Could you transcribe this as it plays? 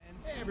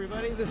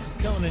everybody. This is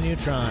Conan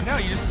Neutron. No,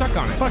 you just suck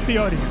on it. Fuck the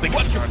audience.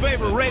 What's your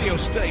favorite radio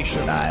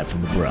station? Live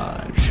from the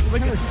barrage.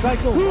 Look at the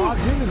cycle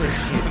walks into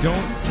this shit.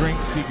 Don't drink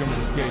Seagram's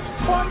Escapes.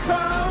 1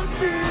 pound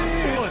fish.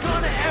 It's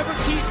gonna ever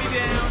keep me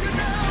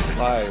down.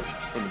 Live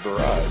from the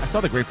barrage. I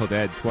saw The Grateful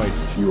Dead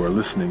twice. You are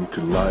listening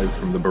to Live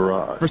from the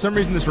Barrage. For some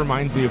reason, this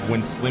reminds me of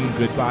when Slim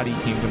Goodbody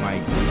came to my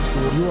grade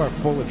school. You are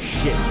full of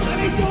shit. Let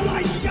me do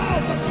my show,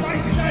 for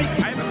Christ's sake!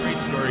 I have a great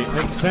story.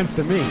 Makes sense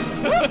to me.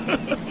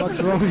 What's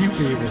wrong with you,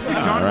 Peter?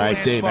 All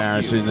right, Dave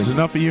Harrison. There's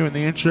enough of you in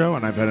the intro,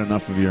 and I've had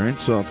enough of your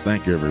insults.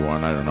 Thank you,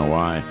 everyone. I don't know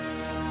why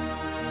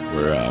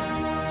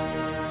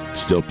we're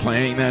still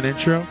playing that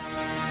intro.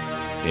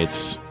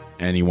 It's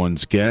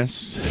anyone's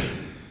guess.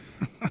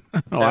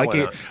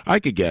 I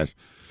could guess.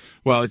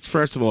 Well, it's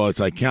first of all, it's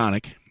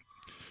iconic,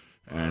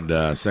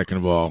 and second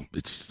of all,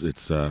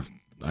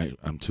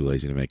 I'm too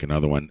lazy to make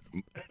another one,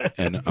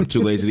 and I'm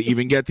too lazy to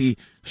even get the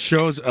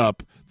shows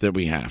up that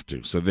we have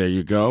to. So there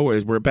you go.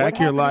 We're back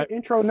here live.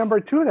 Intro number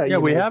 2 that Yeah,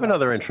 we have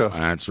another intro.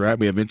 That's right.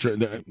 We have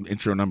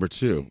intro number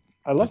 2.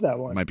 I love that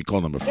one. Might be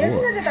called number 4.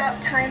 Isn't it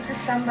about time for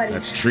somebody?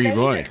 That's Tree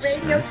Voice.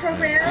 Radio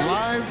program.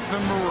 Live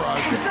from the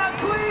barrage. Is that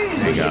clean?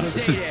 There you go.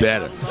 This is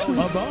better.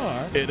 A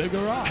bar in a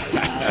garage.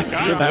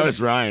 That was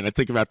Ryan. I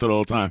think about that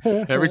all the time.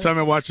 Every time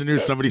I watch the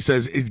news, somebody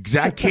says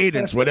exact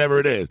cadence,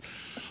 whatever it is.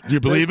 Do you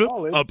believe it?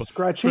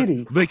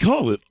 Scratchity. They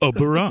call it a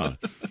barrage.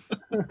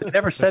 They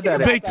never said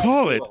that. They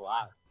call it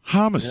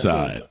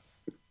homicide.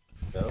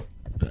 No.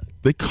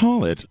 They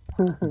call it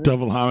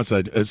double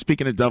homicide.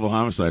 Speaking of double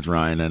homicides,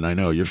 Ryan, and I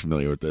know you're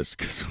familiar with this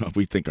because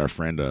we think our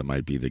friend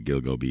might be the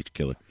Gilgo Beach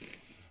killer.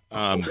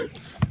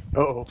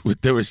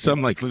 There was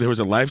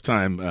a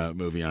Lifetime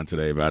movie on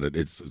today about it.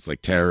 It's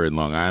like Terror in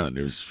Long Island.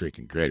 It was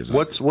freaking great.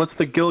 What's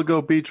the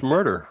Gilgo Beach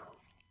murder?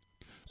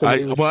 I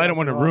don't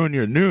want to ruin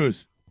your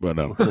news. But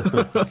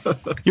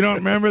you don't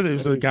remember? There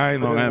was a guy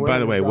in Long Island. By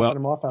the way,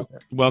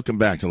 welcome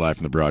back to Live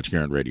from the Barrage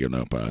here on Radio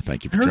Nope.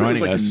 Thank you for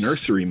joining us. A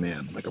nursery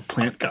man, like a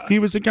plant guy. He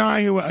was a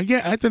guy who, I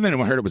think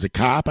anyone heard it was a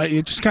cop.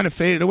 It just kind of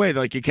faded away.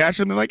 Like you catch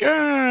him, they're like,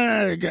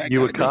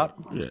 You a cop?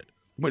 Yeah.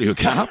 What are you, a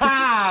cop?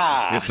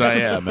 Yes, I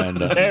am. And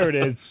there it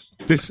is.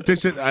 This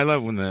is, I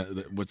love when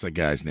what's that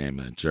guy's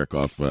name? Jerk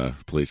off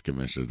police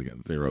commissioner.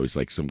 They're always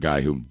like some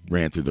guy who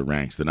ran through the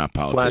ranks. They're not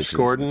politicians. Flash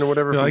Gordon or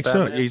whatever. Like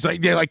so. He's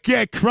like,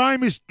 yeah,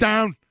 crime is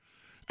down.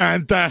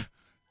 And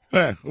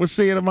we'll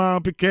see you tomorrow.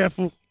 Be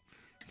careful.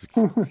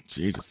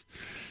 Jesus.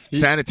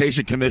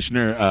 Sanitation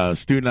Commissioner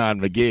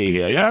Stunan McGee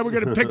here. Yeah, we're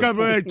going to pick up.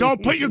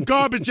 Don't put your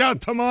garbage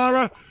out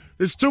tomorrow.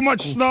 There's too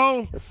much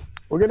snow.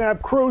 We're going to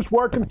have crews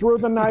working through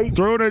the night.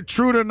 Through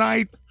the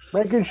night.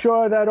 Making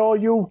sure that all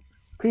you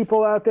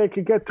people out there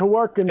can get to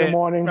work in the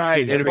morning.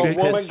 Right. If a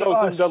woman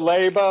goes into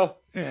labor,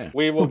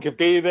 we will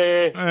be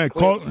there.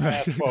 So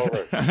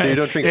you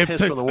don't drink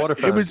piss from the water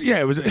fountain.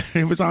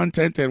 It was on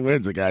 1010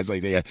 Wins. The guy's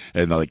like,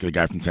 and like the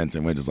guy from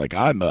 1010 Wins is like,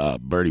 I'm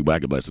Bertie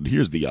Wagabless, and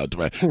here's the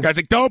guy's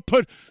like, don't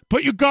put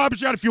your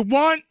garbage out if you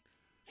want,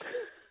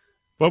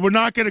 but we're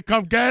not going to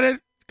come get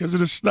it because of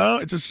the snow.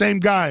 It's the same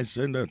guys.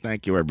 And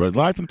thank you, everybody.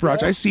 Live from the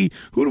project. I see.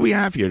 Who do we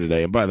have here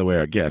today? And by the way,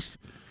 our guest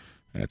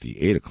at the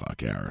 8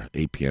 o'clock hour,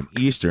 8 p.m.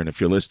 Eastern.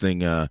 If you're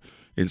listening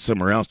in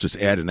somewhere else, just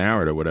add an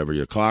hour to whatever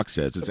your clock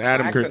says. It's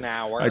Adam. An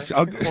hour.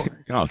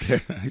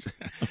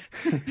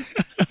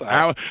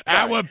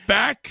 Hour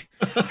back.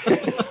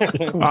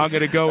 I'm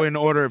going to go in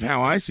order of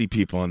how I see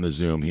people on the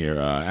Zoom here.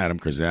 Adam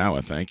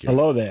Kurzawa, thank you.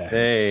 Hello there.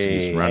 Hey.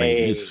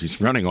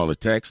 He's running all the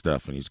tech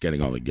stuff, and he's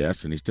getting all the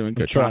guests, and he's doing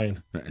good.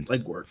 Trying.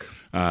 Leg work.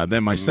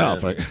 Then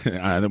myself.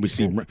 Then we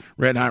see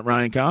Red Hot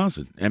Ryan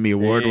Collison, Emmy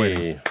Award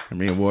winner.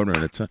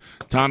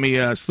 Tommy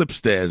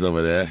Slipstairs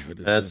over there.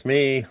 That's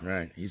me.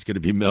 Right. He's going to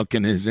be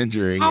milking his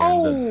injury.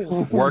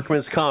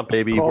 Workman's comp,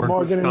 baby. Call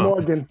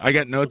Morgan. I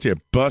got notes here.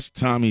 Bust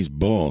Tommy's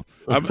bull.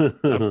 I'm going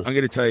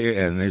to tell you,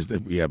 and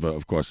we have,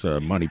 of course,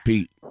 Money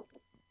Pete.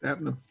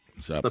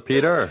 What's up? The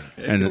Peter.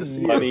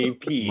 And Money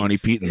Pete. Money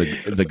Pete and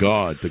the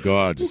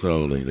God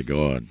Soli, the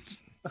God.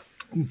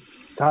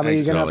 Tommy,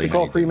 Thanks, you're going to have Sully. to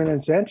call Freeman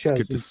and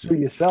Sanchez and sue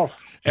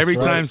yourself. Every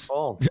time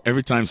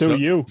Sue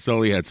you.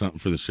 Sully had something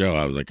for the show,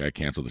 I was like, I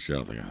canceled the show. I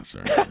was like, oh,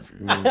 sorry.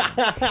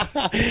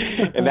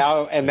 and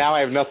now I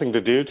have nothing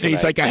to do tonight.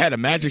 He's like, I had a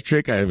magic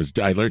trick. I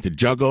learned to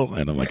juggle,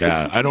 and I'm like,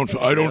 I don't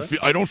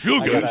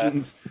feel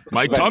good.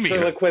 My tummy.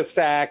 Ventriloquist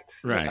act.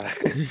 Right.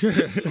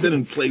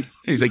 Spinning plates.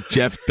 He's like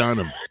Jeff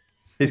Dunham.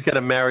 He's got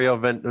a Mario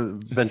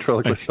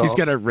ventriloquist doll. He's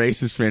got a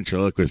racist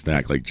ventriloquist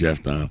act like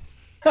Jeff Dunham.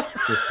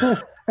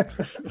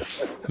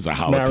 It's a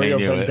Mario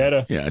jalapeno,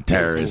 Vendetta. a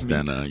terrorist,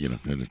 and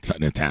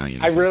an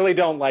Italian. I really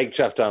don't like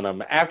Jeff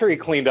Dunham. After he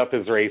cleaned up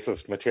his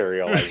racist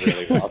material, I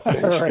really lost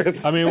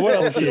interest. I mean, what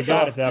else do you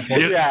got at that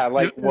point? Yeah,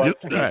 like what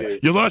can you do?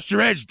 You lost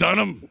your edge,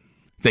 Dunham.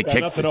 They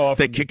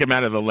kick him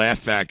out of the Laugh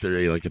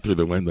Factory like through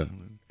the window.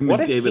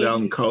 What if David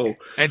Allen Coe.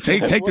 And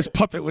take this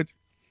puppet with.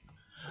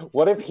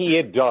 What if he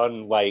had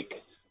done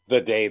like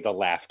the day the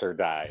laughter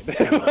died.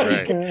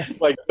 Right.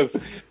 Like just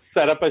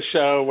set up a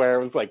show where it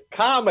was like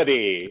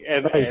comedy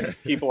and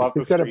people off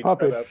the He's got a street.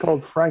 puppet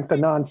called Frank the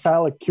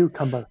Non-Phallic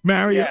Cucumber.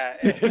 Mario. Yeah.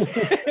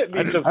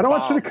 I I don't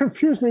want you to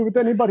confuse me with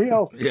anybody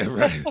else. Yeah,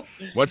 right.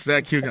 What's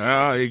that cute?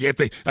 Oh, you get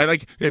the. I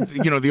like.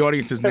 The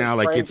audience is now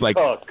like Frank it's like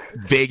Cook.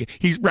 big.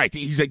 He's right.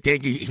 He's like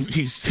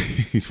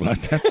he's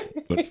what?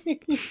 What's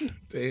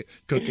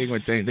cooking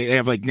with things? They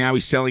have like now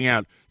he's selling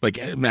out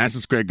like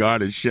Madison Square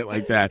Garden and shit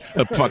like that.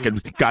 A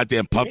fucking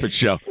goddamn puppet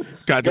show.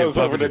 Goddamn Goes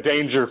over to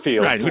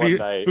Dangerfield Right.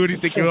 Who do you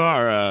think you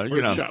are?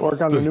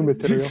 Work on the new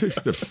material.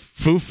 The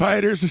Foo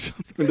Fighters or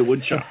something. In the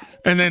wood shop.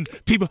 And then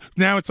people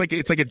now it's like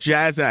a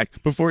jazz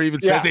act before he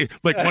even says it.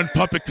 Like one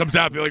puppet comes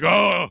out, you're like,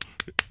 oh,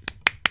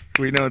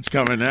 we know it's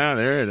coming now.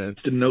 There it is.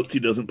 It's the notes he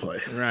doesn't play.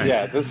 Right.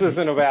 Yeah, this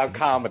isn't about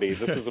comedy.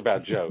 This is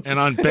about jokes. And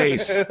on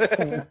bass,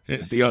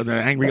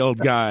 the angry old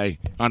guy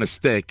on a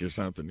stick or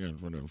something. Yeah,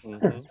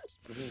 whatever.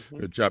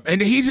 Good job.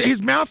 And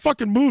his mouth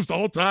fucking moves the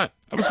whole time.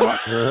 I was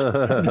watching.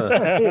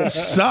 He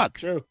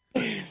sucks. True.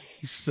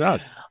 He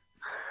sucks.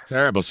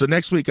 Terrible. So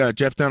next week,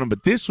 Jeff Dunham.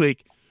 But this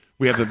week,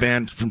 we have the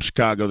band from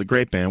Chicago, the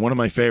great band, one of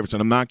my favorites, and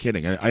I'm not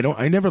kidding.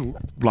 I never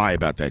lie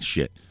about that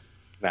shit.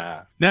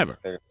 Nah, Never.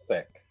 they're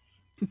sick.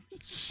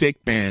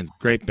 Sick band,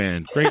 great live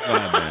band.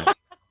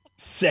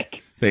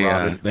 Sick. They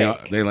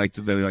like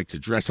to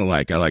dress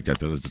alike. I like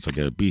that. It's like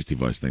a Beastie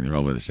Boys thing. They're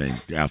all wear the same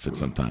outfit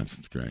sometimes.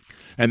 It's great.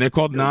 And they're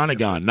called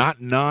Nonagon, not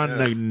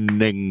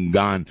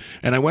Nonagon.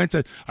 And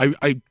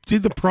I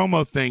did the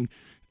promo thing,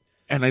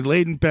 and I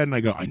laid in bed and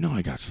I go, I know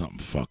I got something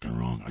fucking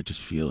wrong. I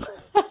just feel it.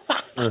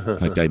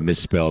 Like I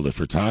misspelled the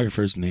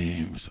photographer's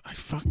name. I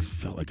felt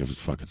like I was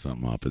fucking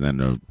something up. And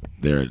then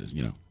there,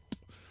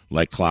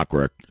 like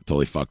clockwork, until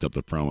they fucked up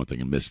the promo thing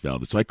and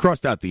misspelled it. So I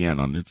crossed out the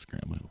end on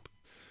Instagram.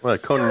 Well,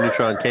 Conan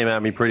Neutron came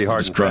at me pretty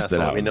hard. Just crossed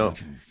it out. Let me know.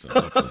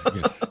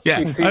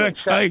 Yeah. Listen,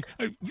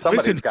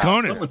 got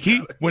Conan,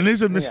 when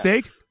there's a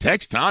mistake,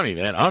 text Tommy,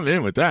 man. I'm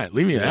in with that.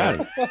 Leave me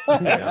out.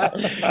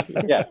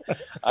 Yeah.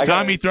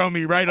 Tommy throw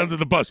me right under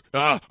the bus.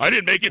 I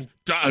didn't make it.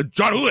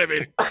 John Houlihan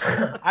made it.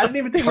 I didn't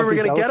even think we were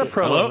going to get a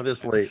promo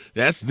this late.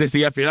 Yes, this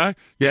the FBI?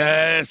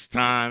 Yes,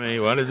 Tommy.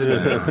 What is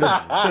it?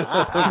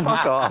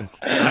 Fuck off.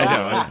 I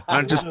know.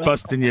 I'm just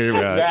busting your.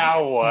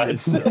 Now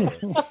what? We're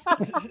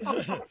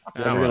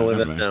going to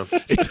live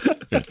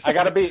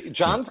that down.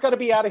 John's got to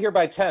be out of here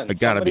by 10. I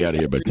got to be out of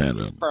here by 10.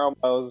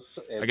 Promos.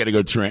 I got to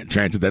go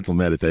transcendental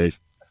meditation.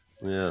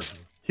 Yeah.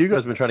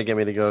 Hugo's been trying to get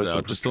me to go.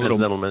 So just a little.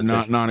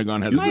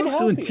 Nonagon has. Hugo's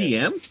doing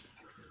TM?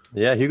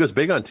 Yeah, Hugo's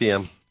big on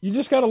TM. You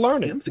just got to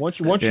learn it. Once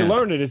you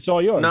learn it, it's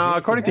all yours. No,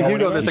 according to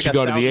Hugo, there's like a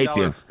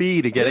 $1,000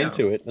 fee to get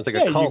into it. It's like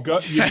a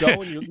cult. You got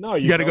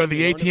to go to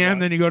the ATM,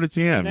 then you go to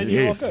TM.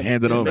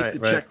 Hand it over.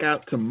 Check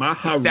out to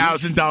Maha.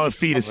 $1,000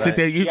 fee to sit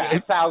there. Yeah,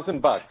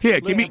 $1,000. Yeah,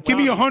 give me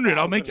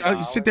 $100.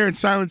 I'll sit there in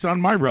silence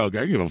on my rug.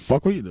 I give a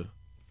fuck what you do.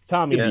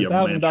 Tommy,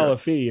 $1,000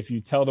 fee if you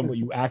tell them what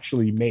you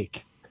actually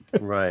make.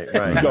 Right.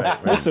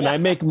 Listen, I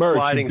make merch.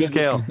 Sliding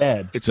scale.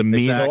 Bad. It's a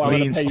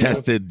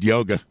means-tested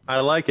yoga. I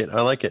like it.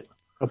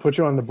 I'll put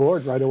you on the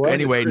board right away.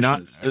 Anyway,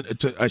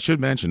 I should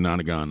mention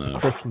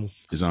Nonagon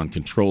is on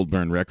Controlled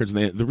Burn Records.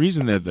 And the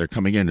reason that they're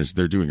coming in is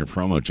they're doing a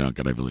promo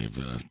junket, I believe.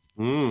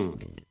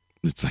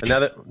 It's like, and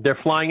now they're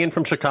flying in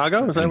from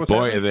Chicago? Is that what's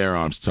happening? Boy, their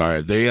arms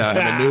tired. They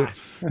have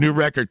a new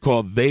record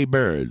called They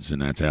Birds,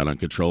 and that's out on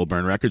Controlled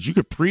Burn Records. You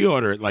could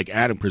pre-order it like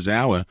Adam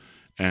Kurzawa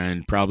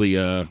and probably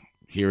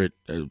hear it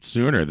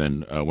sooner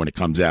than when it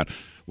comes out,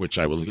 which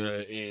I will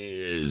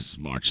is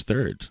March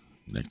 3rd.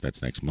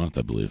 That's next month,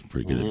 I believe.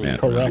 Pretty good at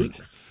math.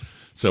 Correct.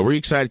 So we're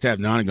excited to have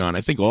Nonagon.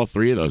 I think all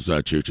three of those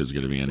chooches are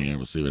going to be in here.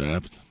 We'll see what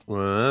happens.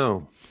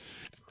 Wow.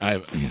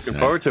 Looking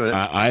forward to it.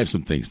 I have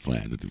some things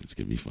planned. It's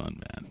going to be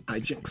fun, man.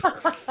 Hijinks,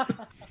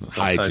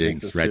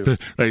 right?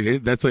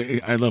 That's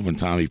I love when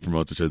Tommy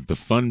promotes the show. The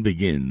fun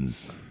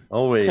begins.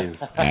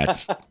 Always.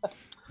 At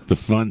the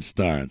fun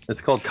starts.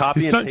 It's called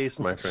copy and paste,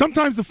 my friend.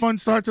 Sometimes the fun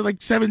starts at like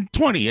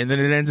 7:20 and then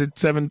it ends at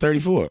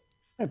 7:34.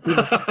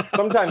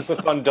 Sometimes the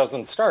fun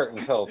doesn't start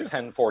until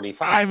 10:45.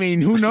 I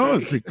mean, who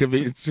knows? It could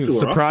be a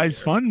surprise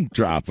fun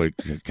drop. It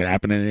could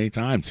happen at any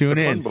time. Tune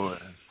in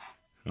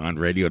on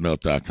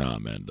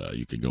radionope.com, and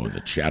you can go in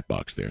the chat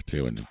box there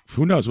too. And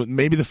who knows?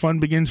 Maybe the fun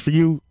begins for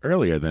you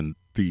earlier than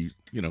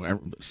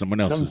someone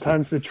else.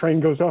 Sometimes the train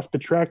goes off the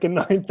track at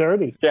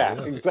 9:30. Yeah,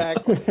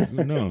 exactly.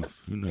 Who knows?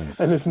 And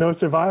there's no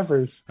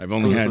survivors. I've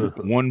only had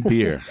one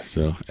beer,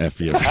 so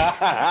F you.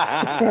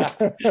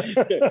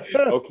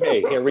 Okay,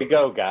 here we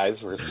go,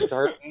 guys. We're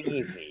starting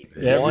easy.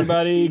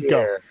 Everybody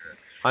go.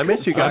 I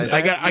miss you guys.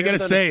 I got to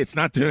say, it's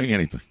not doing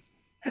anything.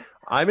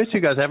 I miss you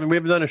guys. We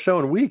haven't done a show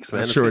in weeks,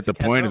 man. I'm sure what the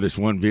point of this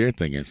one beer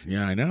thing is.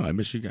 Yeah, I know. I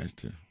miss you guys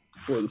too.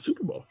 For the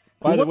Super Bowl.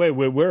 By the way,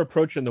 we're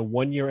approaching the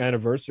 1-year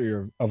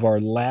anniversary of our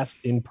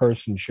last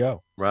in-person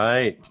show.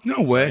 Right.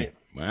 No way.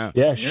 Wow.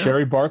 Yeah,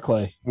 Sherry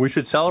Barclay. We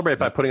should celebrate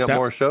by putting up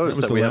more shows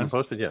that we haven't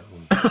posted yet.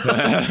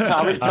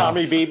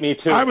 Tommy beat me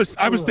too. I was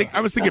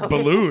thinking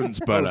balloons,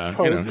 but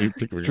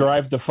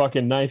drive the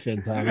fucking knife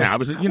in, Tommy. Yeah, I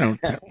was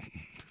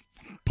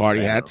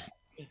party hats.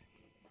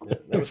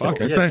 Fuck,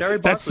 Jerry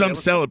that's Barkley, some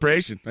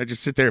celebration. I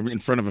just sit there in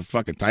front of a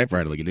fucking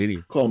typewriter like an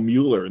idiot. Call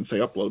Mueller and say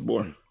upload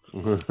more.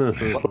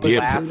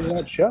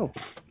 That show.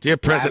 Dear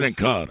President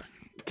Carter.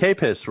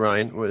 K-Piss,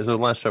 Ryan. Was the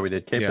last show we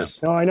did?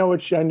 K-Piss. No, I know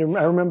which. I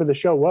remember the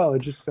show well.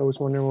 I was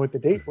wondering what the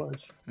date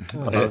was.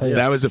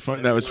 That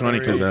was funny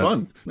because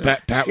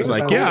Pat was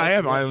like, "Yeah, I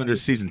have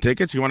Islanders season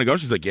tickets. You want to go?"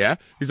 She's like, "Yeah."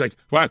 He's like,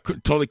 "Wow,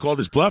 totally called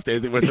his bluff. They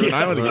went to an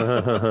island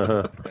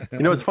again." You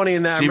know what's funny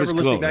in that? I remember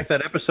listening back to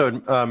that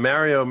episode.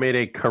 Mario made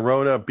a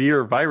Corona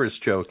beer virus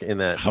joke in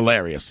that.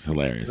 Hilarious.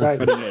 Right.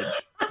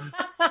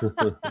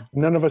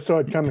 None of us saw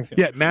it coming.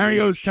 Yeah,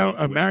 Mario's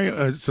telling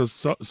Mario. So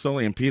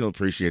Sully and Pete will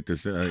appreciate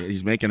this.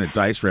 He's making a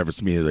dice reference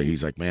to me.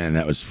 He's like, "Man,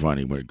 that was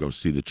funny. Go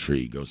see the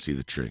tree. Go see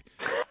the tree."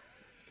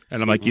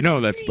 And I'm like,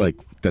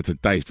 that's a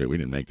dice bit. We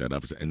didn't make that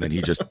up. And then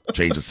he just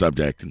changed the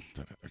subject. And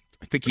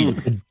I think he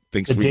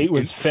thinks the date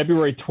was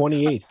February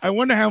 28th. I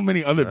wonder how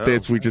many other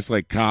bits we just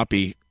like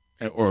copy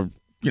or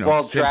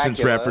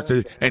Simpsons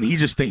references. And he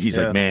just thinks he's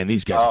like, "Man,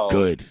 these guys are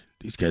good.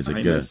 These guys are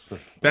good."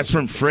 That's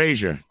from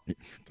Frasier.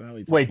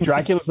 Wait,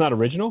 Dracula's not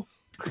original?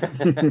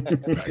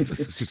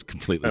 It's just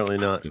completely. Apparently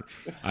not.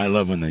 I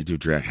love when they do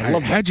Dracula.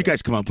 How'd you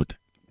guys come up with that?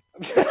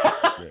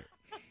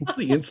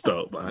 The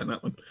inspo behind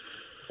that one.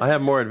 I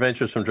have more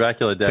adventures from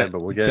Dracula Dad,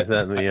 but we'll get to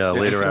that in the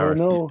later hours.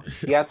 No.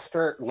 Last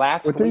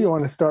What do week, you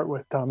want to start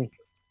with, Tommy?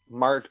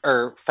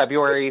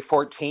 February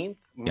 14th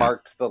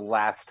marked the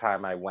last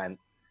time I went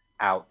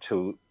out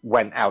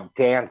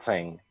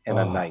dancing in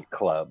a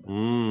nightclub.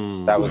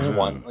 That was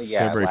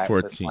February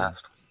 14th.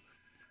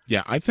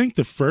 Yeah, I think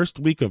the first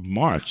week of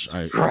March.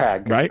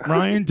 Right,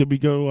 Ryan? Did we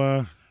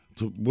go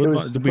to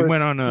Woodlawn? We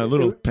went on a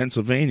little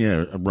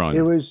Pennsylvania run.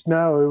 It was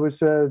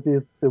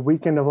the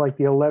weekend of like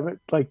the 11th,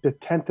 like the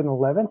 10th and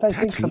 11th. I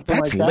think something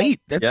like that. That's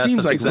late. That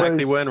seems like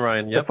exactly when,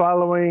 Ryan. The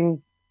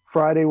following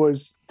Friday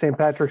was St.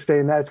 Patrick's Day,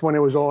 and that's when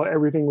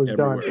everything was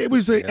done. It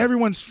was like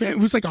everyone's fan. It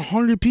was like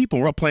 100 people.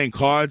 We're all playing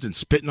cards and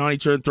spitting on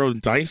each other, throwing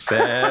dice.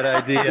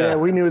 Bad idea. Yeah,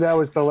 we knew that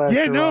was the last.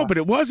 Yeah, no, but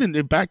it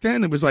wasn't. Back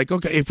then, it was like,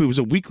 okay, if it was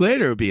a week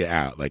later, it would be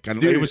out. Like,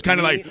 it was kind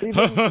of like leaving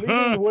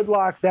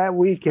Woodlock that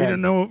weekend. We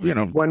didn't know,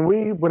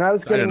 when I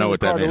was getting in the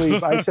car to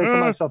leave, I said to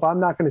myself, I'm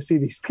not going to see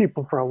these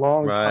people for a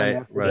long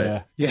time.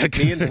 Right. Yeah.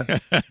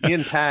 Me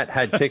and Pat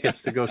had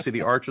tickets to go see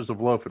the Archers of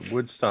Loaf at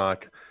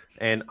Woodstock.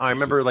 And I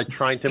remember like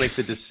trying to make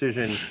the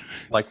decision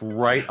like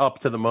right up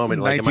to the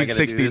moment. Like,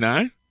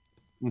 1969?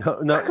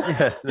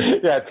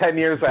 Yeah, 10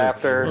 years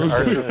after.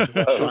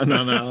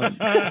 No.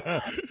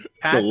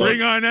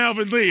 Bring on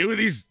Alvin Lee with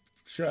these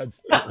shreds.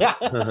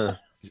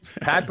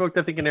 Pat booked,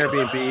 I think, an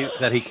Airbnb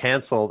that he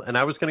canceled, and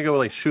I was going to go with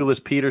like Shoeless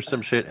Pete or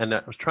some shit, and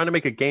I was trying to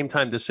make a game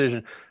time decision,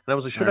 and I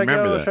was like, should I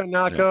go? Should I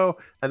not go?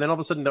 And then all of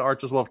a sudden, the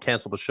Archers of Love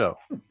canceled the show.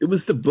 It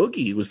was the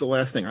Boogie. Was the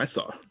last thing I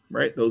saw.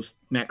 Right, those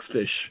Max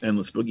Fish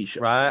Endless Boogie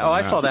shows. Right. Oh,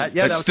 I saw that.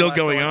 Yeah, that's still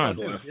going on.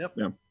 Yep.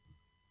 Yeah.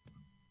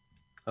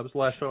 That was the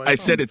last show. I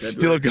said it's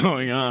still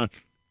going on.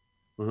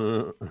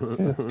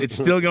 It's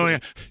still going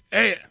on.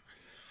 Hey.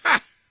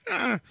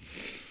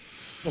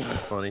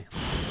 That's funny.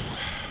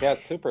 Yeah,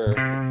 it's super.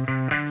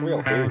 It's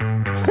real hoot.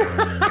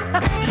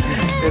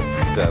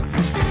 It's just.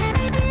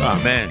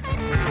 Oh man,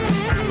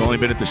 I've only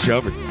been at the show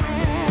for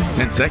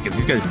 10 seconds.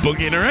 These guys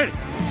boogieing already.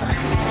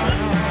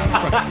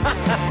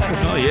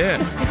 Oh yeah,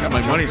 got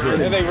my money's worth.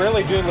 Yeah, they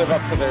really do live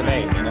up to their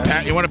name. You know?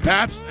 Pat, you want a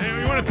Paps?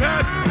 Hey, you want a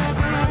Paps?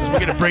 We're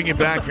going to bring you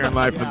back here on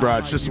Live from the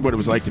Broad, just see what it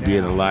was like to be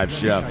in a live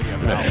show.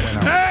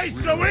 Hey,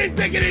 so what do you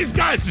think of these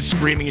guys? Just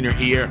screaming in your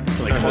ear.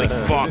 Like, holy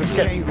fuck. Just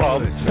getting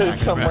bumped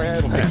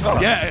somewhere.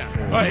 Yeah.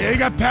 Oh, yeah, you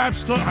got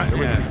Paps. There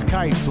was this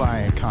kite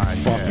flying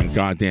contest. Fucking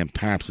goddamn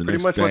Paps. The Pretty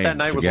next much what day, that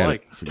night was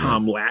like.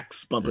 Tom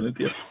Lax bumping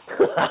into you.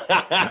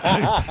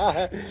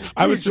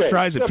 I was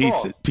surprised that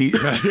Pete.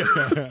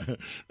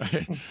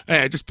 Hey,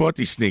 I just bought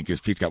these sneakers.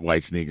 Pete's got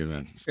white sneakers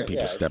on.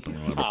 People stepping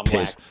on them. Tom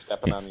Lax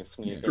stepping on your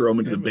sneakers. Throw him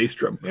into the bass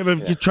drum. Yeah,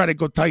 but you try to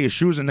go tie your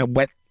shoes and they're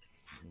wet.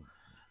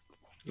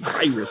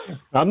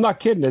 Iris. I'm not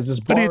kidding. There's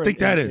this bar What do you think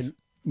that is? in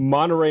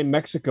Monterrey,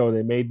 Mexico.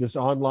 They made this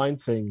online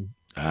thing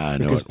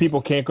because it.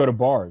 people can't go to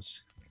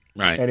bars.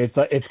 Right. And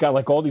it's got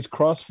like all these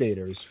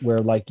crossfaders where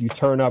like you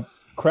turn up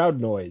crowd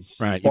noise.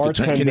 Right.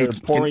 Bartender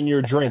pouring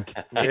your drink.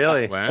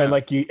 Really? Wow. And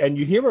like you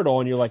hear it all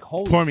and you're like,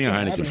 holy Pour me a shit,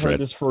 I Heineken, haven't Fred. heard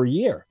this for a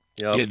year.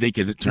 Yep. Yeah, they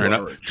could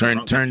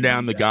turn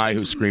down the guy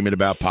who's screaming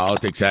about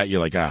politics at you,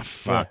 like,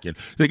 fuck. Yeah.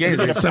 The guy is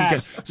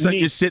like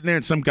you're sitting there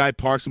and some guy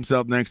parks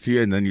himself next to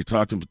you, and then you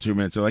talk to him for 2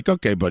 minutes. They're like,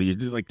 okay, buddy, you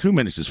did like 2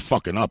 minutes is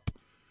fucking up.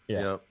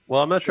 Yeah.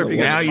 Well, I'm not sure if you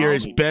guys now you're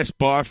his best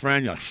bar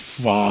friend. You're like,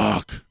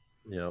 fuck.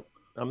 Yep.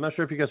 I'm not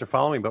sure if you guys are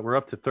following, but we're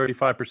up to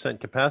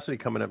 35% capacity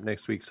coming up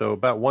next week. So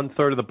about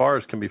 1/3 of the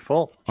bars can be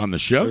full on the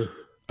show.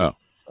 Oh,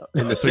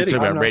 in the city.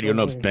 About Radio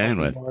Nope's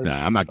bandwidth.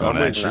 Nah, I'm not going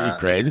to that shit. You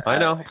crazy? I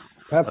know.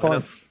 Have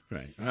fun.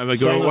 Right. Why don't we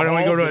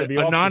go to a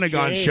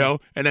Nonagon show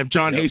and have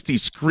John Hasty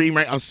scream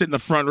right? I'll sit in the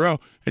front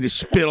row and just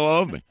spit all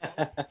over me.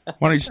 Why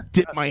don't I just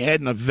dip my head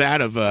in a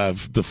vat of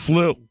the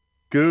flu?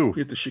 Goo.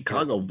 Get the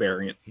Chicago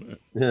variant.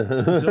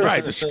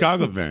 Right, the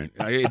Chicago variant.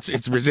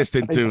 It's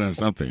resistant to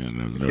something.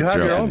 You have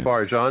your own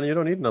bar, John. You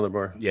don't need another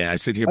bar. Yeah, I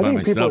sit here I by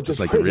think people are myself, just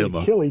like the ready real to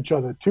bar. kill each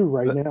other too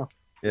right now.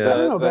 Yeah. I don't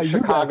know The about you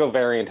Chicago guys.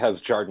 variant has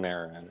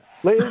Jardinera in it.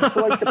 Lately,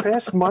 for like the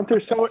past month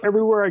or so,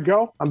 everywhere I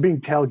go, I'm being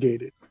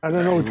tailgated. I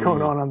don't know what's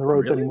going on the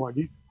roads Really? anymore.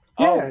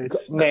 Oh,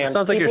 it's- man.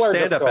 Sounds like your people are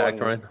just stand-up act,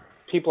 going- Ryan.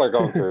 People are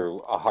going through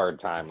a hard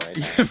time right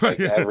now. Like,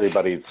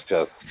 everybody's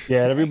just. Yeah,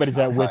 everybody's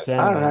at wit's end.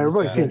 I don't know. man.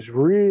 Everybody It's, seems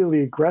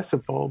really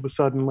aggressive all of a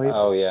sudden lately.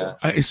 Oh, yeah.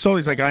 It's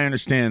always like I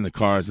understand the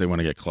cars; they want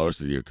to get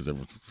closer to you because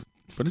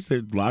what is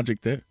the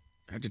logic there?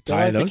 How'd you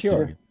tie like the those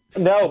Cure.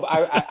 two? No,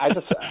 I'm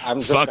just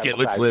Fuck it,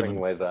 let's live. empathizing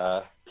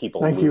with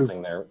people Thank you.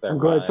 losing their I'm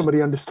glad mind.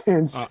 somebody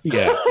understands.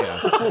 Yeah.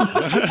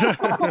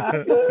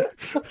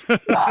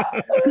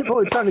 People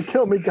are trying to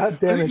kill me. God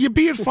damn it! You're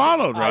being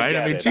followed, right?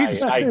 I mean, get it.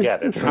 Jesus. I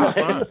get it.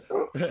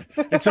 Right?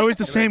 It's always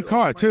the same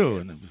car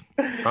too.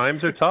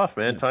 Times are tough,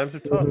 man. Times are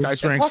tough.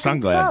 Guys wearing Fucking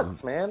sunglasses.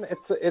 sucks, man.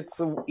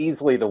 It's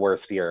easily the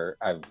worst year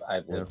I've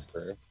lived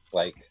through.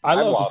 Like I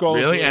love lost-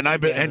 going Really? through And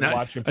I've been, and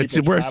watching it's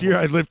the people worst year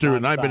I travel lived through,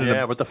 and I've been in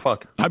Yeah, a, what the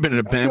fuck? I've been in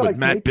a I band feel with like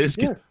Matt Nate-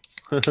 Biscuit.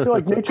 yeah. I feel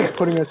like nature's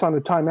putting us on a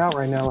timeout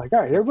right now. Like, all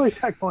right,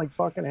 everybody's acting like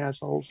fucking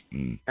assholes.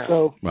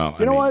 So, Well,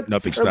 you know what?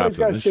 nothing Everybody's stops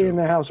got on to this stay show. in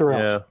the house or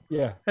else. Yeah.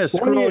 Yeah. Hey,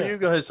 screw all year. you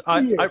guys. 2 I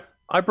years.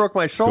 broke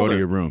my Go shoulder. to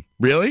your room.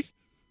 Really?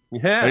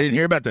 Yeah. I didn't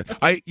hear about that.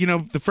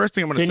 The first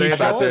thing I'm going to Can say you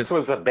about show this. This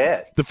was a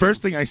bit. The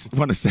first thing I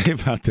want to say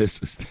about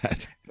this is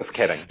that, Just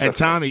kidding. and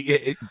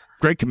Tommy,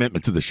 great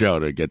commitment to the show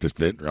to get this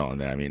bit rolling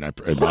there. I mean, I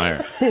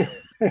admire.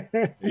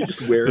 You're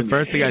just wearing The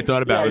first thing I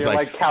thought about Yeah, was you're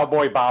like, like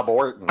Cowboy Bob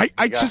Orton. I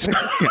You got- just,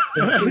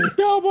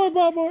 Yo,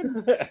 boy.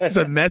 he's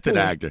a method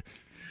actor.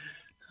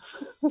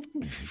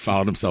 He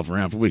followed himself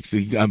around for weeks.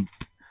 He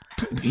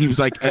was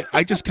like,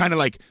 I just kind of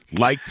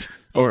liked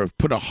or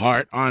put a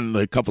heart on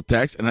a couple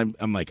texts, and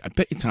I'm like, I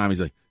bet you Tommy's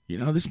like,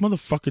 this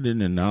motherfucker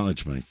didn't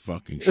acknowledge my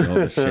fucking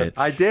shoulder shit.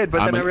 I did,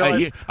 but then I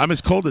realized I'm as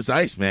cold as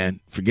ice, man.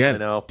 Forget I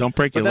know. it. Don't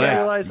break But your then leg.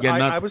 I realized You get I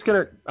nothing.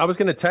 was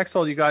gonna text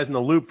all you guys in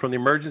the loop from the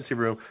emergency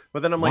room,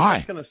 but then I'm like, Why?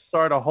 that's gonna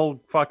start a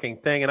whole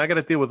fucking thing, and I got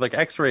to deal with like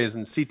X-rays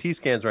and CT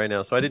scans right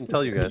now, so I didn't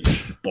tell you guys.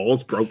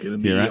 balls broken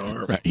in the Here,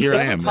 ER. right, here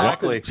I am.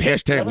 Exactly.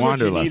 Hashtag That's what you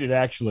Wanderlust. needed,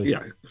 actually.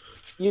 Yeah.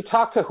 You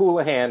talk to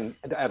Houlihan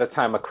at a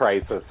time of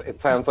crisis. It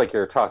sounds like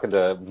you're talking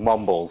to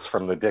Mumbles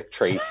from the Dick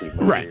Tracy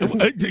movie. Right.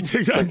 What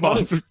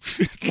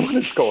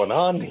is going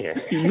on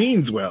here? He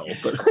means well,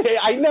 but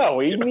I know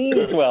he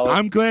means well.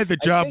 I'm glad the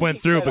I job think went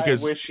he through said,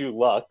 because I wish you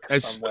luck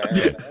as, somewhere.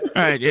 yeah, all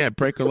right, yeah,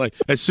 break a leg.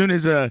 As soon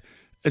as Tommy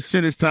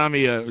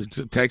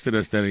texted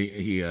us that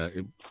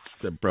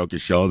he broke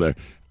his shoulder,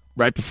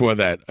 right before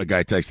that, a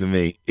guy texted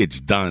me,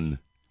 "It's done."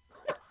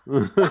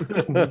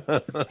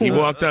 He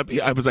walked up.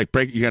 I was like,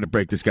 "You got to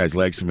break this guy's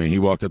legs for me." He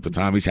walked up to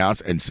Tommy's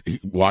house and he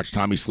watched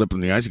Tommy slip in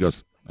the ice. He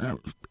goes, "Oh,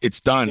 "It's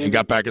done." He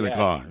got back in the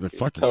car. The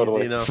fucking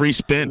Totally. free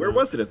spin, where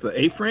was it? At the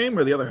A-frame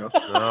or the other house?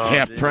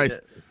 half price.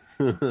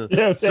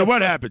 So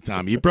what happened,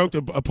 Tommy? You broke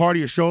a part of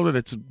your shoulder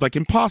that's like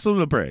impossible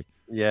to break.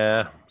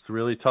 Yeah, it's a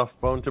really tough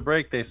bone to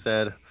break. They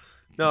said.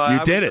 No, You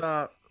I did was,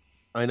 it.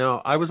 I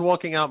know. I was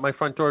walking out my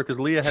front door because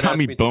Leah had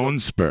Tommy asked me Bone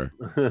Spur.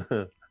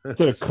 Is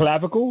it a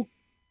clavicle?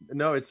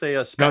 No, it's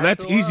a spatula. No,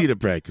 that's easy to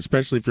break,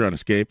 especially if you're on a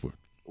skateboard.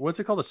 What's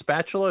it called? A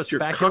spatula? It's your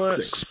Spatula?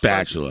 coccyx.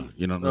 Spatula.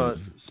 You don't know.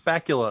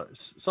 Spatula.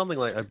 Something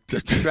like a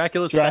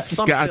Dracula. Scott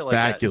some shit like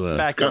that. Bakula.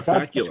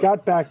 Spatula.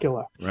 Scott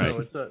Bakula. Right. No,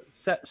 it's a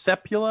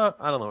sepula.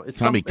 I don't know. It's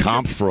Tommy some,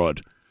 comp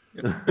fraud.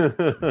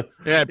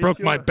 Yeah, I broke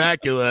my They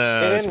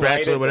bacula, didn't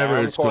write spatula, it whatever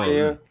down it's for called.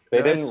 you. They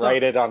Yeah, didn't it's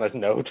write it on a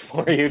note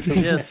for you. Just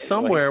Yeah,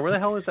 somewhere. Where the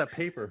hell is that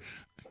paper?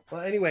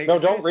 Well, anyway. No,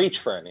 don't reach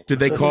for any. Did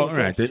they call? All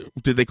right.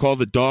 Did they call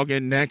the dog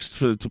in next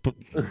to put?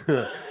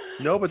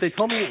 No, but they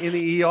told me in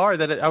the ER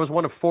that I was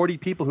one of 40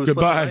 people who slipped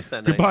on Goodbye, ice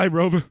that night. goodbye,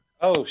 Rover.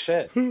 Oh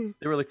shit! There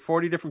were like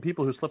 40 different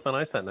people who slipped on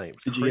ice that night. It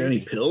was Did you get any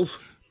crazy. pills?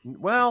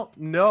 Well,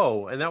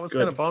 no, and that was Good.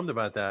 kind of bummed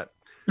about that.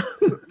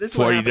 This is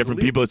what 40 happened.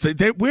 different people. It's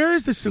where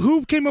is this?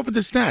 Who came up with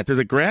the stat? There's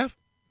a graph.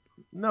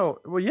 No,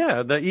 well,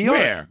 yeah, the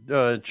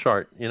ER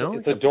chart. You know,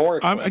 It's a door.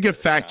 I get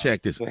fact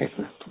check this. All right,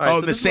 Oh,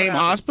 so the this is same what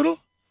happened. hospital?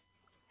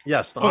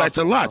 Yes. the Oh, that's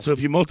a hospital. lot. So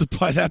if you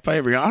multiply that by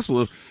every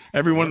hospital,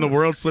 everyone in the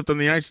world slipped on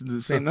the ice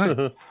the same night.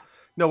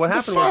 No, what the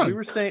happened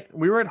was fuck?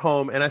 we were at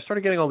home, and I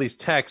started getting all these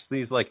texts,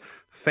 these like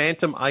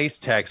phantom ice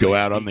texts. Go like,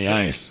 out on the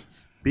ice.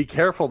 Be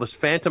careful, this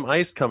phantom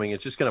ice coming.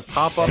 It's just going to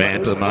pop up.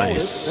 Phantom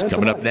ice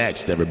coming up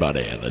next,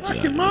 everybody. Let's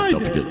Back in my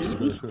don't day, forget. it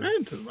was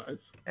Phantom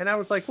Ice. And I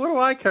was like, what do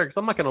I care? Because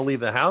I'm not going to leave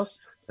the house.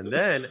 And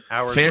then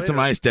hours Phantom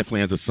later, Ice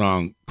definitely has a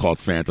song called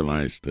Phantom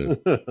Ice too.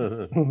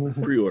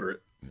 Pre-order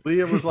it.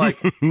 Leah was like,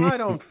 I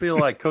don't feel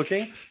like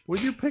cooking.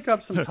 Would you pick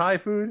up some Thai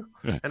food?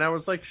 And I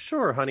was like,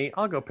 sure, honey,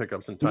 I'll go pick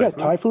up some You Thai got food.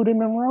 Thai food in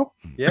Monroe?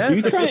 Yeah.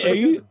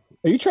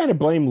 Are you trying to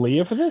blame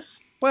Leah for this?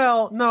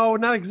 Well, no,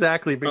 not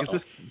exactly, because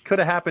this could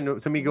have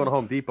happened to me going to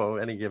Home Depot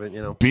any given,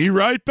 you know. Be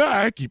right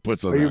back. He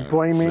puts on. Are you that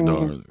blaming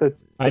fedora. the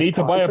I need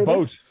to Thai buy a for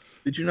boat. this?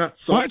 Did you not?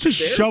 Why don't you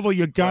stairs? shovel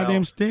your goddamn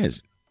Well,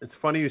 stairs? It's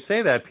funny you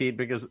say that, Pete,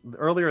 because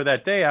earlier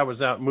that day I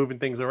was out moving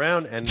things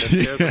around and the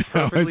stairs were Yeah,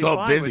 I was perfectly all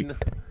fine busy.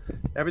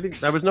 everything.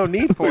 There was no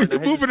need for it.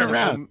 You're moving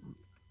around.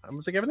 I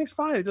was like, everything's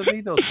fine. It doesn't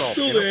need no salt.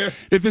 Still there.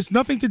 If there's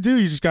nothing to do,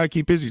 you just gotta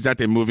keep busy. He's out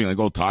there moving like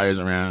old tires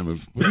around.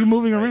 What are you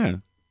moving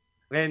around?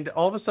 And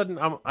all of a sudden,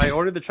 I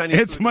ordered the Chinese.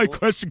 Answer my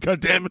question,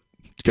 goddammit.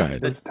 Go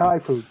ahead. It's Thai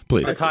food.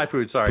 Please. The Thai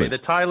food, sorry. Please. The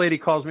Thai lady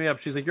calls me up.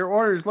 She's like, your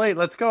order's late.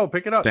 Let's go.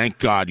 Pick it up. Thank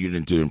God you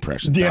didn't do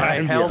impressions. Yeah,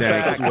 I held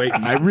back.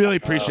 I really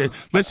appreciate it.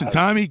 Listen,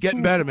 Tommy,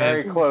 getting better, man.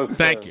 Very close.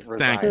 Thank you.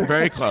 Thank you.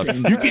 Very close.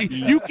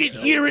 You could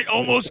hear it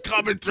almost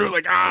coming through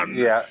like,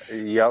 Yeah.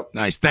 Yep.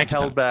 Nice. Thank you,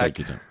 held Tom. back. Thank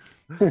you, Tom.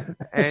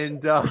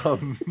 And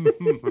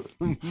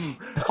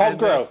It's called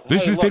growth.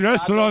 This Hey, is look, the God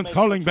restaurant don't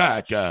calling make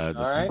back. All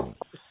right.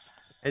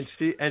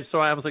 and so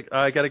I was like,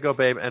 I gotta go,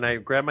 babe. And I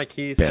grabbed my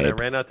keys and I Babe.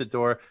 ran out the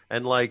door.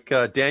 And like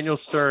Daniel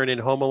Stern in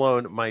Home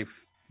Alone,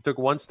 took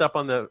one step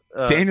on the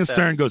Daniel steps.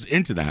 Stern goes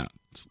into the house.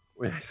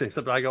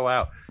 Except I go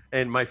out,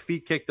 and my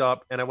feet kicked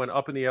up, and I went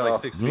up in the air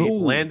like 6 feet, Ooh.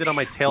 landed on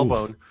my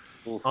tailbone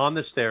Oof. on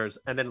the stairs,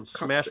 and then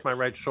smashed my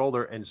right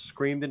shoulder and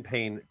screamed in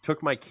pain.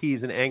 Took my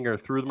keys in anger,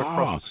 threw them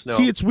across the snow.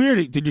 See, it's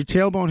weird. Did your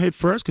tailbone hit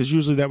first? Because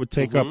usually that would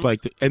take up like,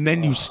 and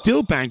then you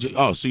still banged your.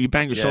 Oh, so you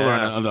banged your shoulder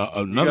on you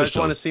another guys want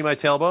shoulder. to see my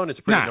tailbone? It's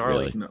pretty Not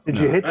gnarly. really. No, Did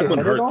you hit that your one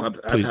head at hurts. all?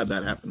 I've Please. had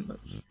that happen.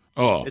 That's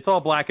Oh, It's all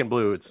black and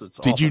blue. It's did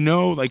awful. you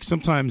know? Like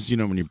sometimes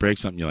when you break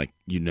something, that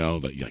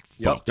you're like,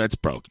 fuck, Yep. that's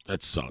broke.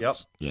 That sucks. Yep.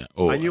 Yeah.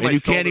 Oh, I knew and my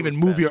you can't shoulder even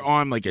was move bad. your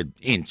arm like an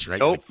inch, right?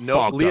 Nope, Like, nope.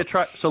 fogged Leah up.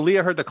 tried. So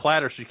Leah heard the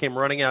clatter. So she came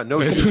running out.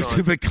 No shoes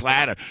on. The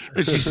clatter.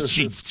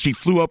 She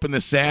flew up in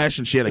the sash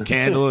and she had a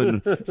candle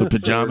and the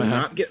pajama We're hat.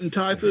 not getting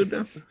Thai food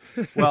now.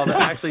 Well,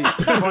 actually,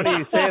 it's funny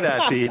you say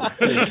that, Pete.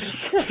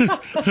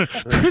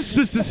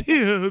 Christmas is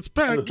here. It's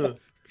back. It's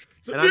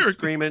a And I'm miracle.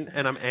 screaming,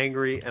 and I'm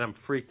angry, and I'm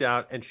freaked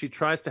out. And she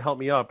tries to help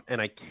me up,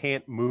 and I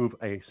can't move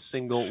a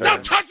single Stop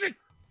limb. touching.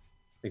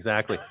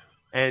 Exactly.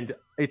 And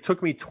it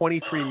took me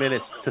 23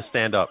 minutes to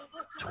stand up.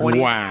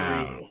 23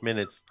 Wow.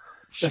 minutes.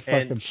 That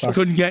And fucking sucks.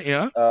 Couldn't get you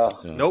up?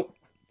 Nope.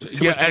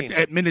 Too Yeah, much pain.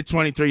 at minute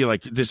 23, you're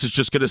like, this is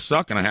just going to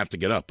suck and I have to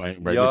get up. Right?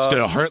 It's Yup. going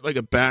to hurt like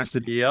a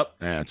bastard. Yep.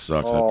 Yeah, it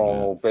sucks.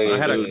 Oh, baby. I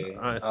had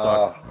I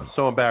sucked. I was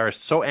so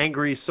embarrassed, so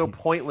angry, so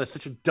pointless,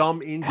 such a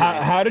dumb injury.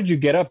 How did you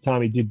get up,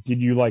 Tommy? Did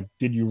you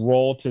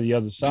roll to the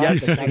other side?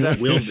 Yes, Like, how did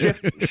you-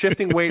 exactly.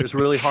 Shifting weight was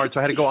really hard, so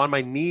I had to go on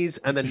my knees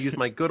and then use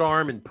my good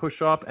arm and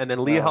push up, and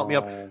then Leah helped me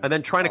up, and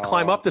then trying to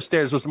climb up the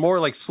stairs was more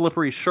like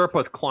slippery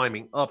Sherpa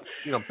climbing up,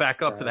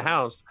 back up to the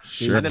house.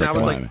 Sherpa And then I was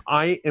climbing. like,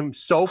 I am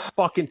so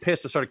fucking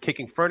pissed. I started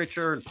kicking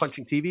furniture and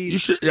punching TVs. You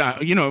should,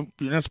 you're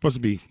not supposed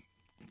to be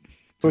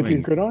With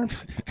your good arm?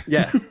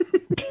 Yeah,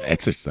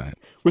 exercise.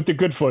 with the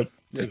good foot.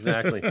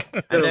 exactly.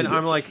 And then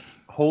I'm like,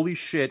 holy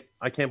shit,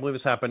 I can't believe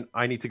this happened.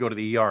 I need to go to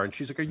the ER. And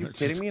she's like, are you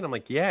kidding me? And I'm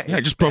like, yeah. Yeah, I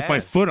it's just broke my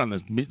bad. foot on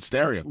the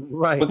stereo.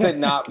 Right. Was it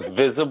not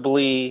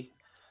visibly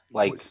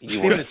like you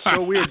Steven, were? it's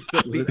so weird.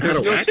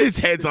 His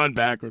head's on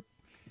backward.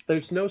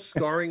 There's no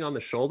scarring on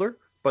the shoulder,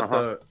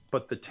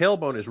 but the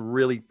tailbone is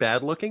really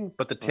bad looking.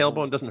 But the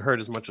tailbone doesn't hurt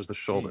as much as the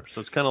shoulder, so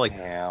it's kind of like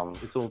Damn.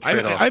 it's a little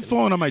trade-off. I've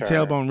fallen on my Sure.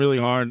 tailbone really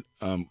hard,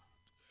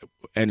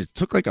 and it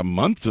took like a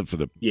month for it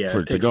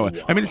to takes go. a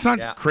while. I mean, it's not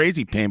Yeah.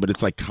 crazy pain, but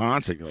it's like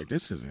constant. You're like,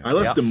 this isn't. I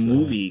left the Yeah.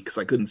 movie because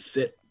I couldn't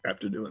sit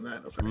after doing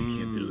that. I was like, I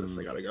can't do this.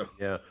 I gotta go.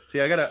 Yeah. See,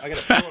 I got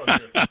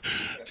a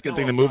It's a good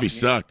thing the movie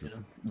sucked.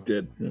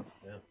 Did. Yeah.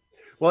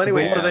 Well,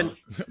 anyway, so Yeah. then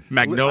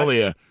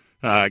Magnolia.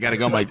 I gotta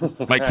go. My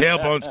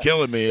tailbone's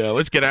killing me.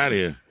 Let's get out of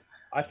here.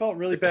 I felt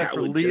really The bad cat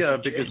for with Leah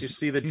Jesse because James. you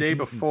see, the day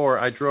before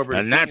I drove her.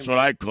 And that's what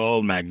I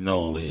call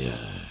Magnolia.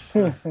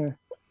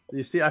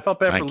 You see, I felt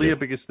bad for Thank Leah you.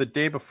 because the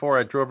day before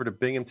I drove her to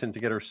Binghamton to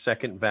get her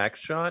second vax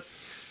shot,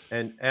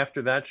 and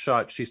after that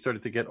shot, she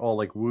started to get all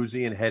like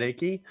woozy and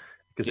headachy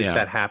because Yeah.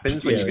 that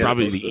happens when It's you get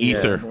probably the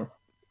ether.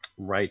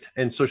 right.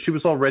 And so she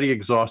was already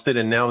exhausted,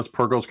 and now this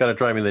poor girl's got to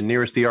drive me the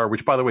nearest ER,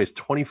 which by the way is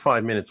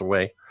 25 minutes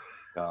away.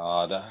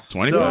 God. 25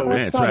 So-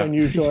 minutes. It's not right.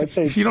 unusual. I'd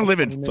say it's You don't live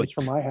in, 20 minutes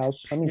like- from my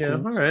house. I mean, Yeah, all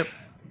right.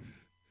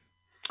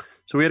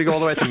 So we had to go all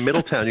the way to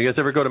Middletown. You guys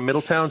ever go to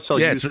Middletown? Sell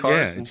Yeah, used it's, cars?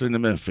 yeah, it's in the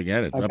middle.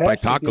 Forget it. I Up by passed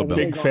it the Taco other Bell.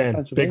 day. Big fan. Big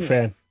Pennsylvania.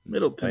 fan.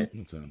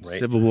 Middleton. Right.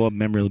 Civil War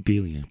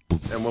memorabilia.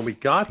 And when we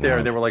got there,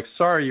 Wow. they were like,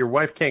 "Sorry, your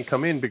wife can't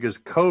come in because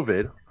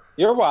COVID."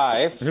 Your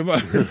wife.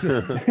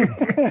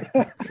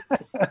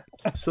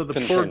 So the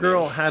poor Continue.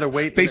 girl had to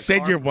wait. They in the said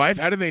car. your wife?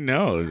 How do they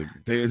know?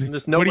 There's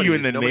What are nobody- you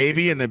in the there's nobody-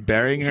 Navy and they're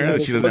burying her?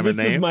 That she doesn't But have a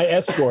this is name? my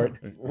escort.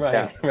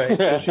 Right, Yeah.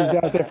 right. She's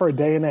out there for a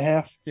day and a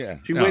half. Yeah.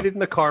 She No. waited in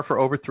the car for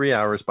over 3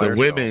 hours by The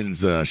herself.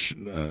 women's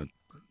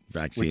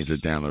vaccines are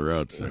down the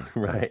road, so.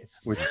 Right,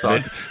 which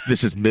sucks.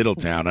 This is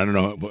Middletown. I don't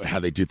know how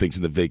they do things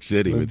in the big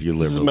city with you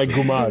This is liberals.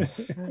 my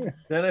gumad.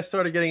 Then I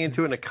started getting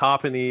into it, and a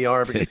cop in the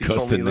ER because It he goes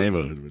told to me that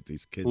neighborhood with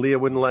these kids. Leah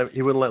wouldn't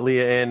let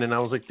Leah in, and I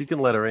was like, "You can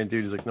let her in,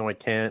 dude." He's like, "No, I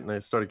can't." And I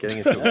started getting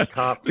into it with the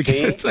cop. See?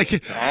 It's like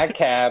Ag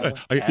cab.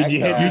 Did you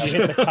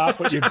hit the cop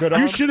with your good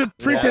arm? you should have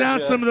printed Yeah,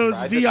 out yeah. some of those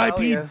Tried to tell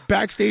VIP ya.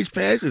 backstage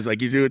passes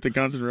like you do at the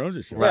Guns N'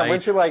 Roses show. Yeah,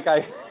 weren't you like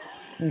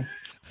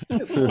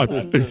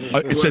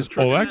It says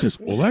all access.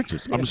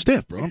 I'm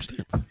staff, bro. I'm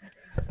staff.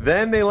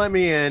 Then they let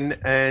me in,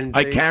 and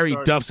I they carry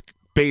started- Duff's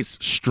bass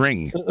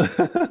string.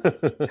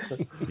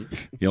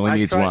 He only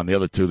needs one. The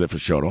other two, they're for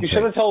show. Don't You take.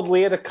 should have told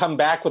Leah to come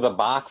back with a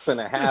box and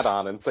a hat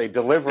on and say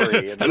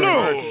delivery. And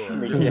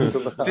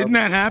Didn't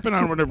that happen? I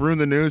don't want to ruin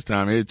the news,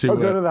 Tommy. It's I'll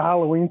too, go to the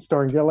Halloween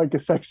store and get like a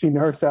sexy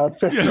nurse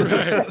outfit.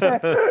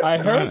 I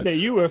heard that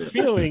you were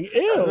feeling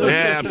ill.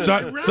 Yeah, I'm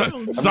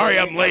sorry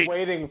I'm late.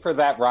 Waiting for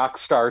that rock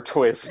star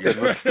twist in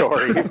the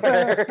story.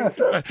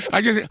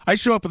 I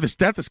show up with a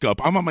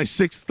stethoscope. I'm on my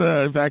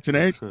 6th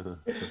vaccination.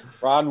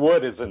 Ron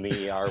Wood is in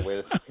the ER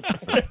with.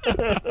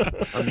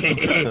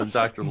 I'm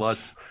Dr.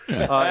 Lutz.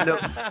 Yeah. No.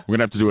 We're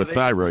gonna have to do a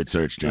thyroid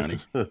search, Johnny.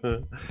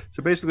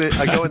 So basically,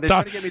 I go and they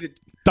try to get me to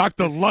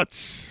Dr.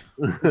 Lutz.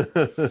 Dr.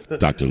 They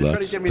try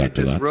Lutz. to get me Dr.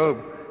 to Lutz.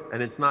 disrobe,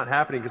 and it's not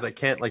happening because I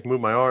can't like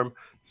move my arm.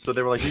 So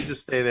they were like, "You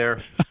just stay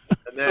there,"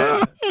 and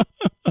then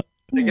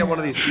they get one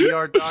of these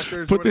ER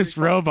doctors. Put this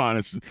robe on.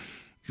 It's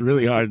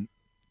really hard.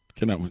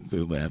 Cannot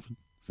do laughing.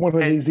 One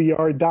of these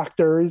ER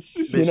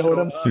doctors. You know what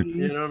I'm saying?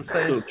 You know what I'm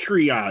saying? So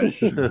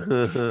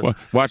triage.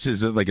 Watch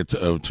this like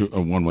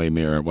a one-way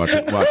mirror. Watch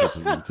it. Watch this.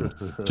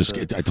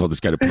 Just, I told this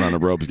guy to put on a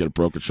robe. He's got a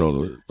broken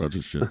shoulder. Watch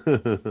this shit.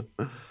 And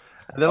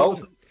then all of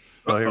a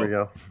sudden, here we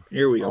go.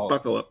 Here we go.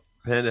 Buckle up.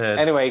 Pinhead.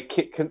 Anyway,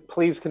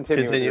 please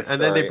continue. with your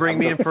And then they story. bring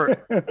me in for.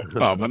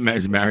 Oh, but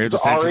Mario's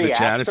Is sent to Ari the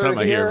chat or Aster something.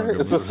 I hear here?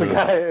 him. Is this a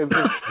guy? Is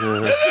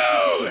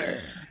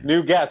this...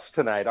 New guest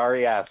tonight,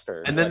 Ari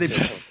Aster. And then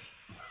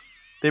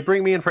they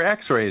bring me in for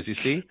X-rays. You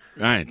see?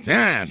 Right.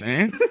 Yeah,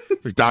 see?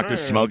 The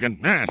doctor's smoking.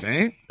 Yeah,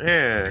 see?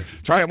 Yeah.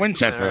 Try a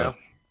Winchester.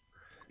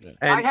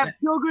 I have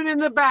children in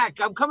the back.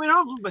 I'm coming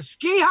home from a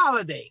ski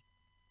holiday.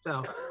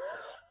 So,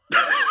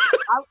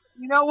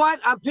 you know what?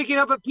 I'm picking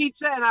up a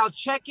pizza and I'll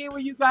check in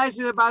with you guys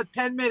in about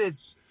 10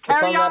 minutes.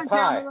 Carry on,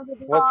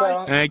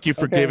 gentlemen. Thank you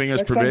for giving us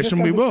next time, just permission.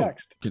 send We a will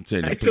text.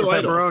 continue. Thank you,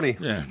 pepperoni.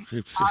 Yeah.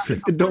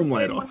 The dome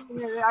light off.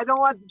 I don't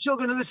want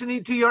children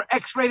listening to your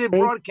X-rated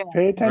broadcast.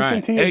 Pay attention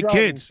Right. to your Hey, driving,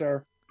 kids.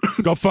 sir.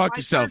 Go fuck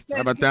yourself.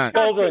 How about that?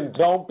 Children,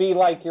 don't be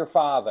like your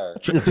father.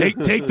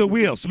 Take the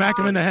wheel. Smack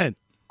him in the head.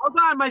 Hold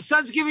on, my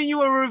son's giving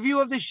you a review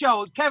of the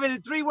show. Kevin,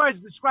 in 3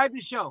 words, describe the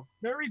show.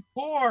 Very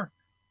poor.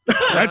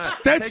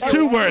 That's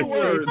 2 words.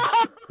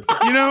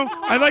 You know,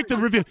 I like the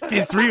review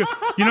in 3.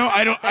 You know,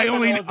 I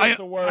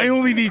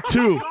only need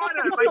 2.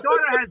 My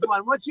daughter has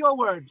one. What's your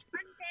word?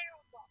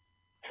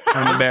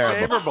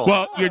 Unbearable.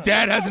 Well, your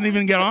dad hasn't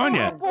even got on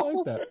yet.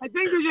 I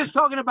think they're just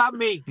talking about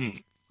me.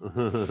 See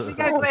you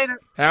guys later.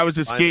 How was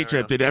the ski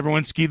trip? Did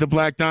everyone ski the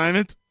Black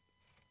Diamond?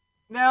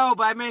 No,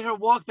 but I made her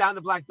walk down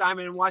the Black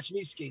Diamond and watch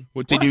me ski.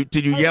 What, did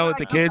you yell at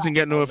the kids and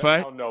get into a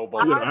fight? No,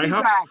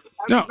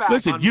 No,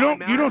 listen. You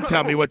don't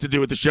tell me what to do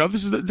with the show.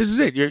 This is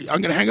it.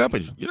 I'm gonna hang up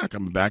and you're not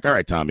coming back. All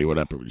right, Tommy. What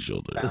up with your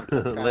shoulder?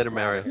 Later,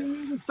 Mario.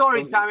 The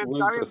stories, Tommy. I'm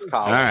sorry.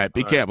 All right,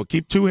 be careful.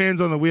 Keep 2 hands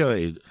on the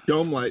wheel.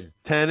 Dome light.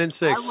 10 and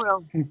 6. I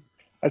will.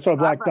 I saw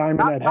Black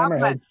Diamond at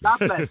Hammerhead. God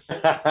bless.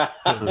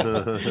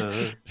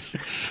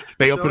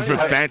 They opened for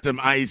Phantom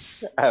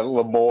Ice At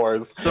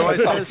L'Amour's. So I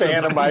saw said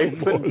Phantom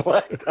Ice and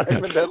Black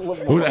Diamond at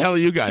L'Amour's. Who the hell are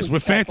you guys? We're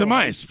Phantom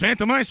Ice.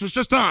 Phantom Ice was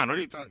just on. What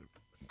are you talking?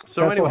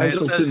 So anyway, it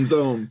Hamilton says,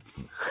 Zone.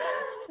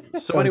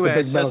 so anyway, I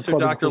big says metal to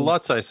club Dr. include.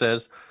 Lutz, I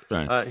says,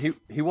 Right.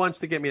 he wants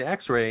to get me an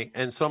X-ray,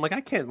 and so I'm like,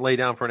 I can't lay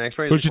down for an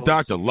X-ray. Who's your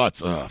doctor?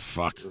 Lutz. Oh,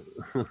 fuck.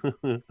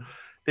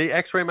 They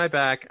X-ray my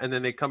back, and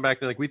then they come back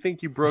and they're like, we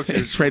think you broke your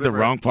X-rayed the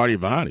wrong part of your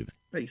body.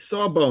 Hey,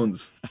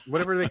 sawbones.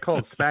 whatever they call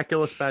it,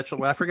 spatula.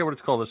 I forget what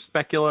it's called. A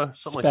specula,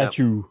 something like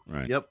Spatu.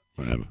 Right. that. Yep.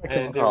 Whatever.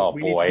 And Oh,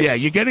 we need boy. Yeah,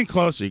 you're getting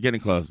closer. You're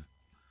getting closer.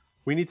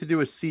 we need to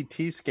do a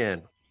CT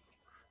scan,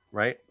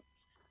 right?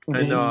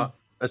 And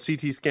a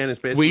CT scan is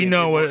basically We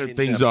know what in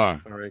things depth.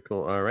 are. All right,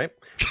 cool. All right,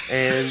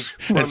 and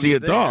And see a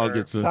from dog.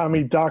 there- It's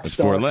Tommy Doc it's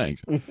 4 Star.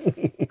 legs.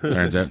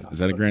 Turns out, is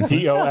that a grand?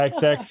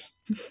 DOXX.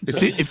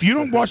 See, if you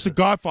don't watch The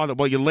Godfather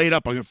while you're laid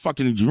up, I'm gonna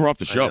fucking you're off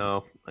the I show.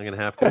 know. I'm gonna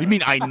have What do to. you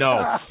mean? I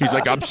know. He's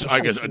like, I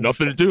guess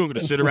nothing to do. I'm gonna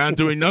sit around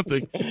doing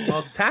nothing. Well,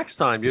 it's tax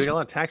time. You got a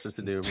lot of taxes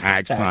to do.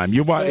 Tax time.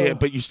 You watch, yeah,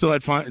 but you still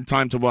had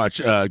time to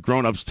watch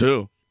Grown Ups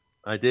too.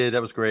 I did.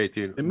 That was great,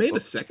 dude. It made a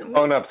second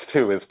one. Grown Ups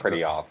 2 is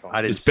pretty awesome.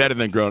 I didn't. It's better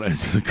than Grown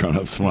Ups. Grown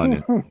Ups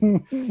one.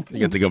 You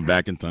get to go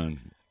back in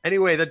time.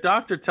 Anyway, the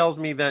doctor tells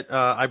me that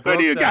I broke What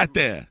do you got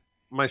there?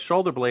 my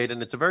shoulder blade,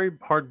 and it's a very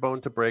hard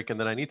bone to break, and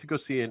then I need to go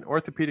see an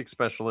orthopedic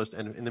specialist.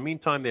 And in the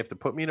meantime, they have to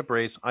put me in a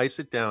brace, ice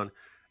it down,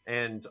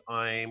 and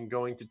I'm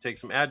going to take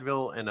some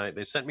Advil. And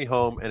they sent me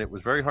home, and it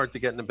was very hard to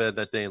get into bed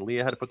that day. And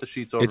Leah had to put the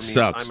sheets over It me,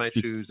 sucks. tie my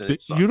shoes, and You-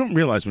 it sucked. you don't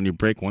realize when you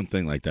break one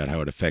thing like that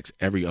how it affects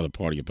every other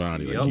part of your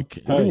body. Like, Yep. you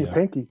can't- Even your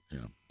pinky.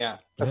 Yeah.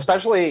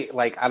 Especially,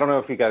 like, I don't know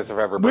if you guys have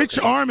ever. Which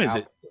broken arm is out.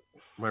 it?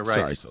 My right.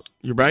 Sorry, so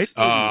you're right.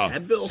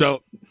 Advil.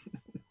 So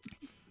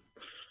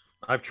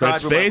I've tried.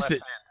 let's with my face left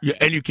it, hand.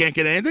 and you can't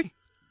get anything.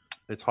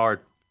 It's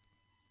hard.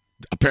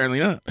 Apparently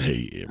not.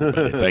 Hey,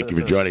 everybody, thank you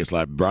for joining us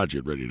live.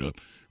 Broadcast ready to.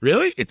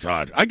 Really? It's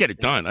hard. I get it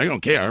done. I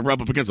don't care. I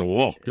rub up against a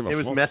wall. Give a It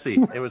was fuck. messy.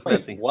 It was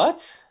messy.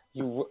 What?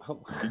 You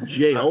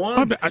J.O.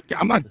 on?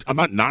 I'm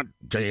not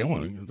J.O.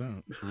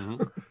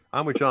 Mm-hmm.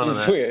 I'm with John on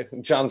that.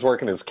 John's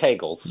working his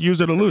kegels.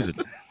 Use it or lose it.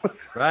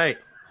 Right.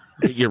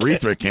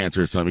 Urethra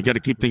cancer or something. You got to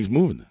keep things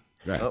moving.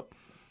 Right. Oh,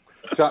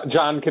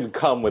 John can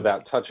come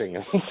without touching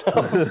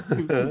himself.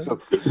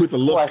 Just with a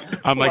look.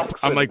 I'm like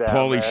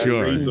Pauly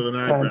Shore.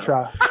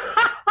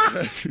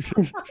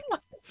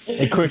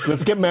 Hey, quick,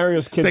 let's get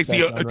Mario's kids.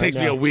 It takes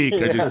me a week.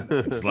 I just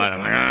slide. I'm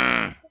like,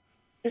 ah.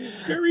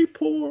 Very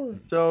poor.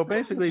 So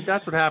basically,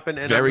 that's what happened.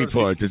 And Very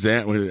poor. Does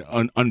that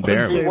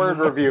unbearable? Word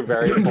review,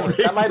 very poor.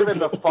 That might have been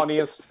the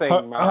funniest thing.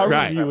 Our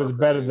review was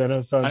better than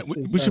us.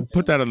 We should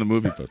put that on the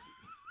movie post.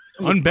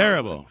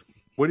 Unbearable.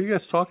 What are you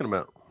guys talking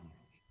about?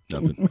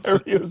 Nothing.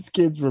 Mario's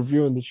kids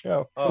reviewing the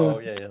show. Oh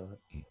yeah.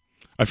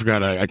 I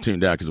forgot. I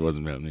tuned out because it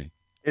wasn't about me.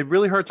 It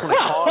really hurts when I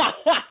cough.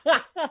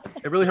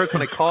 It really hurts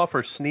when I cough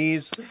or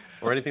sneeze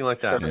or anything like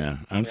that. Yeah,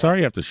 I'm sorry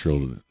you have to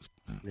shoulder this.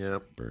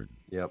 Yep. Bird.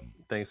 Yep.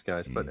 Thanks,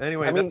 guys. But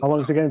anyway, how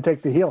long is it going to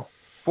take to heal?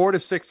 4 to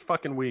 6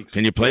 fucking weeks.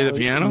 Can you play the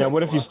piano? Now,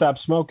 what if you stop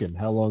smoking?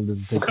 How long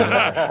does it take?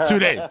 2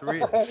 days.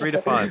 3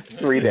 to 5.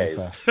 3 days.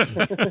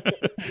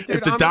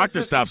 If the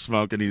doctor stops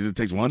smoking, it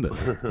takes 1 day.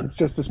 It's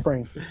just a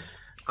spring.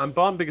 I'm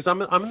bummed because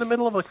I'm in the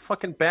middle of a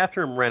fucking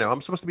bathroom reno.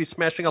 I'm supposed to be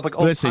smashing up like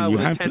old Listen, pile you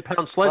with a have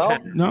 10-pound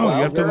sledgehammer.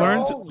 you have to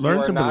learn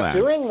to relax.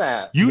 Doing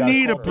that. You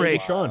need a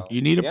break.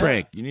 You need a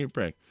break. You need a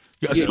break.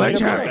 A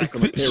sledgehammer.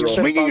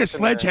 Swinging a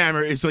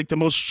sledgehammer is like the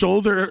most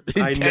shoulder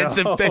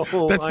intensive thing.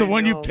 That's the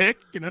one you pick.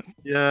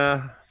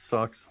 Yeah,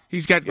 sucks.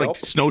 He's got like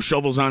snow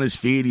shovels on his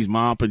feet. He's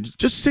mopping.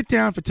 Just sit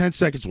down for 10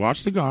 seconds.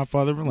 Watch The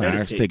Godfather.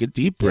 Relax. Take a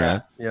deep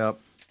breath. Yep.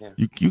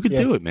 You could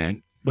do it,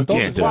 man. But you don't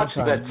can't just watch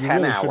the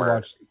 10-hour.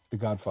 Watch The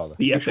Godfather.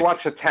 You should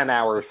watch the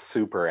 10-hour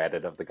super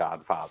edit of The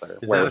Godfather,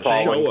 where it's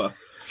that all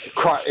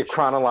in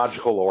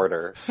chronological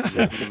order.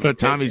 But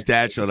Tommy's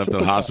dad showed up to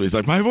the hospital. He's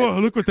like, "My boy,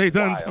 look what they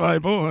done to my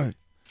boy."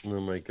 Oh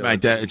my god! My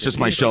dad, it's just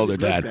my shoulder,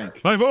 Dad.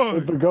 My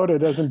boy. Vigoda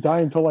doesn't die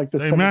until like the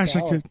They 7th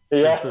massacred.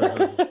 Yeah.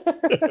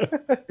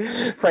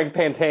 Frank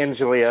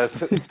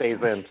Pantanglia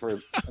stays in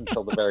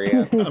until the very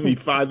end. I mean,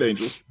 5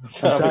 angels.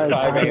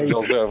 Five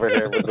angels over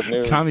here with the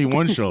news. Tommy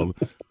one shoulder.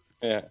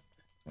 Yeah.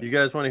 You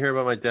guys want to hear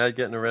about my dad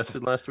getting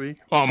arrested last week?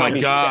 Oh my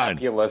Tommy God!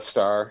 Scapula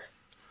star.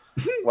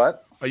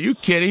 What? Are you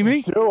kidding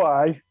me? Do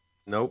I?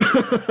 Nope.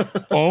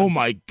 Oh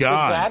my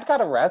God! Dad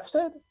got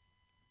arrested?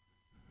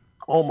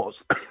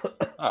 Almost.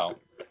 Oh.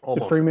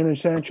 Did Freeman and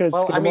Sanchez?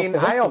 Well, get I him off mean, the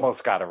hook? I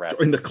almost got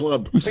arrested. In the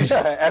club.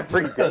 Yeah,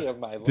 every day of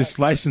my life. This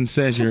license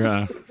says you're.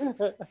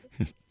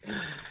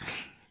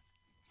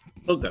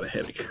 Oh, got a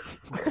headache.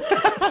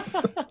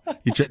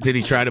 Did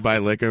he try to buy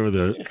liquor with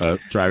a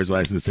driver's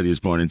license that said he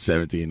was born in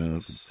 17?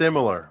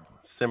 Similar.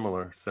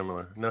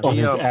 No,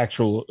 His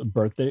actual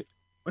birth date?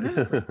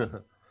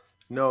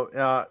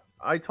 No,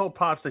 I told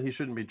Pops that he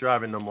shouldn't be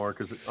driving no more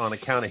because on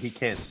account of he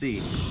can't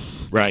see.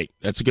 Right,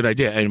 that's a good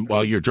idea. And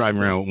while you're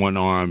driving around with one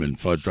arm and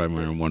Fudge driving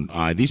around with one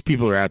eye, these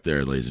people are out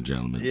there, ladies and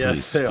gentlemen. Yes,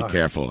 Please they be are.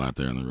 careful out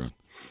there on the road.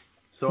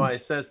 So I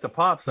says to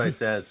Pops,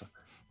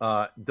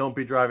 don't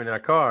be driving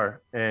that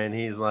car. And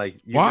he's like,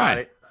 you got Why?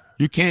 it.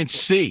 You can't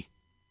see.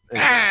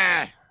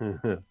 And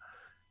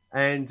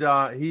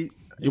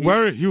You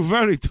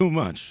worry too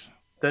much.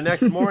 the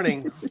next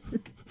morning,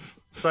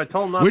 so I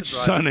told him not Which to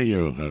drive. son are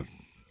you?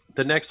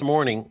 The next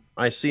morning,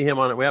 I see him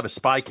on it. We have a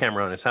spy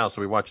camera on his house,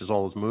 so he watches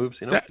all his moves.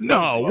 You know?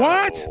 No,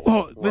 what?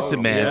 Well,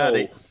 listen, man.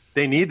 Yeah,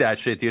 they need that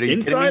shit, dude. Are you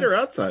kidding Inside me? or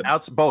outside?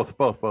 Both.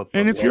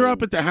 And if you're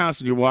up at the house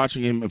and you're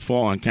watching him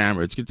fall on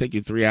camera, it's gonna take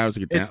you 3 hours to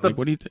get down. It's the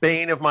what do you think?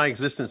 bane of my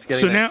existence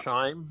getting So that now-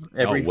 chime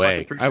No every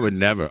way. fucking 3 I would minutes.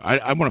 never.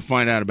 I want to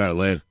find out about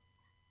it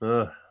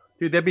later.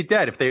 Dude, they'd be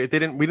dead if they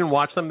didn't. We didn't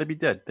watch them. They'd be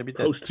dead. They'd be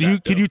dead. So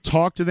can you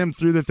talk to them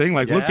through the thing?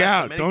 Like, look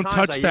Yeah, out! many Don't times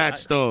touch I- that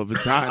stove.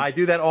 It's hot. I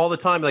do that all the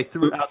time, like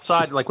through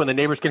outside, like when the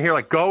neighbors can hear,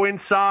 like go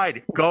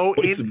inside, go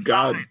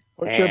inside.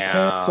 Put your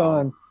pants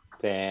on.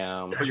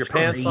 Damn. Put your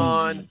pants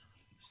on.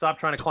 Stop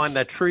trying to climb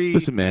that tree.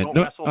 Listen, man. Don't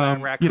No, wrestle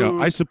that raccoon. you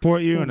know, I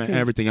support you and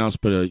everything else,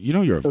 but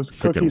you're a Those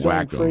freaking cookies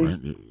aren't wacko, free.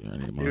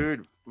 right?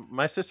 Dude,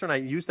 my sister and I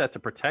use that to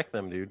protect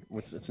them, dude.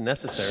 It's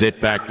necessary. Sit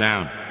back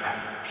down.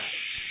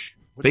 Shh.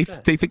 They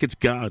think it's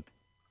God.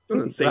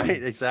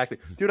 Right, exactly.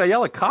 Dude, I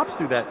yell at cops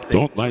through that thing.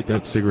 Don't light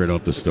that cigarette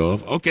off the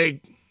stove.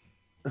 Okay.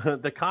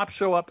 The cops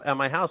show up at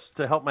my house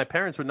to help my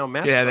parents with no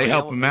mask. Yeah, on. they I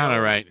help yell him at out, them.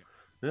 all right.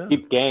 Yeah.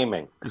 Keep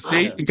gaming.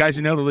 See, the guy's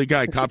an elderly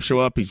guy. Cops show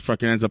up. He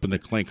fucking ends up in the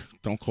clink.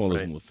 Don't call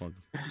this motherfucker.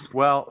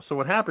 Well, so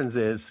what happens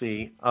is,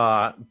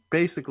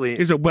 basically,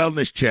 Here's a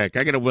wellness check.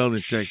 I got a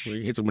wellness check.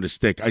 He hits him with a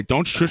stick. I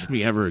don't shush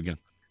me ever again.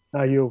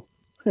 Now you.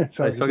 I was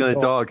talking to the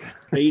dog.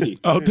 80.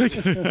 Oh, thank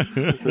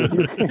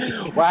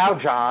Wow,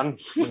 John.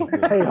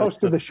 Hey,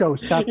 host of the show,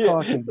 stop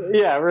talking.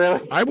 Yeah,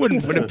 really. I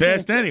wouldn't put it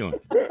past anyone.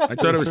 I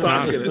thought it was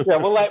Tommy. Yeah,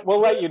 we'll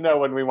let you know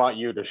when we want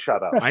you to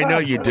shut up. I know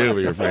you do, but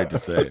you're afraid to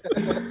say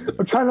it.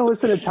 I'm trying to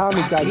listen to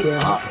Tommy,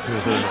 goddamn.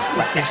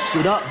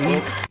 Shut up,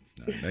 dude.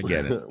 I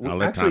get it. I'll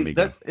let Actually,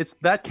 Tommy go.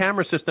 that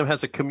camera system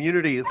has a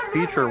community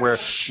feature where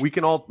we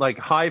can all like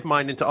hive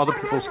mind into other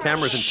people's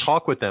cameras and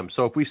talk with them.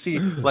 So if we see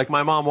like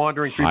my mom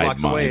wandering 3 Hive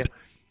blocks away, mind.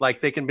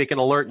 like they can make an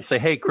alert and say,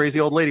 "Hey, crazy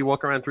old lady,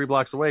 walk around 3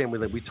 blocks away," and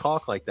we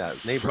talk like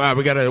that. Neighbors. Wow,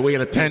 we got a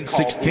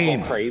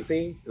 10-16.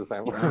 Crazy? Is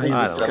that what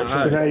I don't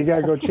know. Now you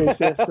gotta go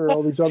chase after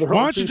all these other.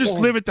 Why don't you just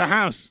people. live at the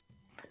house?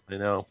 I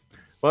know.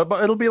 Well,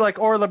 but it'll be like,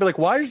 or they'll be like,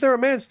 why is there a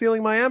man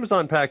stealing my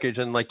Amazon package?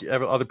 And like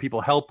other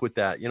people help with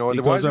that, you know. He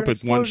why goes is there up an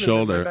with one explosion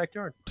in my shoulder.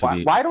 backyard?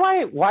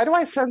 Why do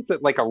I sense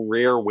that like a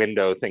rear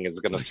window thing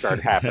is going to start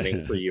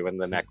happening for you in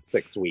the next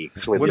 6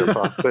 weeks with your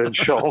busted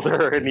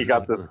shoulder and you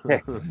got this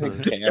camera.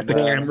 The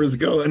camera's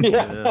going.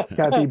 Yeah.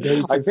 Kathy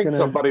Bates I is think gonna-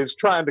 somebody's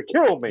trying to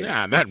kill me.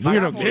 Yeah, that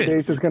weirdo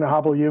Bates is going to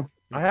hobble you.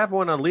 I have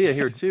one on Leah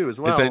here too as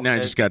well. It's that now I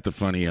and- just got the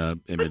funny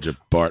image of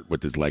Bart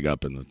with his leg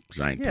up and the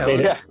giant Yeah,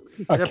 telescope.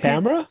 A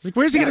camera? Like,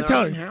 where's he Yeah, going to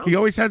tell? they're on He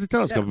always has a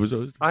telescope.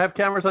 Yeah. I have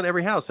cameras on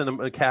every house. In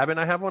a cabin,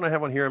 I have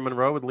one here in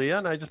Monroe with Leah,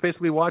 and I just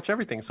basically watch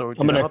everything. So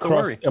I'm gonna have to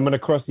cross. worry. I'm gonna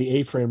cross the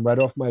A-frame right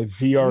off my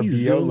VRBO Can you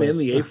zoom in list.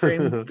 the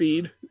A-frame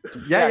feed?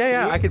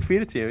 Yeah. I can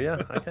feed it to you.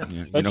 Yeah, I can.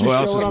 You know who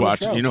else is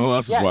watching? You know who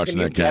else is watching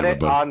that camera?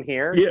 But on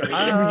here? Yeah,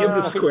 can we give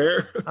the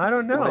square? I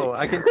don't know.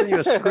 I can send you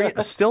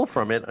a still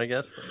from it, I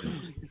guess.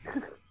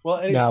 Well,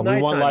 it's No,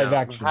 we want nighttime live now.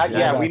 action.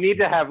 Yeah, we need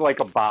to have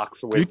like a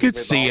box with. you could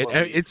with see all it.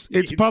 of these It's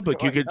feeds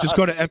public. You going could just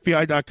on. go to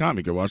FBI.com.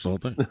 You can watch the whole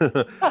thing.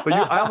 But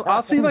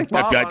I'll see like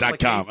Bob on, like,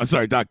 FBI.com. I'm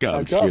sorry,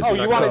 .gov. Excuse Oh,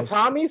 me. you wanted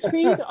Tommy's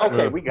feed?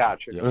 Okay, we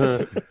got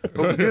you.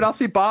 But, dude, I'll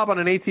see Bob on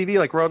an ATV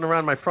like rolling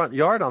around my front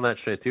yard on that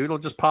shit, dude. It'll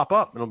just pop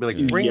up and it'll be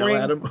like ring Yell ring.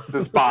 at him.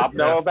 Does Bob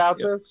know about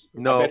this?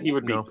 No, I bet he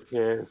would be no.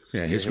 pissed.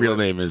 Yeah, his real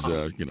name is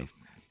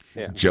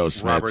Joe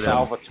Smith. Robert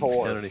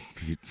Salvatore. Kennedy.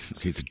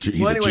 He's a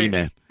Well, anyway,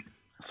 G-man.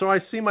 So I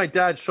see my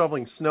dad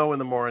shoveling snow in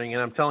the morning,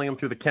 and I'm telling him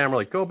through the camera,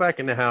 like, go back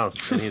in the house.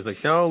 And he's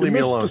like, no, You leave me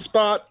missed alone. the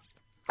spot.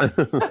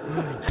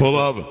 Pull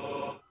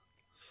over.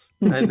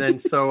 And then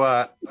so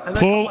and then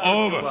Pull I come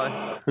over.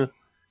 out,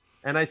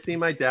 and I see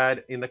my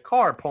dad in the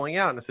car pulling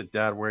out, and I said,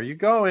 Dad, where are you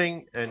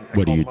going? And I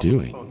What are called you him up on the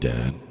doing, phone.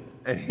 Dad?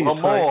 And he's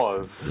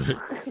Mamos.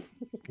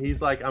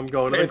 like, I'm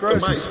going to the Hey,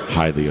 This grocery. is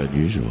highly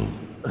unusual.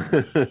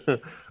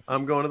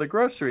 I'm going to the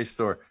grocery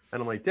store,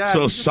 and I'm like, Dad. So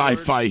we just ordered-"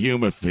 sci-fi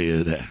humor for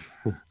you there.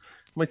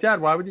 I'm like,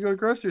 Dad, why would you go to the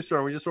grocery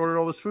store? We just ordered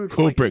all this food.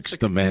 Who bricks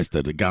the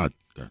master to God?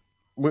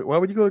 Why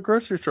would you go to the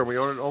grocery store? We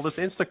ordered all this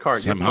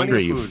Instacart. You I'm have plenty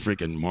hungry, of you food.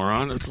 freaking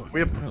moron. It's like,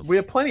 We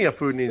have plenty of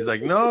food, and he's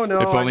like, no. if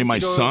I only need my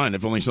to go- son,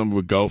 if only someone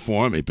would go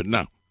for me, but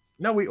no.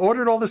 No, we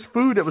ordered all this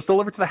food that was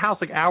delivered to the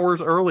house like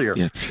hours earlier.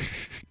 Yeah,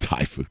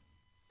 Thai food.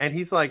 And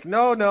he's like,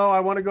 no, I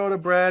want to go to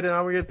bread, and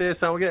I want to get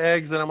this, I want to get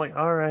eggs. And I'm like,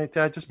 all right,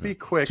 Dad, just be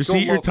quick. Just Go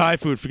eat your local." Thai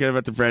food. Forget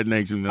about the bread and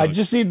eggs and milk. I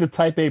just need the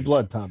type A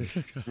blood, Tommy.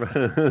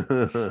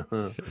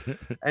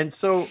 And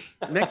so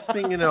next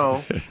thing you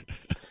know,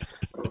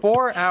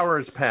 4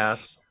 hours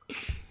pass,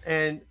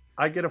 and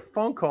I get a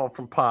phone call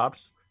from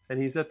Pops,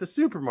 and he's at the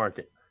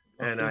supermarket.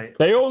 And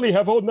They only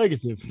have O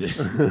negative.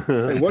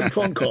 Hey, one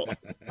phone call.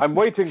 I'm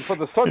waiting for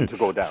the sun to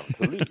go down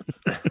to leave.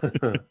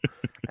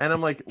 And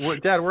I'm like,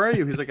 Dad, where are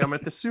you? He's like, I'm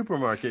at the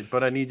supermarket,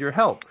 but I need your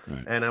help.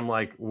 Right. And I'm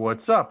like,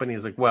 what's up? And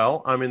he's like,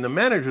 well, I'm in the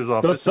manager's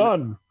office. The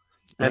sun.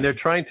 And they're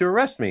trying to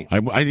arrest me.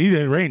 I need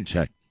a rain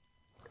check.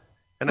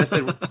 And I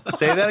said,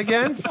 say that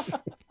again?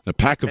 A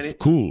pack of And he-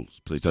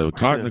 cools, please. A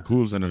carton of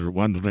cools and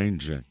one rain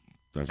check.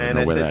 Doesn't And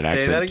know I where said, that say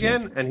accent that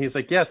came again? And he's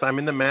like, yes, I'm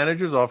in the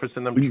manager's office,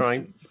 and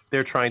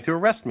they're trying to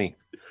arrest me.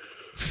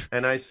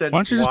 And I said, Why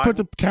don't you just put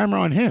the camera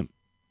on him?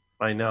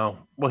 I know.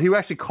 Well, he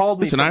actually called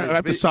me. Listen, from I his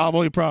have to solve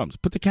all your problems.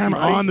 Put the camera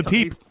on the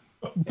peep.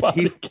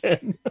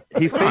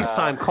 He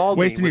FaceTime called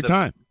me. Wasting your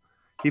time.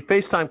 He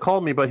FaceTime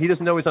called me, but he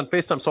doesn't know he's on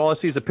FaceTime, so all I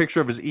see is a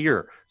picture of his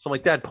ear. So I'm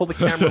like, Dad, pull the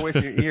camera away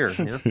from your ear.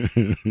 You know?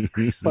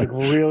 It's like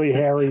really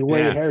hairy,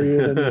 way Yeah.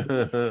 hairier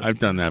than I've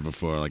done that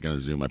before. Like on a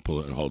Zoom, I pull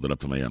it and hold it up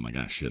to my ear. I'm like,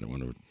 ah, shit. I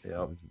wonder.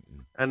 Yeah.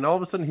 And all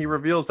of a sudden, he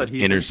reveals that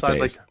he's Inner inside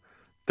space. like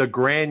the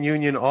Grand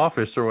Union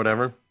office or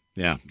whatever.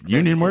 Yeah,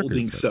 union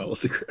Holding workers. cell,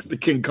 the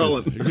King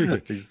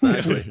Cullen.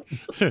 Exactly.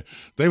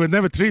 They would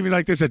never treat me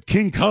like this at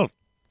King Cult.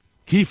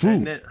 Key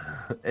And food.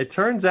 it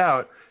turns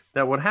out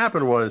that what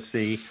happened was,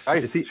 You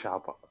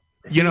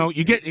know,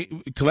 you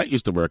get Colette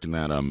used to work in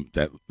that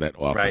that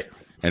office, Right.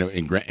 And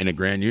in a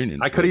Grand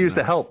Union. I could have used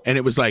the help. And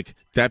it was like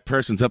that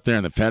person's up there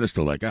on the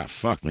pedestal, like, ah,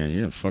 fuck, man,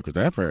 you don't fuck with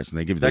that person.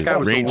 They give you That guy the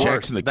was the rain checks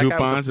worst. and the That guy was a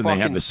coupons, and they have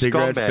fucking the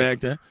cigarettes scumbag. back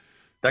there.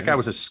 That guy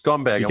was a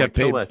scumbag. You I'm get gonna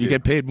kill paid. that You dude.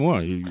 get paid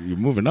more. You're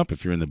moving up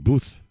if you're in the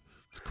booth.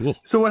 It's cool.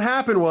 So what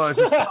happened was,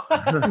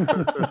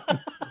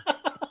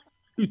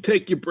 You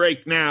take your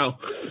break now.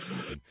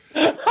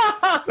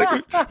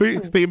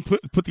 They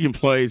put the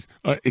employees.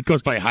 It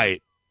goes by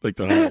height, like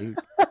the.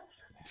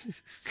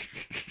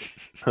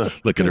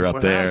 Look at her up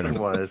What there in happened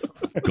her was-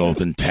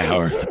 golden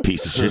tower. A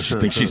piece of shit. She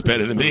thinks she's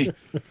better than me.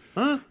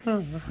 All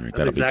right,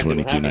 that'll exactly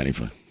be what happened.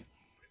 $22.95.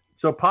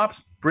 so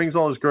Pops brings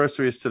all his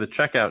groceries to the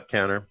checkout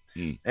counter,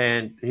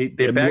 and they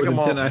Yeah, bag more them than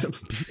all. 10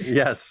 items.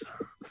 Yes,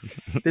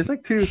 there's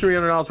like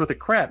 $200-300 worth of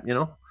crap, you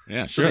know.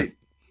 Yeah, So sure.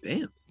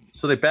 Damn.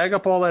 So they bag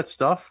up all that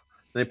stuff.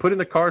 And they put in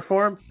the card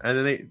for him, and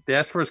then they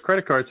ask for his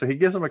credit card. So he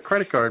gives them a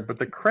credit card, but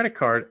the credit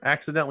card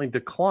accidentally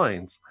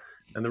declines.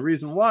 And the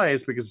reason why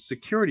is because of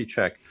security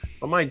check.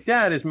 But my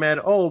dad is mad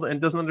old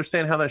and doesn't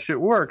understand how that shit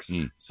works.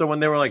 So when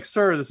they were like,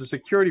 "Sir, this is a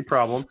security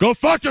problem," Go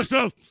fuck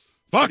yourself.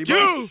 Fuck Pretty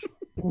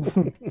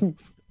you.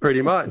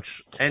 pretty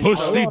much. And Push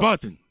so, the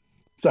button.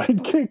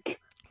 sidekick.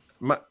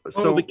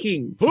 so the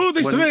king. Who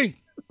this when- thing?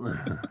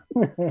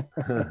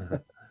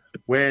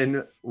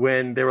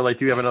 when they were like,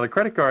 "Do you have another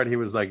credit card?" He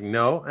was like,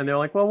 "No," and they're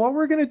like, "Well, what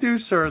we're gonna do,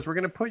 sir, is we're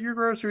gonna put your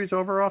groceries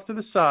over off to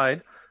the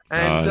side,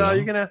 and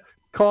you're gonna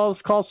call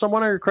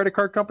someone at your credit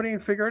card company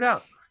and figure it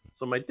out."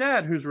 So my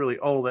dad, who's really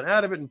old and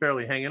out of it and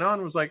barely hanging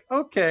on, was like,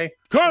 "Okay."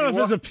 Carlos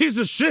is a piece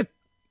of shit.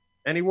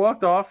 And he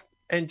walked off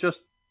and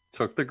just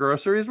took the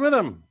groceries with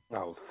him.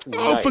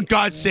 Oh, for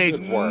God's sake!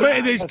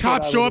 Wait, these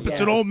cops show up. It's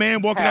an old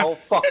man walking out.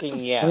 Fucking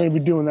yes. I'm gonna be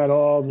doing that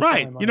all the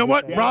Right. time. You know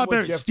what? Rob,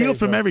 steal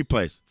from every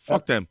place.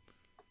 Fuck them.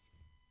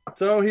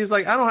 So he's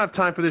like, "I don't have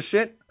time for this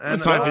shit."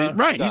 And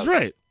right. He's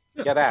right.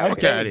 Get out.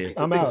 Get out of here.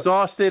 I'm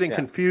exhausted and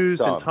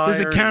confused and tired.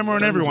 There's a camera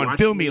on everyone.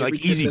 Bill me like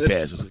Easy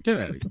Pass. Get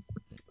out of here.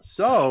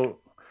 So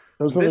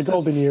those are the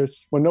golden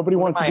years when nobody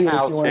wants to be with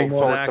you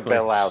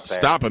anymore.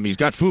 Stop him. He's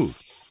got food.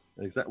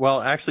 Exactly.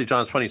 Well, actually,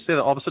 John, it's funny you say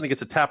that. All of a sudden, he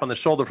gets a tap on the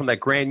shoulder from that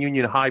Grand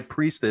Union High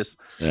Priestess.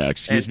 Yeah,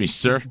 excuse me,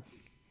 sir.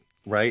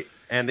 Right,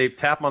 and they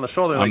tap him on the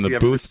shoulder. I'm like, the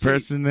booth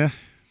person there.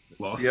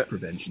 Loss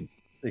prevention.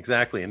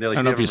 Exactly, and they're like,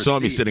 I don't know if you saw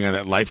me receipt?" sitting on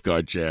that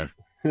lifeguard chair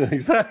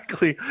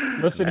Exactly.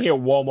 Listen here,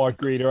 Walmart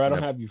greeter. I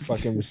don't have your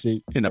fucking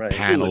receipt. in a Right.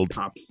 paneled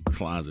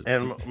closet.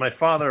 And my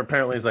father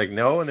apparently is like,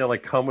 "No," and they're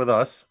like, "Come with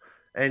us."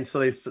 And so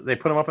they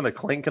put him up in the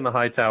clink in the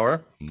high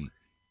tower.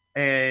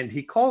 And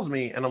he calls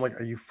me, and I'm like,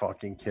 "Are you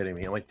fucking kidding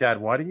me?" I'm like, "Dad,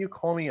 why didn't you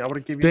call me? I would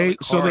have given you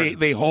a card."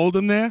 They hold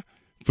him there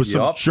for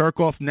some Yup. jerk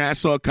off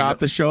Nassau cop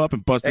to show up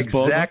and bust his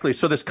balls. Exactly.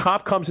 So this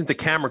cop comes into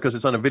camera because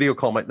it's on a video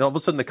call. All of a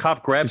sudden, the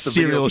cop grabs the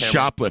video Serial camera.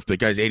 shoplifter.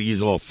 Guy's 80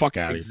 years old. Fuck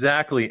out of here.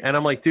 Exactly. And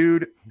I'm like,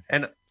 dude,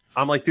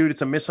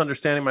 it's a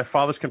misunderstanding. My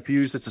father's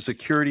confused. It's a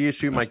security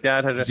issue. My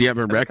dad had. Does he have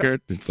a record?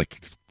 It's like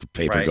the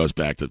paper Right. goes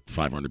back to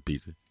 500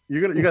 pieces.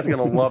 You guys are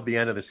gonna love the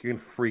end of this. You're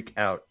gonna freak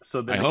out.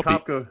 So then I the hope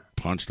cop he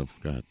punched him.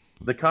 Go ahead.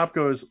 The cop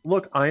goes,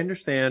 "Look, I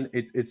understand.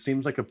 It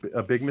seems like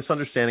a big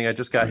misunderstanding. I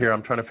just got here.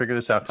 I'm trying to figure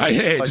this out."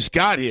 I just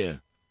got here.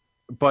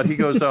 But he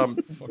goes,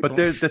 but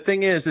the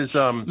thing is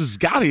just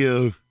got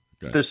here.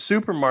 The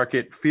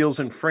supermarket feels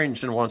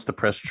infringed and wants to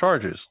press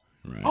charges.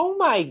 Right. Oh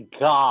my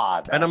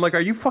God. And I'm like, "Are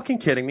you fucking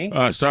kidding me?"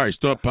 Sorry,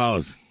 store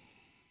policy.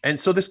 And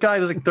so this guy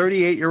is like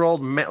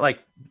 38-year-old, like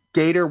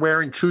gator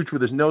wearing chooch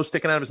with his nose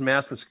sticking out of his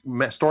mask.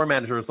 The store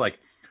manager is like,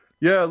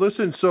 "Yeah,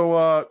 listen,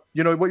 so,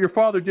 what your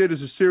father did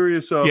is a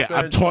serious Yeah,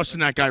 I'm offense." tossing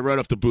that guy right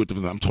off the booth.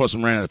 I'm tossing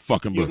him right out of the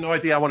fucking You have booth. no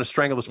idea. I want to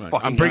strangle this fucking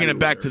I'm bringing guy. him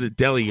back to the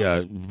deli,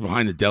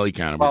 behind the deli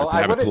counter. Well, to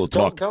have a little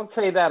talk. don't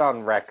say that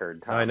on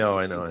record, Tom. I know.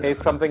 In case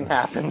something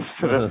happens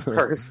to this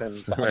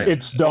person.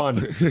 It's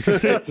done.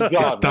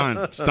 It's done.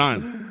 It's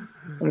done.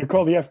 I'm gonna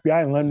call the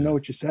FBI and let them know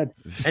what you said.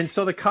 And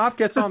so the cop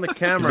gets on the You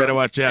camera. better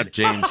watch out,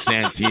 James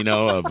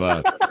Santino of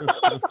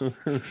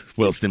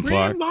Wilston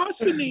Park.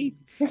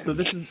 So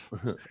this is.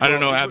 I don't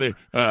know how they,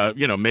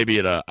 maybe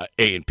at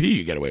A&P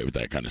you get away with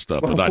that kind of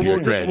stuff, but not here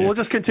at Grand We'll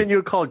just continue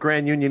to call it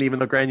Grand Union, even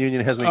though Grand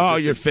Union hasn't. Oh,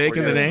 existed you're before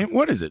faking the yet. name?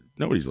 What is it?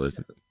 Nobody's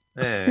listening.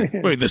 Eh.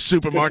 Wait, the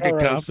supermarket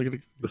cops are gonna...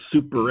 The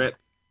superette.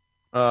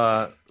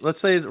 Let's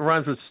say it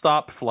rhymes with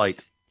stop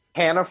flight.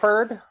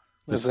 Hannaford?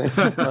 This is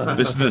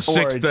the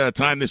sixth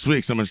time this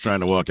week someone's trying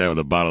to walk out with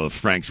a bottle of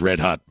Frank's Red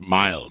Hot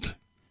Mild.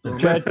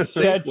 Chad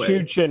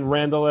Chooch and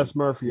Randall S.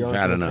 Murphy are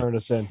I going don't to know. turn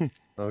us in.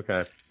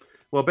 Okay.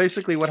 Well,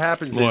 basically, what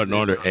happens Law is and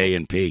Order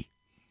A&P.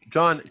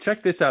 John,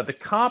 check this out. The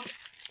cop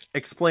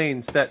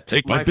explains that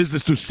Take my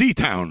business to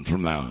Seatown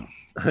from now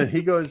on.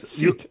 he goes.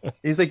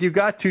 He's like, "You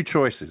got two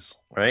choices,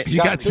 right?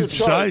 You got two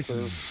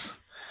choices.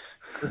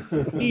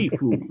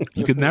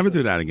 You could never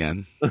do that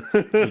again.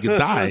 You could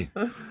die.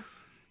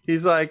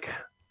 He's like,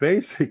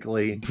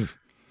 basically,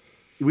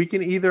 we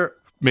can either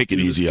make it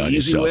easy on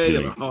easy yourself. way You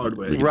or know. the hard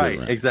way. We can do Right,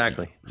 it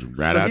exactly. Yeah.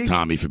 Rat So out he-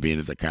 Tommy for being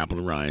at the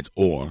Capitol riots,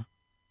 or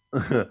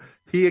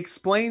he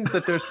explains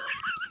that there's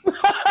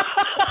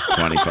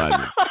 25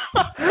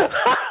 years.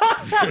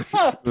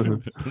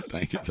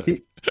 Thank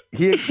you.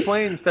 he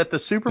explains that the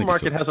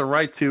supermarket has a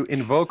right to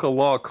invoke a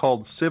law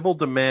called Civil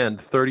Demand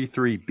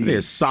 33B.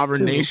 There's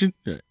sovereign nation.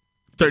 You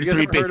guys ever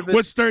heard of 33B. this?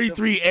 What's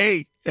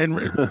 33A?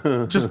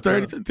 And just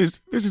 30.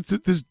 This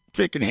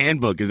freaking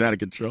handbook is out of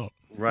control.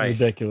 Right.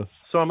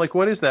 Ridiculous. So I'm like,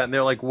 what is that? And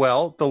they're like,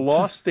 well, the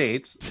law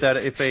states that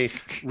if a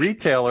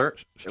retailer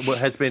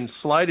has been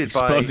slighted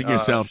Exposing by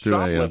yourself to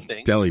a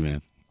shoplifting, deli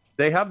man.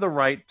 they have the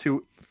right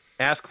to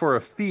ask for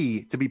a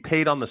fee to be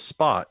paid on the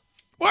spot.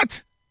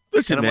 What?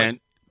 Listen, And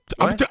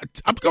I'm man,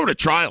 I'm going to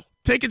trial.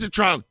 Take it to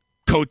trial,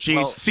 coaches.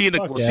 Well, see you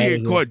fuck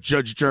in yeah, court,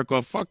 Judge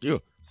Jerkoff. Fuck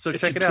you. So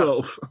It's check it a out.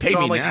 12. Pay So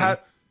me I'm like, now.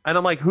 and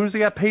I'm like, who's he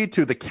got paid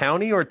to? The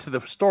county or to the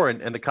store?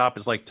 And the cop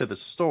is like, to the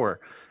store.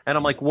 And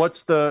I'm like,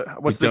 what's the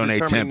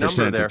donate determining 10%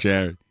 number to there?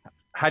 charity.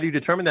 How do you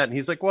determine that? And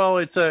he's like, well,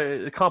 it's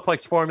a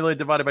complex formula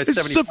divided by It's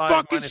 75. a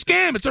fucking minus-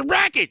 scam. It's a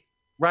racket.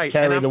 Right.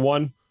 Carry and the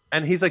one.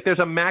 And he's like, there's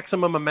a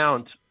maximum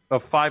amount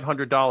of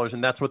 $500,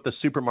 and that's what the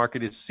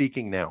supermarket is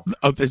seeking now.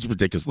 Oh, that's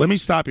ridiculous. Let me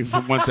stop you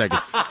for 1 second.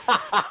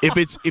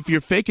 If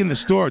you're faking the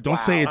store,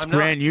 don't say it's I'm not.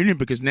 Grand Union,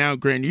 because now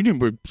Grand Union,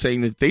 we're saying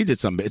that they did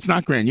something. It's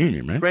not Grand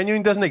Union, right? Grand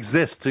Union doesn't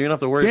exist, so you don't have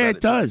to worry Yeah, about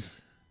it does.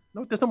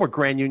 No, there's no more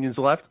Grand Unions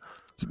left.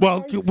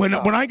 Well, when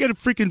I get a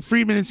freaking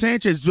Friedman and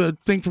Sanchez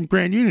thing from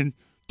Grand Union,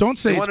 don't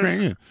say You it's wanna-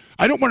 Grand Union.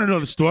 I don't want to know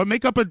the store.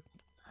 Make up a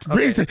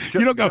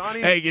You don't go,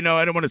 Johnny- hey,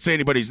 I don't want to say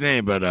anybody's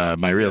name, but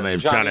my real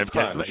name's John F.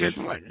 Crunch.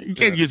 You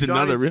can't use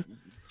another real.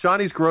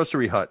 Johnny's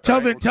Grocery Hut.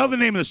 Tell the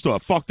name of the store.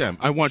 Fuck them.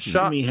 I want you.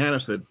 Jimmy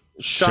Hannaford.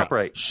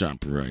 ShopRite.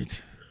 ShopRite.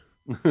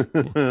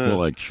 Well,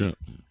 like shop.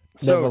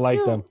 Never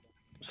liked them.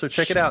 So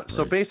check it out.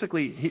 So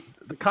basically,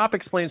 the cop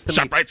explains to me.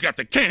 ShopRite's got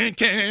the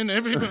can.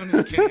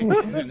 Everybody's can.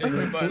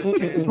 Everybody's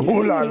can.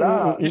 Ooh la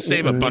la. You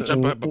save a bunch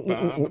of.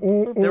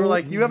 They were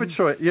like, you have a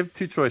choice. You have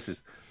two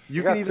choices.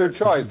 You can either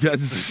choice.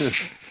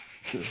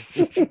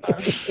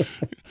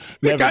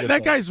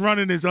 That guy's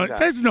running his own.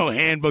 There's no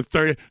handbook.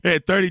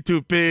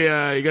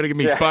 32p. You got to give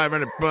me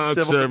 $500.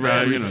 Civil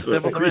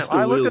demand.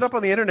 I looked it up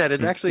on the internet.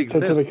 It actually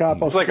exists.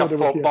 It's like a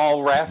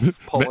football ref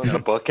pulling the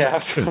book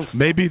out.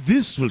 Maybe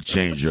this will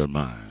change your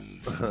mind.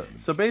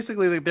 So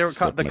basically,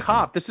 the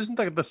cop. This isn't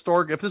like the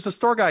store. If there's a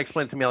store guy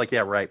explained to me, like, yeah,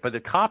 right. But the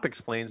cop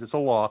explains it's a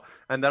law,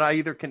 and that I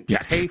either can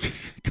pay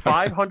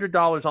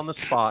 $500 on the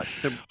spot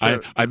to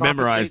I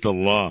memorized the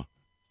law.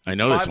 I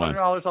know this one.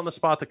 $500 on the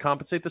spot to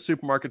compensate the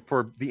supermarket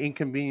for the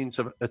inconvenience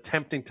of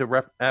attempting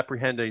to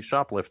apprehend a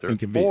shoplifter.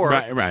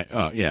 Right.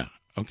 Oh, yeah.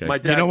 Okay. My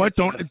dad you know what?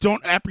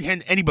 Don't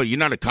apprehend anybody. You're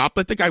not a cop.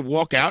 Let the guy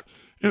walk out,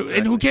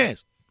 and who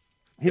cares?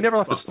 He never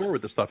left the store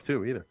with the stuff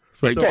too, either.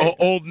 Right. So,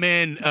 old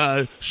man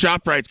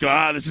ShopRite's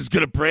go, this is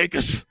going to break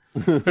us.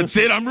 That's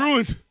it. I'm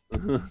ruined.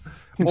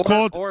 It's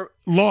called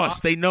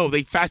loss. They know.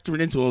 They factor it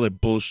into all that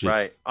bullshit.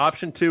 Right.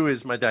 Option 2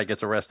 is my dad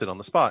gets arrested on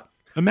the spot.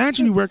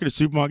 Imagine you work at a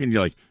supermarket and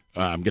you're like,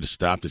 I'm going to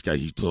stop this guy.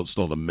 He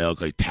stole the milk.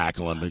 Like,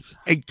 tackle him. Like,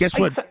 hey, guess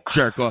what,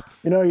 jerk off?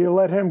 You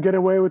let him get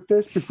away with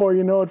this before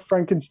you know it,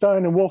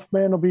 Frankenstein and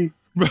Wolfman will be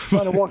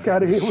trying to walk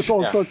out of here with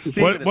all sorts of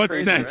stuff.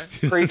 What's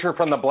next? Right? Creature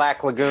from the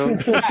Black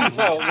Lagoon.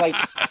 No, like,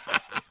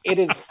 it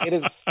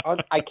is.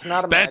 I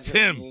cannot imagine. That's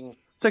him.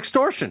 It's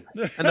extortion.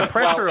 And the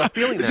pressure of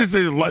feeling that.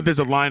 There's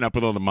a lineup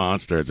with all the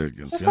monsters. I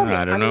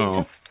don't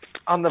know.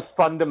 Just on the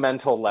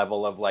fundamental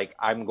level of, like,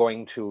 I'm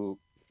going to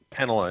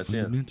penalize,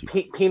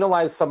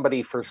 penalize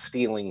somebody for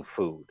stealing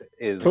food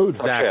is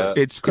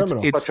it's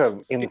criminal. Such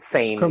an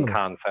insane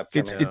concept.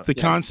 The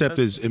concept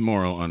is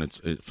immoral on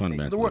its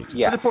fundamental.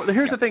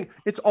 Here's the thing: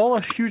 it's all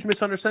a huge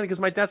misunderstanding because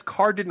my dad's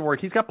car didn't work.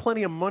 He's got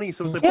plenty of money,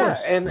 so it's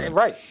like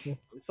right.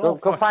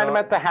 Go find him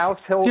at the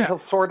house. He'll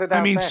sort it out.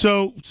 I mean, then.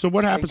 so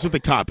what happens with the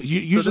cop?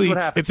 Usually,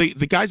 if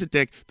the guy's a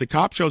dick, the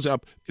cop shows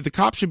up. The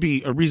cop should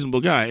be a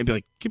reasonable guy and be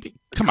like,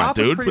 "Come on,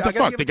 dude, what the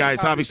fuck?" The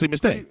guy's obviously a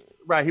mistake.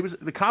 Right,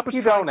 the cop was.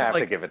 You don't have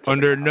to give it to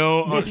under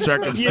no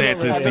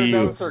circumstances do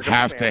you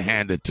have to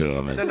hand it to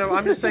him. No,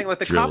 I'm just saying, like,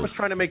 the cop was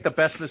trying to make the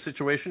best of the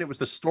situation. It was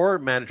the store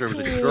manager who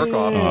was a jerk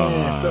off.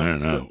 I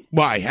don't know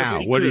why.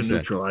 How? What is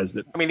it?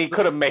 I mean, he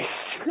could have made.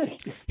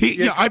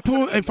 I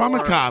pull. If I'm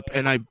a cop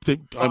and I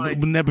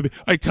would never be.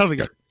 I tell the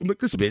guy,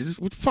 look, listen, man,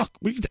 what the fuck?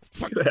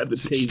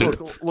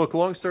 Look,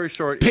 long story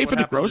short, pay for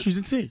the groceries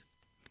and see.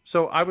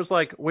 So I was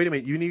like, wait a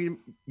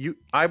minute,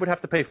 I would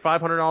have to pay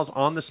 $500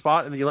 on the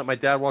spot, and then you let my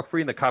dad walk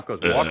free, and the cop goes,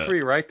 walk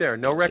free right there,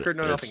 no record,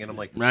 no nothing, and I'm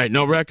like, right,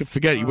 no record,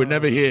 forget it, you were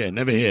never here.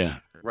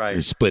 Right,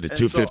 you split it,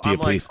 $250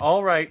 apiece. Like,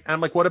 all right, and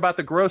I'm like, what about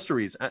the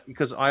groceries?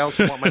 Because I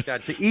also want my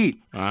dad to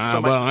eat. I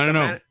don't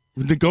know.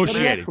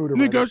 Negotiate.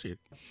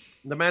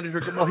 The manager,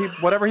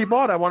 whatever he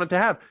bought, I wanted to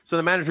have. So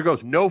the manager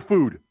goes, no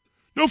food.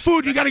 No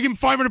food. You got to give him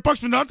 $500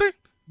 for nothing.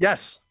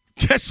 Yes.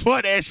 Guess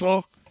what,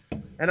 asshole?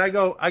 And I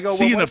go.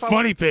 See you in the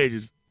funny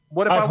pages.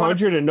 What if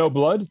 500 and no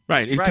blood?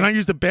 Right. Can I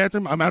use the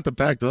bathroom? I'm out the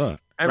back door.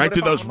 Right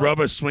through those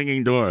rubber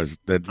swinging doors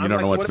that you don't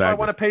know what's back there. What if I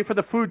want to pay for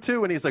the food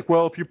too? And he's like,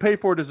 well, if you pay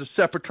for it as a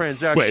separate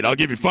transaction. Wait, I'll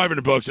give you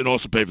 $500 and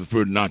also pay for the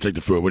food and not take the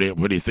food. What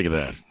do you think of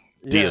that?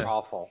 Deal.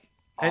 Awful.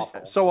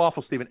 So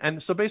awful, Stephen.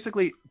 And so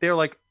basically, they're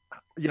like,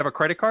 you have a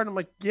credit card? I'm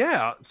like,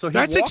 yeah. So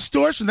that's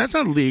extortion. That's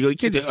not legal. You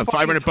can't do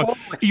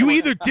 $500. You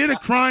either did a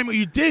crime or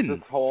you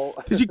didn't.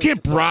 Because you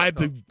can't bribe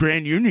the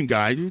Grand Union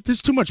guy.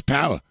 There's too much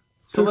power.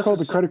 So call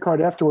the credit card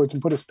afterwards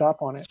and put a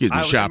stop on it. Excuse me,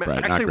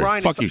 ShopRite. Actually,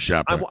 Ryan, fuck you,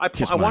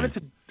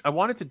 ShopRite. I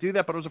wanted to do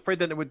that, but I was afraid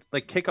that it would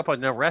kick up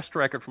an arrest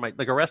record for my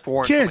arrest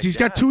warrant. Yes, he's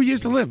got 2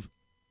 years to live.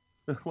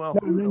 Well,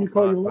 and then you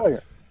call your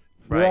lawyer.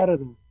 Right. You're out of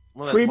them.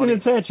 Freeman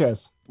and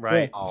Sanchez.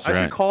 Right. Yeah.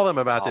 I should call them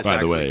about this. By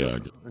the way,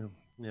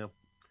 yeah.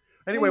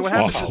 Anyway, what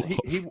happens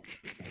is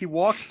he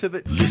walks to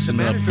the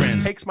manager,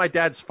 friends. Takes my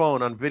dad's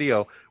phone on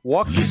video,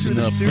 walks me through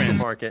the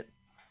supermarket.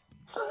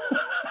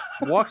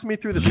 Walks me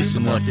through the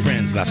supermarket.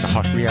 Friends, that's a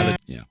hot reality.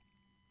 Yeah.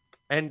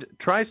 And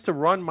tries to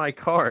run my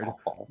card,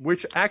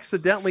 which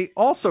accidentally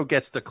also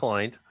gets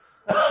declined,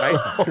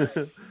 right?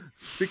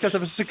 Because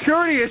of a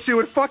security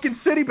issue at fucking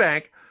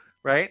Citibank,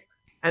 right?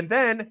 And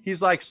then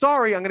he's like,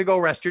 sorry, I'm going to go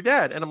arrest your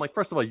dad. And I'm like,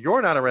 first of all,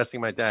 you're not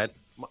arresting my dad.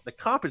 The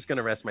cop is going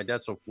to arrest my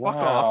dad, so fuck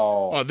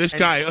off. Oh, this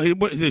guy,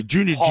 the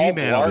Junior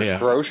G-Man over here.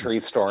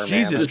 Grocery store,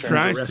 Jesus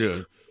Christ,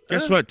 dude.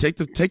 Guess what? Take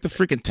the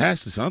freaking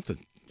test or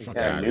something.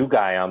 Yeah, new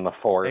guy on the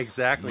force.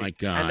 Exactly. My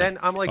God. And then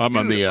I'm like, I'm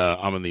on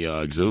dude, the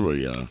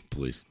auxiliary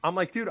police. I'm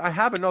like, dude, I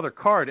have another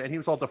card, and he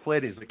was all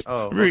deflated. He's like,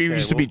 oh, Remember, you okay,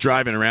 used to be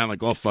driving around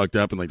like all fucked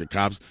up, and like the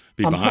cops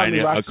be I'm behind Tommy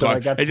you, a Rockstar. car, I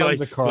got and you're tons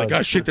like, of cards.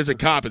 oh shit, there's a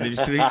cop, and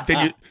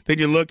then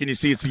you look and you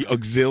see it's the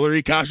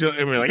auxiliary cops,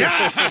 and we're like,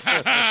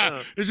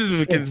 this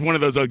is one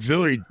of those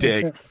auxiliary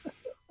dicks.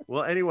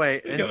 Well,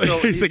 anyway, and so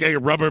He's like a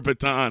rubber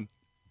baton.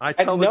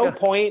 At no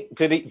point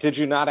did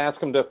you not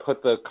ask him to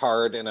put the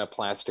card in a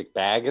plastic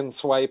bag and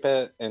swipe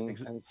it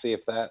and see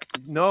if that?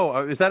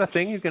 No, is that a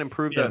thing? You can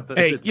improve the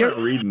Hey,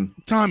 reading.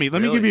 Tommy,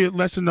 let me give you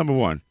lesson number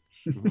one.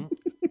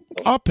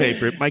 I'll pay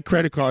for it. My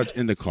credit card's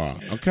in the car.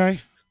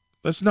 Okay.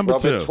 Lesson number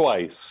Rub 2. it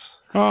twice.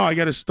 Oh, I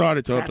got to start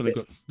it to open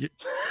the.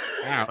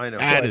 I know.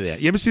 Out of there.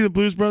 You ever see the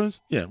Blues Brothers?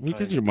 Yeah, we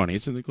get your money.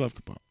 It's in the glove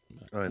compartment.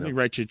 Let me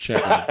write you a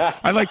check.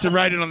 I like to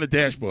write it on the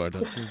dashboard.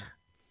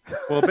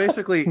 Well,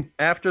 basically,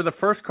 after the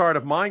first card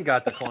of mine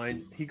got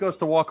declined, he goes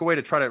to walk away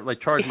to try to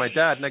charge my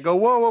dad, and I go,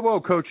 whoa,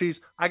 coachies,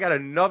 I got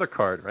another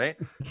card, right?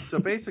 So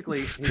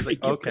basically, he's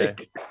like, okay.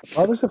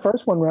 Why was the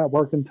first one not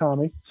working,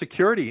 Tommy?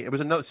 Security. It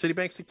was another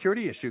Citibank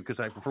security issue because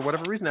for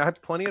whatever reason, I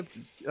had plenty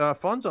of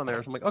funds on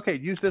there. So I'm like, okay,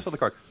 use this other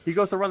card. He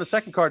goes to run the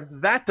second card,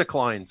 that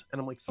declines,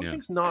 and I'm like,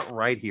 something's not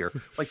right here.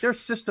 Like their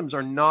systems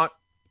are not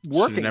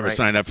working. Should've never right.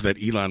 signed up for that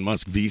Elon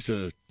Musk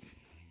Visa.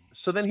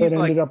 So then So he's it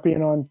like, ended up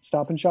being on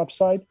Stop and Shop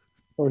side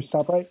or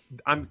Stop Right.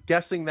 I'm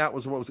guessing that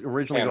was what was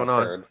originally going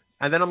Hannaford. on.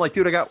 And then I'm like,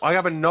 dude, I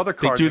have another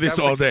They card. do The this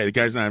guy was all like, day. The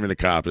guy's not even a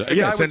cop. guy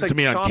Yeah, was, send it to like,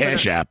 me on chomping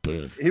Cash at-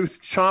 App. He was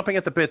chomping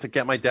at the bit to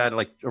get my dad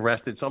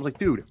arrested. So I was like,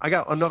 dude, I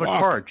got another Fuck,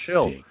 card.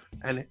 Chill. dick.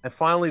 And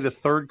finally, the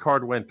third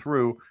card went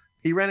through.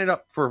 He ran it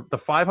up for the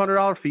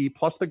 $500 fee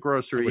plus the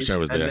groceries. I wish I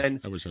was and there.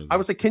 Then I wish I was I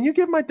was like, can you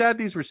give my dad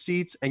these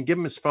receipts and give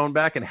him his phone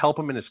back and help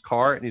him in his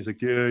car? And he's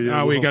like, yeah.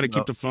 No, we we'll got to help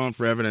keep him the phone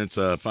for evidence.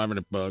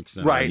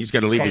 $500. Right. He's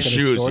got to leave his Fucking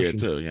shoes extortion.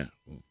 here too. Yeah.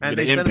 And We're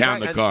they gonna sent him impound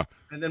back, the car.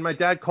 And then my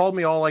dad called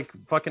me all like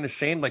fucking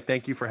ashamed, like,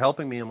 thank you for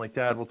helping me. I'm like,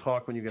 Dad, we'll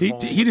talk when you get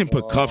home. He didn't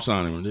put cuffs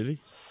on him, did he?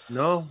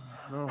 No.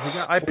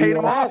 I paid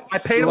him off. I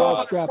paid him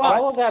off.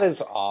 All of that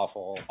is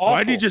awful.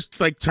 Why did he just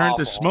turn Awful.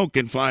 to smoke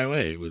and fly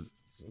away? It was.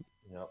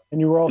 And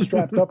you were all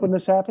strapped up when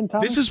this happened,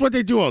 Tommy? This is what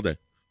they do all day.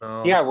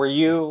 Yeah, were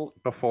you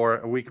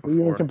a week Were you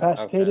before?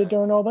 incapacitated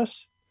during all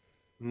this?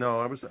 No,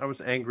 I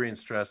was angry and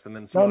stressed, and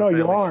then No, your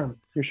family- arm,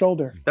 your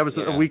shoulder. That was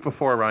a week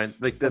before, Ryan.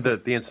 Like the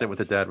incident with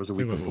the dad was a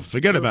week before.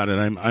 Forget about it.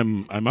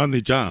 I'm on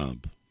the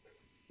job.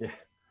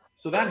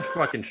 So that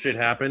fucking shit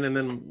happened, and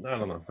then I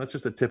don't know. That's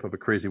just a tip of a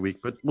crazy week.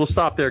 But we'll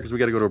stop there because we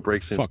got to go to a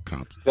break soon. Fuck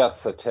cops.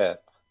 just a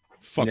tip?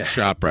 Fuck Yeah.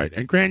 ShopRite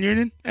and Grand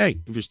Union. Hey,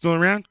 if you're still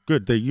around,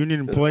 good. The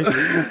union employees.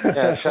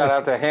 Yeah, shout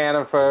out to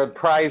Hannaford,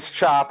 Price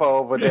Chop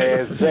over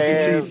there,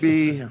 Zaz.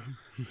 GB,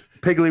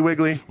 Piggly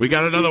Wiggly. We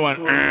got another one.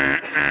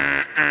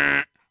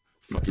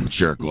 Fucking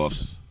jerk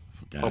offs.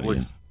 Fuck outta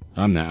here.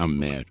 I'm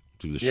mad.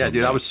 Do the Yeah, show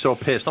dude, I back. was so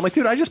pissed. I'm like,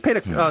 dude, I just paid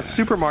a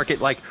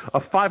supermarket like a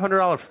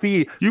 $500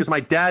 fee because my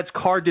dad's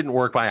car didn't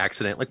work by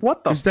accident. Like,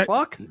 what the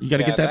fuck? You got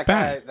to get that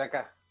back. That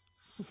guy.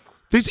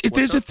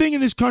 There's a thing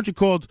in this country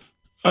called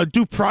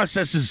due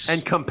processes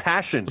and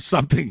compassion.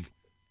 Something.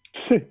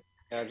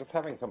 Yeah, just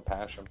having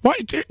compassion. Why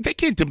they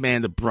can't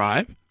demand a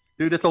bribe?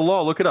 Dude, it's a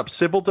law. Look it up.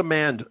 Civil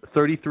Demand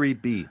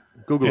 33B.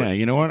 Google Yeah, it.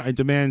 you know what? I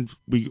demand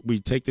we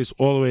take this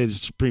all the way to the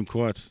Supreme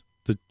Court.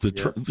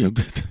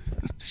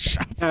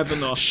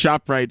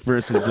 ShopRite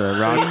versus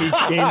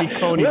Ross.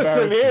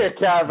 Listen here,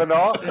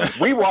 Kavanaugh.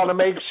 We want to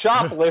make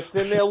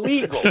shoplifting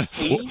illegal.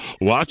 See?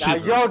 Watch now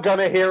it. you're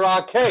gonna hear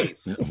our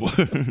case.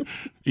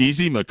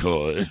 Easy,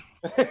 McCoy.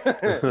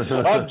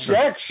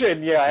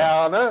 Objection, Your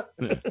Honor.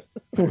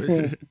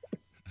 I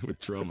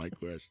withdraw my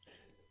question.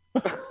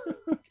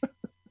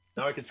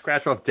 Now I can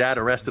scratch off dad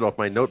arrested off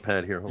my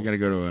notepad here. You got to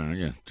go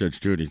to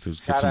Judge Judy to get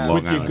Shout some out. Long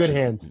With your Island. good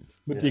hand.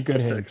 With your good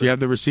hand. Do you have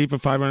the receipt for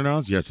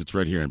 $500? Yes, it's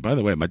right here. And by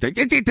the way, my dad.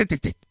 2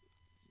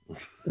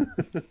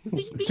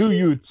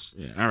 Utes.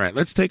 Yeah. All right,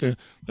 let's take a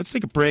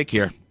break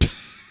here.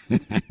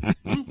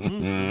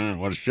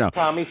 What a show!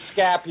 Tommy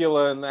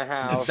Scapula in the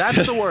house.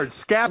 That's the word,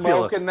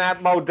 scapula. Smoking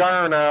that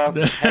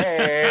Moderna.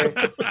 Hey.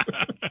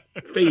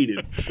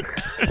 Faded.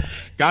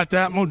 Got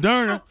that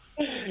Moderna.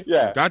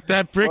 Yeah. Got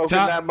that brick Smoking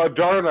top. that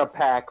Moderna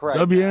pack right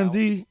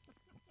WMD.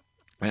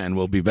 And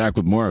we'll be back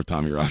with more of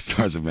Tommy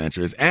Rockstar's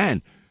Adventures.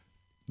 And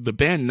the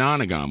band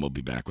Nonagon will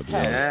be back with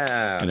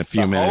us in a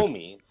few minutes.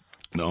 Homies.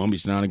 The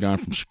Homies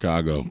Nonagon from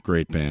Chicago.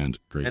 Great band.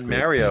 Great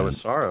Mario band.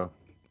 Asaro.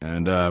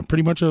 And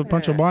pretty much a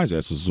bunch of wise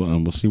asses.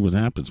 We'll see what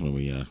happens when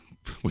we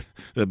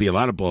there'll be a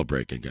lot of ball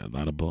breaking. A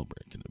lot of ball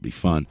breaking. It'll be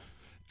fun.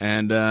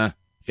 And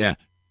yeah.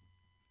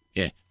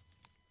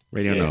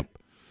 Radio Nope.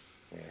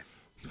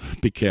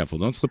 Be careful.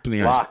 Don't slip in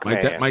the ice.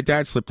 My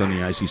dad slipped on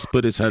the ice. He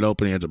split his head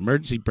open. He had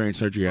emergency brain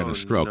surgery. He had a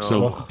stroke. no.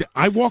 So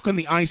I walk on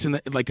the ice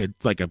like a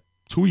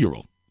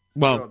 2-year-old.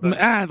 Well,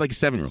 like a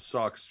 7-year-old.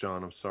 Sucks,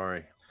 John. I'm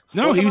sorry.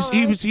 No, he was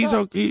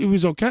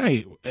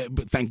okay.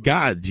 But thank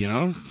God, you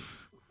know.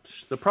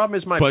 The problem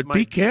is But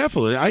be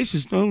careful. The ice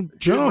is no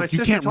joke. You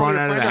can't run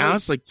out of the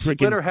house like split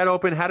her freaking. head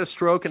open, had a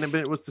stroke, and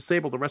was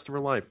disabled the rest of her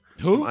life.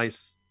 Who? From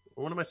ice.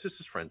 One of my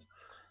sister's friends.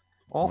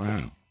 It's awful.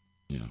 Wow.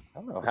 I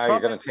don't know how you're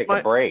going to take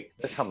a break.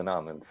 They're coming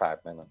on in 5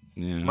 minutes.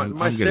 Yeah,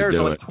 my stairs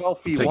are like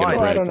 12 feet wide.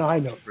 I don't know. I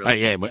know.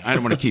 Yeah, but I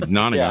don't want to keep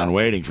Nonagon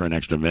waiting for an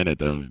extra minute,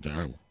 though.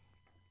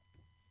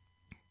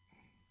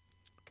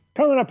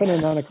 Coming up in a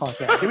 9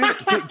 o'clock hour. Give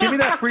me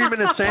that Freeman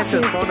and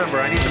Sanchez phone number.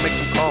 I need to make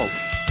some calls.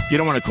 You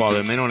don't want to call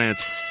them. They don't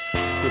answer.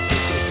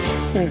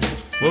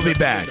 We'll be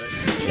back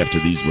after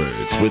these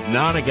words with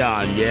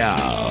Nonagon. Yeah.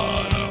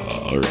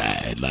 All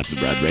right. Laugh and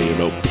Broad Radio.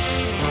 Nope.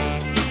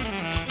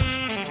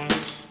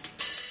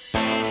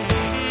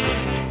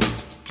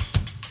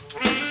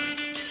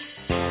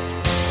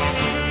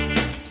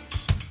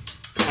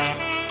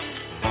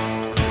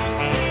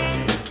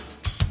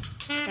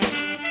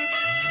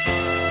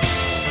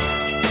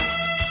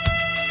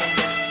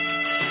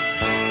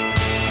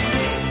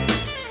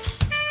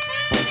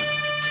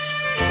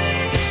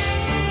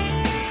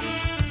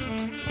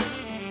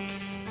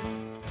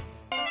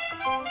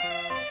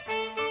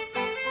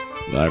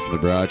 Live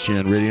from the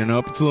Broadshan Radio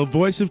Nope. It's a little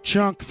voice of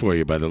Chunk for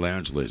you by the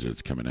Lounge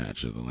Lizards coming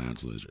at you. The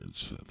Lounge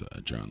Lizards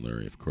with John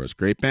Lurie, of course.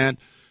 Great band.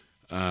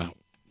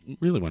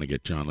 Really want to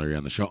get John Lurie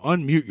on the show.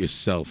 Unmute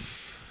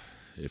yourself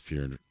if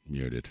you're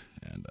muted,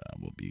 and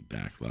we'll be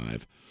back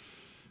live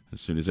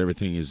as soon as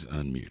everything is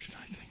unmuted,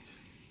 I think.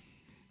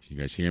 Can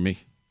you guys hear me?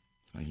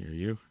 I hear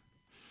you.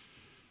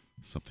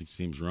 Something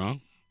seems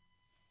wrong.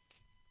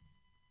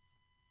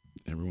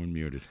 Everyone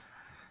muted.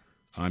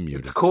 I'm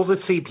muted. It's cool to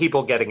see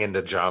people getting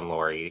into John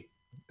Lurie.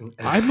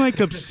 I'm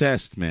like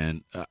obsessed,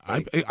 man.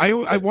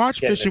 I watched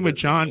Fishing with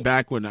John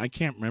back when I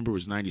can't remember. It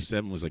was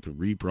 '97. Was like a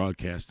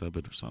rebroadcast of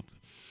it or something.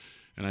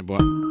 And I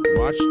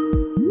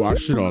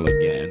watched it all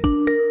again.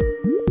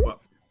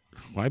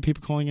 Why are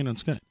people calling in on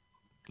Skype?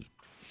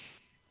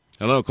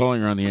 Hello,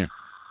 calling. You're on the air.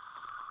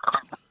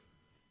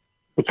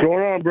 What's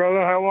going on, brother?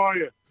 How are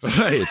you?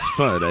 Hey, it's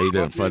Fudd. How you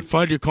doing, Fudd?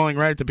 Fudd, you're calling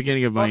right at the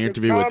beginning of my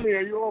interview with. Tommy,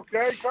 are you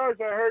okay? Cause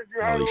I heard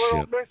you had a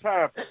little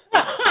mishap.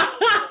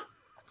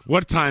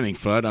 What timing,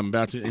 Fudd? I'm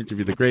about to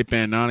interview the great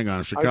band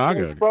Nonagon of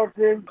Chicago.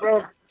 Fucking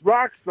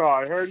rock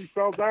star. I heard he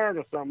fell down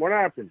or something. What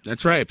happened?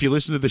 That's right. If you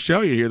listen to the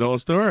show, you hear the whole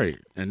story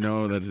and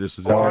know that this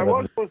is. Well, I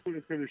was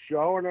listening to the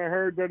show, and I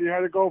heard that he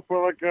had to go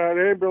for like a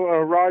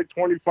ride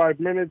 25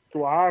 minutes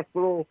to a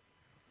hospital.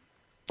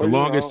 The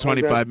longest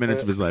 25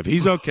 minutes of his life.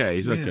 He's okay.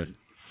 He's okay.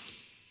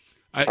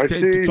 I see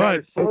he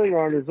had a sling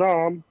on his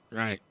arm.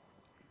 Right.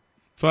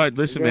 Fudd,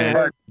 listen, man. I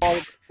heard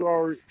a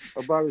story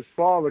about his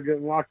father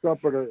getting locked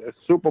up at a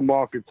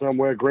supermarket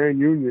somewhere, Grand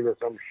Union or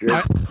some shit.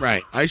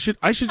 Right. I should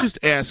just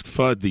ask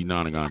Fudd the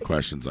Nonagon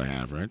questions I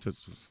have, right?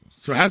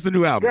 So how's the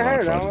new album Go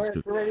ahead, going, I'll Fudd?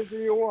 answer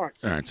anything you want.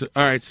 All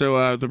right. So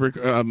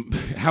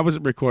how was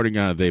it recording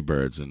They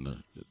Birds?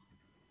 And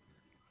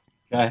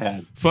Go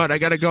ahead. Fudd, I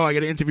got to go. I got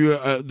to interview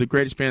the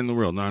greatest band in the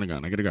world,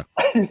 Nonagon. I got to go.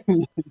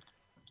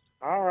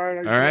 All right.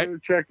 All right.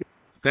 Check it.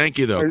 Thank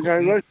you, though.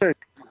 And listen.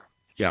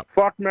 Yeah.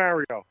 Fuck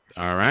Mario.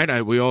 All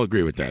right. We all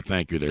agree with that.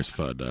 Thank you. There's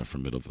Fudd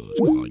from Middle Village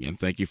calling in.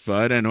 Thank you,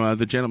 Fudd. And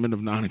the gentleman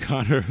of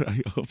Nonagon,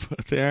 I hope,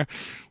 there.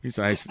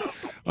 Besides,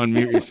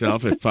 unmute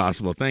yourself if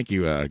possible. Thank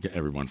you,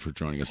 everyone, for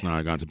joining us.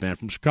 Nonagon's a band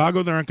from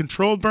Chicago. They're on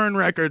Controlled Burn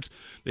Records.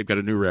 They've got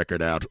a new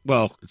record out.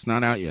 Well, it's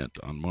not out yet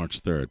on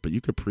March 3rd, but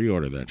you could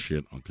pre-order that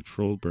shit on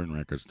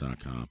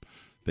ControlledBurnRecords.com.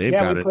 They've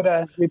got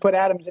it. We put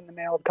Adams in the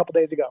mail a couple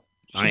days ago.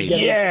 Nice.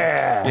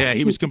 Yeah,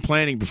 he was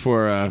complaining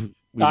before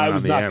we went I on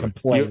was the not air.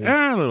 complaining.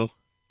 A little.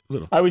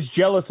 I was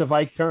jealous of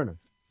Ike Turner.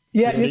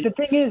 Yeah, the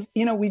thing is,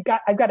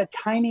 I've got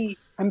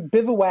I'm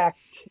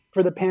bivouacked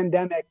for the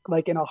pandemic,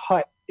 like in a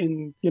hut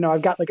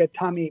I've got like a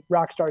Tommy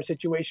Rockstar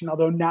situation,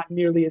 although not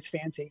nearly as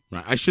fancy.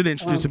 Right. I should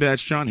introduce him.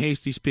 That's Sean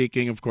Hasty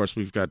speaking. Of course,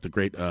 we've got the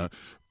great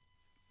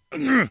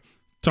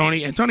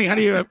Tony. And Tony, how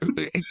do you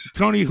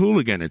Tony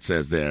Hooligan? It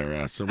says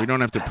there, so we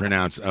don't have to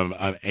pronounce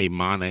a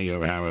Mane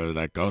or however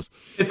that goes.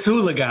 It's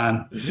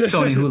Hooligan,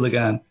 Tony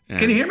Hooligan. Yeah.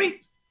 Can you hear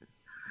me?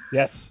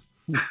 Yes.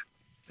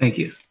 Thank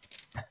you.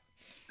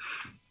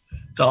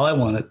 That's all I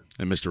wanted.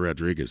 And Mr.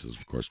 Rodriguez is,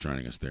 of course,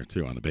 joining us there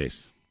too on the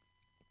bass.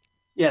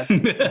 Yes.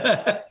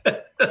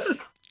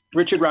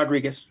 Richard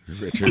Rodriguez.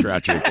 Richard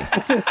Rodriguez.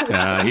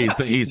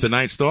 He's the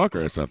Night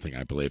Stalker or something,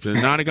 I believe. And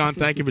Nonagon,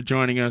 thank you for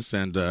joining us.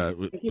 And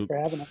thank you for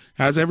having us.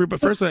 How's everybody?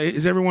 First,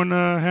 is everyone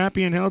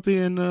happy and healthy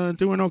and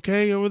doing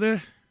okay over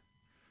there?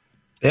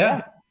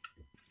 Yeah.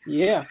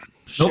 Yeah.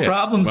 No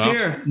problems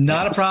here.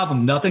 Not a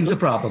problem. Nothing's a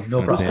problem.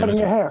 No problem. Cutting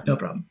your hair. No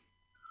problem.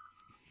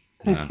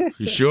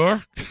 You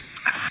sure?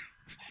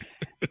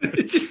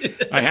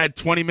 I had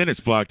 20 minutes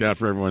blocked out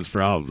for everyone's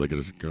problems. I could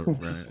just go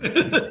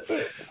right.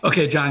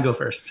 Okay, John, go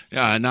first.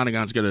 Yeah,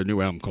 Nonagon's got a new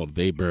album called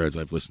They Birds.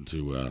 I've listened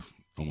to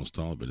almost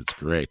all of it. It's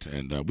great.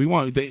 And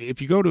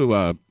if you go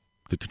to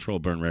the Control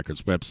Burn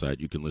Records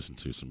website, you can listen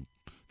to some,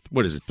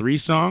 3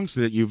 songs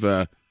that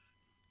you've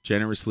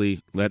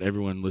generously let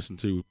everyone listen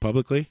to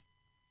publicly?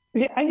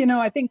 Yeah,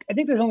 I think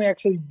there's only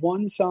actually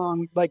one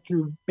song like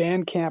through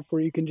Bandcamp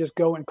where you can just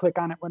go and click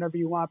on it whenever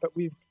you want. But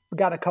we've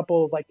got a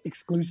couple of like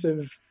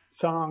exclusive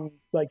song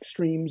like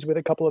streams with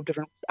a couple of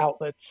different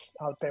outlets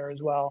out there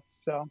as well.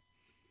 So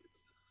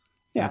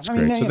yeah, that's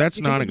great. So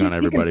that's Nonagon,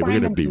 everybody. We're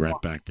going to be right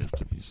back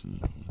after these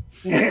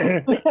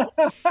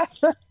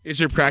Is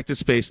your practice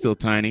space still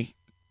tiny?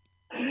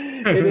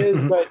 It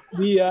is, but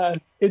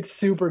it's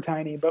super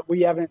tiny, but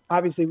we haven't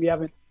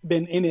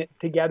been in it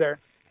together.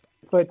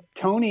 But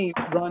Tony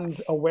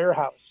runs a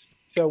warehouse,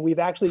 so we've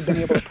actually been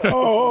able to practice.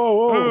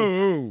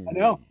 Oh. I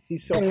know.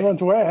 He's so He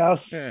runs a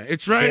warehouse. Yeah,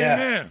 it's right in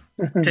there.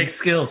 Takes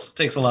skills.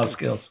 Takes a lot of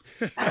skills.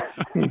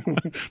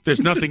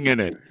 There's nothing in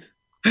it.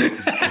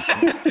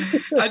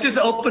 I just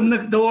open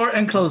the door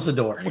and close the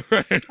door.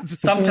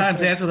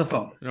 Sometimes answer the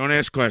phone. Don't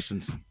ask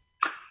questions.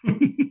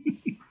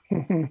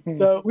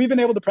 So we've been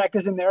able to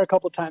practice in there a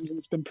couple times, and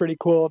it's been pretty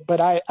cool. But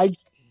I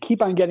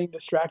keep on getting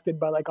distracted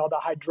by like all the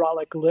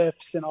hydraulic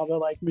lifts and all the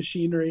like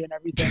machinery and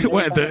everything.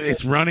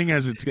 It's running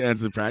as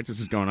the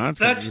practice is going on.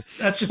 That's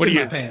just in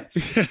my pants.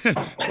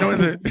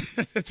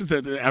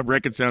 The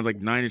record sounds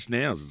like Nine Inch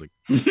Nails. It's like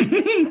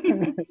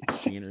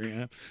machinery.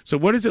 Yeah. So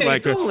what is it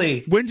like?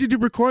 Sully. When did you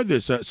record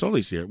this?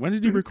 Sully's here. When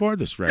did you record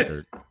this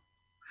record?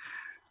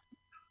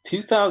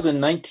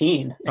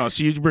 2019. Oh,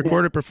 so you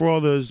recorded before all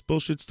this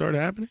bullshit started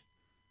happening?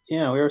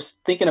 Yeah, we were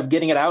thinking of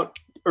getting it out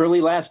early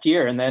last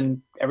year, and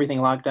then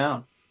everything locked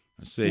down.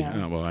 I see.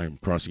 Yeah. Oh, well, I'm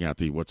crossing out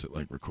the what's it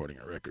like recording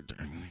a record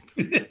during.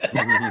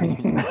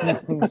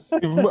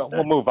 We'll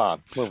move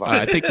on.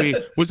 I think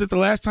was it the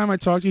last time I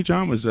talked to you,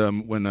 John? Was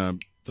when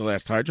the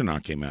last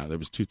Hydronaut came out? That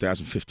was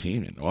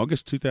 2015, in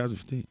August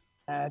 2015.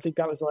 I think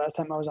that was the last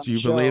time I was on. Do you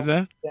the show. believe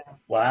that? Yeah.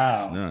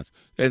 Wow. It's nuts.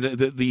 And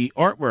the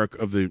artwork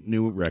of the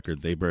new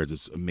record, They Birds,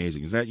 is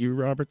amazing. Is that you,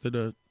 Robert,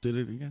 that did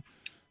it again?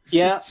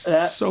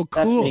 It's so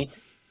cool. That's me.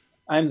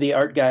 I'm the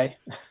art guy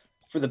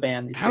for the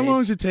band. How long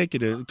does it take you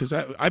to? Because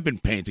I've been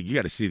painting. You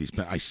got to see these.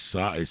 I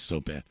saw it's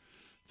so bad.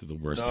 They're the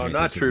worst. No,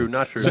 not true.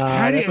 Not true. So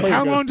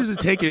how long does it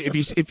take you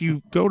if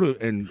you go to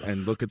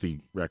and look at the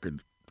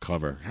record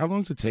cover? How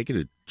long does it take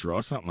you to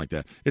draw something like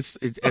that?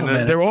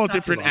 They're all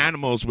different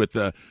animals with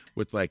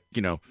like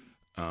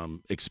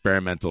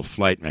experimental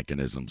flight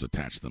mechanisms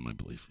attached to them, I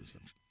believe.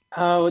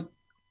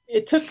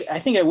 It took, I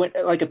think I went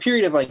like a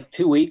period of like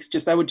 2 weeks.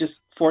 I would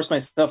just force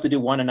myself to do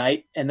one a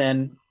night. And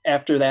then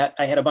after that,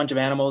 I had a bunch of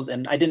animals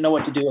and I didn't know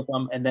what to do with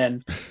them. And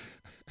then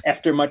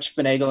after much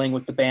finagling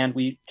with the band,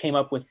 we came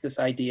up with this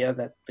idea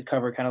that the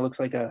cover kind of looks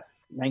like a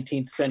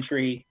 19th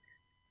century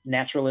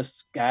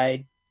naturalist's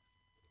guide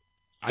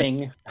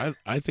thing.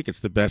 I think it's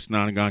the best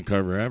Nonagon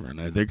cover ever.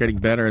 And they're getting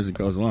better as it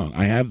goes along.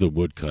 I have the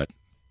woodcut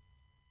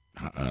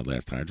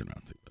Last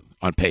Hydronaut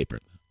on paper.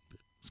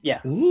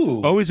 Yeah.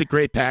 Ooh. Always a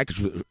great package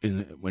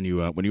when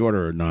you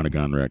order a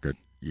Nonagon record.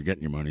 You're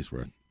getting your money's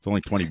worth. It's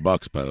only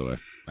 $20, by the way.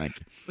 Thank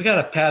you. We got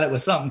to pad it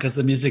with something because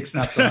the music's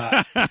not so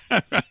hot.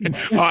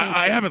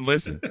 I haven't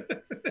listened.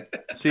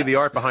 See the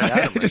art behind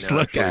Adam right Just now,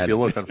 look actually, at if you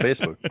look on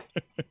Facebook.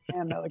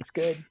 Man, that looks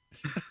good.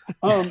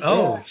 Yeah,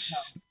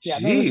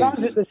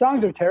 the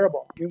songs are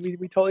terrible. We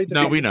totally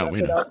just we know.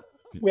 We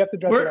have to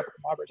dress it up with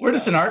Robert's We're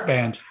just an art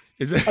band.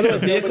 Is it a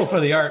vehicle for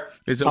the art?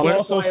 I'm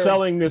also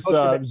selling this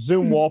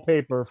Zoom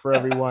wallpaper for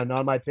everyone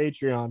on my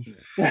Patreon.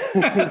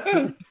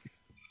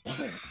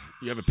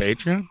 You have a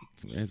Patreon?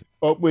 It's amazing.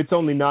 Oh, it's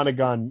only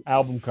Nonagon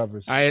album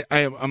covers.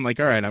 I'm like,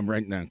 all right, I'm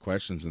writing down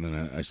questions, and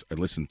then I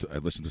listened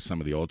to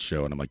some of the old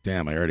show, and I'm like,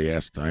 damn, I already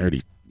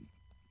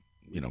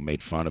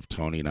made fun of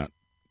Tony not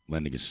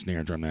lending his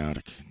snare drum out.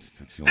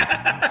 That's the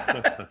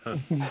only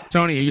thing.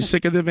 Tony, are you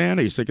sick of the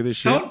band? Are you sick of this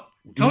shit?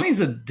 Tony's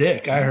a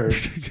dick, I heard.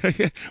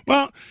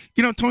 Well,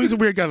 Tony's a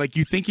weird guy. Like,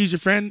 you think he's your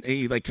friend, and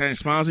he like kind of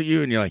smiles at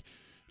you, and you're like,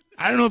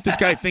 I don't know if this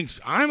guy thinks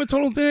I'm a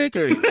total dick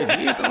or is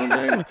he a total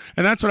dick,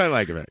 and that's what I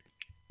like about it.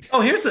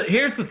 Oh, here's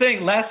the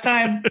thing. Last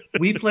time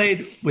we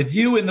played with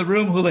you in the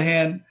room,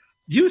 Houlihan,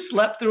 you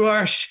slept through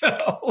our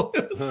show.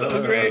 It was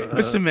so great.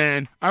 Listen,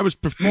 man, I was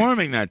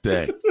performing that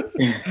day,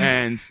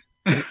 and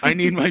I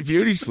need my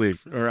beauty sleep,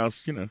 or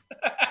else, And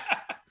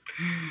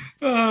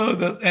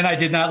I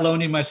did not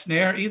loan you my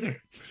snare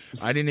either.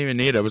 I didn't even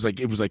need it. It was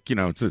like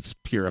it's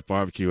Pure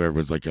Barbecue.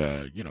 Everyone's like,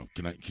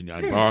 can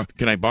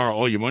I borrow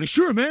all your money?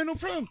 Sure, man, no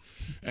problem.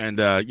 And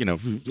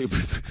it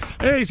was,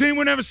 hey, does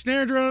anyone have a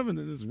snare drum?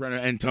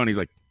 And Tony's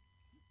like,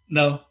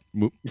 no.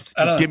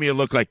 Give me a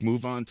look like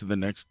move on to the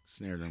next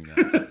snare drum guy.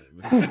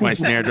 My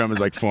snare drum is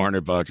like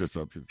 $400 or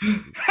something.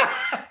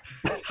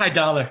 High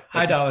dollar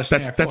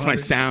snare. That's my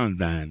sound,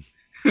 man.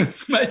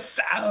 It's my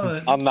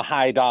sound. On the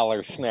high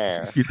dollar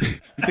snare. You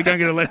think I'm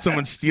gonna let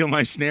someone steal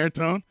my snare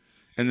tone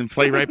and then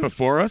play right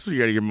before us? You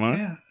got your money?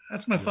 Yeah,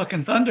 that's my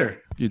fucking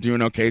thunder. You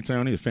doing okay,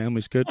 Tony? The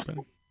family's good.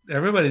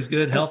 Everybody's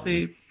good,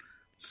 healthy,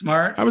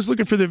 smart. I was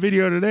looking for the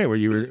video today where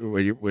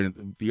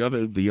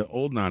the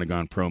old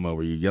Nonagon promo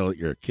where you yell at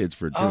your kids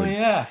for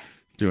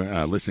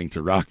listening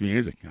to rock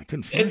music. I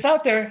couldn't find It's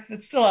out there.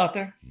 It's still out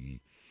there.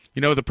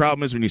 The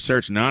problem is when you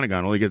search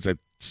Nonagon, all you get is that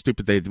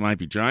stupid "They Might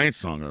Be Giants"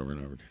 song over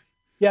and over.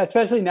 Yeah,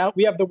 especially now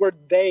we have the word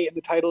 "they" in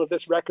the title of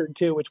this record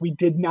too, which we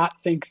did not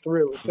think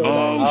through. So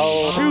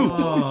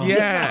shoot!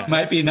 Yeah,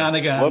 might be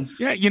Nonagons.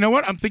 Yeah, you know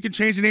what? I'm thinking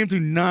change the name to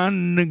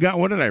Nonagon.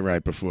 What did I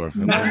write before?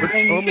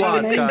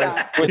 Umlauts,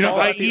 guys.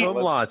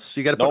 Umlauts.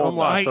 You got to put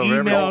umlauts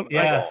over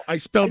everything. I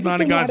spelled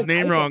Nonagon's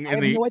name wrong I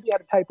have no idea how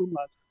to type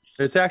umlauts.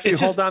 It's actually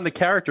It's hold just- down the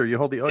character. You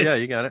hold the. Oh yeah,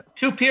 you got it.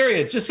 2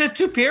 periods. Just hit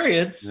 2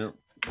 periods.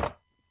 Yep.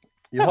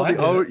 You hold the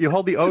O. You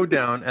hold the O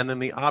down, and then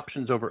the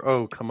options over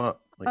O come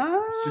up. Like,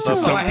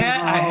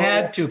 I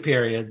had 2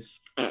 periods.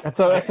 That's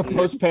a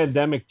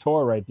post-pandemic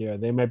tour right there.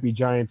 They might be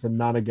giants in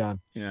Nonagon.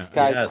 Yeah,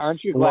 Guys,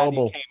 aren't you glad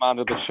Global. you came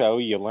onto the show?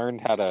 You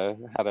learned how to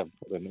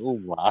put an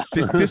umlaut.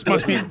 This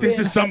must be. This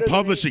is some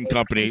publishing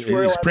company.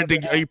 Is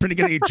printing? Are you printing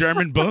any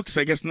German books?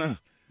 I guess not.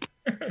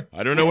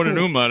 I don't know what an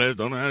umlaut is.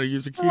 Don't know how to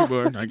use a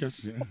keyboard. I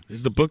guess. Yeah.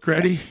 Is the book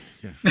ready?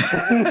 Yeah.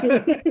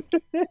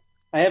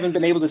 I haven't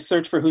been able to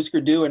search for Husker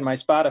Du in my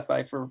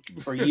Spotify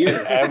for years.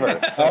 Ever.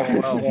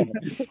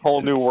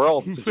 Whole new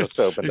world just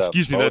opened up.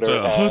 Excuse me, that's a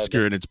Motorhead.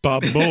 Husker and it's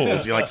Bob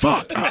Mould. You're like,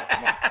 fuck.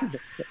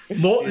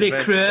 Motley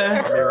Crue.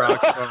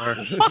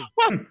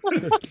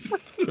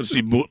 Let's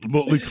see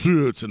Motley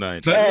Crue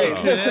tonight. Hey,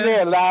 listen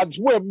here, lads.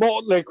 We're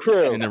Motley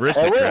Crue. An And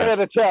aristocrat. we're here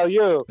to tell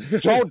you,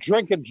 don't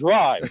drink and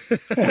drive.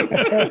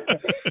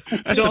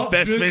 That's the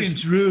best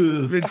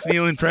Vince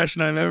Neil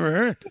impression I've ever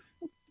heard.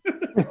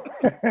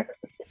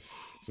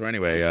 So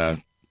anyway,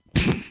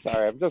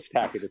 Sorry, I'm just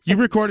happy to see you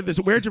recorded this.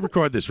 Where'd you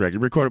record this record? You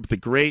recorded with the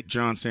great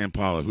John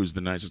Sampala, who's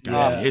the nicest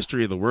guy in the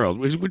history of the world,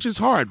 which is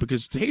hard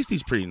because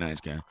Hasty's a pretty nice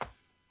guy.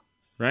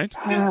 Right?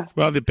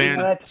 Well, the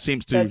band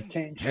seems to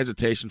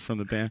hesitation from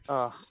the band.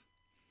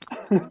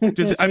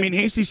 I mean,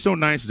 Hasty's so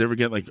nice. Does it ever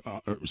get like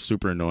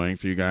super annoying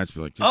for you guys?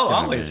 Be like,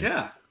 Always,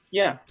 yeah.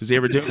 Yeah. Does he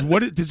ever do?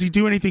 Does he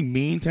do anything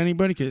mean to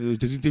anybody?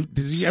 Does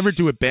he ever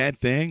do a bad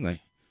thing?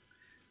 Like,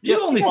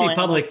 You only see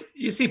public.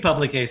 You see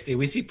public Hasty.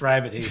 We see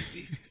private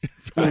Hasty.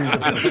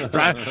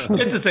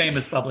 It's the same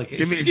as public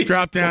Hasty. give me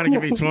drop down and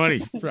give me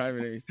 20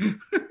 private Hasty.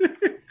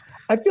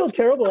 I feel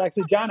terrible,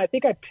 actually, John. I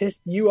think I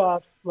pissed you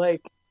off.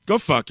 Like, go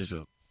fuck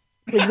yourself.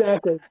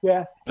 Exactly.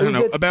 Yeah. I don't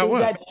know. About what?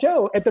 That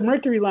show at the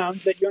Mercury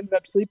Lounge that you ended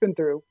up sleeping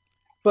through.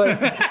 But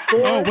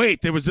oh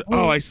wait, there was.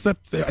 Oh, I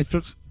slept there. I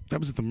thought that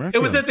was at the Mercury.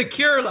 It was at the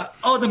Cure.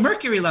 The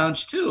Mercury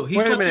Lounge too. He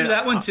Wait a slept minute. through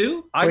that one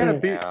too.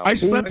 I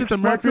slept at the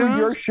Mercury through Lounge?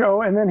 your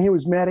show, and then he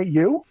was mad at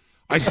you.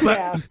 I slept.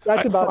 Yeah,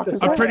 that's about the I'm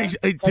same.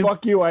 pretty.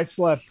 Fuck you! I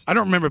slept. I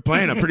don't remember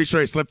playing. I'm pretty sure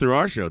I slept through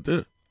our show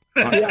too.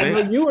 On Yeah,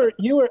 stage. no,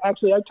 you were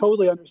actually. I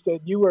totally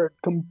understood. You were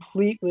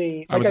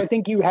completely like. I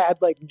think you had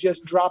like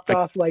just dropped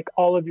off like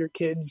all of your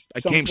kids.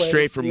 I came someplace.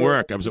 straight from You were,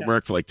 work. I was at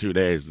work for like 2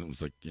 days. It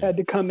was like, yeah. Had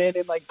to come in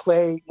and like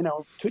play,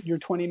 your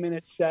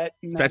 20-minute set.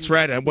 And That's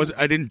then- right.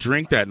 I didn't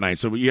drink that night.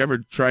 So you ever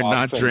tried not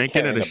Watson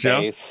drinking at a carrying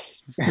show?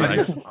 bass. I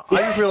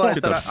just realized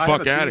Get the that I have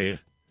fuck a out of beef. here.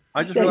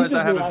 I just Yeah, he realized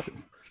just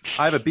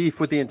I have a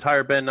beef with the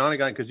entire Ben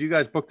Nonagon because you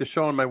guys booked the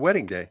show on my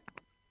wedding day.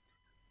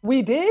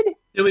 We did.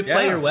 Did we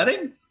play Yeah. your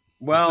wedding?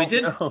 Well, We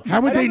did. no. How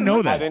would they know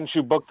Why that? didn't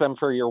you book them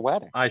for your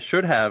wedding? I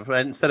should have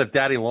instead of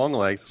Daddy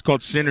Longlegs. It's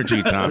called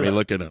Synergy, Tommy.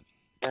 Look it up.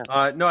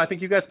 No, I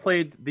think you guys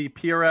played the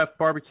PRF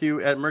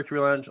barbecue at Mercury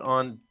Lounge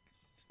on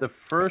the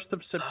 1st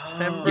of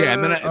September. Yeah,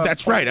 and then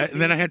that's right.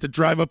 And then I had to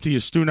drive up to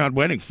your Stunod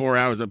wedding 4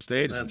 hours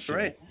upstage. That's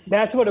right.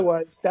 That's what it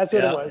was. That's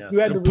what Yeah, it was. yeah. You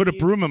had to Put a leave,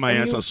 broom in my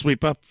and ass. you- I'll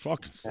sweep up.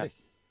 Fuck.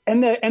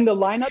 and the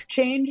lineup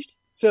changed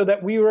so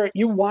that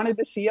you wanted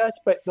to see us,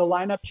 but the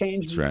lineup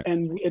changed, That's right.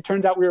 and it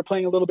turns out we were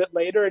playing a little bit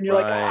later, and you're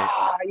Right.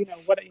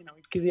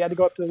 because you had to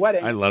go up to the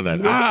wedding. I love that.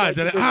 You had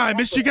to, I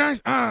missed you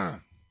guys.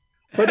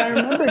 But I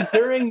remember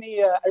during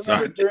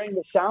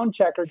the sound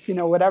check or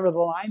whatever the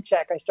line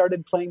check, I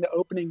started playing the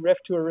opening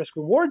riff to a Risk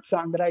Reward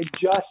song that I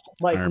just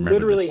I remember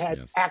literally this, had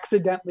yes.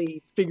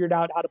 accidentally figured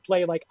out how to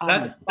play on the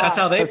That's spot.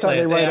 how they That's how play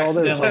they it. write all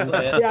this. accidentally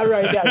play it. Yeah,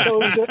 right. Yeah,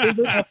 so it was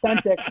an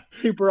authentic,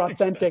 super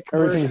authentic.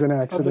 Everything's an version of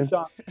the accident.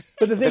 song.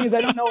 But the thing is, I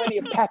don't know any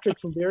of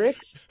Patrick's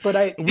lyrics.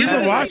 But We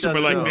Yeah, were watching.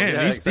 We're like, no. man,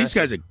 Yeah, these exactly.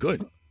 guys are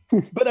good.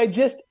 But I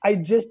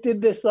just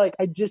did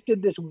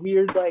this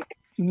weird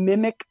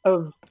mimic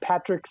of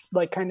Patrick's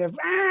kind of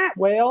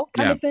whale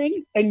kind of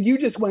thing, and you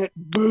just went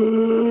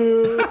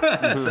boo.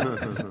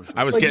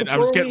 I was Like, getting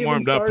before we getting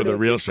warmed even up for the started.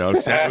 real show.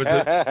 So it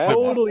was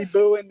Totally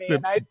booing me, the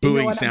and I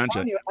booing I'm soundtrack.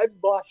 telling you, I've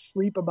lost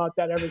sleep about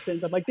that ever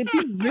since. I'm like, did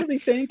you really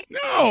think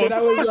no, that of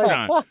I was course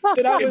not.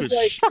 that I It was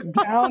was-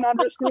 down on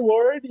Risk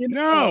Reward?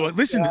 No, Oh,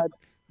 listen, God.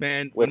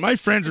 man. When my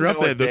friends are You up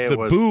know there, what day the it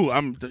was.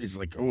 boo. It's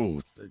like,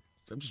 oh,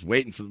 I'm just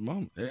waiting for the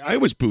moment. I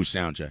always boo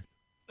soundcheck.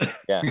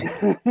 Yeah.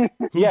 Who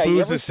Yeah, you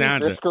boos ever the see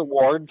soundcheck? Risk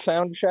Reward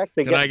sound check?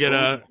 They Can I get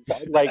a?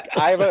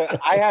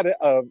 I had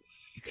a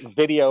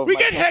video. Of We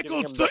myself get giving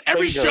heckled him the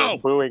every finger show.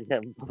 and booing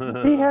him.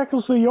 He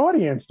heckles the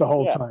audience the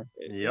whole Yeah. time.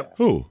 Yep.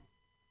 Who?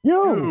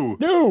 You.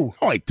 No,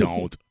 I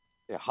don't.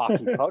 Yeah,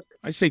 hockey puck.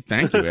 I say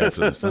thank you after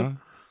this, huh?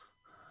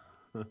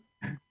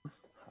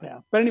 Yeah,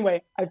 but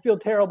anyway, I feel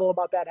terrible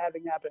about that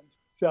having happened.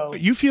 So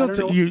You I feel don't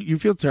know. you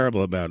feel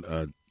terrible about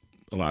a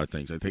lot of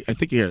things. I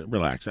think you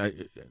relax. I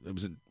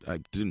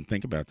didn't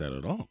think about that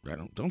at all. I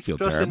don't feel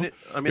Justin, terrible.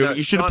 I mean,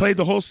 you should have John- played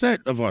the whole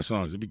set of our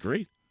songs. It'd be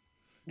great.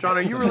 John,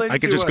 are you related I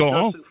could to just go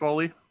home. Justin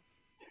Foley?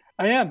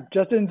 I am.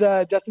 Justin's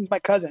my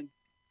cousin.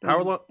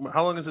 How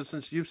long is it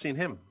since you've seen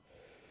him?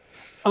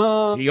 He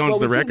owns we the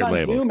see him record on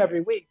label. Zoom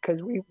every week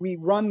because we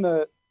run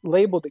the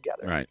label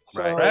together. Right.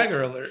 So, Right.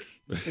 Bragger alert.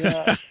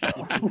 Yeah.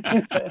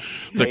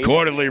 The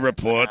quarterly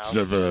reports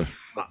of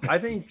I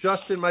think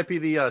Justin might be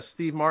the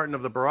Steve Martin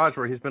of the Barrage,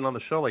 where he's been on the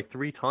show like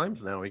 3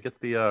 times now. He gets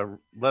the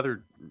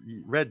leather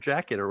red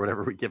jacket or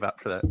whatever we give out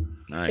for that.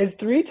 Nice. Is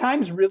 3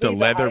 times really The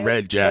leather highest?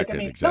 red jacket, Like, I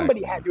mean, exactly.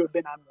 somebody had to have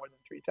been on more than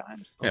 3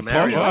 times.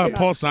 Yeah,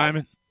 Paul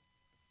Simon.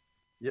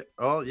 Yeah.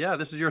 Oh, yeah.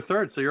 This is your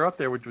 3rd, so you're up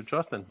there with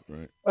Justin.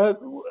 Right.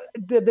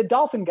 The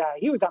dolphin guy,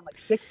 he was on like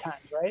 6 times,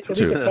 right? At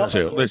least it felt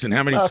 2. like it. Listen,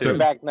 how many? I'll be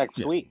back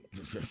next week.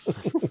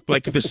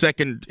 Like the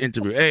second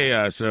interview. Hey,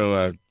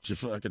 did you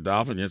fuck a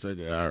dolphin? Yes, I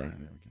did. All right.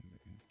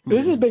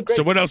 This has been great.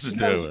 So what else is You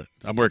know, new?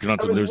 I'm working on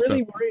some new stuff.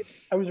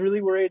 I was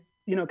really worried,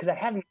 because I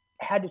haven't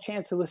had the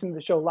chance to listen to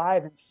the show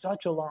live in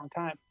such a long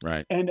time.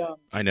 Right. And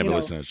I never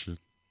listen to that shit.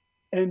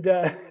 And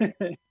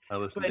I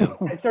listened.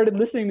 I started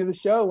listening to the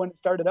show when it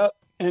started up,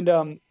 and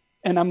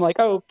I'm like,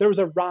 oh, there was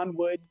a Ron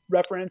Wood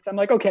reference. I'm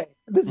like, okay,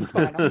 this is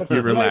fine.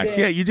 You relax.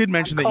 Yeah, you did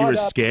mention that you were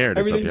scared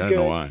or something. I don't know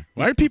good. why.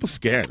 Why are people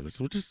scared of this?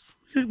 We're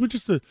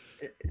just a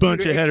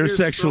bunch of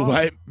heterosexual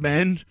white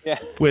men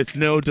with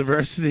no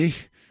diversity.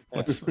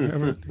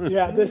 Whatsoever.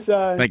 Yeah, this.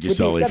 Thank you, with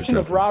Sully, the for exception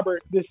of jumping.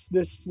 Robert,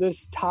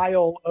 this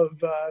tile of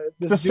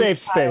this The Zoom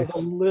safe tile is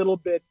space. a little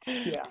bit.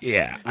 Yeah.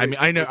 Yeah, I mean,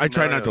 I know. I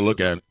try not to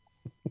look at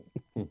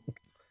it.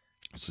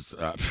 It's just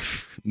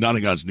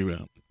Nottingham's new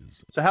album.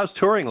 So how's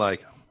touring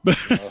like? Well,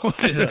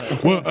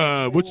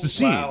 what's the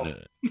scene? Wow.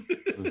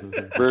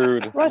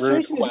 Rude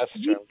Frustration is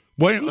question.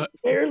 Why? we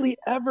barely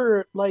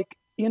ever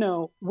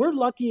we're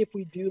lucky if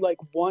we do like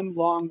one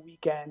long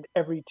weekend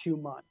every 2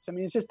 months. I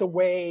mean, it's just the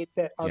way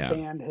that our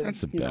band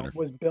has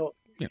was built.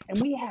 Yeah. And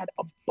we had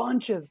a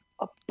bunch of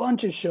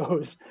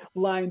shows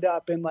lined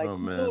up in like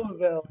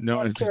Louisville. No,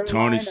 North it's Carolina.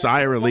 Tony.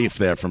 Sigh of relief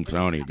there from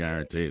Tony,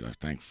 guaranteed.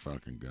 Thank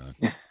fucking God.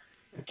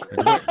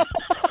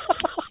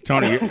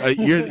 Tony,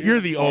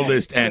 you're the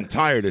oldest and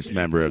tiredest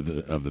member of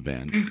the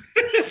band.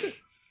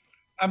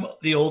 I'm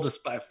the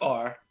oldest by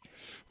far.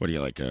 What are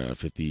you like,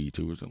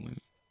 52 or something?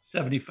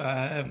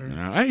 75.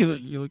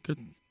 You look good.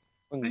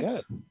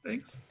 Thanks.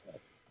 Thanks.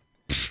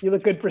 You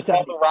look good for All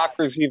 70. the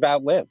rockers you've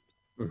outlived.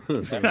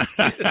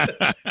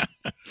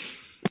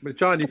 But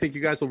John, do you think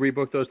you guys will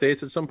rebook those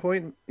dates at some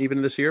point,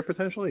 even this year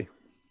potentially?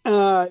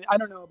 I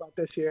don't know about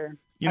this year.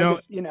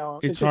 It's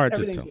just, hard to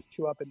everything's tell. just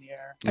too up in the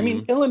air. I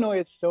mean, Illinois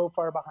is so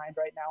far behind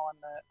right now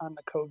on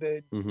the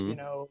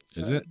COVID,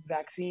 Is it?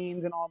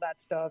 vaccines and all that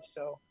stuff.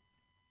 So,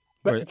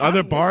 Wait, are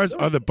the bars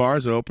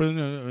open?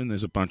 And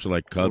there's a bunch of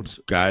like Cubs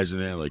guys in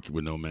there, like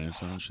with no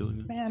masks on and shit like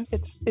that? man,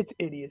 it's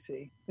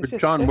idiocy. It's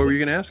just, John, what were you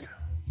going to ask?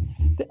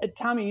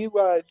 Tommy,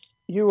 well,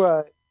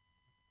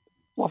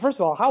 first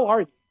of all, how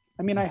are you?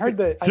 I mean, I heard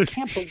I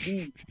can't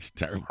believe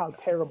how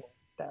terrible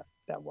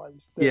that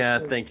was.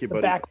 Thank you, the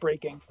buddy. back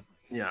breaking.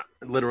 Yeah,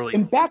 literally.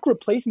 And back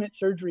replacement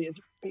surgery is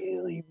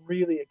really,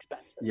 really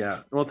expensive. Yeah.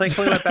 Well,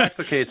 thankfully my back's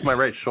okay. It's my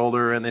right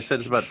shoulder, and they said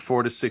it's about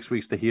 4 to 6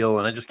 weeks to heal,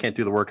 and I just can't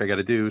do the work I got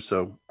to do.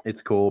 So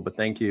it's cool, but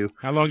thank you.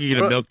 How long are you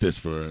gonna milk this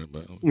for?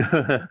 But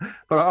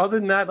other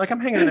than that, like I'm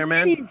hanging in there,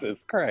 man.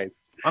 Jesus Christ.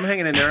 I'm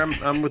hanging in there.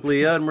 I'm with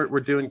Leah, and we're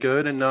doing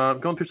good, and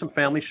going through some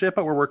family shit,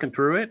 but we're working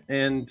through it.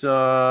 And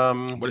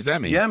what does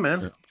that mean? Yeah,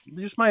 man.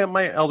 Just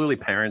my elderly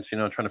parents,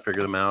 trying to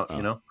figure them out,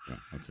 Okay.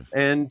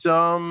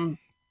 And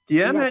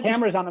Yeah, man.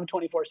 Cameras on them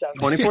 24/7.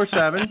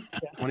 24/7.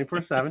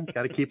 24/7.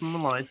 Got to keep them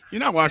in line. You're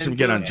not watching them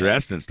get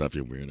undressed and stuff,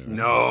 you weirdo.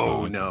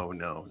 No.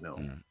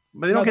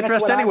 But they don't get that's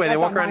dressed what anyway. They that's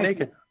walk on around my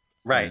naked.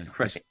 Right.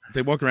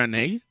 They walk around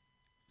naked?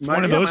 It's My-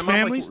 one of yeah, those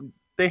my mom, like, families?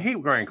 they hate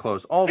wearing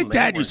clothes. All of My them.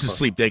 dad used to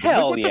sleep naked.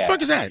 Hell what yeah. the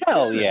fuck is that?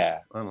 Hell yeah.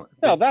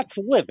 No, that's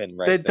living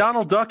right They there.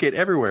 Donald Duck it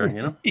everywhere,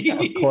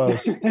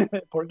 Close.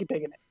 Porky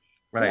Pig in it.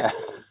 Right.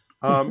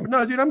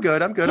 No, dude, I'm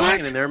good. I'm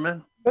hanging in there,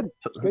 man. Good.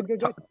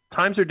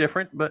 Times are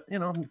different, but I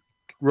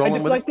rolling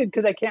with it. deflected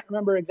because I can't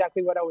remember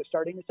exactly what I was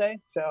starting to say.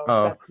 So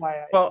that's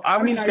why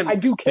I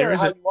do care There is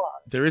how a- you are.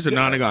 There is a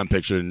Nonagon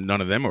picture. None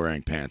of them are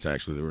wearing pants.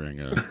 Actually, they're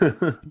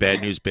wearing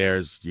Bad News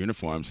Bears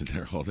uniforms, and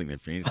they're holding their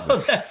penises.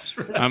 Oh, that's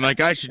right. I'm like,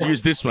 I should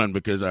use this one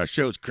because our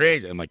show's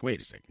crazy. I'm like,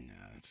 wait a second.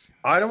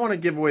 I don't want to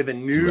give away the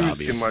news too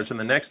obvious. much in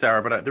the next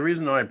hour, but the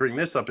reason I bring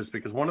this up is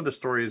because one of the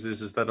stories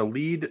is that a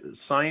lead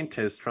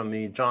scientist from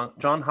the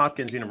John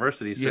Hopkins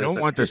University says You don't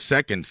that want the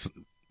second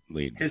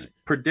lead. his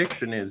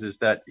prediction is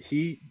that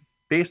he,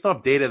 based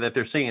off data that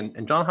they're seeing,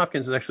 and John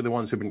Hopkins is actually the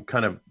ones who've been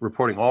kind of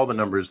reporting all the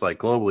numbers like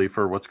globally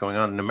for what's going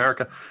on in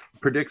America,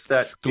 predicts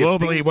that if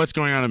Globally, things- what's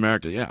going on in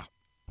America? Yeah.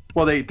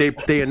 well,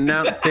 they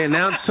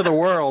announce to the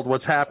world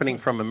what's happening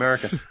from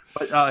America,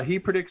 but he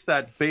predicts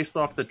that based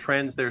off the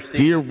trends they're seeing,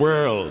 Dear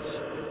world.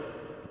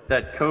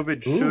 that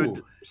COVID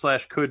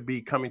could be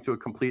coming to a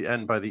complete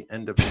end by the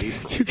end of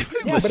April.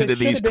 Yeah, Listen but to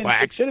these It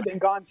quacks. should have been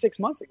gone 6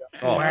 months ago.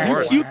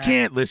 You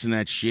can't listen to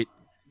that shit.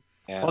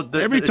 Yeah. Well,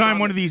 Every time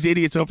one of these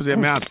idiots opens their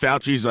mouth,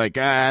 Fauci's like,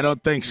 I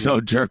don't think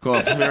so, jerk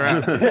off.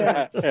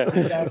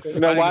 Exactly. You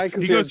know why?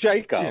 Because He you're a goes,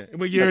 Jacob.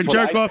 Well, you're That's a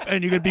what jerk off,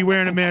 and you're going to be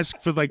wearing a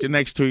mask for like the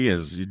next 2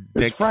 years. You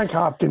It's dick. Frank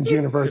Hopkins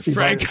University.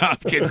 Frank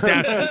Hopkins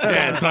down.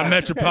 Yeah, it's on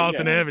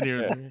Metropolitan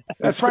Avenue.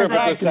 That's Frank Scribble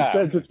Hopkins this out.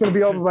 says it's going to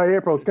be over by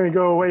April. It's going to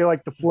go away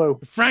like the flu.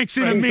 Frank's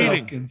in a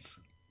meeting. Hopkins.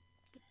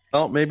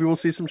 Well, maybe we'll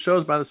see some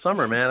shows by the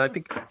summer, man. I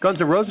think Guns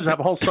N' Roses have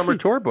a whole summer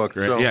tour booked.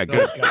 So. Yeah,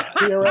 good.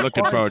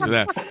 Looking forward to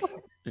that.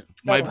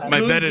 My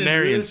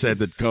veterinarian said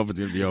that COVID's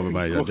going to be over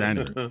by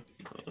January.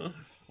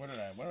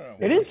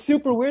 It is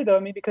super weird, though.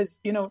 I mean, because,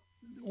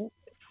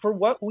 for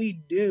what we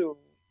do,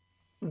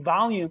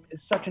 volume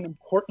is such an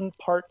important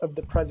part of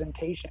the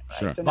presentation. Right?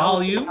 Sure. So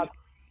Volume?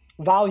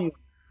 Volume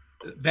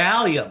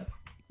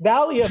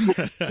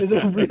is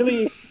a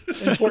really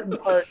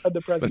important part of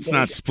the presentation. Let's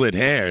not split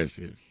hairs.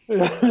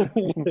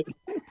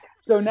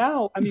 So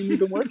now, I mean, we've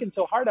been working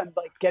so hard on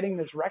like getting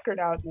this record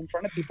out in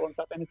front of people and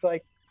stuff, and it's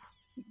like,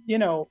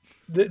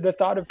 the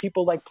thought of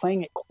people like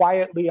playing it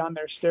quietly on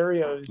their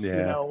stereos,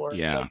 or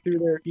like, through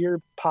their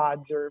ear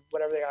pods or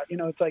whatever they got.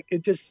 It's like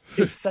it's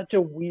such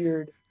a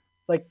weird.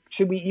 Like,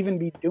 should we even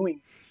be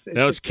doing this?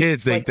 Those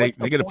kids, they got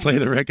to play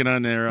the record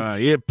on their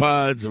ear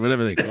pods or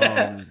whatever they call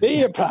them. The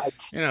ear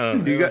pods.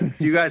 Do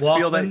you guys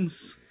feel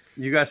that?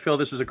 You guys feel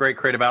this is a great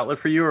creative outlet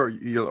for you,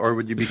 or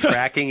would you be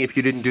cracking if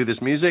you didn't do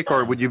this music,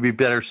 or would you be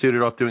better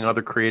suited off doing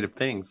other creative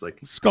things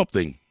like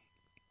sculpting?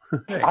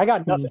 I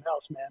got nothing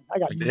else, man. I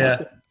got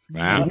nothing.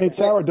 Wow. Made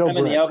sourdough I'm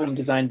in bread. the album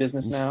design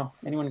business now.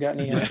 Anyone got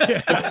any?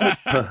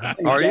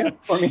 Are you?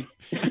 For me?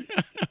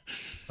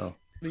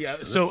 Yeah.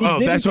 So,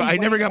 that's why I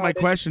never got my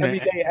question. Every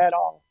day at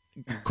all.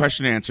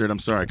 Question answered. I'm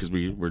sorry because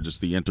we're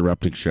just the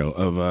interrupting show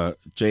of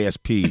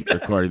JSP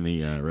recording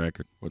the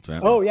record. What's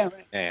that? Oh yeah,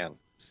 right. Man.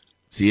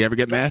 Does he ever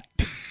get mad?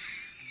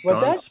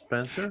 What's John that?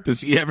 Spencer? Does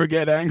he ever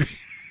get angry?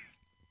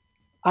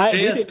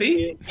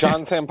 JSP?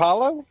 John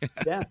Sampalo?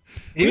 Yeah.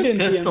 He was didn't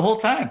see pissed him. the whole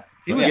time.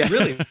 He was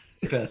really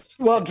pissed.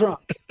 Well,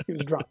 drunk. He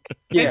was drunk.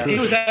 Yeah, he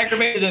was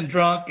aggravated and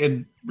drunk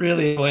and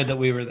really annoyed that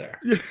we were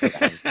there.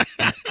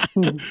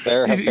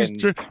 There have been...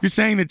 You're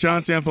saying that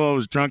John Sampolo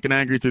was drunk and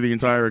angry through the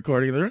entire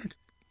recording of the record?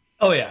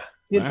 Oh, yeah.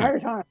 The entire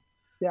time.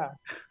 Yeah.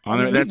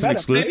 That's an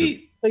exclusive.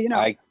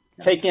 So,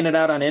 taking it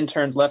out on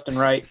interns left and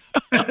right.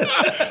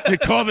 You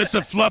call this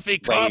a fluffy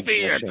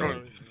coffee?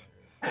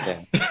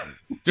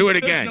 Do it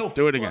again.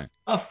 Do it again.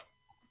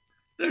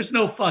 There's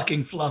no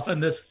fucking fluff in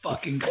this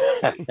fucking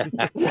coffee.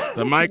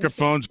 The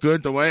microphone's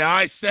good the way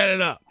I set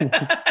it up.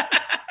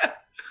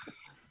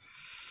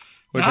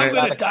 I'm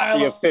going to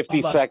dial up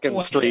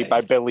 52nd Street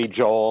by Billy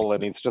Joel,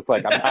 and he's just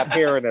like, I'm not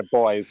hearing it,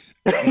 boys.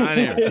 Not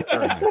hearing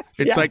it.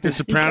 It's like the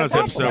Sopranos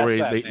episode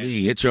where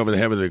he hits you over the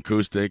head with an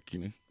acoustic.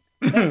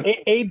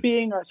 A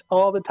being us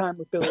all the time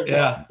with Billy.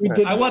 Yeah,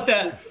 I want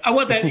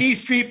that E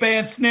Street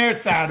Band snare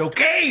sound.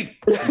 Okay.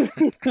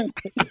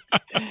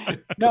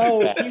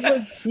 No, he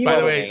was. By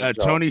the way,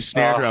 Tony's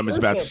snare drum is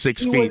about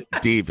 6 feet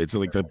deep. It's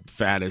like the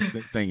fattest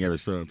thing you ever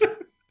saw.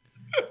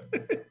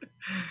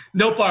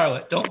 No borrow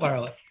it. Don't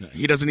borrow it.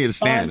 He doesn't need a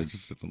stand. It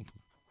just sits on.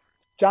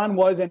 John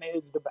was and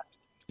is the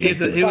best. He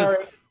was.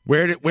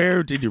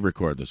 Where did you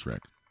record this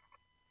record?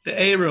 The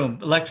A room,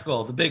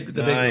 electrical, the big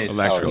room.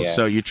 Electrical. Oh, yeah.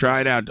 So you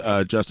tried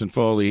out Justin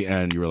Foley,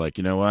 and you were like,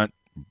 you know what?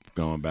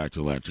 Going back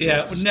to electrical.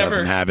 Yeah, It never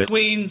doesn't have it.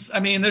 Queens.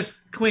 I mean,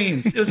 there's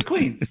Queens. It was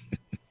Queens.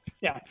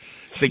 Yeah.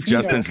 Think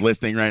Justin's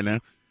listening right now?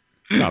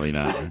 Probably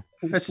not.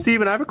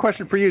 Steven, I have a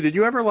question for you. Did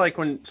you ever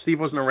when Steve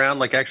wasn't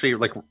around, actually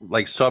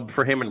like sub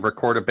for him and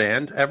record a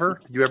band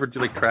ever? Did you ever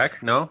do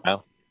track? No.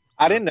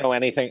 I didn't know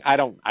anything. I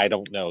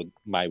don't know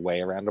my way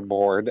around a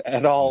board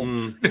at all.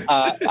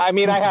 I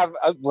mean, I have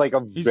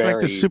He's very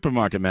like the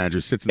supermarket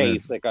manager, sits in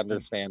basic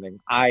understanding.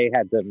 I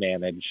had to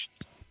manage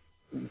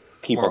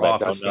people that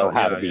don't know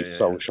how to be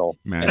social.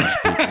 Manage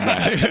people.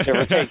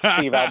 Ever take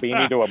Steve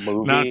Albini to a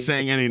movie? Not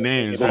saying any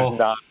names. It is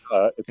not.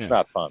 It's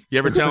not fun. You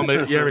ever tell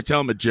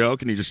him a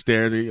joke and he just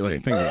stares at you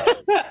like, think about it.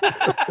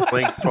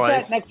 Blinks I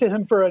twice. sat next to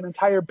him for an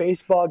entire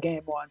baseball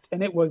game once,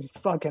 and it was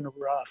fucking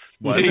rough.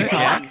 Did he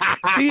talk?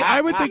 See,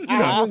 I would think, It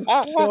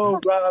was so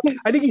rough.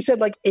 I think he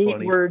said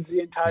 8 words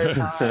the entire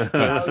time.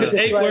 I was just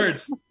 8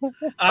 words.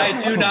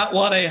 I do not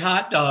want a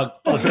hot dog.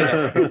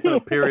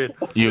 Period.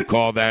 You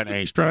call that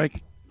a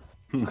strike?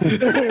 We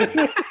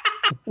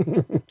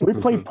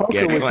played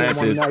poker with him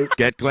one night.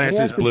 Get glasses,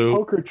 He asked a Blue.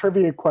 poker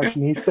trivia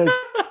question. He says,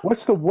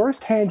 "What's the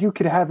worst hand you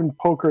could have in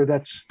poker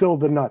that's still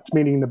the nuts,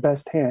 meaning the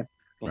best hand?"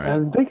 Right. And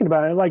I'm thinking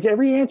about it.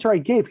 Every answer I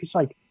gave, he's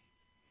like,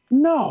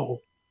 "No."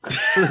 I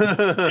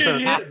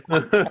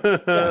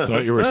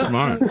thought you were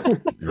smart.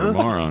 You're a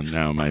moron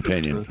now, in my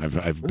opinion.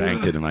 I've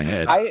banked it in my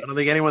head. I don't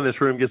think anyone in this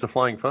room gives a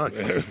flying fuck.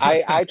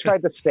 I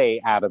tried to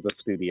stay out of the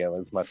studio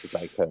as much as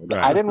I could.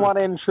 Right. I didn't want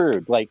to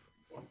intrude.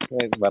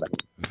 Whatever.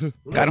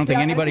 I don't think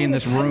anybody in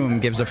this room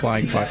gives a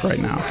flying fuck right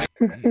now.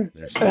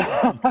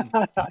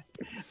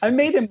 I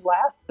made him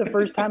laugh the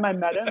first time I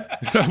met him.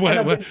 And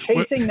I've been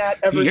chasing that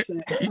ever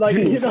since.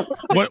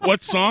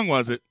 What song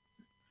was it?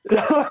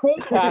 Nonagon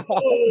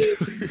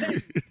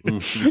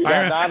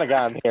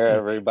here,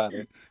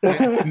 everybody.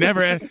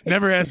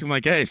 Never ask him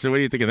hey, so what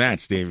do you think of that,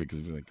 Steve? Because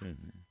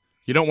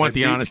you don't want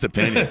the honest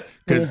opinion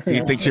because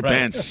he thinks your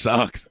band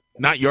sucks.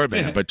 Not your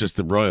band, but just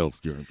the Royals.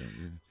 Your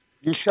band.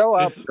 You show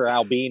up for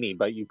Albini,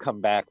 but you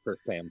come back for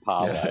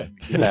Sampalo.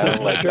 Yeah.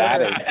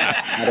 That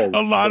is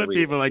a lot of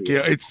people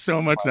it's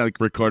so much now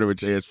recorded with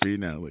JSP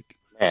now.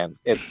 And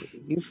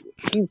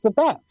he's the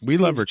best. We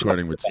love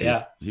recording with Steve.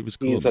 Yeah. He was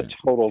cool. He's a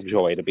total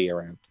joy to be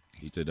around.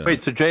 He did.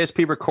 Wait, so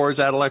JSP records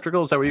at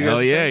Electrical? Is that what you guys?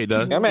 Hell yeah, he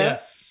does. Yeah, man.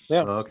 Yes.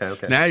 Yeah. Oh,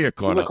 okay. Now you're He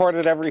caught up.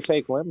 recorded every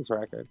Fake Limbs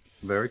record.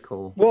 Very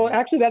cool. Well,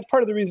 actually, that's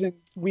part of the reason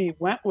we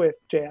went with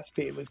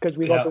JSP was because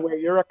we loved the way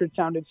your record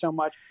sounded so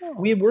much.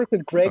 We had worked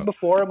with Greg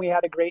before, and we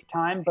had a great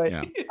time. But,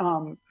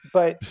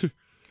 but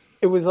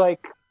it was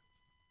like,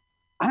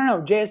 I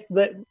don't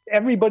know,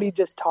 everybody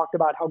just talked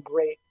about how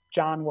great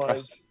John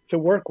was to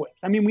work with.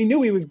 I mean, we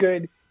knew he was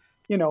good,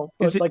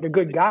 but like a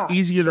good guy.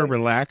 Easier to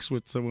relax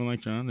with someone like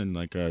John than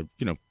like Greg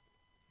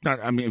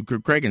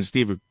and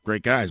Steve are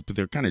great guys, but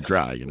they're kind of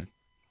dry,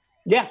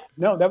 Yeah,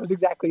 no, that was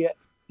exactly it.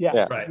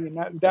 Yeah, right. I mean,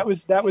 that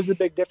was the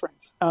big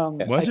difference.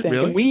 Was it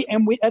really?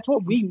 And we that's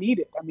what we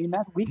needed. I mean,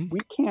 we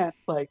can't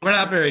like. We're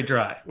not very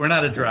dry. We're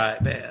not a dry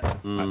band.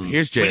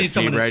 Here's We need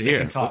someone JSP right that here.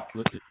 can talk.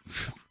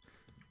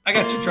 I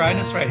got your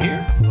dryness right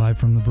here. Live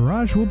from the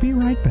barrage, we'll be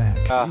right back.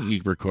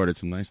 He recorded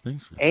some nice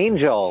things.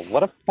 Angel,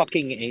 what a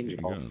fucking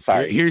angel!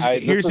 Sorry, Here's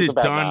this is his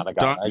about Don.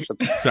 Nonagon. I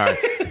should- Sorry,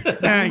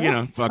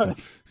 fuck him.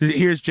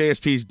 Here's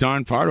JSP's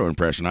Don Pardo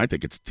impression. I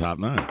think it's top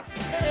 9.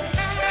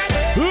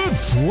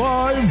 It's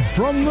live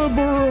from the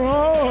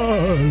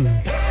barrage.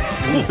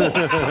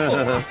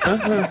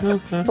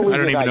 I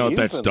don't even know if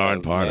that's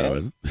Don Pardo.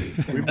 Is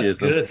it? That's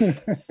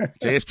good.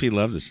 JSP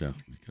loves the show.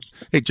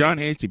 Hey, John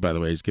Hasty, by the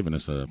way, is giving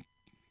us a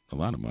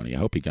lot of money. I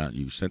hope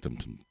you sent him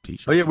some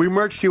t-shirts. Oh yeah, we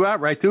merged you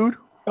out, right, dude?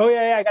 Oh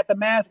yeah, I got the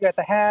mask, I got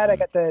the hat, I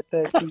got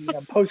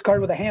the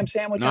postcard with a ham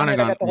sandwich on it. I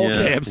got the whole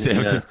thing. Ham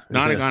sandwich.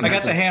 I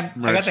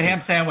got the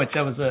ham sandwich.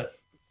 That was it.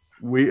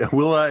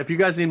 We'll if you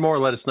guys need more,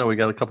 let us know. We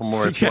got a couple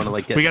more. If you want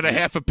to get. We got a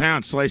half a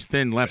pound sliced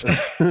thin left.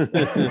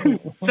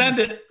 Send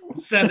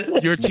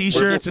it. Your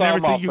t-shirts and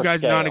everything. You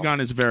guys, Nonagon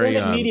is very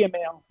media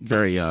mail.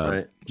 Very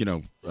the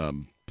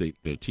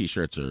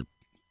t-shirts are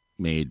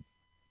made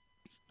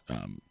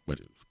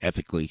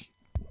ethically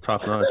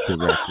top notch.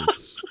 Correct.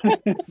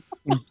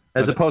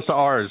 As opposed to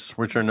ours,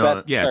 which are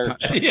not.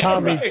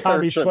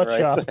 Tommy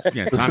Sweatshop.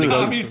 Yeah,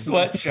 Tommy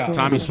Sweatshop.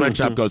 Tommy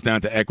Sweatshop goes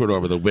down to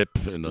Ecuador with a whip.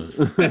 And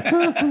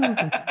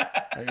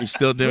are you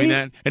still doing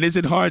that? And is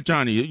it hard,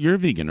 Johnny? You're a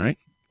vegan, right?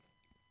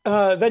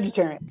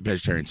 Vegetarian.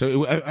 Vegetarian.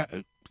 So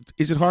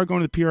is it hard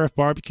going to the PRF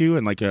barbecue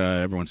and like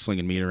everyone's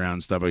slinging meat around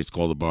and stuff? It's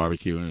called a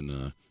barbecue.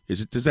 And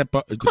does it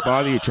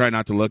bother you? Try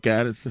not to look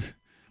at it.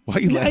 Why are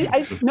you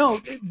laughing?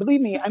 No,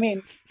 believe me. I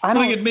mean, I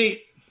don't get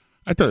meat.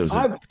 I thought it was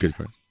a good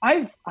question.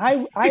 I've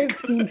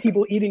seen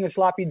people eating a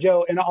sloppy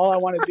Joe, and all I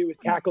want to do is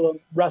tackle them,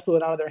 wrestle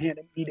it out of their hand,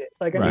 and eat it.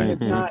 Like I mean,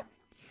 it's not.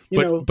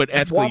 But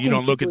ethically, you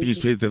don't look at these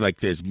people like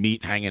there's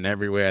meat hanging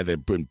everywhere. They're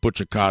in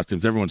butcher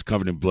costumes. Everyone's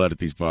covered in blood at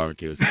these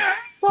barbecues.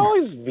 It's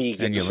always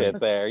vegan shit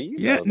there.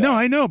 No,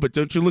 I know, but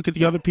don't you look at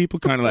the other people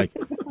kind of like,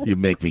 you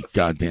make me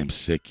goddamn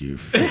sick, you.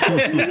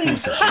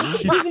 He's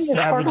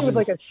talking with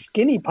like a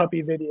skinny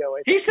puppy video.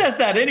 He says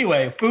that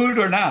anyway, food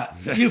or not.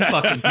 You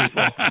fucking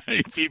people.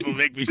 People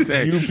make me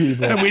sick. You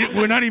people. And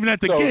we're not even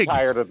at the gig. So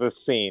tired of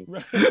this scene.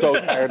 So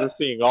tired of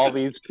seeing all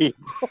these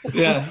people.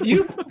 Yeah,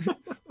 you.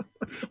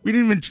 We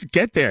didn't even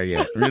get there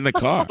yet. We're in the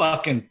car.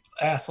 Fucking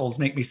assholes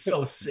make me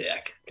so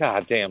sick.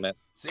 God damn it.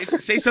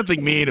 Say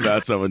something mean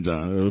about someone,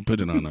 John. We'll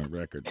put it on our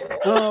record.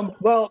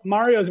 Well,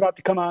 Mario's about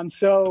to come on,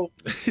 so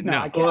no.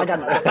 I got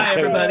nothing. Hi,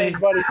 everybody.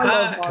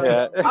 Hello,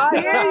 Mario. I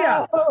hear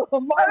ya. Hello,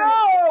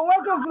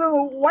 welcome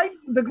to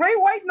the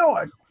Great White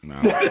North. No.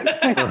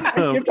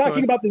 You're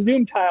talking about the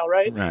Zoom tile,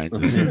 right? Right.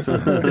 What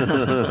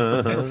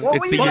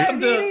were you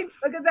guys eating?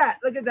 Look at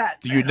that.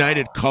 The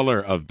united color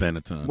of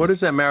Benetton. What is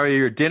that, Mario?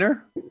 Your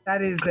dinner?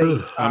 That is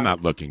I'm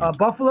not looking. a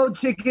buffalo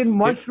chicken,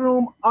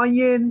 mushroom,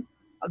 onion,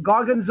 a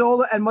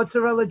gorgonzola, and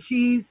mozzarella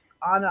cheese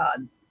on a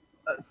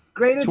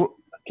grated.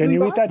 Can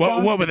you eat that,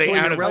 John? What were they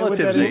out of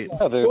relatives eat?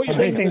 How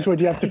many things would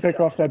you have to pick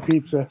off that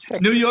pizza?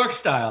 New York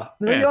style.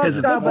 New York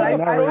style,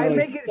 but I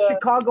make it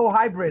Chicago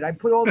hybrid. I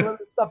put all the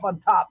other stuff on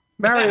top.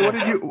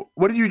 Mario,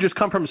 what did you just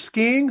come from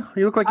skiing?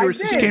 You look like you were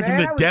just came from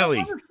the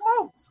deli.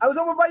 I was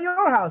over by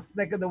your house,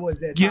 neck of the woods.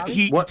 There,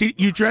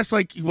 you dress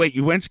like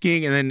you went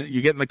skiing and then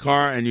you get in the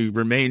car and you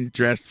remain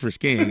dressed for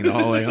skiing the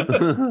whole way up.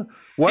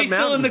 He's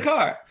still in the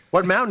car.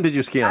 What mountain did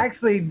you ski on?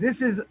 Actually,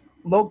 this is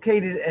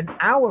located an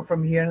hour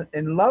from here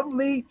in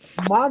lovely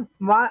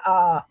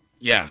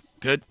Yeah,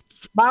 good.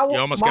 Mohawk, You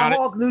almost got it.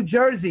 New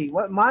Jersey.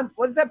 What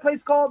is that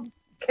place called?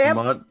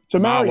 Camp. So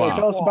Mario,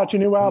 tell us about your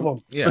new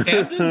album. Yeah.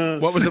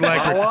 What was it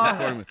like? All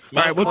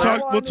right, we'll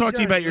talk to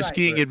you about your Right.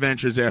 skiing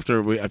adventures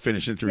after I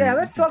finish it through. Yeah,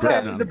 let's talk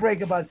after the break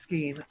about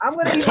skiing. I'm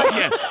gonna.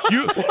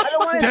 You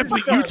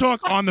definitely you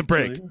talk on the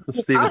break.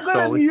 I'm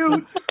gonna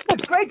mute.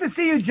 It's great to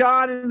see you,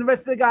 John, and the rest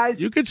of the guys.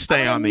 You could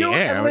stay on the mute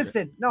air. and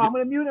listen. No, I'm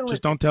gonna mute and listen.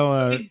 Just don't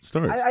tell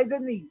stories. I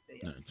didn't eat.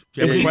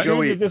 Is it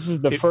true that this is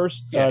the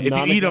first if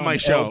you eat on my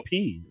show.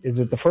 LP? Is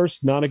it the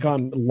first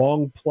Nonagon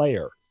long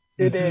player?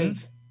 It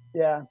is.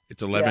 Yeah.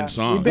 It's 11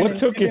 songs. What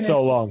took you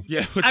so long?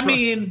 Yeah. I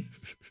mean,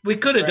 we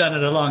could have done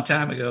it a long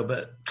time ago,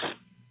 but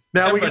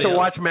Now we get to Everybody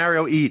watch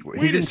Mario eat. Wait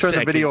He a didn't turn the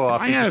second. video off.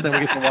 I He just have-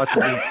 then we get to watch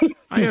him eat.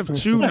 I have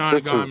two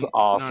Nonagon, is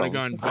awesome.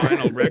 Nonagon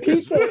vinyl records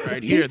Pizza,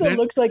 right here. pizza They're-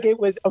 looks like it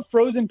was a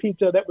frozen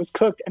pizza that was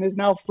cooked and is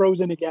now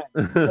frozen again.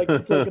 Like,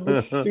 it's like it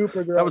looks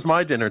super gross. That was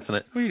my dinner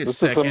tonight. Wait a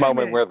This is a second.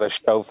 moment where the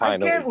show I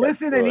finally. can't gets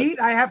listen to and it. eat.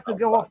 I have to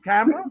go off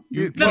camera.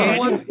 You No,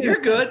 can't. you're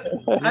good.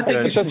 I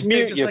think you should Just stay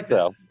mute just like that.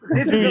 yourself.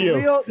 This is Do a you?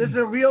 real. This is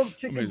a real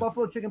chicken Wait.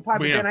 buffalo chicken pie.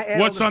 But Yeah. then I add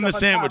What's all on the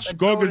stuff top sandwich? and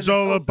throw it in the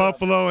Gorgonzola, toaster.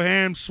 buffalo,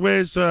 ham,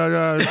 Swiss,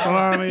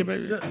 salami.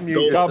 baby.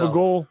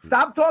 Gabagool.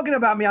 Stop talking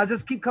about me. I'll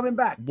just keep coming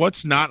back.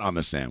 What's not on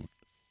the sandwich?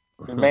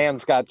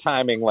 Man's got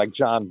timing like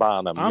John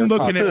Bonham. I'm You're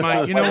looking talking at my.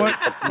 about You know what?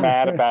 what's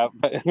mad about.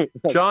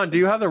 John, do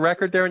you have the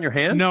record there in your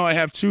hand? No, I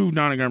have two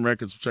Nonagon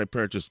records which I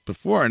purchased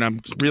before, and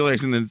I'm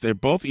realizing that they're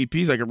both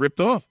EPs I got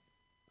ripped off.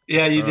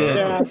 Yeah, you did.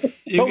 Yeah.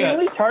 You But we got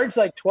only charged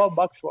like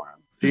 $12 for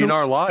them.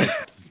 DNR lives.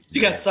 you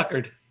got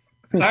suckered.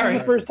 This is Sorry.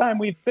 the first time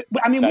we've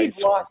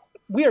Nice. lost.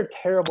 We are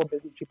terrible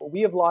business people.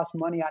 We have lost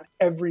money on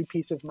every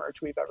piece of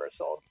merch we've ever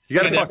sold. You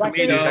got to You talk to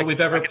me. know, dude.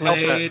 we've ever I can help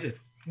that. played.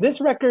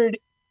 This record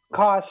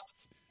cost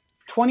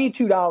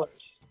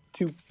 $22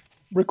 to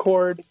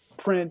record,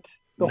 print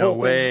the No whole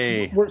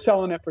way. thing. We're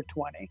selling it for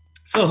 $20.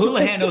 So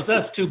Houlihan owes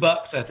us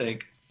 $2, I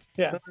think.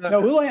 Yeah.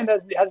 No, Houlihan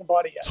hasn't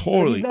bought it yet.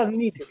 Totally. He doesn't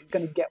need to. He's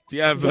going to get Do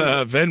you have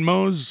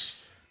Venmos?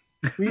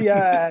 one. We,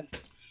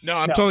 No,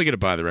 I'm No. totally gonna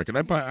buy the record.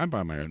 I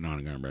buy my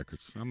Nonagon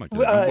records. I'm like,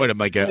 Well, what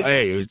am I getting?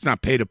 Hey, it's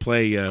not pay to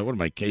play. What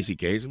am I, Casey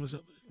Kasem or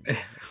something?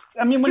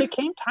 I mean, when it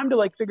came time to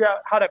like figure out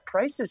how to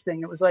price this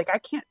thing, it was like I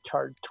can't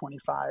charge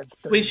 25.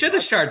 We should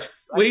have charged.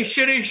 We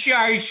should have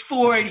charged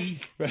 40.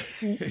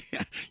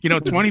 You know,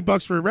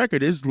 $20 for a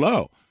record is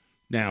low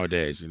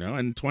nowadays. You know,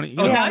 and 20. You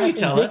Oh, know, now you that's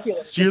tell us.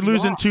 ridiculous. so you're It's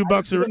losing wrong. $2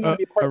 I didn't wanna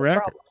be part a of the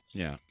record. problem.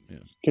 Yeah, yeah.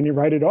 Can you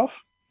write it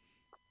off?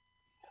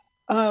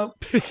 I'm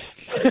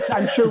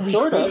sure we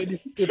could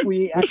if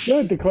we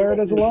actually Good. Declare it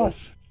as a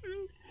loss.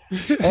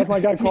 I'll have my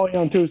guy call you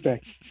on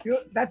Tuesday.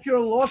 That's your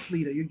loss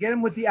leader. You get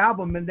him with the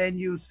album, and then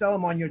you sell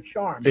him on your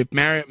charm. If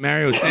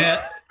Mario's,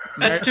 Yeah,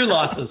 that's 2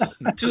 losses.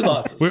 2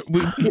 losses.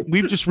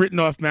 we've just written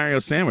off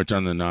Mario's sandwich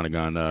on the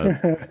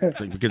Nonagon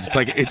thing because it's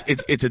like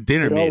it's a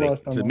dinner We all meeting.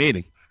 lost on It's a that.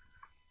 meeting.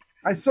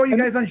 I saw you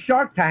guys on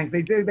Shark Tank.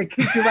 They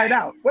kicked you right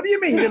out. What do you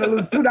mean you're gonna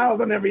lose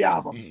 $2 on every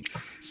album?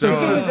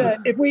 So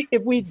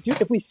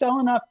if we sell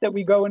enough that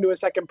we go into a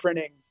second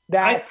printing,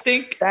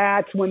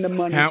 that's when the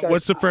money.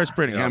 what's the first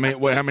printing? How many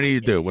do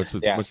you do? What's the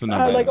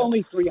number? Like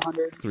only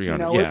 300.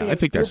 300. We're Yeah, I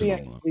think that's we're a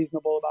being little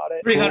reasonable about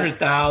it.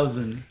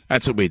 300,000.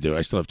 That's what we do.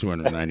 I still have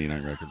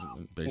 299 records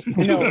in the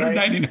basement. No, right?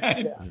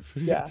 299.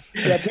 Yeah.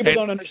 People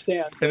don't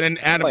understand. And then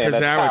Adam Playing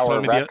at Kazauer Tower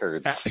told me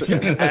Records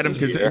Adam this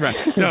Kazauer. year.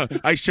 Right. No,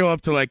 I show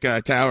up to like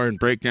Tower and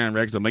break down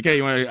records. I'm like, hey,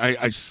 you want?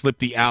 I slip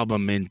the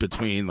album in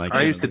between. Like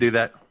I used to do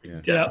that.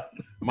 Yeah.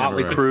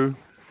 Motley Never, Crue.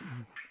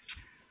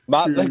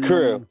 Motley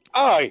Crue.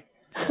 Oi.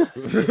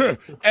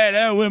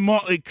 Hello, we're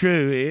Motley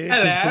Crue here.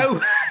 Hello.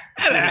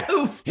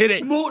 Hello. Hit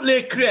it.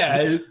 Motley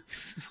Crue.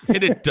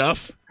 Hit it,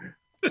 Duff.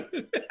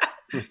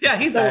 Yeah,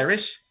 he's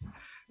Irish.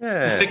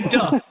 Yeah.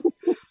 McDuff.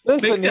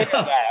 Listen,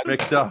 McDuff.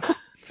 McDuff.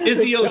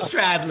 Izzy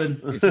O'Stradlin.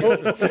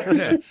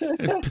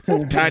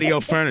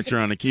 Patio furniture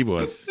on the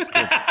keyboard.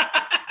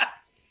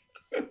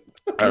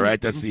 All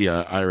right, that's the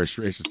Irish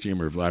racist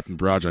humor of Live from the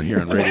Barrage on here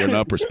on Radio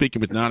Nup. We're speaking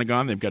with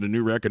Nonagon. They've got a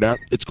new record out.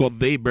 It's called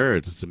They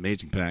Birds. It's an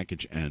amazing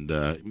package, and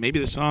maybe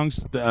the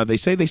songs they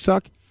say they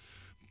suck,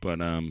 but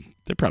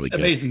they're probably good.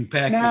 Amazing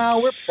package. No,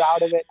 we're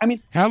proud of it. I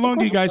mean, How long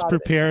do you guys proud of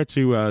it. prepare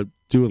to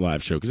do a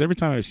live show? Because every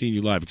time I've seen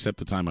you live, except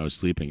the time I was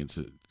sleeping, it's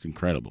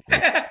incredible.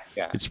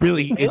 Yeah. It's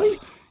really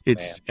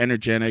it's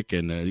energetic,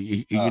 and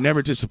you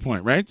never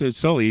disappoint, right?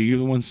 Sully, are you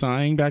the one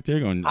sighing back there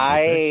going,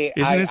 I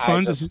isn't it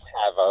fun? I just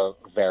have a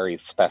very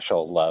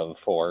special love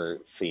for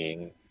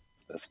seeing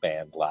this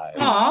band live.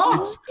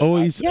 It's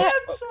always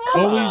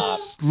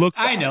look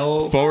I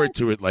know. forward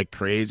to it like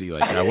crazy.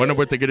 Like, I wonder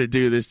what they're gonna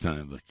do this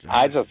time. Like,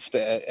 I just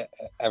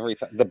every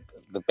time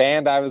the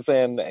band I was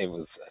in, it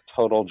was a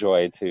total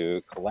joy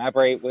to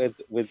collaborate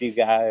with you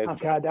guys. Oh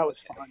God, that was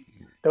fun.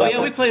 Oh,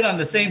 yeah, we played on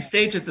the same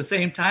stage at the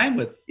same time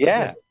with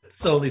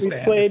Soli's We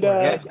band. played.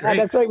 before. That's great.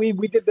 That's right. We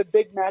did the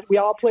big match. We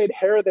all played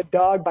 "Hair of the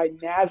Dog" by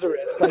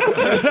Nazareth. Like,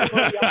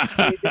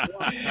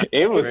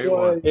 It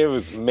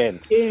was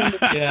mint. insane.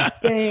 Yeah.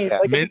 Like, I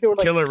think there were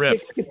like Killer riff.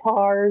 6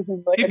 guitars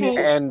and like. I mean,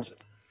 And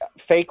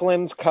Fake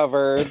Limbs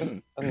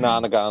covered a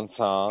Nonagon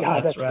song.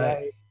 God, that's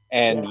right.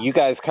 And you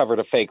guys covered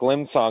a Fake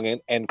Limb song,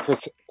 and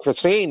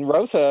Christine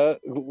Rosa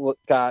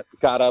got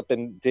up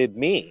and did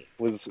Me.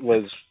 Was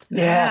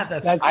Yeah,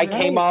 that's I right.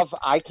 came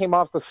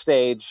off the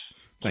stage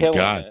Thank killing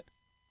God. it,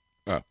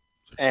 Oh,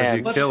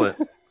 and You kill it.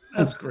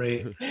 That's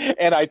great.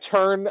 and I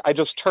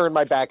just turned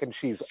my back, and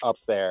she's up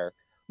there,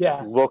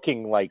 Yeah,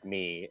 looking like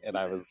me, and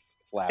I was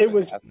it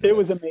was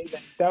flabbergasted. amazing.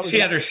 That was She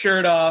had her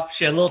shirt off.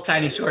 She had little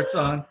tiny shorts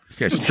on.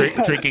 yeah, she's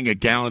drinking a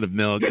gallon of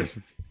milk.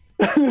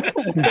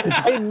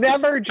 I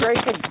never drank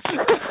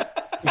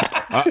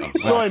it.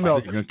 Soy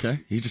milk. Okay,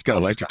 he just got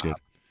electrocuted.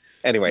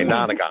 Anyway,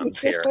 Nonagon's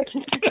here.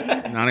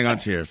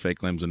 Nonagon's here.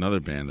 Fake Limb's another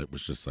band that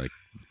was just like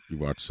you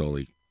watch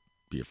Sully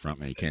be a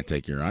frontman. You can't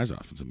take your eyes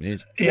off. It's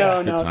amazing.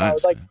 No, Good no,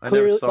 times, like man.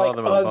 clearly, like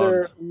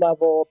other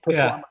level performer.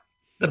 Yeah.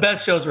 The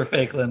best shows were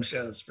Fake Limb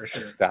shows for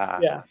sure.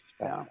 Yeah.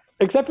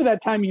 Except for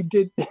that time you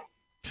did.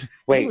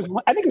 Wait,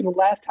 I think it was the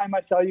last time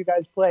I saw you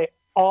guys play.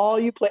 All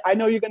you play. I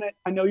know you're gonna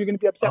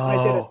be upset when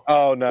I say this.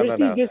 Oh no,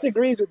 Christy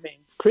disagrees with me.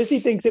 Christy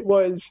thinks it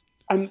was,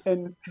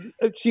 and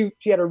she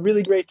had a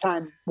really great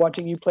time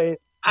watching you play.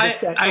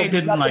 I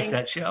didn't like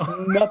that show.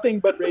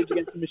 Nothing but Rage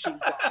Against the Machine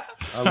songs.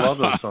 I love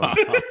those songs.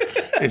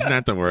 Isn't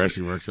that the worst?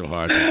 You work so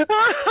hard.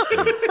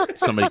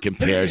 Somebody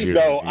compares you.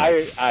 No,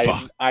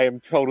 Fuck. I am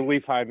totally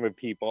fine with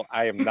people.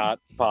 I am not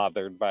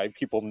bothered by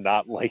people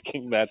not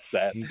liking that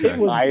set. It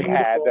was I beautiful.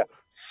 had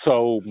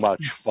so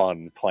much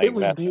fun playing It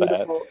was that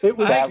beautiful. set.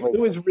 It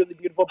was really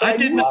beautiful. But I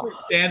didn't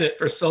understand it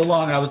for so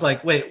long. I was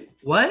like, wait,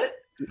 what?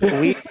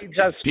 We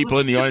just People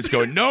in the audience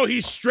going, "No,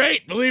 he's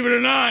straight. Believe it or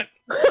not."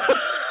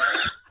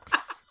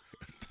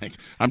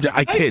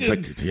 I kid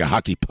like a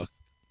hockey puck.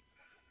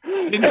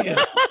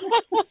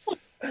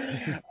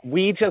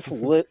 We just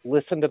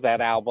listened to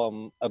that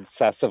album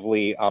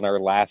obsessively on our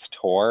last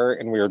tour,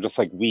 and we were just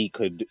like, we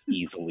could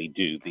easily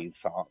do these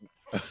songs.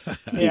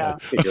 Yeah.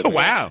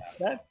 Wow.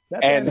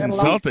 And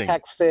insulting. we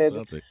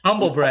texted.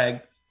 Humble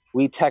brag.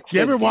 We texted. Do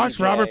you ever watch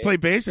DJ. Robert play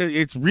bass?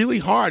 It's really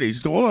hard.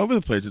 He's all over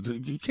the place.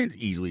 You can't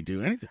easily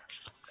do anything.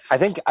 I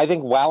think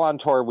while on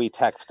tour, we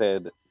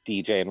texted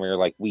DJ, and we were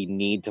like, we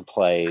need to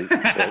play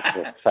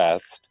this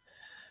fest.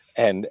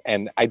 And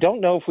I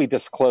don't know if we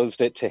disclosed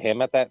it to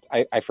him at that.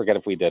 I forget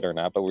if we did or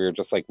not, but we were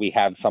just like, we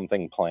have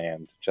something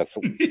planned. Just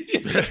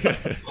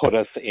put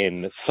us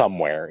in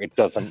somewhere. It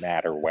doesn't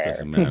matter where.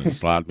 Doesn't matter.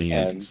 Slot me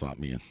in. Slot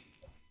me in.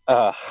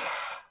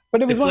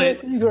 But it was one of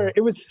those things where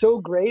it was so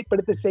great, but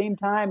at the same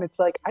time, it's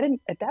like I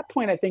didn't. At that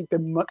point, I think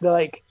the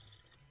like.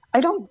 I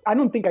don't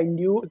think I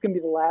knew it was going to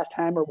be the last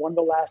time or one of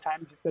the last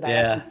times that I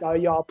actually saw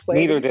y'all play.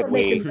 Neither did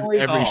we.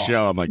 Every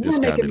show, I'm like, this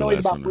got got to to be be the noise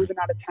last about one. moving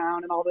out of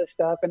town and all this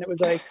stuff, and it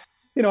was like,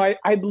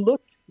 I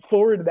looked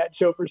forward to that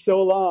show for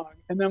so long,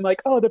 and then I'm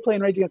like, oh, they're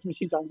playing Rage Against the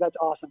Machine songs. That's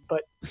awesome,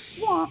 but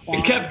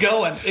It kept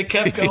going. It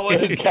kept going.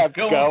 It kept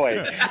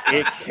going.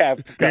 It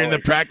kept going. You're in the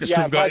practice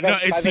room going, no,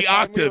 it's the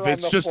octave.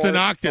 It's just an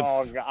octave.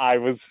 Song,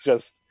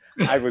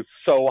 I was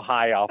so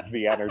high off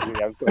the energy.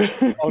 I was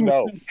like, oh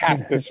no,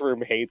 half this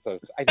room hates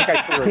us. I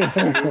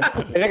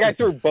think I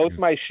threw both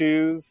my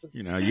shoes.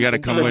 You got to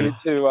come in.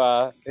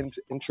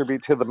 In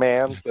tribute to the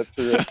man that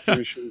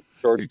threw shoes.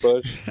 George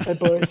Bush.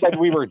 Said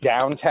we were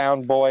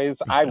downtown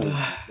boys. I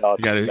was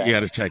nuts. You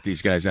got to check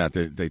these guys out.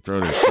 They throw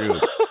their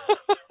shoes.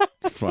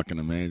 Fucking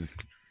amazing.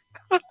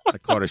 I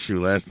caught a shoe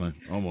last time,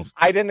 almost.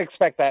 I didn't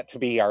expect that to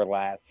be our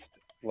last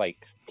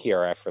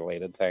PRF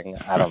related thing.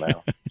 I don't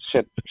know.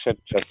 Shit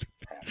just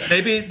happened.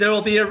 Maybe there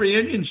will be a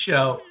reunion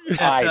show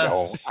at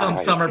some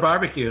summer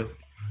barbecue.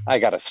 I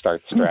got to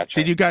start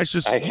stretching. Did you guys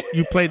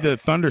you played the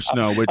Thunder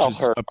Snow, which is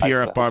a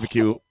PRF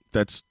barbecue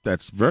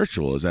that's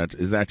virtual? Is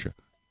that true?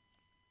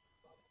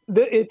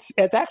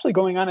 It's actually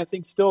going on, I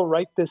think, still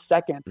right this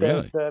second.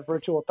 Really? The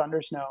virtual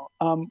Thunder Snow.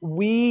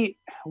 We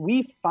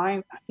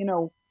find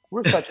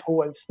we're such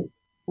whores.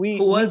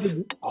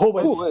 Whores.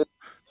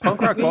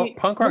 Punk rock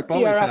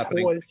bowling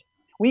happening. Whores.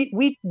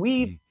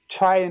 We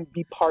try and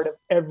be part of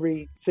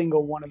every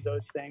single one of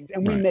those things,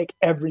 and we make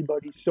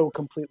everybody so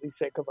completely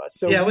sick of us.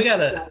 So yeah, we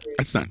gotta.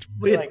 That's not.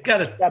 We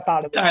gotta step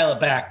out of dial it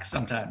back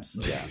sometimes.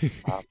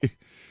 Yeah.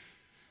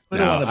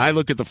 Now, I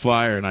look at the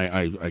flyer and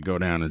I go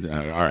down and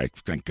all right,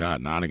 thank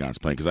God Nonagon's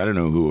playing because I don't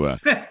know who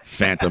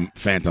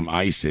Phantom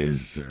Ice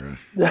is. Or...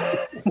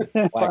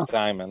 Black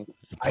Diamond.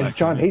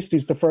 John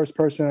Hasty's the first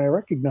person I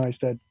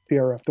recognized at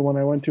PRF, the one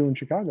I went to in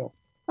Chicago.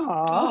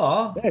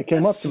 Oh, yeah, it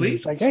came up to me.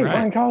 It's like, hey, right.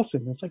 Ryan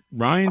Carlson. It's like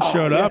Ryan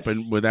showed up yes.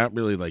 and without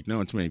really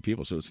knowing too many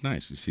people, so it's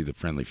nice to see the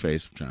friendly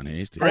face of John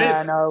Hasty.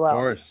 Yeah, no, well, Of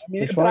course. I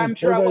mean, It's but fine. I'm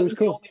sure I Everybody wasn't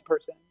was the only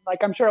person.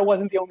 I'm sure I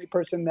wasn't the only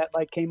person that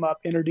came up,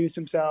 introduced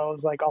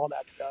themselves, all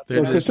that stuff.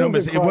 There's no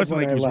Christine it wasn't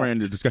cried like he was when I wearing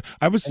left. the disguise.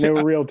 I was. And they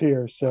were real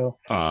tears. So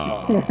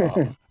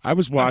I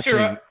was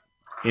watching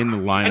in the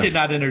line. I did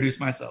not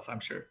introduce myself. I'm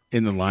sure.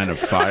 In the Line of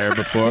Fire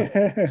before.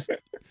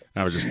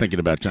 I was just thinking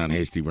about John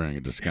Hasty wearing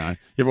a disguise.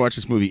 You ever watch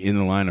this movie In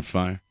the Line of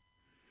Fire?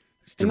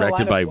 It's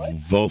directed by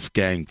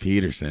Wolfgang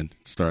Peterson.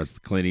 It stars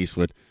Clint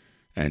Eastwood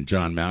and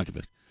John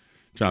Malkovich.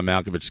 John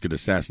Malkovich could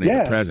assassinate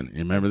the president. You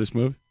remember this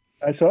movie?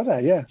 I saw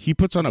that, yeah. He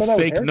puts on I saw a that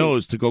with fake Harry.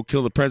 nose to go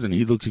kill the president.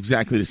 He looks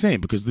exactly the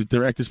same because the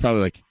director's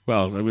probably like,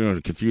 well, we don't want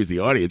to confuse the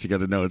audience. You got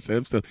to know it's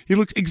him still. He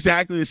looks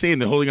exactly the same.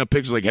 They're holding up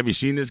pictures like, have you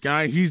seen this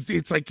guy?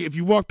 It's like if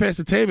you walk past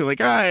the table, like,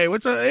 hey,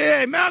 what's up?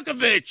 Hey,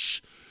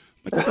 Malkovich.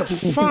 Like, what the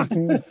fuck?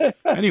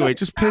 Anyway, it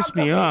just pissed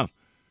me off.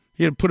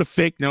 He had put a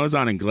fake nose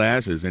on and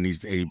glasses, and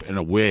he's in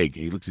a wig.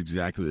 He looks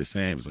exactly the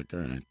same. It's like, all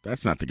right,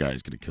 that's not the guy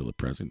who's going to kill the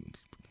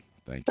president.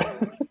 Thank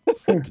you.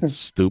 It's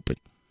stupid.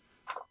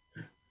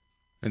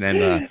 And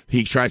then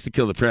he tries to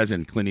kill the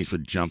president. Clint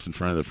Eastwood jumps in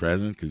front of the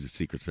president because he's a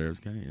Secret Service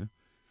guy,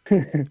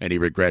 and he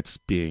regrets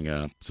being.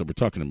 So we're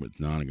talking with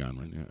Nonagon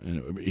right now.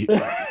 And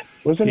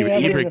Wasn't he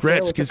having an affair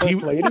regrets with the because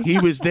First Lady? he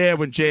was there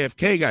when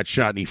JFK got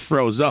shot and he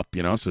froze up, so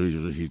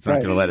he's not Right.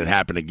 going to let it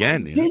happen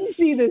again. Didn't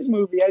see this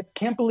movie. I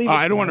can't believe it.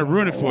 I don't want to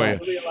ruin it for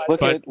you,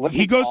 but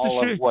he goes to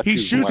shoot. He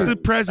shoots the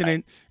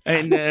president,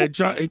 and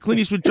Clint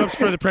Eastwood jumps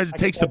for the president,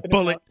 takes the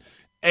bullet,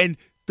 and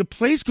the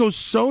place goes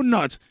so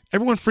nuts.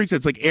 Everyone freaks out.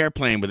 It's like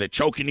Airplane, where they're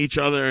choking each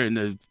other,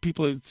 and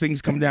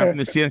things come down from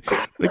the ceiling.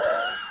 Like,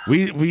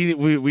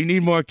 we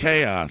need more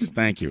chaos.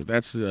 Thank you.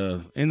 That's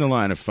In the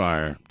Line of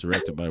Fire,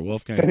 directed by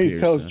Wolfgang Then he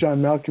Pearce. tells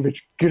John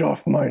Malkovich, "Get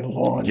off my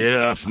lawn." Get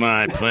off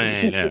my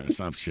plane. Yeah,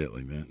 some shit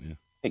like that.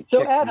 Yeah.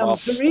 So, Adam, the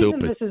reason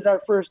Stupid. this is our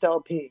first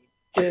LP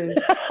is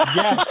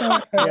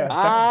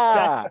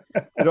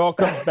It all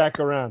comes back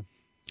around.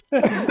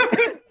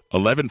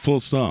 11 full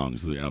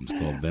songs. The album's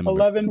called Them.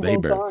 11 They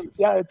full Birds. songs.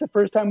 Yeah, it's the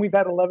first time we've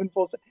had 11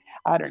 full.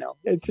 I don't know.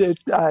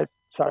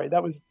 Sorry,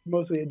 that was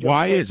mostly a joke.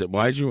 Why is it?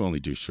 Why did you only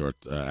do short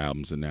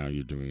albums and now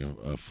you're doing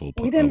a full?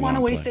 We didn't want to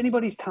long waste play?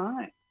 anybody's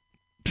time.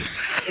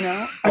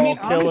 I All mean,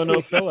 killer, honestly,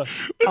 no filler.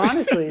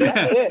 honestly,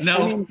 that's it.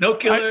 I mean, no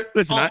killer.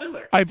 Listen, all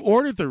filler. I've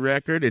ordered the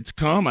record. It's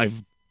come.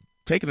 I've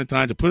taken the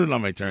time to put it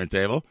on my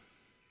turntable.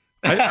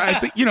 I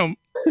think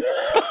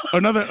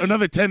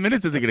another 10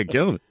 minutes isn't going to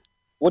kill it.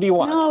 What do you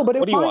want? No, but it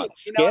what do you might. want?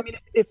 I mean,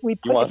 if we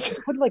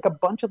put like a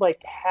bunch of like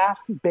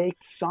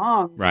half-baked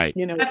songs, Right.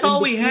 That's in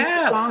all we between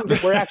have. songs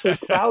that we're actually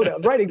proud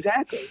of, right?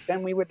 Exactly.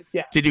 Then we would,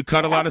 yeah. Did you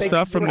cut a lot of Half-baked-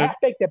 stuff from we're the?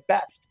 half-baked at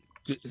best?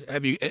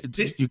 Have you?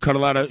 You cut a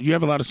lot of? You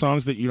have a lot of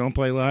songs that you don't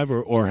play live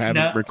or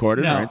haven't No,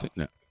 recorded no. or anything?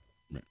 No.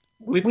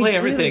 We play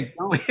everything.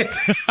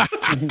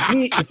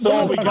 It's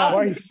all we got.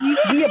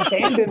 We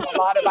abandon a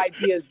lot of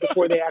ideas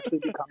before they actually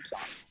become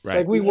songs. Right.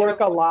 Like we work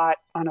a lot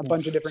on a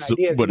bunch of different So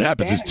ideas. what We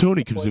happens is abandon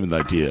Tony comes in with an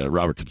idea,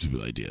 Robert comes in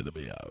with an idea.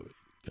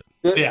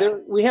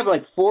 We have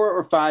like 4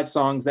 or 5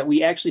 songs that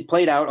we actually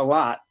played out a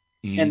lot,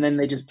 Mhm. and then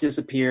they just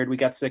disappeared. We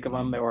got sick of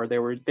them, or they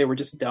were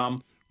just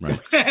dumb. Right.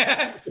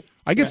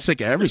 I get sick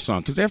of every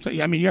song because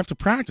you have to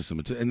practice them,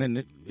 and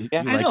then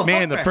Yeah. you're I like, know,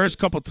 man, fuck the practice. first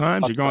couple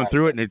times you're going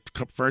through it, and it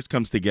first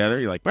comes together.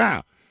 You're like,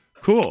 wow,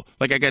 cool.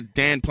 Like I got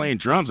Dan playing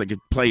drums. I could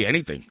play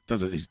anything.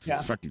 He's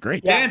fucking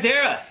great.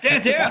 Dantera.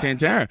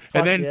 Tantara.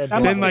 And then yeah,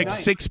 then that like must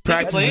be 6 Play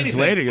practices anything.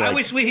 later, you're I like,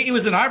 wish he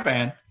was in our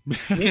band.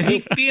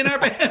 He'd be in our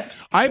band.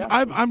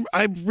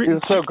 I've written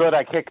He's so good,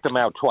 I kicked him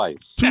out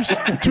twice.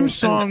 two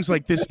songs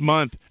like this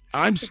month.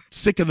 I'm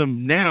sick of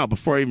them now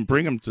before I even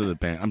bring them to the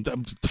band.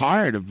 I'm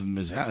tired of them.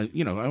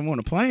 I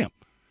want to play them.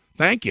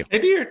 Thank you.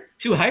 Maybe you're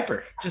too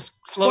hyper.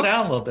 Just slow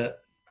down a little bit.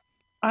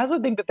 I also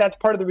think that that's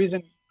part of the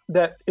reason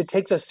that it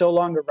takes us so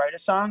long to write a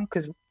song,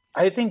 because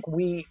I think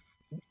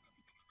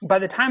by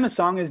the time a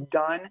song is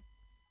done,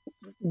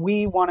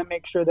 we want to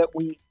make sure that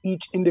we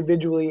each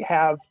individually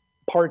have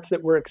parts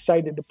that we're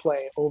excited to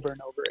play over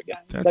and over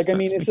again.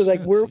 It's just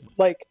like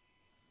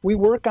we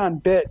work on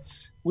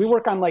bits. We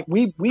work on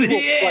we will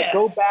like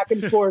go back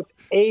and forth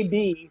A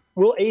B.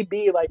 We'll A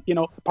B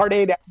part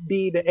A to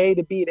B to A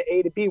to B to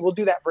A to B. We'll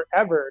do that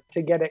forever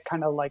to get it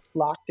kind of like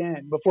locked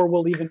in before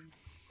we'll even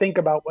think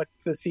about what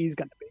the C is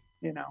going to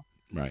be.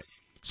 Right.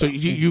 So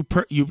you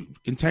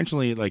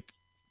intentionally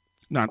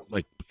not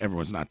like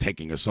everyone's not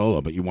taking a solo,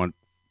 but you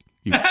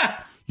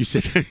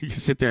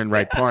sit there and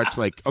write parts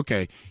like,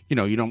 okay, you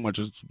don't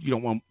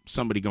want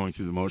somebody going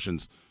through the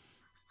motions.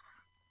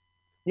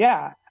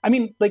 Yeah. I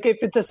mean, like if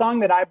it's a song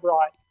that I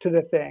brought to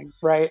the thing,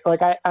 right?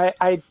 Like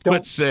I don't.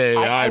 Let's say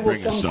I will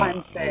bring a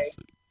song.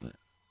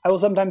 I will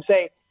sometimes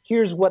say,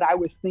 here's what I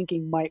was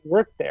thinking might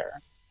work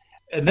there.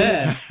 And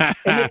then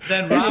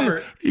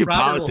Robert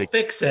will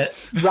fix it.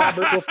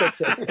 Robert will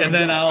fix it. And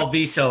then I'll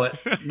veto it.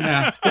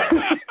 Yeah.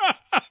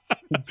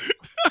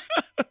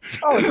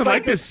 I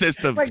like this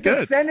system. Like It's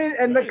good. the Senate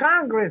and the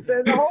Congress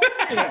and the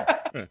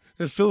whole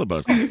It's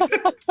filibuster.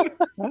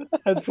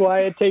 That's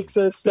why it takes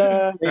us.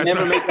 They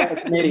never make that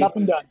a committee.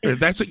 Nothing done.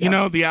 That's what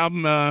the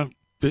album.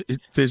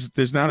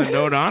 There's not a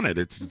note on it.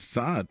 It's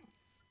odd.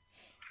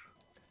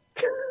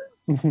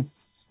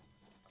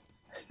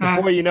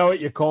 Before you know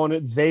it, you're calling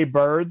it "They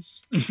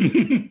Birds."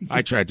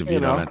 I tried to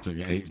veto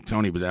that.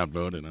 Tony was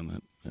outvoted on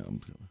that.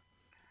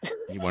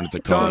 He wanted to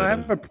call John, it. I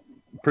have a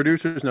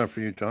producer's note for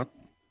you, John.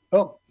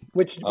 Oh,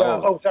 which?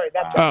 Sorry.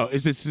 That. Oh,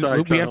 is this?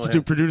 Sorry, we have John, to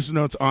do producer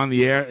notes on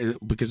the air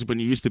because when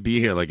you used to be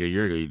here like a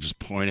year ago, you just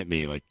point at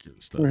me like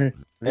stuff.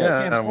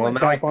 Yeah, well,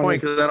 now I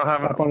point because I don't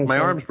have my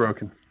arm's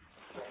broken.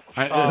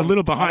 A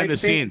little behind the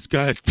scenes.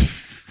 Go ahead.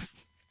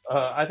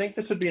 I think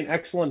this would be an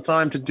excellent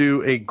time to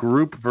do a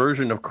group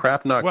version of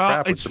Crap Not Well,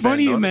 Crap. with it's the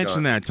funny band you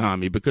mention that,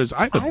 Tommy, because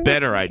I have a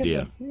better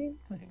idea.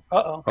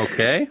 Uh-oh.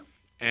 Okay.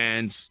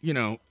 And, I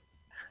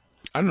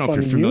don't know if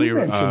Funny you're familiar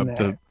you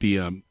mention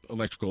the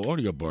electrical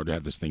audio board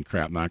have this thing,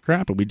 Crap Not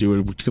Crap, but we do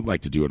it. We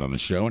like to do it on the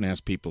show and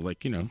ask people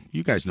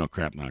you guys know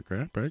Crap Not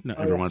Crap, right? No,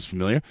 everyone's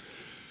familiar.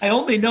 I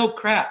only know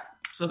crap,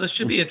 so this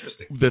should be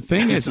interesting. The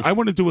thing is, I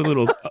want to do a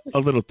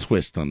little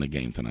twist on the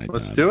game tonight.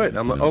 Let's do it.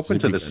 I'm open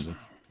to this.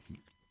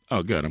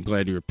 Oh, good. I'm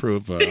glad you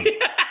approve. We'll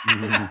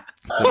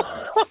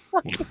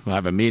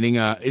have a meeting.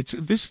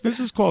 This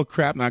is called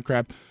Crap Not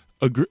Crap.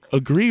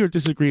 Agree or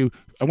disagree?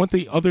 I want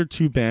the other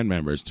two band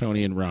members,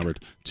 Tony and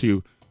Robert,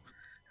 to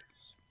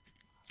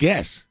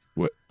guess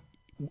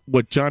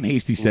what John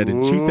Hasty said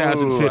in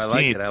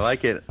 2015. I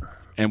like it.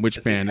 And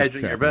which band?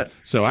 Hedging your bet.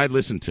 So I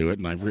listened to it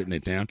and I've written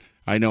it down.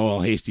 I know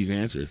all Hasty's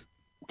answers.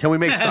 Can we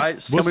make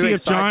side? We'll see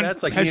if side John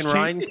bets like has me and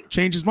Ryan?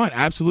 changed his mind.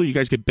 Absolutely, you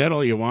guys could bet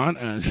all you want.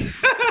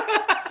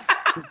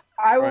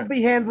 I will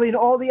be handling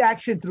all the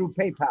action through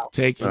PayPal.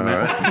 Take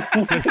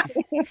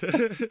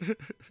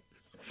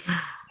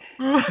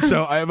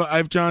So I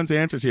have John's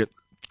answers here.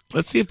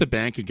 Let's see if the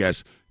band can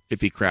guess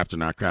if he crapped or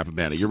not crapped a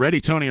band. Are you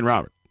ready, Tony and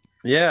Robert?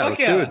 Yeah, let's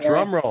do a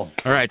drum roll.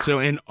 All right, so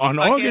on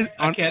August,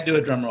 I can't do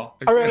a drum roll.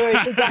 All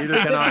right, so John,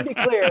 just to be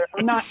clear,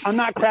 I'm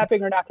not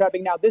crapping or not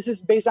crapping now. This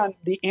is based on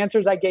the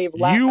answers I gave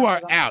last time. You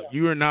are out.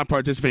 You are not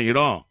participating at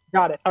all.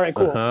 Got it. All right,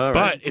 cool.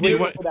 But if you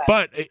want,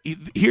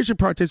 here's your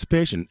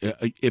participation.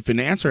 If an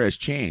answer has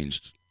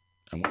changed,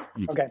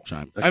 you can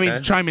chime. I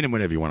mean, chime in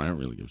whenever you want. I don't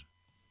really give.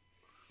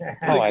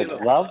 Oh, I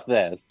love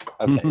this.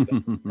 Okay,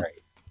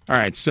 great. All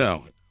right,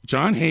 so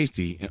John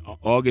Hasty,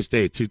 August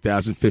 8th,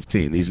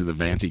 2015. These are the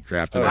Vanty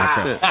Craft.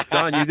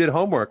 John, you did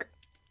homework.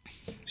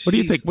 What do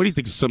you think? What do you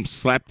think? Some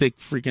slapdick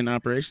freaking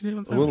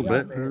oration? A little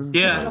bit.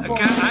 Yeah,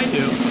 I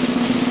do.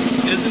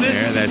 Isn't it?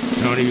 There,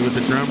 that's Tony with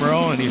the drum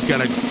roll, and he's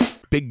got a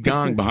big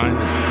gong behind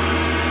the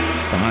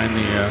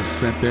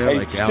set there, Hey,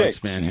 like Sticks, Alex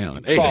Van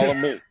Halen. Hey, follow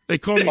me. They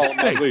call me Follow my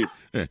Stick. lead.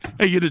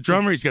 Hey, you're the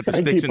drummer. He's got the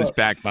sticks in his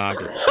back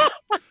pocket.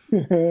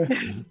 No,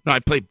 I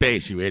play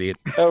bass, you idiot.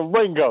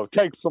 Ringo,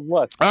 take some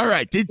left. All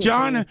right. Did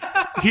John?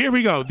 Here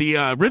we go.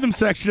 The rhythm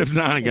section of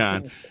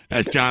Nonagon,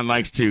 as John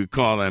likes to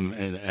call them,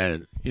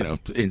 and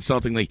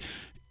insultingly.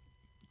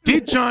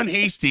 Did John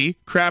Hasty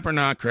crap or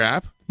not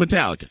crap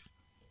Metallica?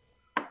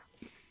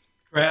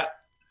 Crap.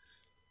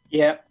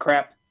 Yeah,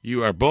 crap.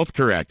 You are both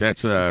correct.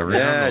 That's ding,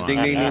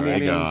 ding, ding,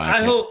 ding.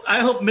 I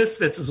hope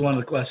Misfits is one of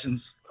the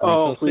questions.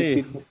 Oh,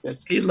 please,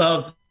 Misfits. He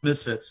loves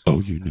Misfits.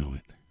 Oh, you know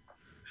it.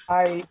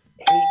 I hate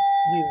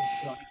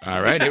you.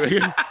 All right, here we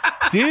go.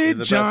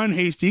 Did John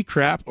Hasty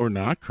crap or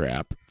not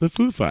crap the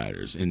Foo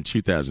Fighters in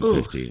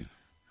 2015?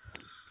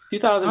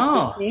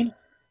 2015?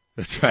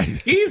 That's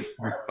right. He's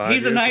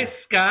a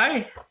nice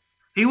guy.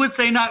 He would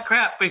say not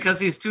crap because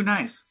he's too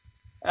nice.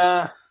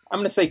 I'm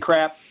going to say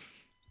crap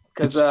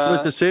because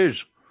what this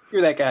is.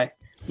 Screw that guy.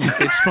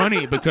 It's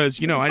funny because,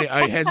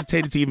 I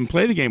hesitated to even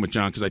play the game with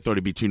John because I thought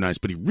he'd be too nice,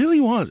 but he really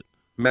wasn't.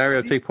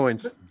 Mario, take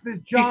points.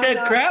 John, he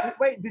said crap?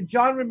 Wait, did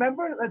John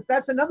remember?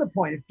 That's another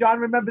point. If John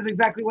remembers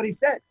exactly what he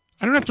said.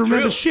 I don't have to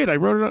remember shit. I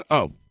wrote it on. Oh,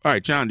 all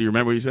right, John, do you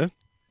remember what you said?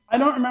 I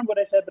don't remember what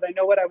I said, but I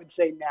know what I would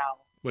say now.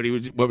 What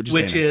would you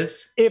say? Which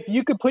is? If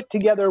you could put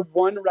together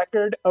one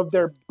record of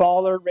their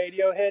baller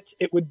radio hits,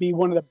 it would be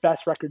one of the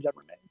best records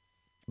ever made.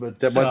 But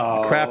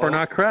crap or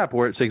not crap,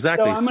 where it's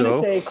exactly so. I'm going to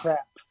say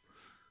crap.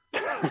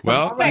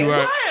 Well, you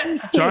are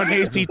John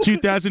Hasty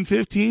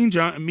 2015.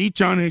 Meet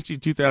John Hasty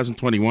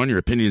 2021. Your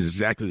opinion is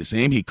exactly the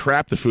same. He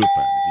crapped the Foo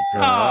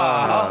Fighters.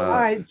 All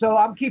right, so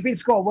I'm keeping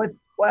score.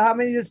 How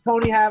many does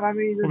Tony have? How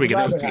many does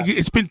Robert have?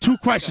 It's been 2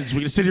 questions. We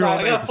can sit here all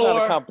day. It's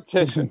not a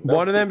competition.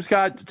 One of them's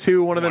got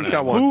 2. One of them's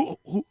got 1.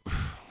 Who?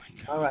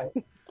 All right.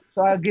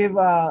 So I'll give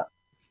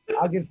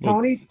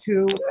Tony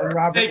 2 and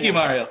Robert. Thank you,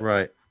 Mario.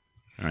 Right.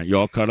 All right. You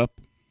all caught up?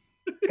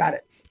 Got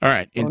it. All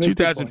right. In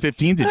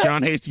 2015, did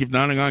John Hasty give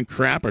Nonagon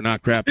crap or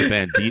not crap the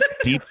band?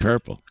 Deep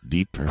Purple.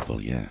 Deep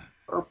Purple, yeah.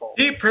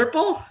 Deep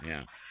Purple?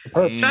 Yeah.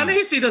 John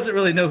Hasty doesn't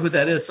really know who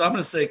that is, so I'm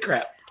going to say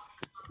crap.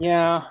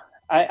 Yeah,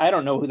 I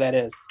don't know who that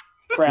is.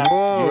 Crap. You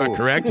are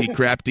correct. He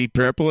crapped Deep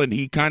Purple, and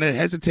he kind of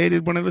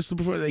hesitated when I listened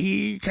before.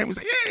 He kind of was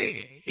like,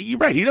 hey, you're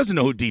right. He doesn't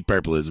know who Deep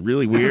Purple is.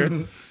 Really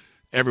weird.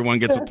 Everyone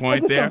gets a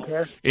point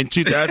there. In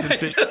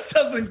 2015, just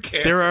doesn't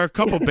care. There are a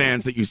couple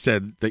bands that you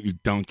said that you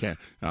don't care.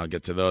 I'll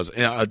get to those.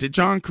 Did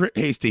John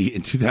Hasty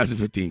in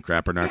 2015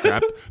 crap or not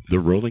crap? The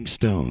Rolling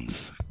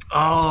Stones.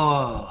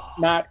 Oh,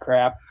 not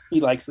crap.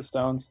 He likes the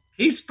Stones.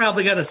 He's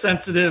probably got a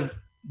sensitive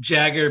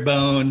Jagger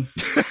bone.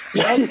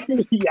 Yeah.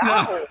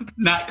 No,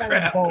 not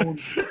crap.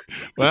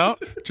 Well,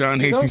 John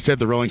Hasty said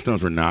the Rolling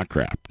Stones were not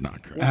crap.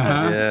 Not crap.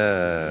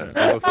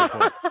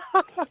 Yeah.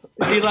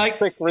 He likes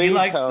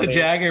the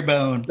Jagger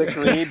bone. The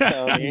green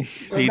Tony.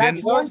 He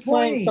didn't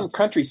playing some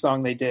country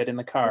song they did in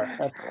the car.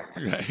 That's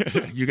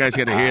you guys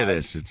got to hear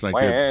this. It's like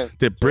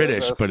they're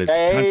British, but it's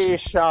country.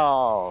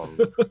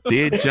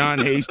 Did John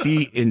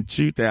Hasty in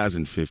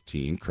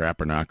 2015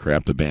 crap or not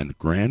crap the band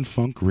Grand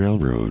Funk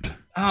Railroad?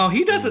 Oh,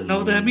 he doesn't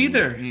know them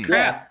either.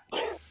 Crap.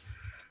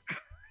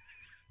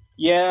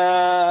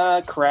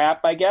 Yeah,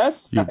 crap, I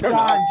guess. John,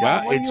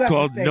 well, it's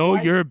called Know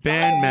Your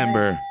Band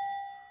Member.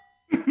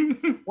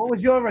 What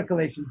was your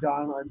recollection,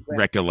 John?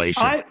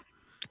 Recollection.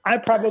 I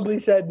probably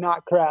said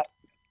not crap.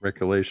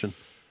 Recollection.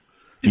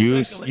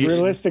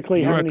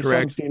 Realistically, how many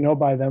songs do you know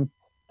by them?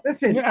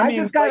 Listen, I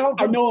just got home.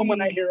 I know them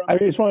when I hear them. I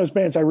mean, it's one of those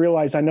bands I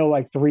realize I know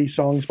like 3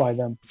 songs by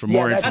them. For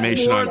more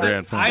information on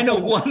Grand Funk. I know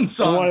one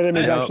song. And one of them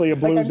is actually a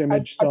Blues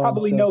Image song. I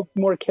probably know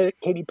more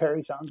Katy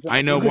Perry songs.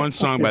 I know one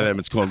song by them.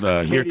 It's called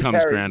Here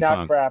Comes Grand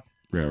Funk. Crap.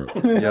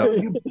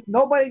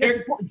 Nobody gets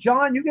a point.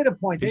 John, you get a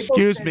point.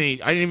 Excuse me.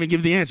 I didn't even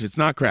give the answer. It's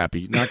not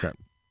crappy. Not crap.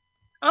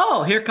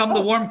 Oh, Here Come the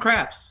Warm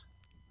Craps.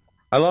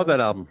 I love that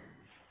album.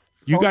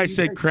 You guys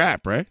said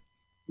crap, right?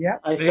 Yeah,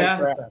 I said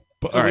crap.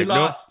 But, So all we right,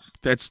 lost.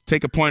 That's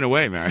take a point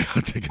away, Mario.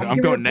 I'm giving going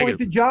a point to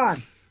negative.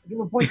 John. Give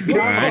a point to John.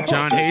 All right,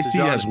 John Hasty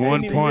has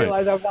 1 point.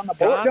 Realize I was on the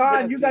board.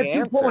 John, you got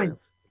 2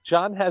 points.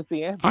 John has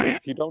the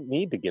answers. You don't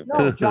need to give them.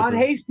 No, John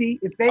Hasty.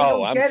 If they Oh,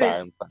 don't I'm get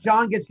sorry. it,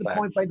 John gets the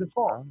point by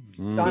default.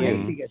 John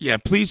Hasty gets Yeah,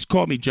 please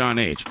call me John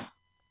H.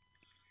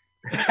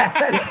 Thank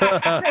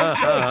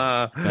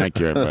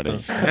you,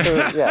 everybody.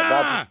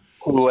 Yeah,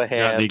 Houlihan.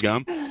 Got any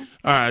gum?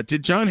 All right.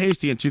 Did John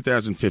Hasty in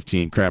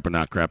 2015 crap or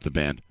not crap the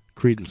band?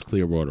 Creedence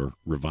Clearwater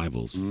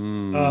Revivals.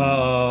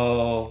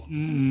 Oh.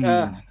 I'm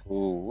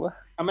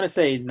gonna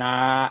say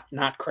not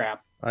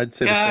crap. I'd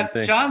say the Yeah, same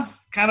thing.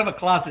 John's kind of a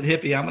closet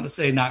hippie. I'm going to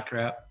say not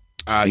crap.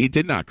 He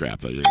did not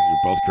crap. Though. You're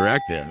both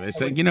correct there. They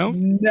said,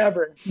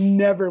 Never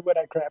would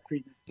I crap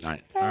Creedence.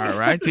 All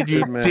right.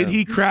 Did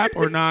he crap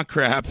or not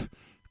crap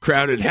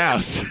Crowded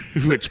House?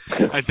 Which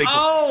I think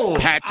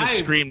Pat just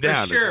screamed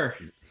out.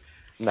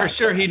 For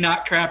sure he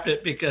not crapped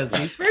it because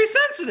he's very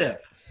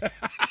sensitive.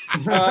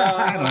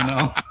 I don't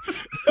know.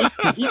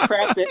 He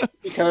crapped it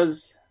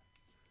because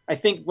I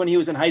think when he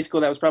was in high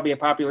school, that was probably a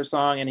popular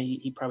song, and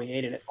he probably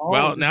hated it.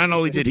 Well, not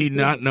only did he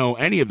not know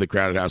any of the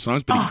Crowded House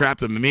songs, but he crapped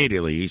them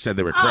immediately. He said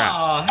they were crap.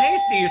 Oh,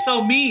 Hasty, you're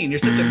so mean. You're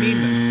such a mean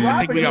man.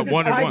 I think we got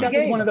 1 and 1. That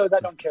was one of those I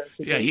don't care.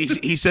 Yeah,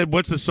 he said,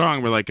 "What's the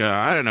song?" We're like,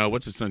 "I don't know.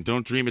 What's the song?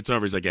 Don't Dream It's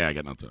Over." He's like, "Yeah, I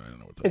got nothing. I don't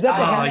know what." Is that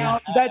the Hey Now?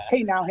 That's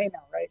Hey Now,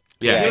 right?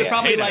 Yeah, he would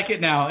probably like it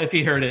now if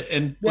he heard it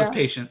and was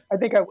patient. I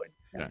think I would.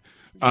 Yeah.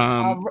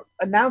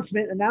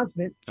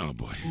 Announcement. Oh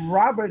boy.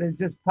 Robert has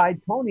just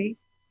tied Tony.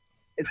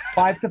 It's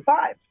 5-5.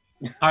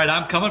 All right,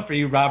 I'm coming for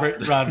you,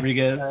 Robert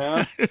Rodriguez.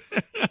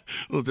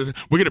 We're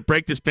going to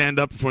break this band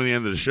up before the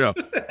end of the show.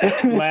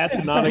 Last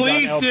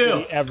Please LP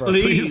do. ever.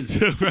 Please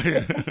do.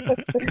 Right.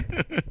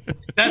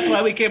 That's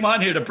why we came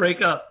on here to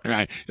break up.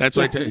 Right. That's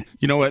why.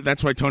 You know what?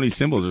 That's why Tony's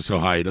cymbals are so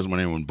high. He doesn't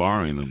want anyone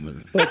borrowing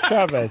them. Look,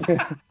 Travis.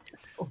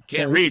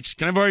 Can't reach.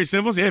 Can I borrow your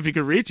cymbals? Yeah, if you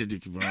can reach it, you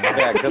can borrow.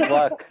 Yeah, good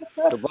luck.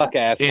 Good luck,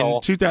 asshole.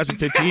 In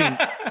 2015,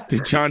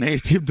 did John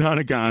Hasty of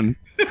Donegal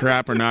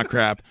crap or not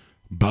crap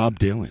Bob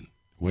Dylan?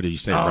 What do you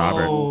say,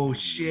 Robert? Oh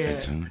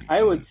shit!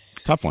 I would.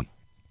 Tough one.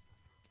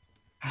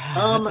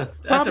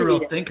 That's a real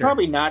thinker.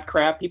 Probably not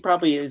crap. He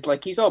probably is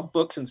like he's all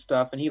books and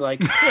stuff, and he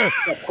likes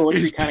that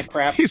poetry kind of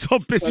crap. He's all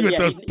busy with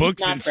those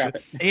books and crap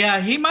shit. Yeah,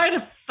 he might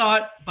have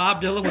thought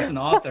Bob Dylan was an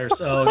author,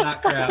 so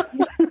not crap.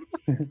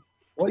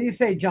 What do you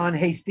say, John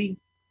Hasty?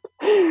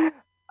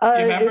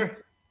 remember?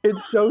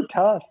 It's so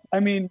tough. I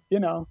mean,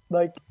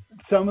 like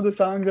some of the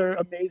songs are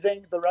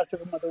amazing. The rest of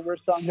them are the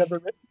worst songs ever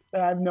written. I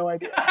have no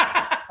idea.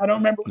 I don't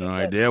remember. No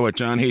idea what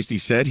John Hasty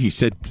said. He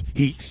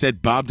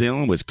said Bob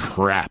Dylan was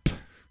crap.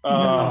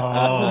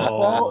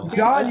 Well,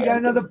 John, you got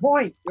another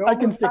point. I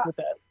can stick with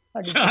that.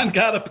 John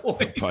got a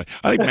point.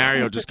 I think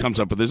Mario just comes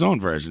up with his own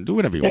version. Do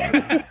whatever you want.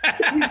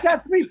 He's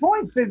got 3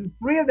 points. There's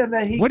 3 of them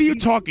that he. What are you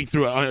talking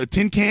through? A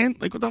tin can?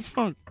 Like, what the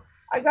fuck?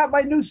 I got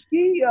my new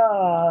ski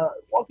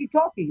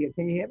walkie-talkie here.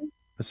 Can you hear me?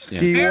 A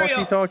ski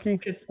walkie-talkie?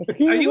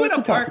 Are you in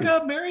a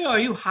parka, Mario? Are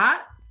you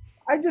hot?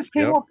 I just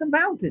came off the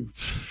mountain.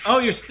 Oh,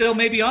 you're still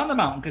maybe on the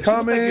mountain because you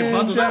look like you're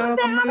bundled up.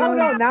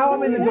 No, now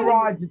I'm in the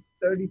garage. It's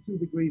 32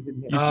 degrees in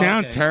here. You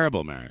sound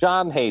terrible, Mario.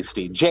 John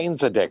Hasty,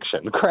 Jane's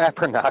Addiction,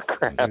 crap or not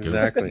crap?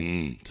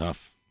 Exactly.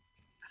 Tough.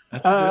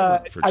 That's a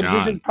good one. For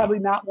John. This is probably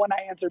not one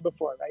I answered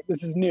before, right?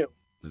 This is new.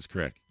 That's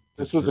correct.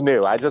 This is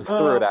new. I just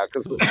threw it out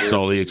because it's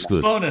solely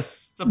exclusive.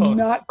 Bonus. It's a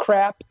bonus. Not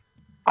crap.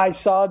 I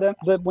saw them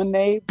when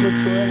they were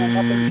touring on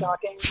Nothing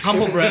Shocking.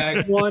 Humble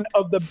brag. One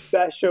of the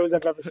best shows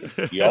I've ever seen.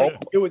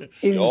 Yup. It was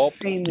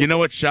insane. You know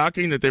what's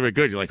shocking? That they were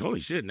good. You're like, holy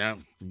shit. Now,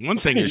 one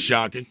thing is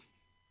shocking.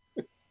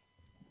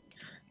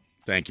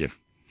 Thank you.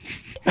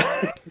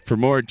 For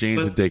more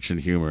Jane's Addiction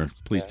humor,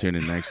 please tune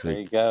in next week.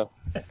 There you go.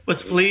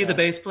 Was Flea the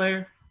bass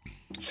player?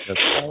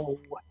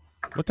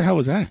 What the hell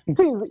was that?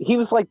 He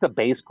was like the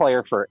bass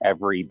player for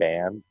every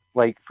band.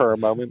 Like for a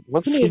moment,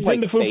 wasn't he? He's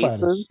in the Foo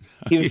Fighters. Faces?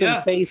 He was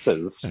in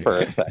Faces for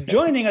a second.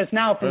 Joining us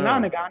now from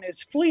Nonagon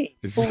is Flea.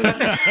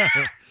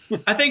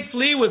 I think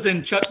Flea was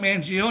in Chuck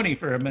Mangione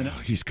for a minute.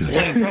 He's good.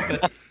 Playing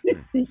trumpet.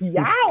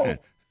 Yow!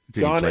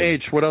 John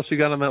H., what else you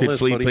got on that Did list,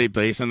 Flea buddy? play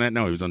bass on that?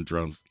 No, he was on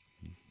drums.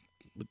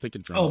 We're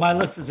thinking drums. Oh, my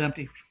list is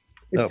empty.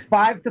 It's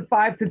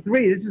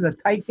 5-5-3. This is a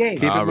tight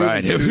game. All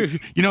right.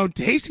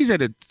 Hasty's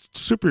at a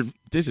super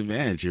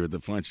disadvantage here with the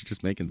punch,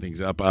 just making things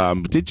up.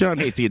 Did John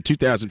Hasty in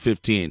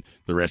 2015,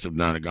 the rest of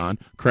Nonagon,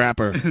 crap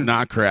or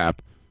not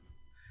crap,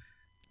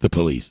 The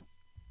Police?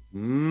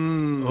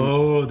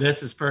 Oh,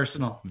 this is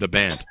personal. The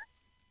band.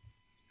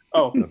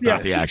 Oh,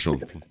 Not the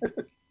actual.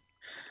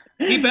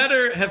 He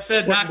better have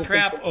said not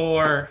crap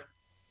or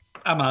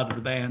I'm out of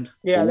the band.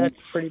 Yeah,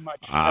 that's pretty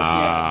much.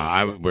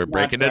 We're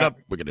breaking it up.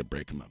 We're going to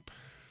break them up.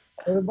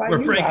 Everybody We're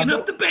knew, breaking Robert.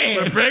 up the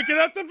band. We're breaking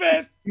up the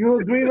band. You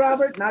agree,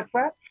 Robert? Not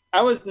crap?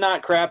 I was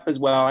not crap as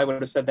well. I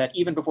would have said that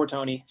even before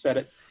Tony said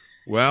it.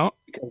 Well,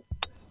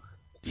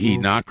 he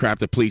not crapped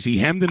the Police. He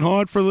hemmed and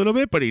hawed for a little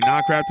bit, but he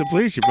not crapped the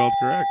Police. You're both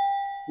correct.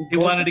 He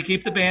wanted to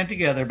keep the band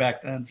together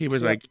back then. He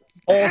was like,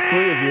 All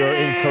three of you are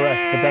incorrect,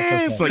 but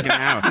that's okay. For like an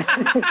hour.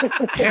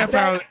 half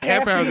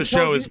hour of the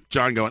show is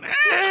John going,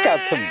 It's got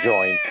some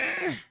joints.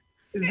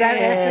 Is that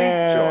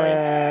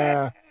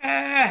after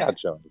Got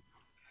joints.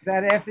 Is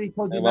that after he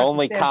told you? And not to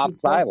only stand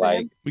cops too close I to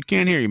like. him? we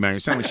can't hear you, man. You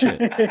sound like shit.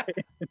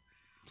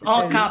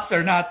 All cops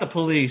are not the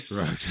police.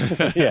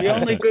 The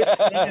only good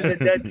Sting is a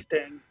dead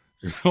Sting.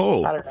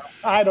 Oh.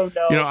 I don't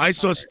know. You know, I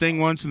saw Sting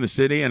once in the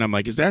city, and I'm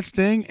like, is that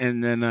Sting?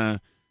 And then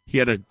he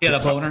had a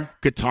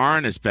guitar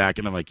on his back,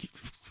 and I'm like,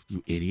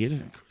 you idiot.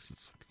 Of course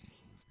it's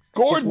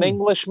Gordon. He's an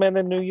Englishman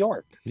in New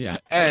York. Yeah.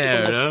 I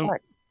don't know.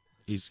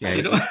 He's, yeah,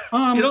 you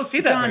don't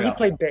see that. John, he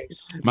played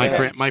bass. My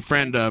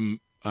friend, he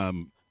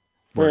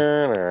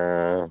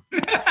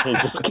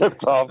just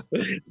gets off.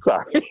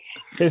 Sorry.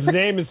 His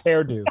name is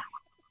Hairdo.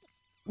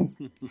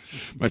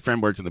 My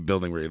friend works in the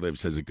building where he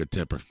lives, has a good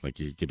tipper. Like,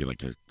 he give you like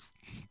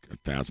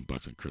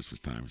 $1,000 on Christmas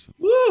time or something.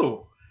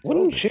 Woo!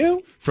 Wouldn't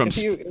you? From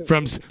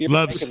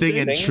Love, Sting,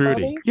 and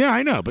Trudy. money? Yeah,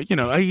 I know, but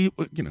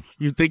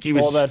you'd think he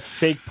was All that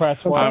fake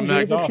patois. I'm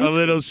not a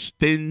little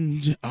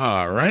stinge.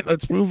 All right,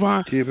 let's move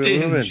on. Keep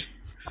it moving.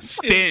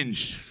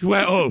 Stinge.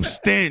 Well,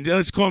 Stinge.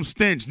 Let's call him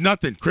Stinge.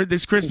 Nothing.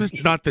 This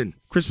Christmas, nothing.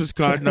 Christmas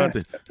card,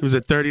 nothing. It was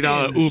a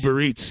 $30 Uber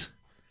Eats.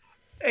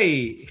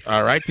 Hey.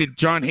 All right. Did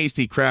John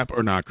Hasty crap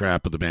or not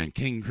crap with the band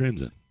King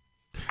Crimson?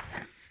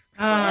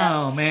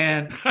 Oh,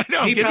 man. I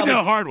know. Give me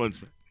the hard ones.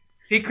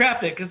 He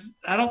crapped it because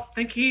I don't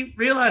think he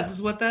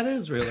realizes what that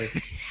is, really.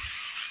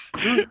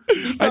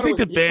 I think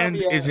the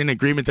band is in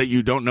agreement that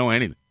you don't know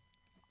anything.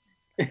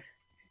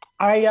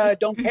 I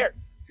don't care.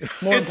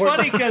 It's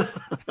funny because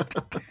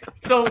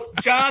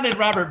John and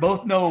Robert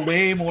both know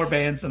way more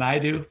bands than I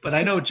do, but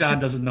I know John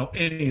doesn't know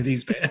any of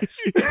these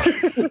bands.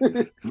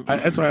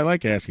 That's why I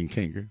like asking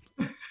King.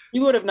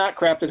 You would have not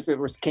crapped it if it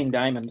was King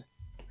Diamond.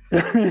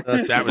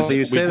 That was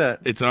you say that.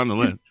 It's on the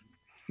list.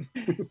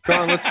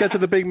 John, let's get to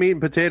the big meat and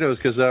potatoes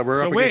because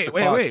we're up against the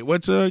clock. Wait.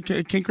 What's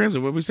King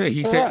Crimson? What did we say?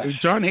 He said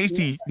John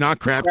Hasty not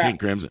crapped King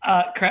Crimson.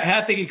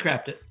 I think he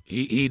crapped it.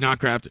 He not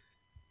crapped it.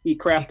 He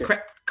crapped it.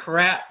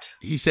 Crapped.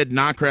 He said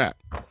not crap.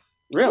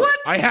 Really? What?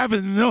 I have it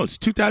in the notes.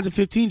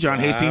 2015, John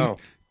Hasty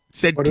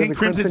said King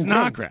Crimson's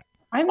not crap.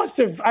 I must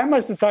have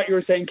thought you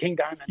were saying King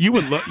Diamond. You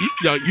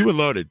were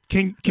loaded.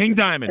 King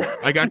Diamond.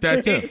 I got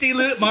that too.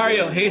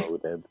 Mario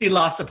Hasty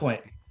lost a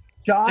point.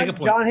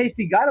 John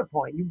Hasty got a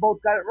point. You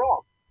both got it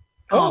wrong.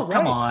 Oh,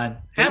 come on.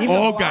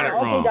 All got it I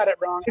also wrong. got it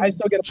wrong. I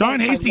still get a John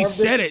point. Hasty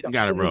said it and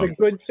got it wrong. This is a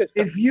good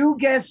system. If you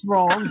guess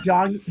wrong,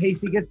 John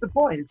Hasty gets the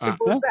point. It's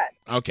simple as that.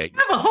 Okay.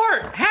 Have a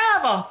heart.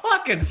 Have a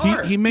fucking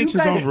heart. He makes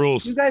his own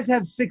rules. You guys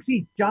have 6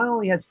 each. John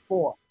only has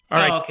 4. All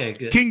right. Okay,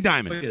 good. King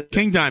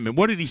Diamond.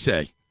 What did he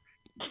say?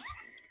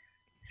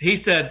 He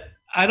said,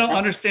 I don't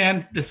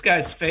understand this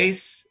guy's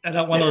face. I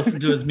don't want to listen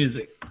to his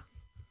music.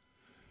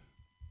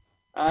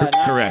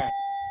 Correct.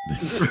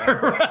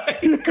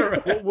 Right,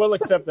 correct. We'll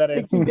accept that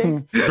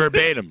answer.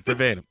 Verbatim.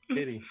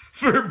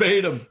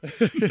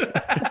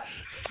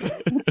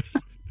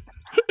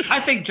 I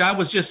think John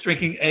was just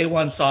drinking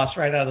A1 sauce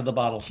right out of the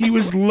bottle. He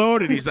was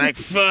loaded. He's like,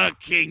 fuck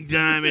King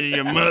Diamond and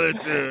your mother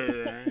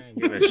too. I don't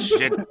give a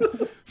shit.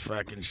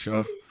 Fucking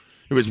show.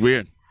 It was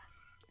weird.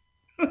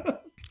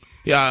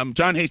 Yeah,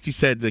 John Hasty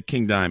said that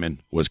King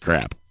Diamond was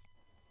crap.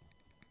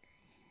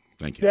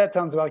 Thank you. That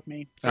sounds like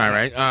me. All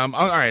right. All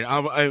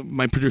right.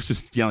 My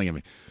producer's yelling at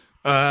me.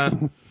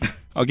 I'll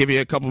give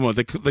you a couple more.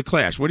 The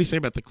Clash. What do you say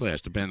about the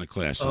Clash? The band The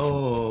Clash.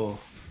 Oh,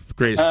 the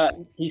greatest.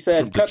 He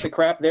said, "Cut the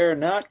crap there,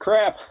 not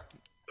crap."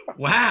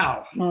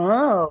 Wow.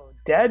 Oh,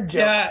 dad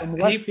joke from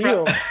left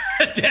field.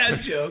 Dad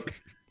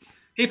joke.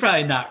 He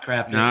probably not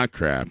crap. Not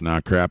crap.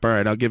 All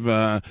right. I'll give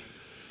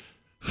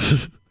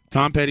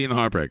Tom Petty and the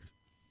Heartbreakers.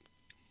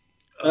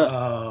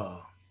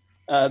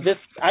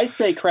 This I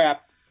say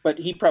crap, but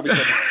he probably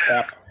said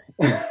crap.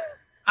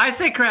 I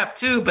say crap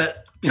too,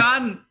 but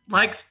John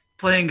likes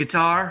playing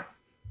guitar,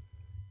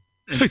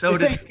 and so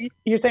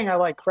you're saying I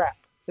like crap,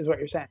 is what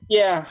you're saying?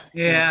 Yeah.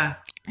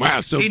 Wow.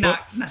 So he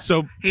not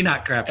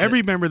crapped.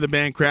 Every member of the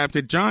band crapped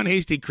it. John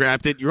Hasty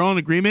crapped it. You're all in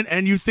agreement,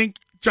 and you think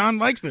John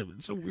likes them.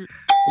 It's so weird.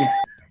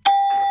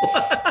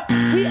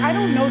 I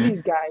don't know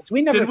these guys.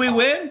 Did we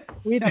win?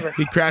 We never.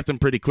 He crapped them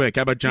pretty quick.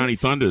 How about Johnny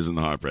Thunders and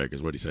the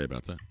Heartbreakers? What do you say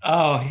about that?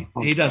 Oh,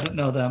 he doesn't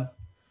know them.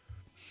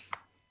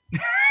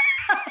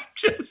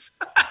 Just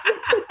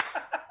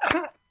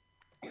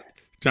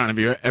John, have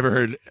you ever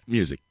heard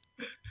music?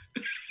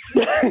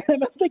 I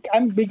think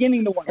I'm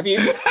beginning to wonder.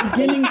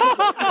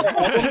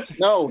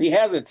 No, he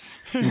hasn't.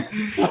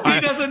 He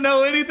doesn't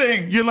know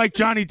anything. You're like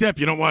Johnny Depp.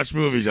 You don't watch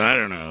movies. I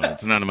don't know.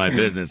 It's none of my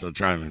business. I'll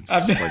try and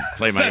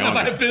play it's my none own. of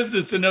my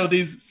business to know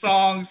these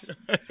songs.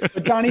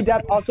 But Johnny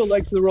Depp also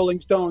likes the Rolling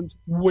Stones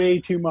way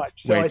too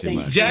much. So Way I too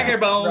think much.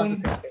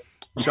 Jaggerbone.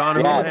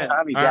 John,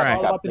 Tommy Depp's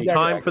right. got big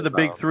time legs, for the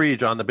big three,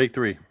 John. The big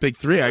three. Big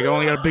three. I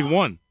only got a big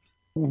one.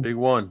 Big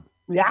one.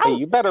 Yeah. Hey,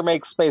 you better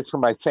make space for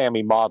my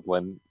Sammy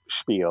Maudlin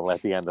spiel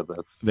at the end of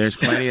this. There's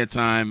plenty of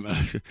time.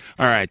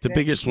 All right, the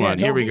biggest one.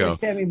 Here we go.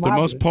 The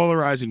most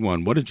polarizing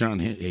one. What did John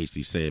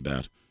Hasty say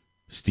about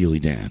Steely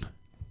Dan?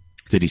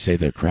 Did he say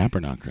they're crap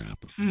or not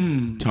crap?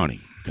 Tony,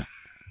 go.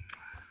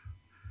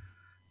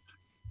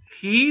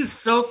 He's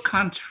so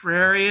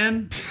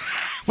contrarian.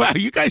 Wow,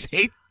 you guys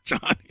hate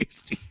John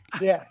Hasty.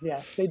 Yeah,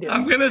 they do.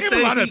 I'm gonna You have say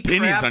a lot of he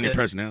opinions crapped on your it.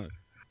 personality.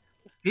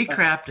 He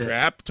crapped it.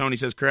 Crap. Tony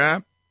says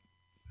crap.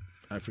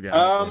 I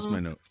forgot. That's my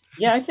note.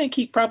 Yeah, I think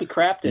he probably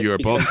crapped it. You are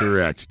both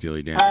correct,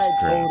 Steely Dan. is I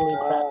crap. totally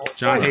crapped it.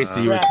 John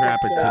Hasty, you would crap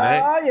it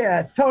today. Oh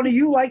yeah, Tony,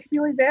 you like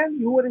Steely Dan?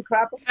 You wouldn't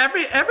crap him?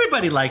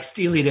 Everybody likes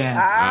Steely Dan.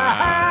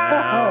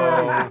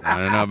 I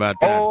don't know about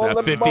that. It's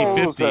about 50-50.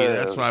 Moses.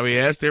 That's why we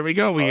asked. There we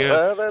go.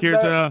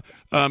 Here's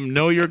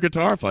Know Your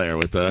Guitar Player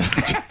with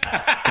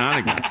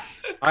Donegan.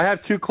 I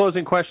have 2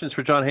 closing questions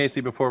for John Hasty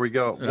before we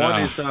go.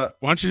 One is, why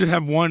don't you just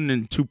have one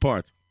in 2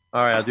 parts?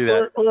 all right, I'll do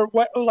that. Or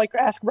what? Like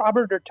ask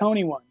Robert or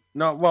Tony one.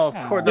 No, well, of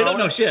course. They don't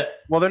know shit.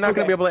 Well, they're not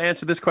going to be able to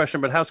answer this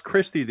question, but how's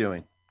Christy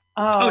doing?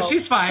 Oh,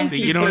 she's fine. See,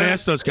 She's you don't good.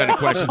 ask those kind of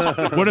questions.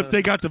 What if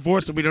they got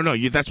divorced and we don't know?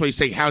 That's why you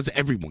say, how's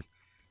everyone?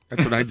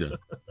 That's what I do.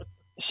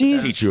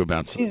 She's you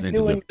about she's things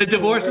to doing do. The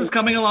divorce is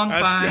coming along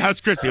fine. How's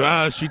Christy?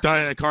 She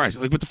died in a car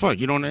accident. Like, what the fuck?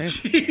 You don't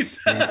ask?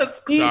 Jesus.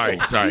 Sorry,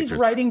 She's Christy.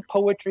 writing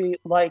poetry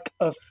like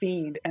a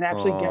fiend and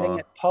actually getting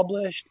it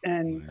published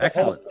and the whole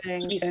Excellent.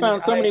 thing. She's and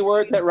found so many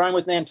words that rhyme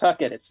with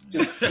Nantucket. It's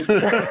just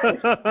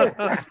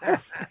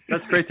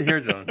That's great to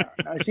hear, John.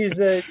 she's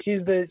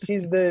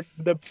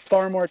the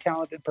far more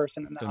talented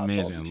person in the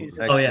Amazing. household. She's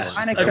Oh, yeah.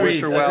 kinda I wish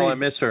crazy. her well. I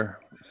miss her.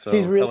 So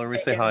She's really tell her we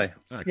say hi.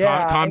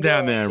 Calm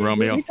down there,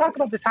 Romeo. We talk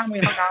about the time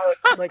we hung out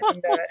like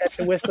at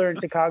the Whistler in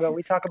Chicago.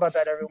 We talk about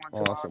that every once in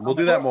a while. Awesome. We'll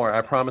do that more.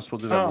 I promise we'll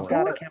do that Oh more.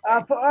 God, I can't.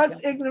 For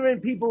us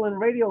ignorant people in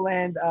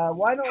Radioland,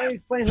 why don't we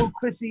explain who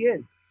Chrissy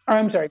is? Oh,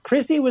 I'm sorry.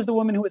 Christy was the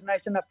woman who was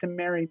nice enough to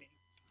marry me.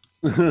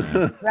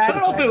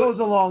 That goes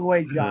a long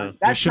way, John.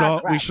 That's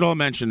We should all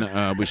mention.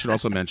 We should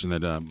also mention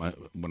that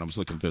when I was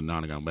looking through the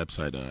Nonagon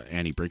website,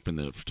 Annie Brinkman,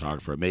 the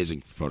photographer,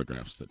 amazing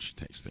photographs that she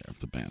takes there of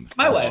the band.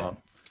 My wife.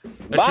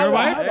 That's your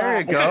wife? There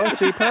you go.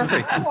 See,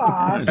 perfect.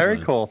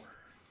 Very cool.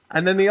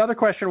 And then the other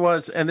question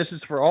was, and this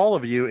is for all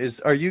of you,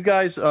 is are you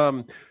guys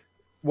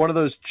one of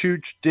those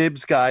chooch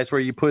dibs guys where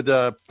you put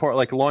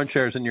like lawn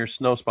chairs in your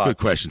snow spots? Good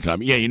question,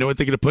 Tom. Yeah, you know what?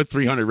 They're going to put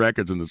 300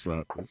 records in this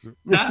spot.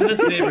 Not in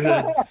this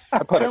neighborhood. I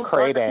put a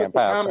crate amp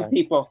out common there.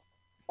 people.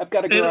 I've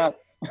got a garage.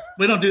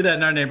 We don't do that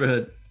in our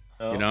neighborhood.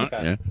 Oh, You know?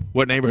 okay. Yeah.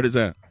 What neighborhood is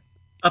that?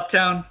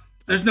 Uptown.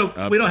 There's no.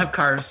 We don't have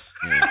cars.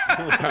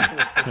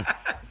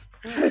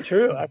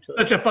 True, actually.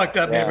 Such a fucked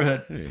up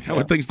neighborhood. Hey, how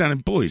are things down in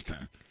Boys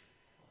Town?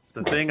 It's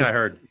a thing I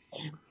heard.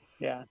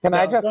 Yeah. Can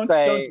I just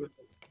say,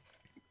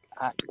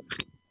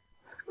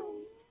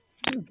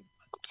 do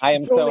I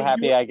am so Solely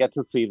happy you- I get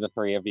to see the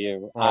 3 of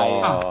you.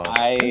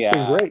 It's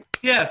been great.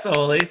 Yes,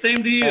 Oli.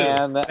 Same to you.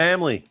 And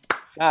Family.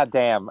 God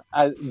damn,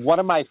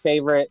 one of my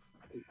favorite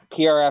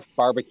PRF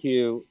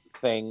barbecue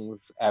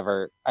things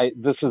ever.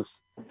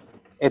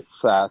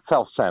 It's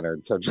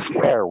self-centered, so just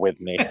bear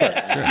with me.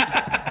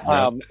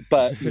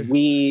 But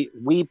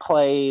we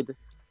played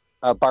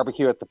a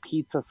barbecue at the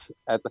pizza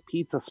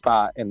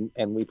spot, and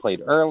we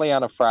played early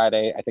on a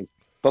Friday. I think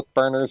Book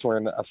Burners were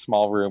in a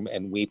small room,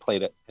 and we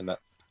played it in the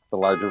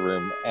larger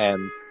room.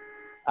 And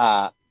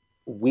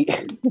we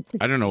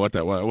I don't know what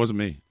that was. It wasn't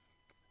me.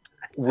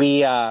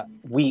 we opened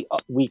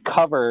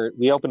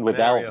with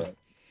Mario. Elvis.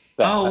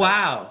 Oh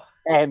wow.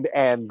 And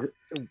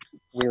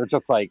we were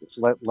just like,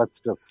 let's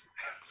just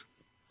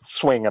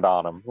swing it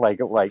on them, like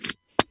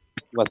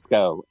let's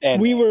go.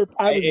 And I was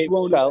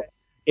blown away.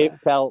 It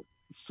felt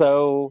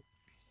so.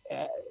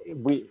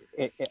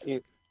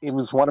 It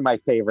was one of my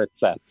favorite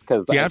sets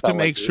because You have to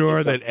make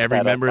sure that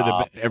every member of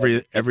the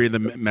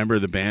member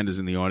of the band is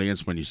in the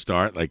audience when you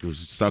start. Like it was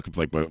stuck up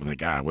like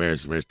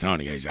where's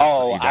Tony? He's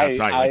outside. He's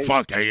outside. Like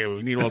fuck,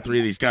 we need all 3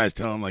 of these guys.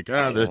 Tell him like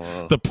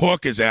the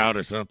pork is out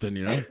or something.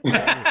 You know,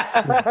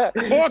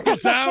 pork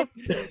is out.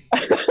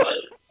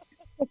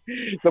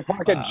 The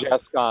park had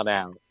just gone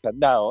out, but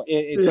no,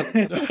 it just.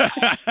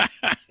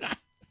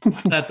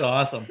 That's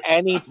awesome.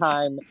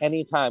 Anytime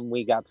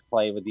we got to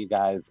play with you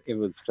guys, it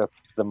was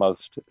just the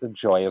most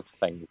joyous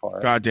thing for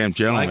us. Goddamn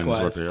gentlemen is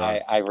what they are.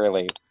 I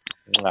really,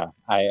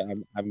 I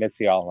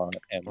miss you all on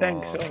it. And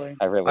Thanks, Oli.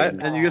 I really.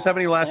 And you guys have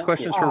any last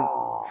questions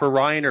for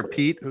Ryan or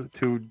Pete,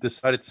 who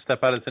decided to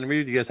step out of this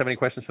interview? Do you guys have any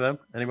questions for them?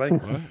 Anybody?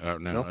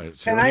 No.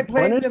 Can I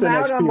play them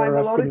out on my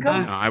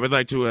melodica? I would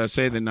like to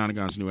say that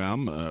Nonagon's new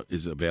album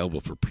is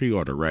available for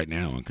pre-order right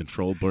now on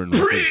Control Burn.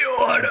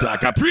 Pre-order.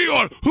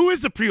 Pre-order. Who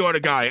is the pre-order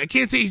guy? I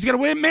can't say. He's got to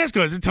wear a mask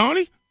on. Is it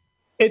Tony?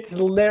 It's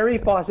Larry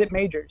Fawcett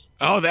Majors.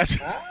 Oh, that's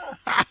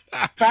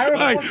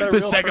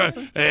the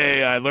second.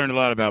 Hey, I learned a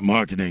lot about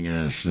marketing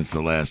since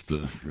the last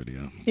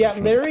video. Yeah,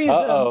 Larry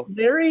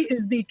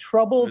is the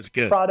troubled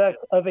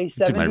product of a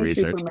 70s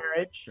super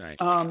marriage. Right.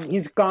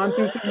 He's gone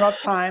through some rough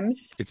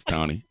times. It's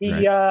Tony. He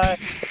right.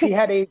 He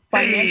had a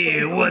financial.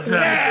 Hey, what's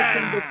up?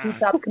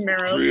 Two-top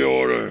Camaros.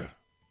 Pre-order.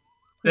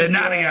 The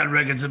Nonagon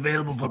record's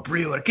available for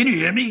pre-order. Can you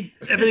hear me?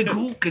 Everything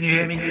cool? Can you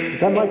hear me?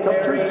 Sound like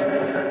treats?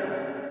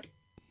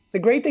 The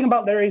great thing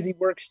about Larry is he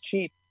works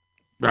cheap.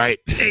 Right.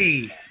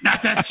 Hey,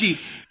 not that cheap.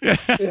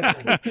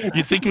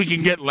 You think we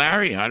can get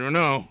Larry? I don't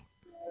know.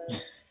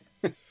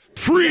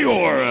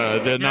 Pre-order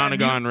the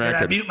Nonagon Did I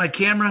record. mute my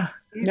camera?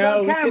 He's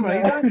on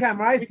camera. He's on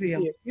camera. I see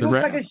him. He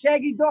looks like a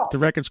shaggy dog. The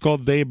record's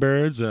called They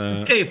Birds.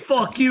 Hey,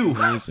 fuck you.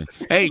 Amazing.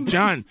 Hey,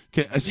 John,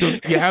 so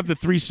you have the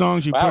 3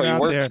 songs you put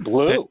out there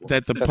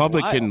that the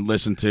public can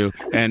listen to.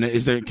 And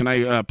can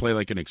I play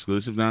like an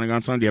exclusive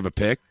Nonagon song? Do you have a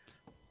pick?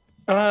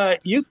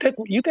 You pick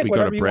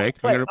whatever you want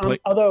to play.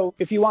 Although,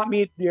 if you want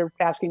me, you're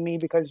asking me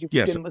because you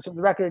didn't listen to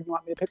the record. You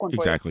want me to pick one for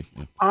exactly.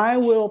 you? I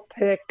will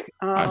pick.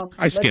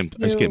 I skimmed.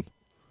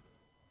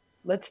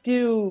 Let's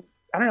do.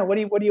 I don't know.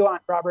 What do you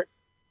want, Robert?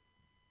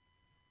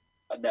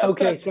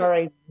 Okay,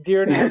 sorry,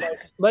 dear.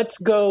 Let's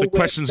go. The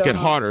questions get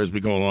harder as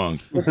we go along.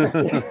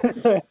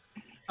 How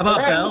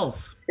about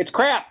bells? It's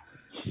crap.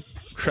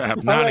 Crap,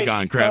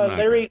 Nonagon, crap.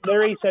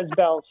 Larry says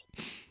bells.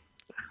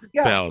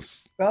 Yeah.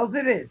 Bells. Bells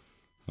it is.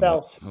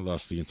 Bells. I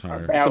lost the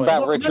entire. It's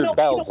about Richard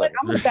Bells. I'm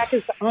going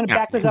to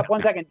back this up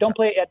 1 second. Don't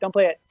play it yet. Don't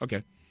play it.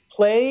 Okay.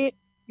 Play.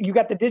 You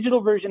got the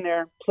digital version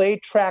there. Play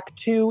track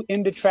 2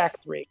 into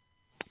track 3.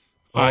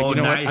 You know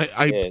nice.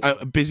 What?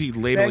 I'm busy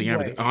labeling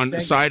everything on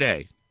side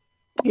A.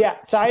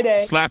 Yeah, side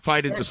A. Slap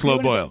fight into slow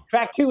boil.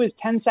 Track 2 is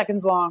 10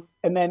 seconds long,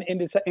 and then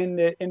into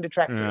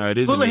track 3. It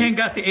is. Houlihan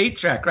got the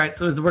 8-track, right?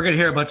 So we're going to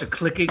hear a bunch of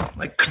clicking,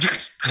 like.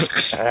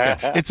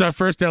 It's our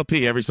first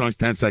LP. Every song's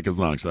 10 seconds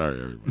long.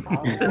 Sorry,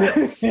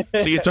 everybody.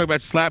 So you talk about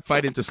slap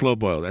fight into slow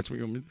boil. That's what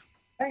you're going to do.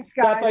 Thanks,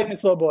 guys. Slap fight into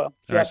slow boil.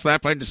 All right,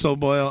 slap fight into slow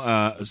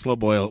boil. Slow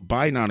boil.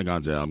 Buy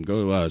Nonagon's album.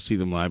 Go see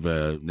them live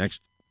next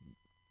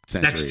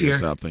century or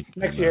something.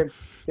 Next year.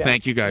 Yeah.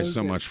 Thank you guys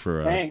so much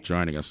for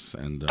joining us,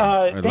 and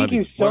thank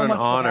you so much. What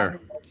an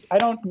honor! I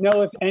don't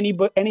know if any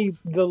of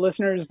the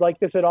listeners like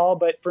this at all,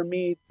 but for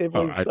me, it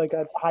was like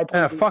a high point.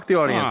 Yeah, fuck the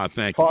audience. Oh,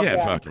 thank you.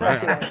 Fuck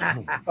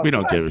it. We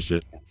don't give a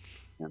shit.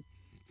 Yeah.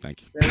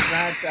 Thank you.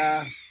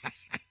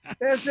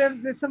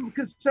 There's some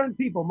concerned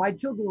people. My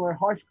children were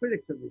harsh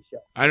critics of this show.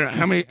 I don't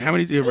know how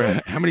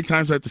many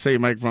times do I have to say your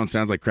microphone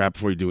sounds like crap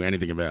before you do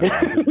anything about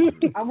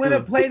it. I'm going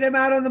to play them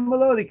out on the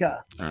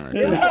melodica. All right.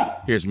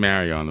 Yeah. Here's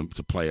Mario on them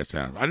to play us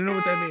out. I don't know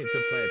what that means.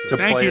 To play us out.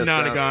 Thank you,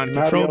 Nonagon.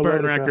 Control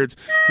Burn Records.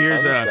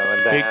 Here's a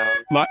big.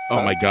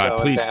 Oh my God!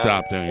 Please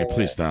stop doing it.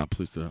 Please stop.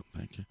 Please stop.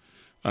 Thank you.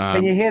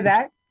 Can you hear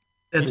that?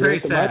 That's very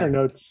sad. I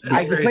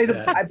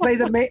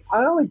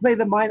only play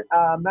the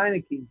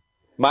minor keys.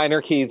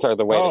 Minor keys are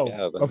the way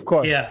to go. Of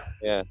course.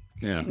 Yeah.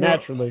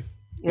 Naturally.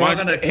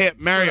 Hey,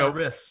 Mario,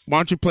 why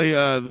don't you play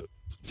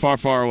Far,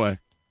 Far Away?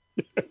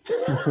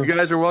 You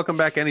guys are welcome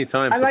back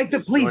anytime. I like the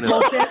police. Who said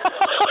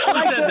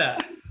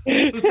that?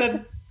 Who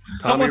said?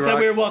 Someone said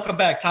we were welcome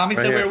back. Tommy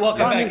said we were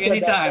welcome back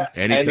anytime.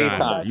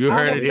 Anytime. You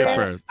heard it here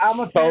first. I'm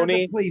a fan of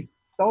the police.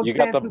 You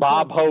got the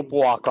Bob Hope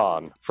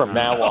walk-on from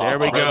now on. There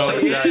we go.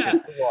 Yeah.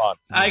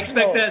 I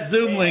expect that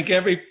Zoom link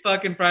every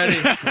fucking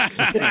Friday. Put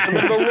him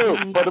in the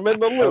loop. Put him in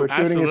the loop. We're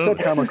shooting a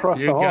sitcom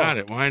across the hall. You got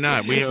it. Why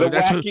not? The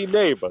wacky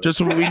neighbor.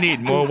 Just what we need.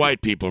 More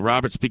white people.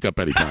 Robert, speak up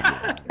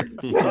anytime.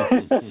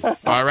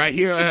 All right.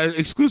 Here,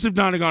 exclusive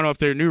Nonagon off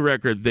their new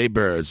record, They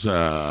Birds.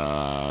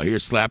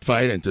 Here's Slap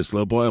Fight into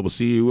Slow Boil. We'll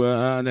see you.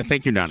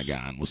 Thank you,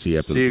 Nonagon. We'll see you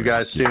after See you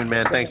guys soon,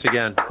 man. Thanks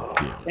again.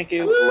 Thank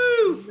you.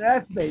 Woo!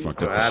 Yes, baby.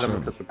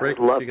 Adam, that's a break.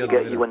 I'd love to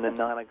get you in the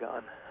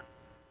Nonagon.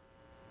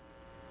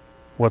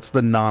 What's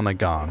the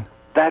Nonagon?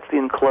 That's the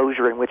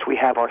enclosure in which we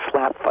have our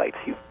slap fights,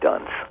 you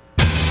dunce.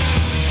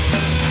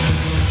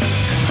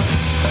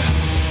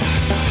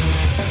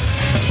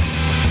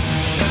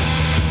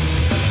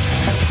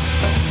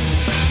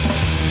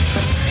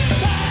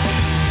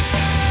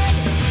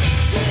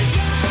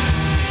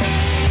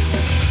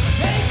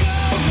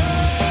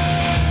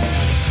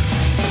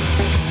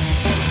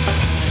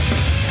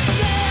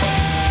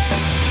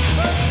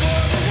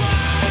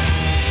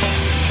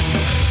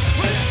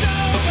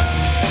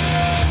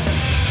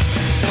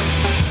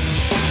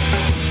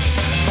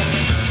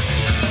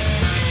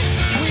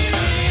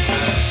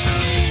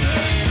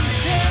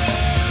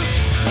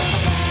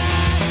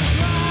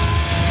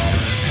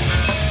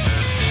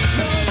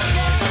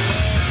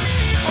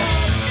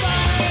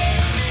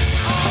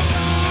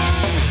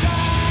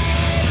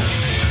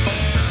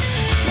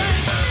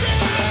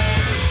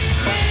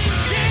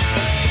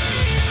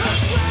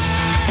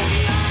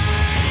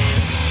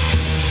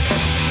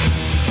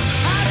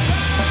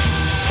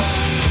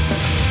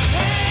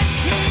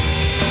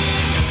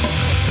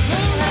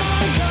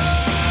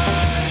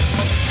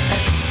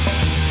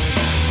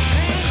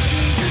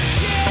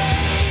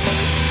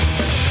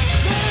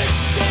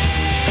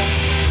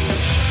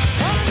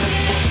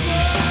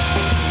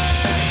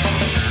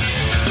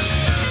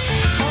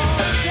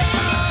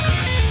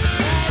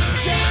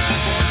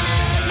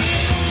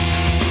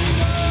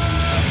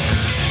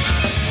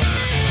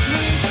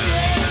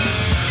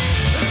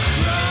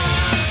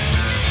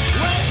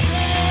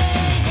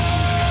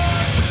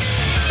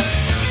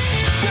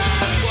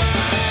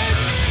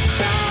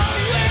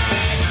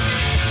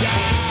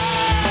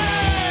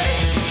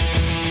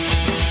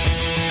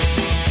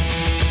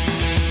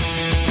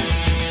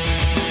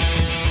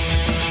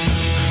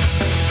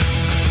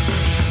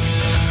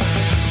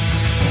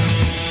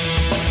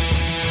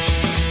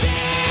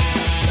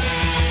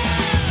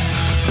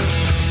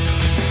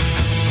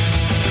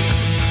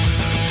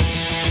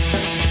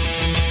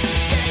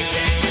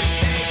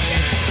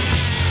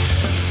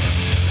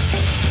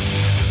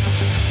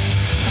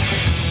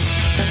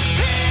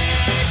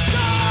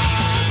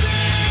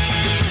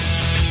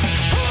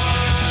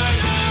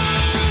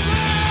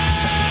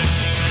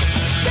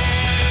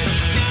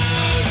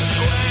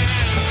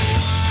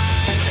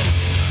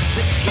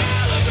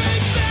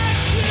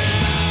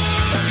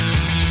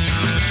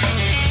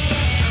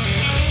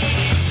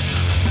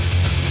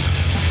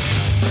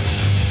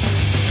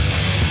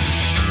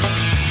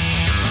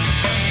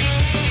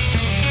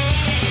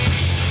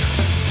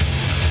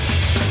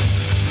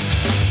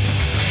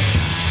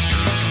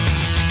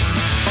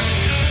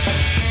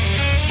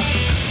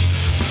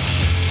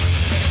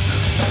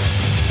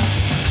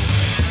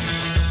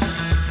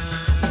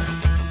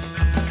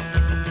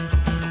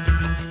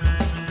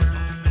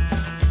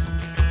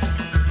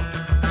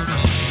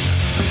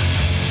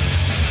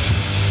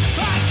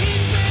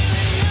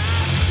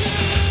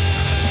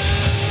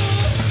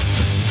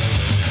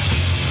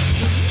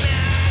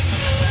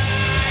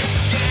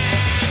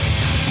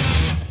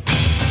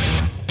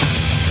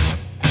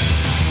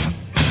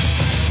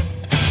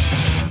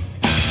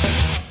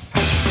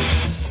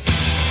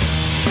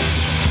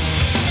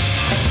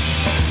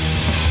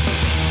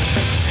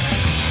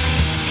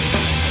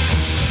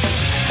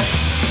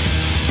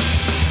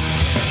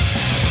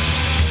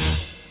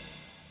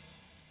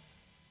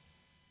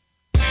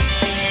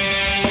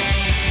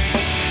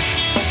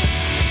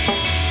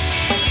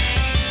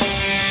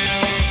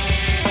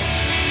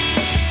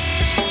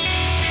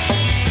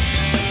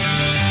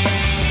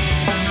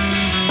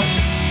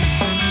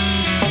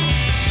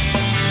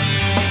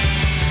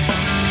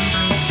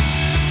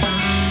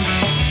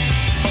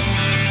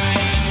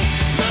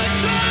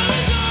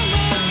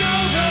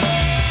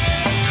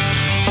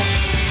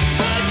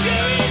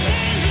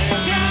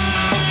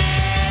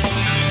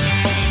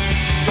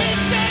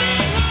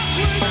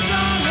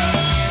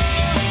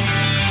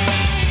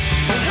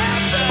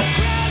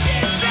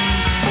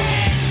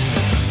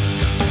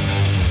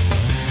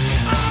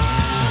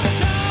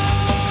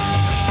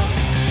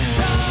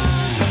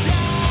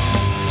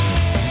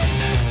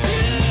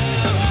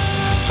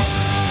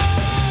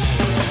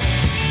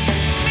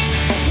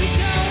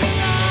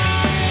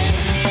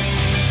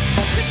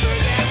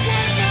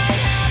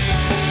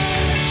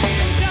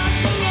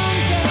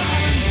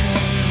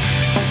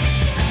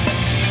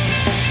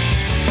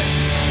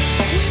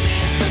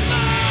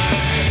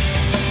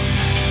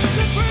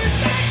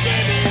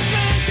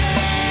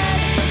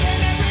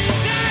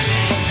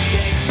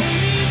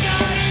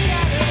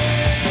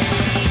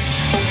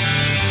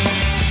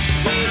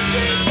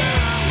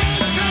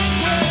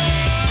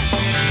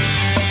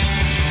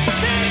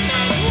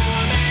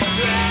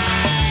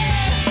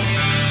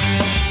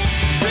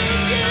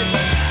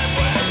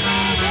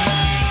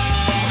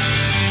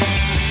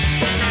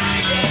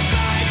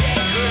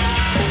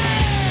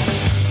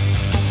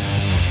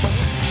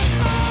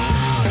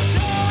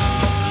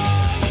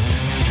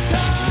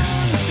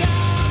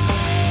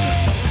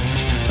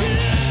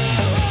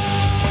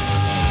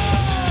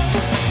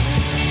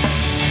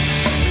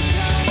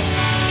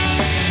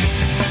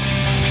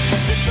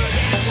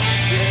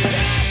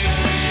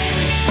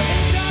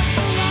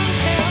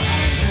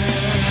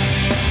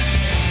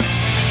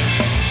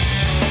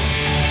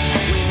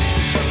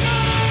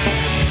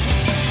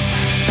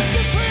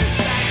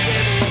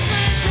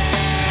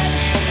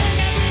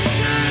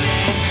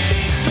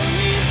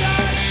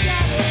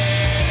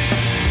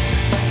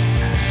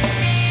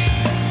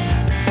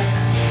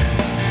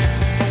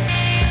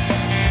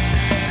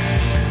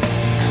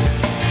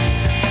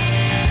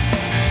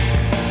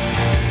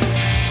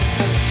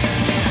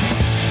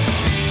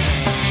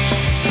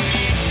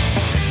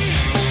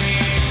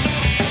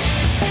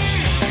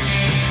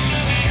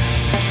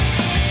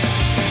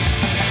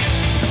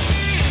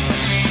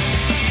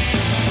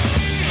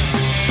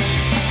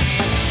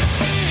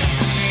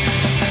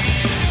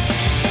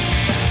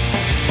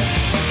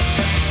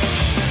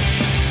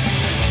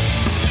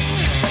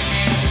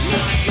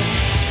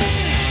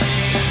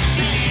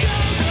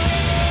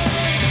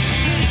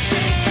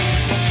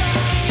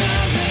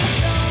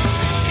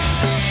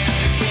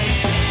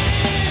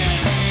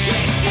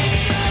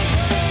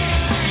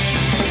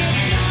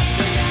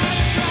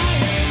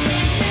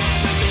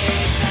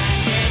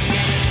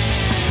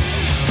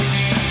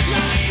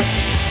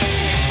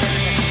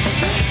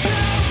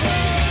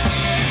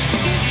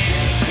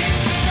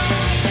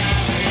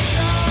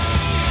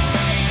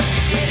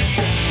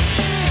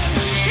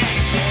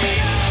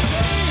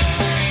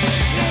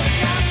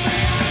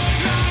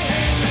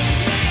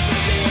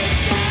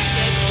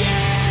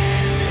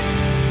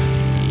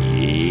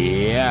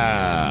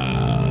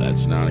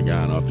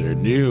 Donegan off their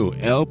new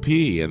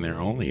LP and their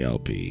only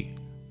LP.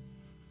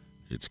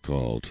 It's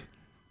called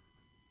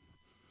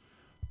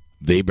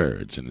They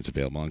Birds, and it's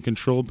available on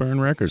Controlled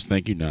Burn Records.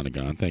 Thank you,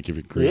 Donegan. Thank you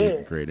for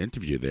a great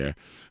interview there.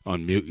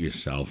 Unmute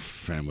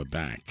yourself, and we're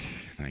back.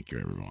 Thank you,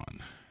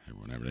 everyone.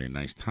 Everyone having a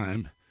nice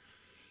time.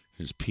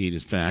 Because Pete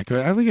is back.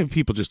 I think if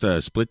people just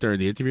split during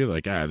the interview,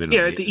 like, they don't I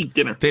have to eat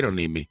dinner. They don't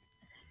need me.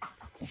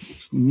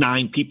 There's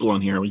 9 people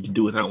on here. We can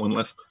do without one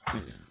less.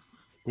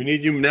 We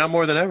need you now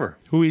more than ever.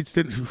 Who eats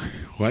dinner?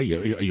 Why? Are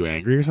you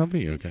angry or something?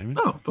 You okay, man?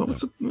 No, but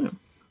what's don't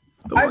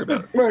I worry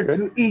about it. prefer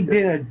to eat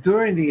dinner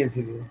during the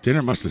interview.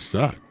 Dinner must have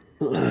sucked.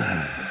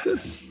 That's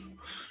good.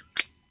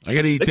 I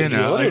got to eat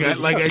dinner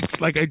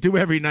like I do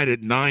every night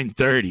at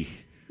 9:30.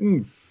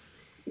 You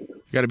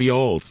got to be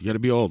old. You got to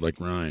be old like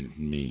Ryan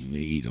and me. We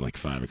eat at like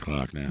 5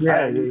 o'clock now.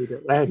 Yeah,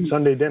 I had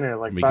Sunday dinner at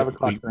like 5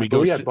 o'clock. We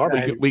go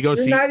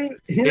see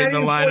in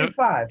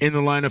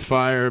the line of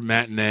fire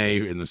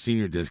matinee in the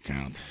senior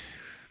discount.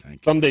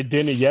 Thank you. Sunday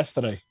dinner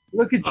yesterday.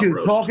 Look at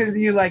you talking to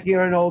you like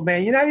you're an old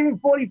man. You're not even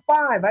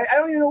 45. I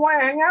don't even know why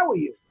I hang out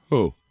with you.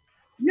 Who?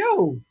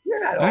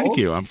 You're not old. Thank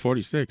you. I'm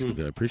 46, but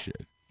I appreciate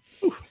it.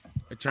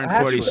 I turned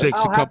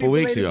 46 a couple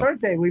weeks ago.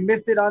 Birthday. We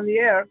missed it on the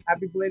air.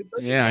 Happy belated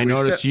birthday. Yeah, I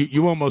noticed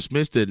you almost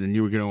missed it, and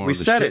you were going on the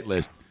shit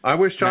list. I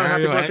wish John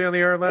happy birthday on the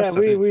air last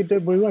time. Yeah, we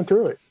did. We went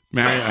through it.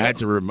 Mario, I had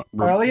to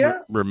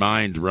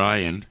remind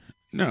Ryan.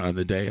 No,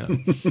 the day of.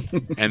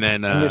 And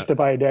then I missed it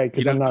by a day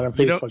because I'm not on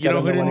Facebook.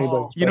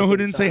 You know who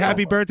didn't say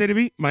happy birthday to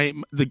me?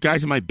 The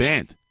guys in my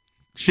band.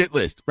 Shit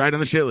list. Right on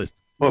the shit list.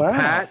 Well,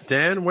 Pat,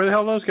 Dan, where the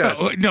hell are those guys?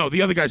 No,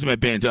 the other guys in my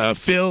band,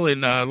 Phil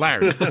and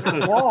Larry.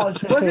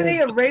 Walsh, wasn't he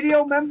a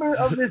radio member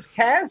of this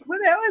cast? Where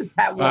the hell is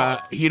Pat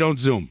Walsh? He don't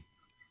Zoom.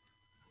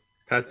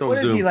 Pat don't What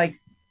Zoom. is he, like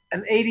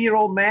an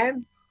 80-year-old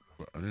man?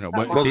 I don't know.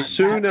 Well,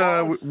 soon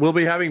we'll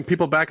be having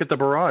people back at the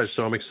barrage,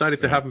 so I'm excited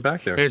to have them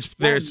back there.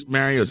 There's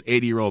Mario's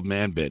 80-year-old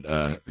man bit,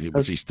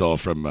 which he stole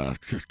from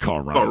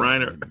Carl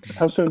Reiner.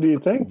 How soon do you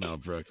think? Mel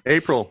Brooks.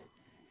 April.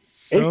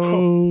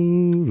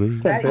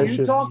 Is that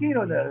you talking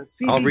or the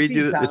CDC? I'll read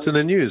you. It's in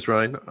the news,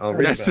 Ryan. I'll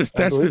read that's the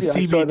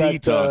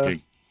CBD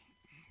talking.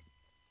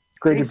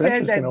 Great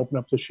Adventures can open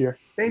up this year.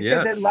 They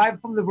said that Live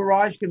from the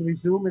Barrage can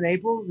resume in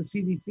April. The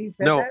CDC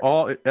said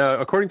that?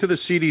 According to the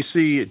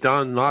CDC,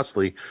 Don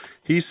Knotsley,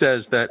 he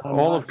says that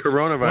all of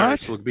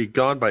coronavirus will be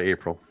gone by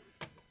April.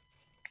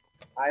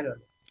 I don't know.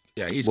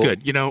 Yeah, he's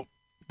good.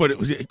 But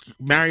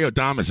Mario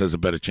Damas has a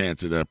better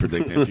chance at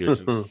predicting the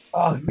future.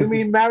 Oh, you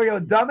mean Mario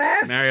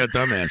Dumbass? Mario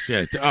Dumbass,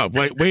 yeah. Oh,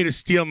 way to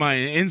steal my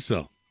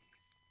insult.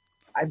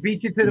 I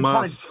beat you to the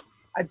punch.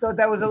 I thought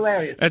that was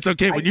hilarious. That's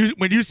okay.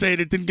 When you say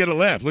it didn't get a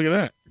laugh. Look at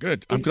that.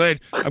 Good. I'm glad.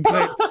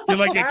 You're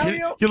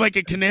like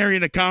a canary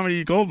in a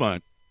comedy gold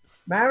mine.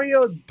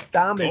 Mario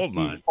Damas.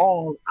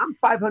 I'm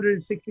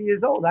 560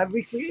 years old. I've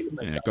recreated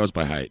myself. Yeah, it goes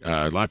by height.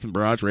 Live from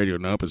Barrage Radio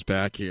Nope is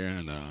back here,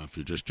 and if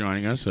you're just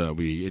joining us,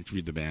 we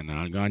interviewed the band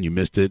Donegan. You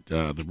missed it.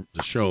 The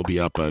show will be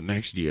up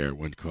next year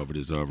when COVID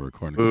is over,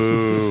 according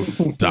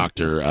to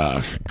Dr.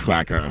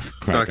 Quacker.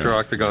 Dr.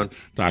 Octagon.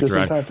 Just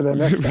in time for the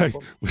next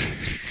album.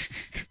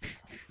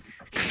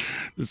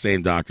 The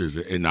same doctor's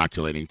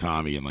inoculating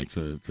Tommy in like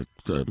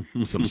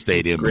some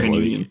stadium before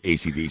the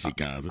AC/DC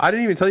concert. I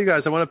didn't even tell you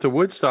guys. I went up to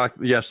Woodstock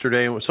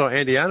yesterday and saw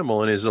Andy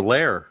Animal in his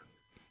lair.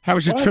 How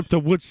was your trip to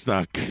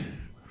Woodstock?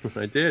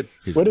 I did.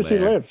 Where does he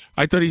live?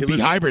 I thought he'd be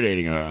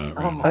hibernating. I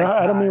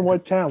don't mean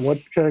what town. What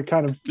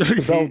kind of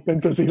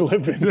development does he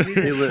live in?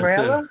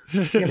 Trailer?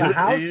 In a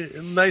house?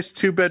 A nice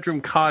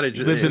 2-bedroom cottage.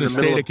 He lives in a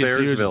state of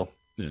Bearsville.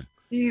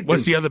 Yeah.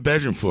 What's the other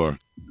bedroom for?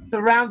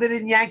 Surrounded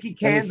in Yankee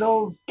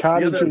candles.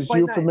 Cottage is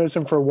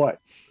euphemism for what?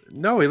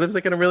 No, he lives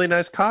like in a really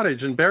nice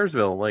cottage in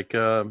Bearsville. Like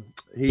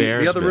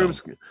the other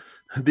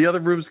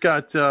rooms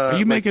got. Are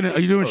you Are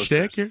you doing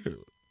shtick here?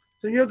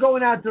 So you're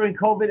going out during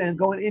COVID and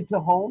going into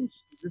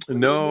homes?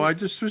 No, I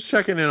just was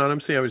checking in on him,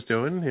 see how he's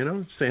doing.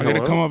 Saying hello. I'm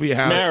gonna come over your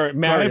house.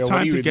 Mario, I have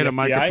time to get a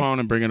microphone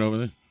and bring it over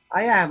there.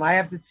 I am. I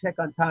have to check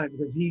on time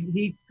because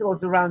he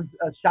goes around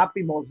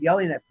shopping malls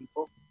yelling at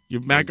people.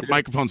 Your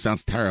microphone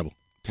sounds terrible.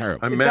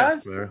 Terrible. I'm mad.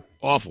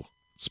 Awful.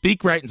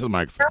 Speak right into the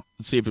microphone.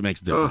 Let's see if it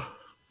makes a difference.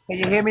 Can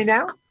you hear me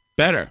now?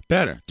 Better.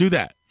 Do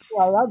that.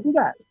 Well, I'll do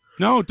that.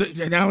 No,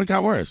 now it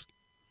got worse.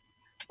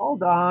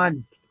 Hold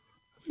on.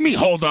 You mean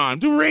hold on?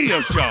 Do a radio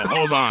show.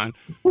 Hold on.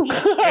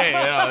 Hey,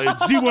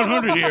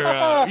 Z100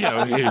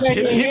 here.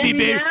 Hit me,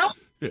 baby.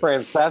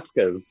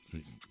 Francesca's.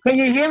 Can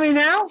you hear me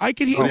now? I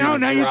can hear.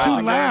 Now you're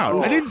too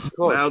loud. I didn't.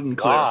 Loud and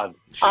clear.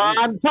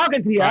 I'm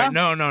talking to you. Right,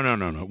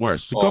 no.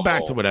 Worse. Go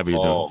back to whatever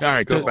you're doing. All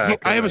right.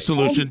 I have a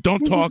solution.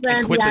 Don't talk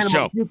and quit the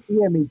show. You can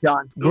hear me,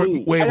 John.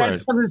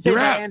 Wait. You're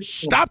out.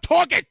 Stop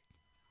talking.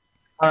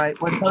 All right.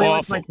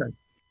 What's my turn?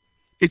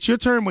 It's your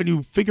turn when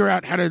you figure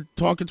out how to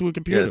talk into a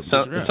computer. Yeah,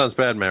 it sounds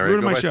bad, Mary.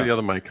 Go back to the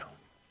other mic.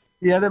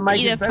 The other mic.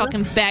 Eat a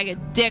fucking bag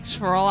of dicks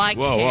for all I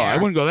care. Whoa, I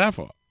wouldn't go that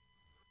far.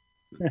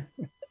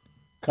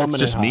 That's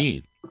just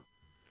mean.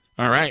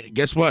 All right,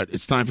 guess what?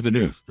 It's time for the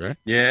news, right?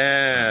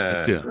 Yeah.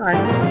 Let's do it. All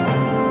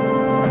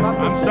right.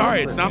 I'm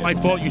sorry. It's not my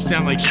fault. You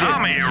sound like shit.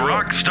 Tommy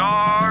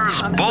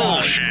Rockstar's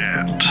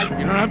bullshit.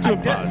 You don't have to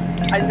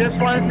apologize. I just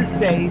wanted to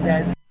say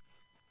that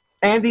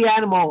Andy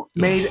Animal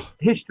made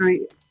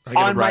history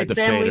on my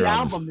family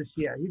album this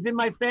year. He's in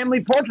my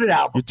family portrait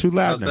album. You're too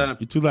loud now.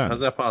 You're too loud.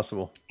 How's that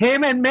possible?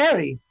 Him and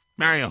Mary.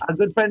 Mario. A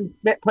good friend,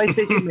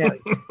 PlayStation Mary.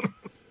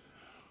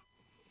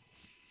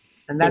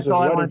 And that's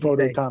all I wanted to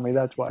say. Tommy,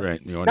 that's why.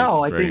 Right.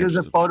 No, I think it was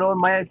a photo in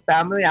my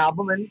family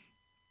album, and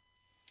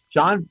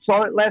John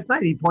saw it last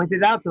night. He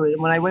pointed out to it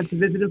when I went to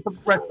visit him for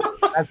breakfast.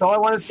 That's all I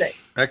want to say.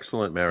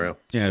 Excellent, Mario.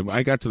 Yeah,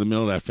 I got to the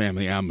middle of that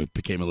family album. It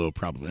became a little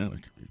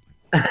problematic.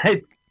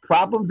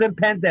 Problems and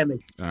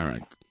pandemics. All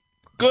right.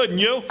 Good, and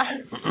you?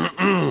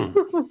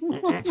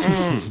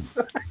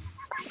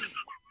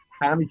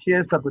 Tommy, cheer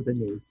us up with the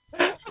news.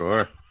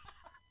 Sure.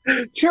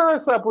 Cheer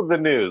us up with the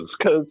news,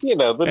 because,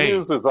 the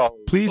news is all...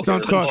 Please don't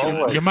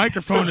talk. Your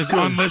microphone is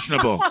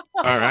unlistenable.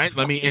 All right,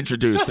 let me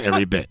introduce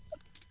every bit.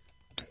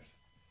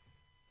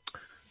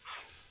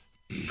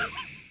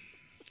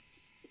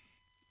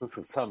 This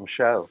is some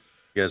show.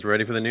 You guys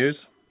ready for the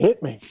news?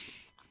 Hit me.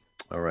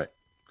 All right.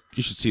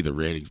 You should see the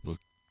ratings book.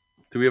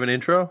 Do we have an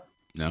intro?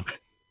 No.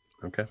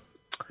 Okay.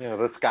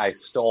 This guy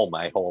stole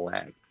my whole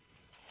act.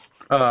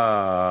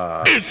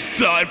 It's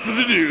time for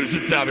the news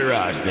with Tommy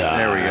Rockstar.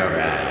 There we go.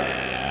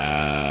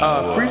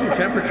 Freezing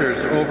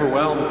temperatures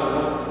overwhelmed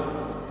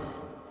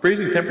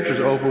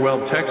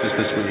Texas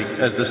this week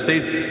as the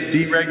state's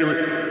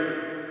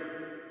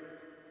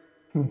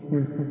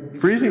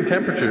Freezing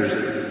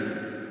temperatures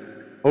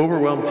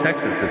overwhelmed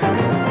Texas this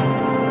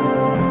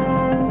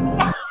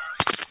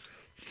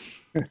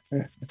week.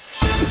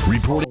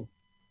 Reporting.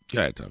 Go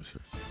ahead, Tom.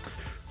 Sure.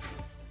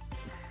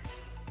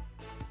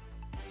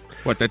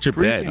 What? That's your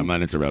bed. I'm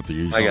not interrupting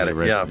you. I got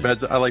it. Yeah,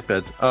 beds. I like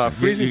beds.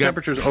 Freezing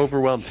temperatures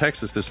overwhelmed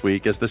Texas this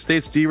week as the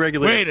state's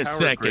deregulated. Wait a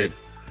second. Grid.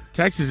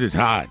 Texas is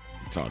hot.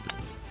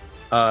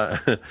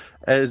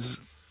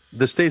 As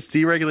the state's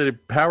deregulated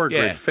power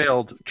grid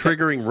failed,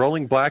 triggering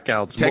rolling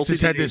blackouts.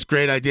 Texas had this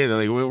great idea. They're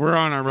like, we're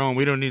on our own.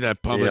 We don't need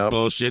that public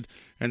bullshit.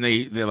 And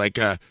they're like,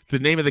 the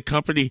name of the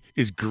company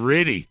is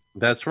Gritty.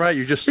 That's right.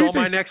 You just stole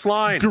my next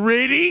line.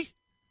 Gritty?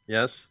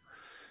 Yes.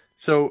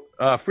 So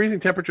freezing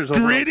temperatures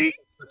Gritty?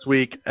 This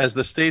week as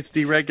the state's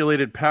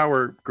deregulated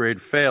power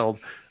grid failed.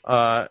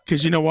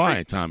 Because you know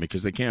why, Tommy?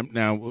 Because they can't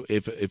now.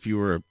 If you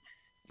were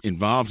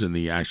involved in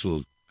the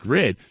actual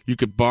grid, you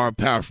could borrow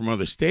power from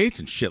other states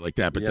and shit like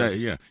that. But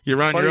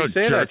you're on your own.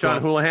 Say that, John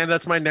Houlihan.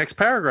 That's my next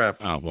paragraph.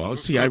 Oh well,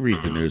 see, I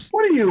read the news.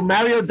 What are you,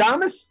 Mario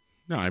Damas?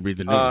 No, I read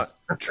the news.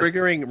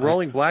 Triggering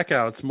rolling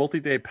blackouts,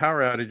 multi-day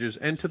power outages,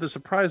 and to the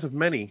surprise of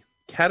many,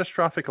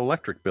 catastrophic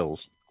electric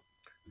bills.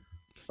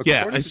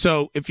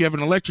 So if you have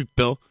an electric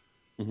bill.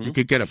 You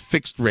could get a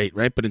fixed rate,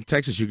 right? But in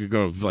Texas, you could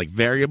go like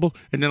variable,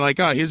 and then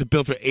here's a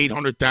bill for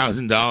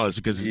 $800,000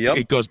 because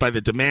it goes by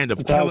the demand of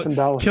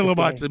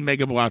kilowatts and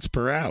megawatts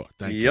per hour.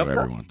 Thank you,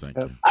 everyone. Thank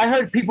you. I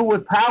heard people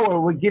with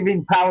power were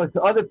giving power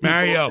to other people.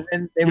 Mario,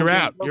 you're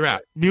out. You're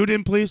out. Mute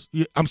him, please.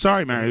 I'm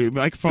sorry, Mario. Your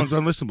microphone's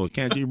unlistenable.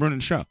 Can't you run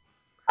the show?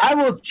 I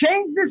will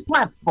change this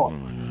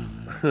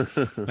platform.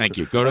 Thank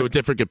you. Go to a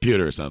different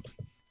computer or something.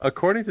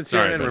 According to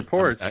TRN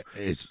reports,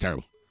 it's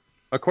terrible.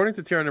 According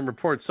to TRN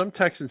reports, some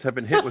Texans have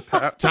been hit with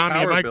Tommy,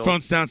 your microphone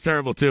bills. Sounds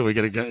terrible too. We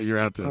gotta get you're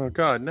out too. Oh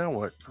God, now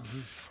what?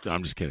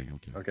 I'm just kidding.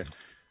 Okay.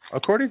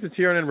 According to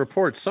TRN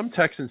reports, some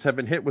Texans have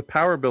been hit with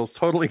power bills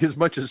totaling as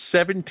much as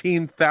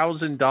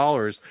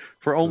 $17,000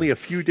 for only a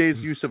few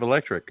days' use of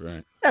electric.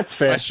 Right. That's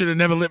fair. I should have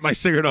never lit my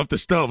cigarette off the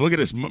stove. Look at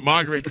this,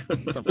 Margaret.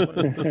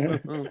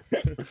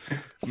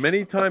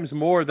 Many times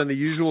more than the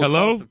usual.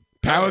 Hello,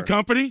 power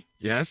company?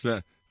 Yes.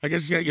 I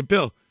guess you got your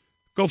bill.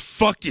 Go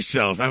fuck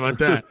yourself. How about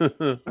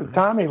that?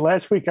 Tommy,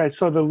 last week I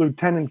saw the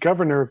lieutenant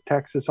governor of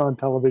Texas on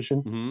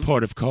television.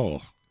 Port of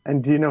Cole.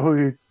 And do you know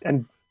who?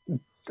 And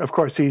of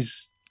course,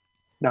 he's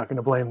not going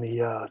to blame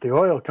the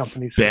oil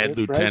companies. Bad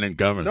lieutenant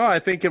governor. No, I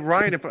think if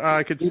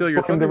I could steal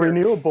your thunder, the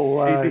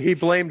renewable. He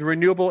blamed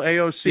renewable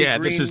AOC. Yeah,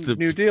 this is the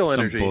New Deal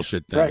some energy.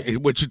 bullshit thing, right.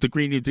 Which the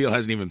Green New Deal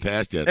hasn't even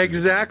passed yet.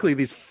 Exactly,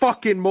 these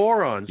fucking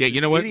morons. Yeah,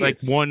 you know what?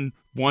 Idiots. Like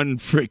one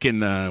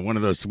freaking one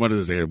of those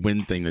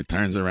wind thing that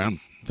turns around.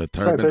 The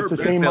turbine. Right, it's the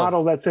same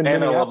model that's in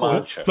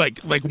Minneapolis. Like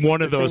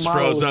one of those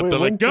froze up. They're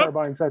like,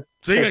 turbines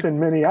that's in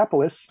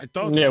Minneapolis.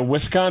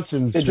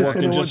 Wisconsin's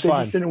working just fine. They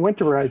just didn't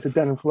winterize it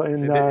then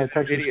in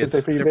Texas because they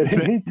figured they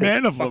didn't need to.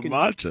 Man of La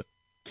Mancha.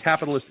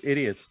 Capitalist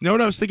idiots. You know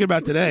what I was thinking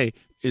about today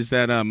is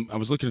that I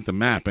was looking at the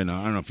map, and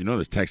I don't know if you know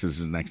this, Texas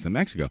is next to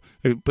Mexico,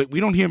 but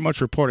we don't hear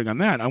much reporting on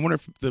that. I wonder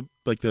if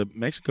the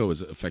Mexico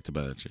is affected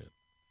by that shit.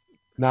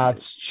 No,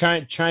 it's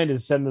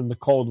China's sending the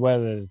cold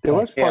weather. There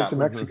was parts of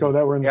Mexico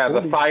that were in the 40s.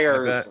 the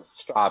fires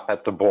stop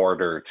at the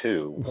border,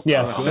 too.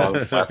 Yes.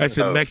 I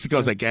said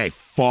Mexico's like, hey,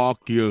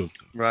 fuck you.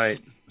 Right.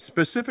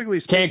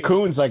 Specifically speaking,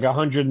 Cancun's like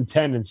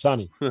 110 and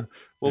sunny. Well,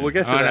 we'll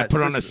get to that. I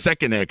put on a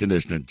second air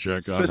conditioning.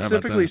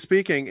 Specifically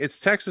speaking, it's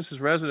Texas's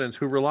residents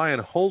who rely on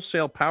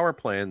wholesale power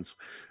plans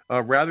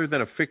rather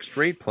than a fixed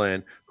rate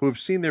plan, who have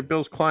seen their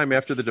bills climb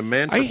after the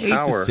demand for I hate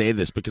power. to say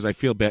this because I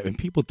feel bad when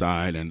people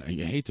died, and I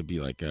hate to be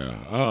like,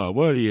 oh,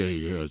 what are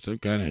you some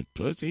kind of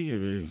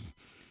pussy?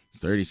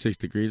 36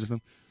 degrees or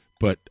something.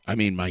 But I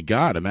mean, my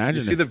God,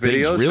 imagine see if the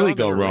videos, things really John?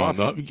 go They were wrong.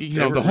 rough. You They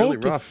know, were the whole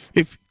really rough.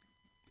 if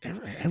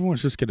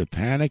everyone's just going to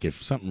panic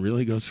if something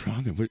really goes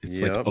wrong,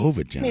 it's like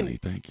over, Johnny.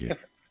 Thank you.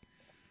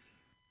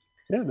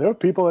 Yeah, there are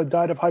people that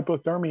died of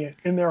hypothermia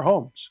in their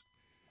homes.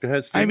 Go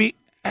ahead, Steve. I mean,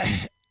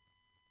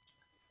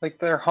 like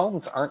their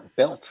homes aren't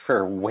built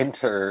for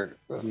winter.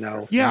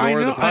 No. Yeah, I Nor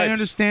the know. I pipes.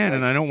 understand,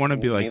 and I don't want to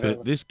be like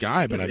this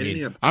guy, but I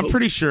mean, I'm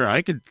pretty sure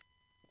I could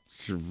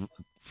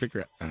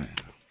figure out.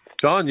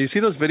 John, you see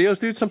those videos,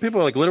 dude? Some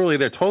people are like literally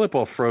their toilet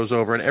bowl froze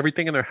over and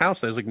everything in their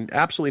house. There's like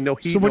absolutely no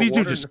heat. So what do no you do?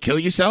 water. Just kill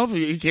yourself?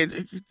 You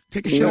can't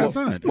take a shit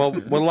outside. Well,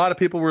 what a lot of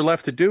people were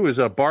left to do is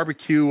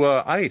barbecue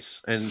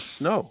ice and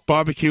snow.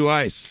 Barbecue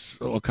ice.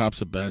 All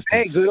cops are best.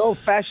 Hey, good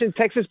old-fashioned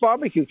Texas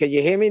barbecue. Can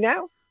you hear me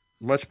now?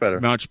 Much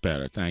better. Much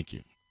better. Thank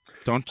you.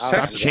 Don't All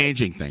stop right.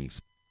 changing things.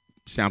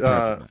 Sound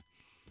perfect.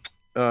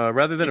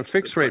 Rather than a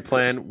fixed rate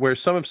plan where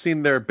some have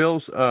seen their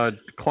bills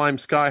climb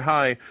sky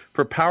high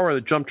for power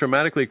that jumped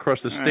dramatically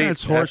across the state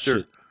That's horse after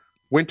shit.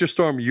 Winter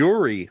Storm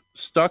Uri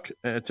stuck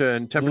and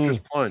temperatures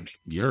plunged.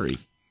 Uri.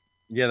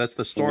 Yeah, that's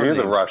the You storm. knew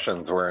the name.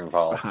 Russians were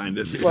involved. Behind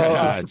it.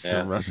 Well, It's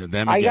the Russia.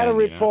 Them I got to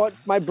again, report.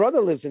 My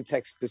brother lives in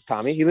Texas,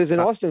 Tommy. He lives in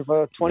Austin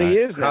for 20 Right.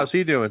 years now. How's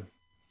he doing?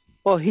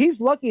 Well,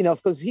 he's lucky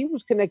enough because he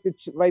was connected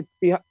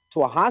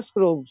to a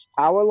hospital's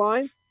power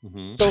line.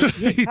 So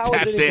his power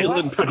Tapped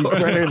didn't in. go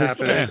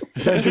out.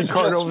 This just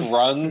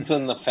runs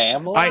in the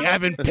family. I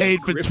haven't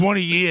paid for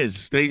 20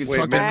 years. They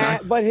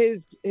fucking. But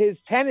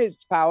his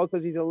tenant's power,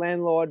 because he's a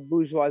landlord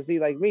bourgeoisie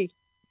like me,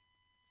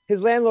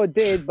 his landlord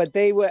did, but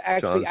they were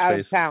actually John's out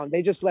face. of town.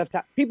 They just left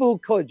town. People who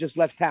could just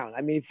left town.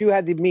 I mean, if you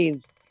had the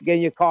means, get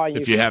in your car. And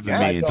If you have the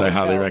means, I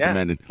highly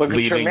recommend it. Look at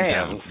your Leaving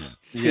town. mans.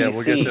 Yeah,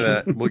 we'll get to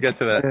that. We'll get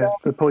to that. Yeah,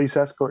 the police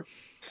escort.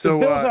 So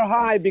the bills are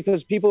high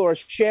because people are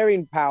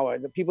sharing power.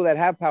 The people that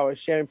have power are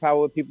sharing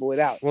power with people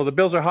without. well, the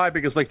bills are high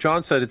because, like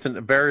John said, it's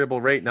a variable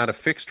rate, not a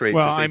fixed rate.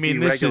 Well, because they I mean,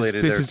 this deregulated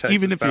is their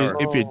even Texas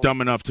if you're power.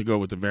 dumb enough to go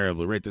with the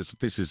variable rate.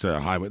 This is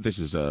a highway. This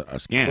is a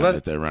scam Well,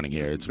 that they're running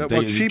here. It's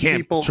well, you cheap can't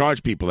people-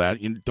 charge people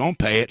that. You don't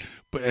pay it,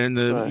 but and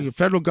the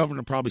federal government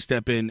will probably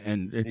step in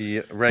and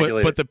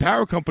regulate But the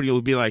power company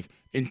will be like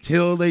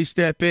until they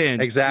step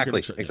in.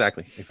 Exactly.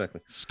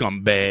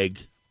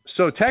 Scumbag.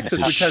 So Texas,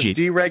 Piece of which has shit.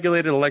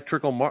 deregulated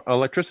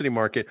electricity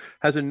market,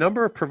 has a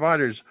number of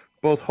providers,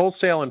 both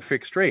wholesale and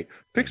fixed rate.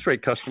 Fixed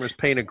rate customers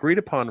pay an agreed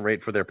upon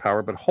rate for their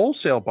power, but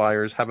wholesale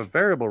buyers have a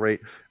variable rate.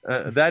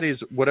 That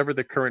is whatever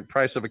the current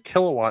price of a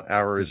kilowatt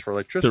hour is for The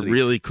electricity.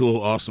 really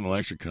cool, awesome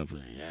electric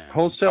company. Yeah.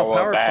 Wholesale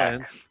power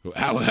plans.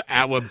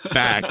 Our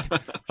back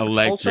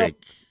electric.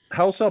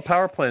 Wholesale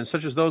power plans,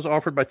 such as those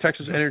offered by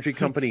Texas Energy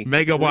Company.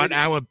 Megawatt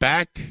hour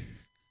back.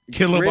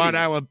 Kilowatt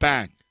hour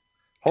back.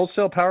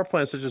 Wholesale power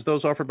plants, such as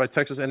those offered by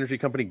Texas Energy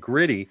Company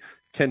Griddy,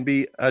 can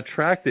be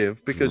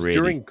attractive because Griddy.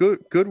 during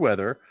good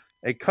weather,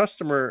 a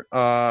customer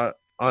on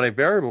a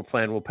variable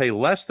plan will pay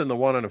less than the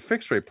one on a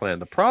fixed rate plan.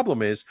 The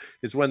problem is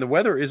when the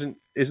weather isn't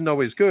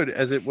always good,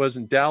 as it was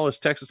in Dallas,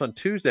 Texas on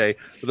Tuesday,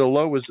 where the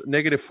low was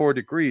 -4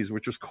 degrees,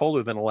 which was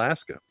colder than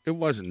Alaska. It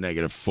wasn't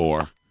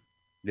 -4.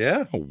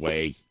 Yeah, no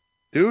way,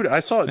 dude. I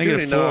saw it.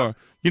 -4.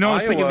 You know, I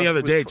was thinking the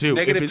other day too.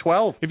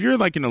 -12. If you're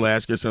like in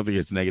Alaska or something,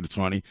 it's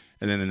 -20,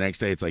 and then the next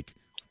day it's like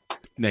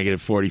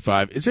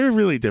 -45. Is there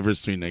really a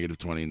difference between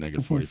 -20 and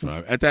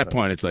 -45? At that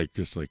point, it's like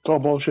just like It's all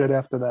bullshit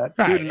after that.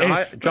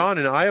 Dude, John,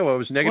 in Iowa, it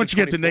was -24. once you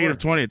get to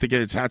 -20, I think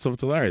it's hats off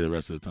to Larry the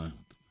rest of the time.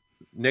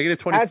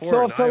 -24. Hats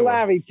off to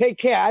Larry. Take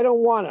care. I don't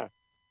want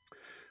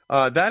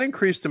her. That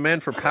increased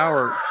demand for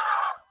power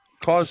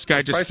caused This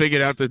guy just prices-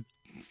 figured out that.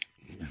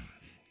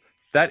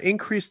 That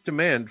increased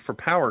demand for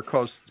power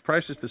caused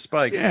prices to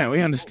spike. Yeah, we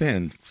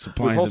understand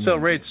supply With and wholesale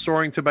demand. rates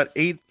soaring to about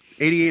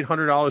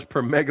 $8,800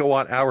 per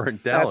megawatt hour in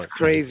Dallas. That's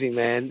crazy,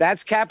 man.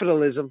 That's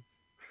capitalism.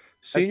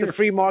 That's the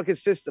free market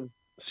system.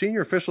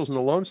 Senior officials in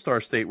the Lone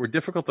Star State were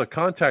difficult to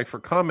contact for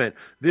comment.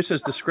 This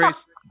has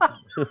disgraced.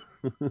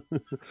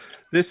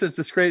 This has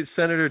disgraced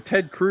Senator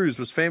Ted Cruz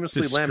was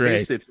famously Disgraced.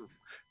 lambasted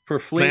for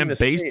fleeing the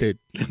state.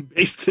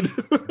 Lambasted.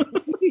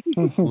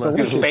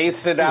 He's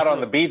basted out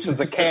on the beaches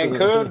of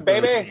Cancun,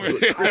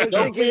 baby.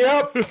 Don't be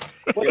up.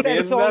 What's that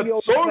in song that you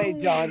always sun. play,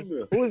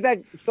 John? Who was that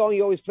song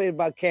you always played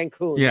about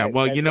Cancun? Yeah, That-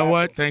 well, that you know guy?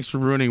 what? Thanks for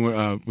ruining.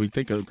 We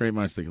think of great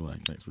minds think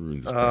alike. Thanks for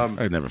ruining this. place.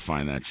 I'd never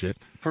find that shit.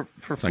 For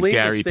It's on fleeing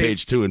the Gary state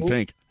page 2 in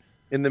pink.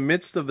 in the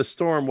midst of the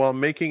storm while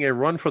making a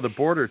run for the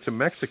border to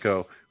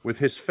Mexico with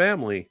his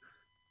family.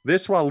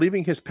 This while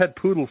leaving his pet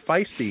poodle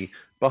Feisty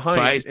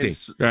behind.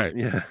 Feisty, right.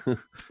 Yeah.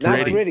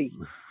 Not Gritty.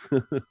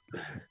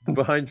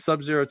 Behind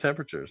sub-zero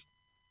temperatures.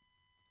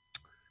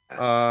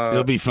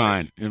 It'll be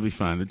fine. It'll be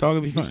fine. The dog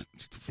will be fine.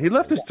 He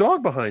left his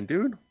dog behind,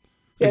 dude.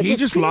 Yeah, he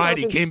just just clean lied. up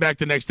He and- came back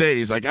the next day.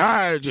 He's like,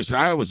 I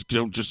was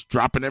just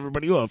dropping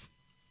everybody off.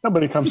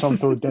 Nobody comes home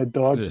to a dead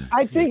dog.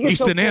 I think it's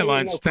Eastern okay,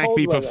 Airlines you know, thanked cold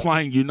me for weather.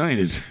 flying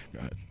United.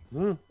 God.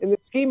 In the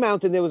ski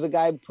mountain, there was a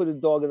guy who put a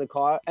dog in the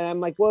car, and I'm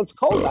like, well, it's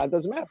cold out. It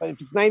doesn't matter. But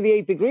if it's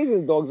 98 degrees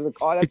and the dog's in the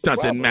car, that's it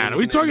doesn't matter.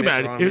 What are you talking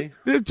about?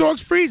 The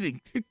dog's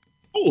freezing.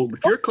 Cold.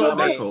 You're cold.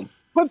 They're cold.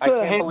 I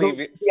can't believe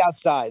it. Be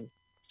outside.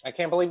 I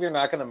can't believe you're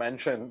not going to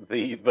mention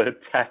the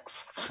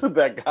texts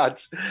that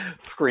got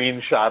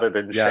screenshotted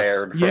and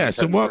shared. Yeah.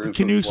 So what?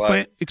 Can you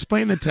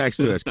explain the text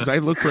to us? Because I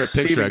looked for a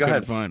picture, Steven, I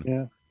couldn't find it.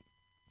 Yeah.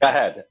 Go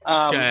ahead.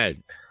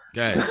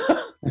 Go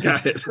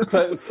ahead.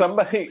 So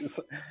somebody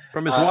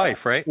from his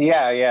wife, right?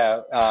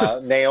 Yeah.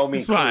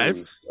 Naomi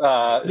Cruz.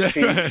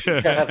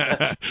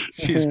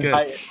 She's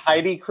good.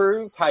 Heidi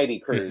Cruz.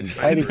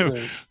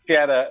 She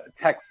had a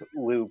text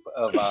loop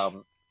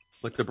of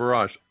like the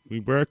barrage. We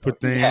work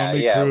with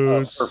Naomi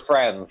Cruz. Her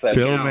friends.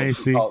 Bill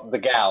Macy. The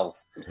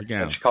gals.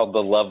 She called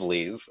the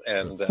Lovelies,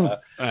 and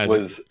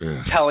was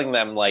telling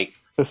them like,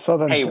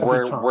 "Hey,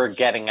 we're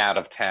getting out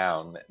of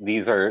town.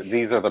 These are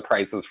the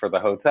prices for the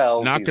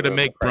hotels. Not going to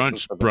make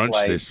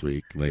brunch this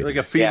week. Ladies. Like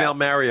a female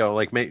Mario,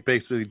 like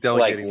basically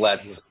delegating.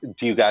 Like,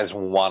 do you guys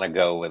want to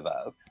go with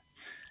us?"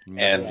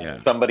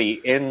 And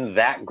somebody in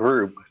that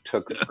group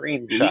took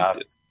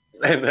screenshots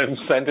and then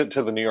sent it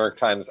to the New York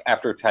Times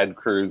after Ted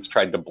Cruz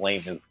tried to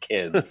blame his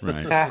kids for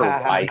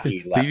why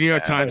he left. The New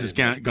York Times has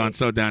gone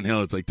so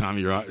downhill. It's like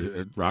Tommy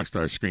Rockstar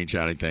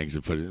screenshotting things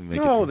and put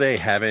it. They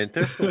haven't.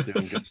 They're still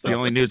doing good stuff. The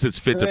only news that's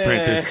fit to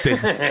print.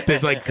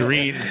 There's like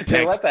green text.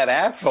 They let that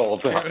asshole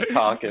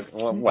talk it.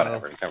 Well,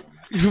 whatever.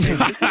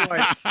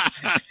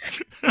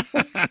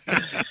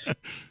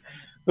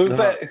 Who's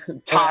that?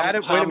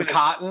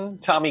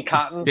 Tommy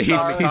Cotton. He's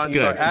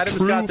good. Adam's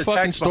got the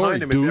text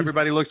behind him. If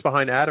everybody looks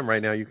behind Adam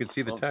right now, you can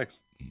see the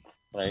text.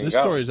 This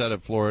story's out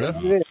of Florida.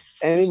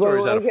 This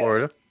story's out of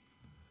Florida.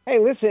 Hey,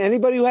 listen,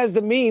 anybody who has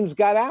the means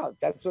got out.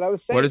 That's what I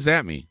was saying. What does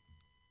that mean?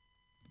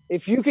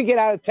 If you could get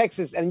out of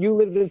Texas and you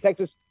lived in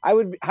Texas, I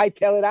would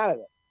hightail it out of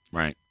there.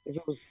 Right. If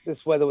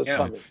this weather was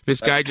coming. This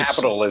guy just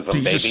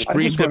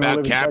screamed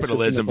about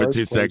capitalism for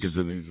 2 seconds,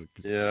 and he's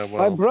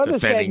my brother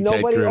said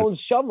nobody owns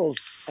shovels,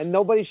 and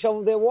nobody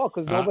shoveled their walk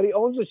because nobody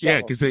owns a shovel.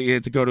 Yeah, because they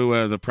had to go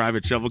to the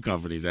private shovel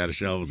companies out of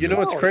shovels. You know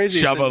what's crazy?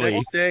 The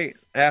next day,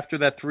 after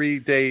that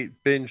 3-day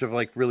binge of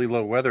like really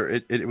low weather,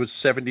 it was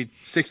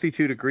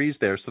 62 degrees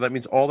there. So that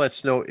means all that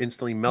snow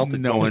instantly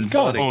melted. No one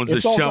owns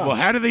a shovel.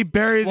 How do they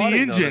bury the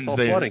engines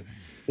there?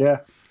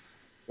 Yeah.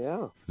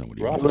 Yeah.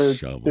 Nobody wants a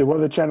shovel. The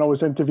Weather Channel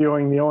was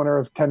interviewing the owner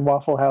of 10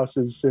 Waffle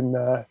Houses in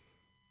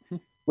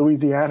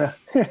Louisiana.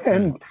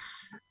 And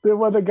the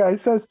weather guy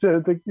says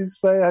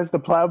has the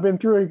plow been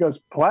through? He goes,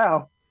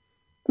 plow?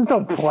 There's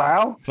no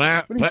plow.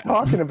 What are you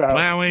talking about?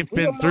 Plow ain't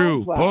been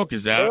through. Pork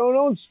is out.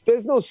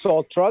 There's no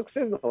salt trucks.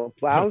 There's no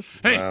plows.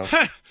 Hey,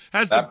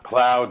 that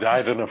plow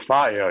died in a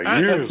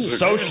fire.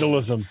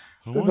 Socialism.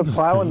 There's a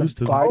plow in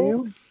the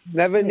bayou?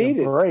 Never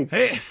needed.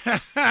 Hey,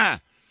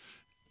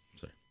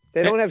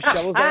 they don't have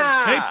shovels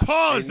there. Hey,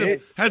 Paul, has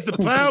the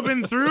plow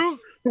been through?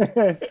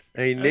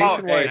 A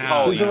nationwide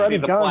Paul, you see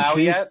the plow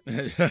yet?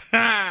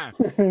 Liam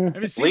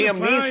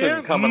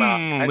Neeson coming up.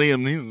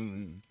 Liam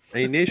Neeson.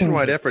 A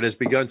nationwide effort has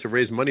begun to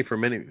raise money for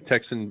many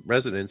Texan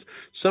residents,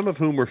 some of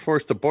whom were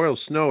forced to boil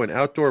snow in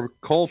outdoor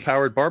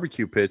coal-powered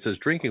barbecue pits as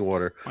drinking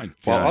water,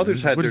 while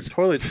others had their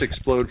toilets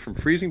explode from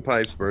freezing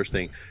pipes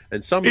bursting,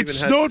 and some even had... It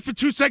snowed for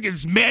 2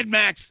 seconds, Mad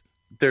Max!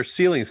 Their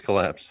ceilings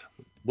collapsed.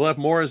 We'll have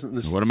more as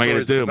this. What am I going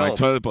to do? My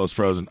toilet bowl's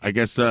frozen. I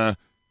guess I'm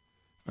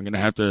going to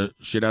have to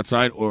shit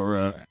outside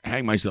or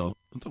hang myself.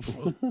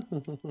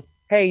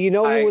 Hey, you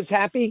know who was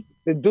happy?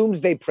 The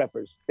doomsday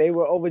preppers. They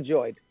were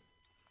overjoyed.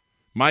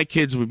 My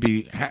kids would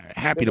be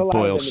happy to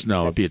boil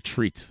snow. It'd be a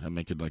treat. I'd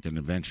make it like an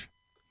adventure.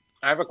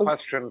 I have a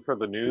question for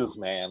the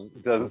newsman.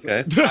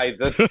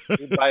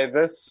 By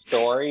this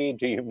story,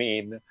 do you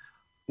mean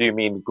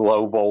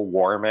global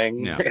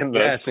warming in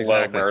the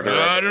slow murder?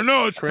 I don't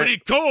know. It's pretty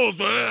cold.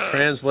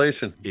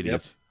 Translation.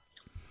 Idiots. Yep.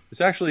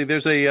 It's actually,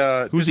 there's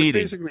a... Who's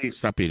eating? Basically,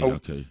 stop eating.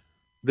 Okay.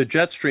 The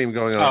jet stream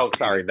going on. Oh,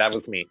 sorry. That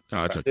was me.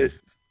 Oh, it's okay.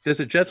 There's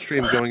a jet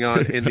stream going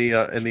on in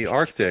the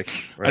Arctic,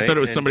 right? I thought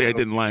it was somebody I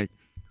didn't like.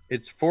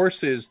 It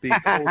forces the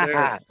cold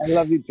air... I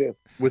love you too.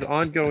 With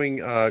ongoing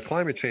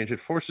climate change, it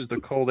forces the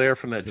cold air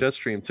from that jet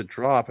stream to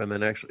drop, and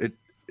then actually...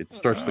 It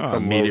starts to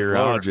come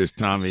meteorologist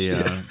lower. Tommy.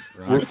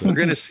 We're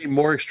going to see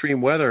more extreme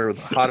weather,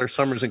 hotter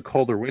summers and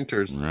colder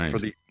winters for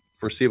the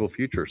foreseeable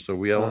future. So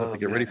we all have to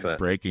get ready for that.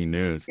 Breaking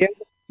news. Yeah,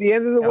 it's the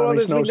end of the world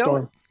as we know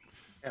it.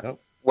 Yep.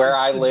 Where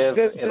I live,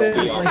 it'll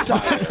be on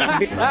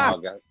fire in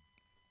August.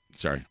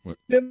 Sorry.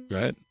 Go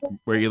ahead.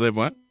 Where you live?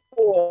 What?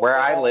 Where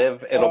I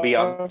live, it'll be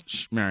on.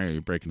 Mario,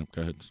 you're breaking up.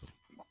 Go ahead.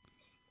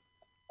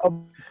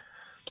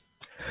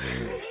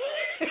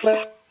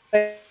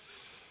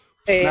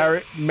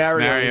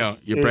 Mario,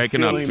 you're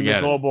breaking up.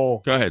 Forget it.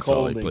 Go ahead,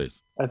 Sully,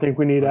 please. I think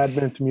we need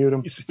admin to mute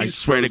him. I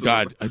swear to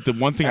God, the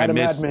one thing I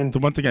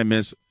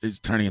miss is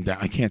turning him down.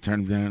 I can't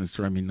turn him down. It's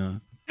driving me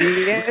nuts.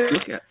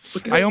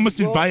 I almost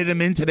invited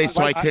him in today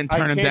so I can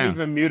turn him down. I can't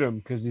even mute him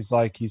because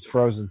he's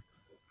frozen.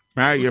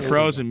 Mario, you're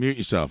frozen. Mute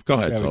yourself. Go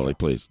ahead, Sully,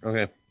 please.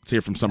 Okay. Let's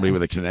hear from somebody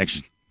with a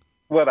connection.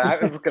 What I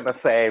was going to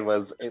say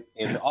was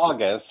in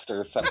August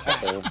or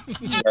September,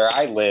 where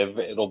I live,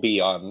 it'll be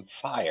on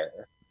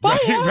fire.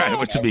 Right,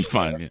 which would be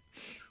fun.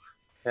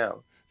 Yeah.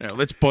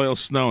 Let's boil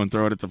snow and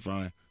throw it at the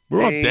fire.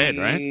 We're all dead,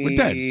 right? We're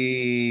dead.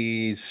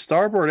 The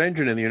starboard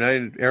engine in the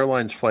United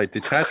Airlines flight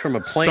detached from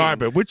a plane.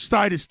 Starboard. Which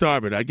side is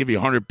starboard? I'll give you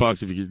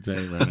 $100 if you can tell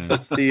me right now.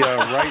 That's the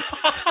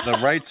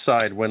right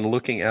side when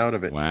looking out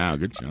of it. Wow,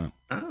 good job.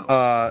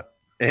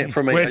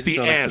 Where's the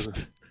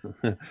aft?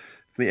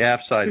 The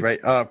aft side, right?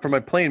 From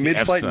a plane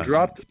mid-flight and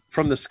dropped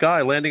from the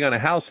sky, landing on a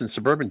house in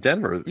suburban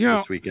Denver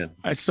this weekend.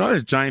 I saw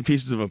those giant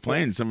pieces of a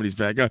plane in somebody's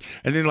backyard.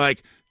 And then,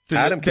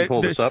 Adam can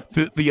pull this up.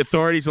 The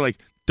authorities are like,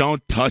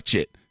 don't touch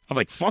it. I'm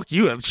like, fuck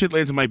you. That shit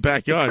lands in my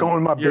backyard. It's going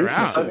in my You're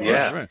basement. out.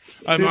 Yeah. Right.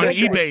 I'm on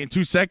eBay in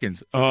 2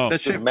 seconds. Oh,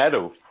 that shit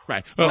metal.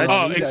 Right.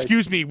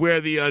 Excuse me, where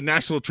the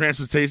National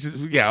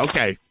Transportation. Yeah,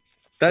 okay.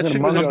 That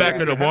shit was goes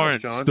back in the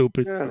warrant, John.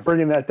 stupid. Yeah,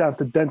 bringing that down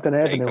to Denton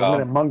Avenue. I'm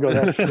gonna mungo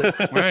that shit.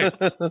 Right.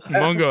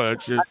 Mungo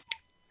that shit.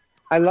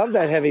 I love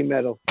that heavy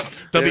metal.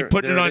 They'll be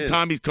putting it on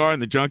Tommy's car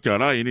in the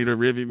junkyard. Oh, you need a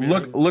rearview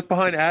mirror. Look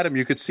behind Adam.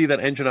 You could see that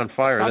engine on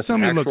fire. That's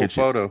an actual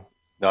photo.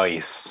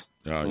 Nice.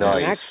 Oh, nice.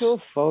 An actual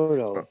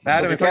photo.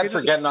 Adam, so forget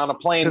for getting on a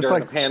plane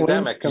during the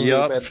pandemic.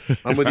 Yep.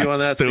 I'm with you on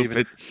that, Stupid.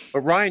 Steven. But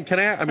Ryan,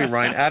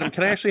 Adam,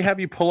 can I actually have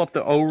you pull up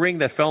the O-ring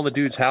that fell in the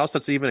dude's house?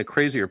 That's even a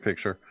crazier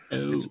picture.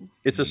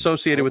 It's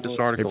associated with this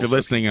article. If you're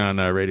listening on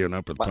Radio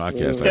Napa, the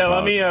podcast. Yeah,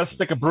 let me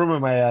stick a broom in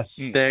my ass.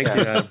 Thank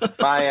you,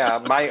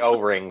 Adam. My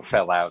O-ring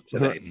fell out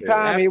today, too.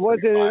 Tommy, it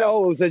was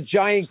a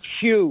giant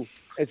Q.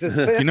 It's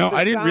a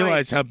I didn't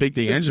realize how big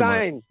the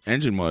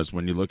engine was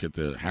when you look at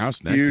the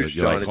house next to it.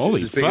 You're like,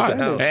 holy fuck.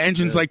 The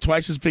engine's like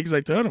twice as big as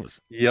I thought it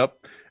was.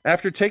 Yep.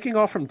 After taking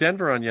off from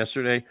Denver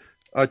yesterday,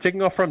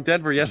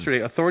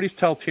 authorities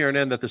tell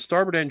TRN that the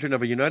starboard engine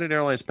of a United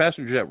Airlines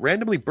passenger jet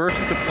randomly burst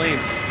into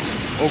flames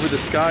over the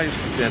skies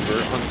of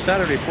Denver on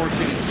Saturday,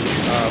 forcing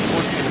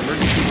an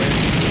emergency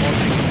landing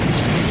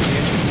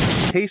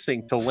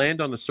casing to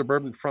land on the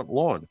suburban front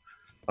lawn.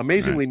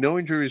 Amazingly, no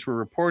injuries were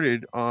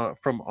reported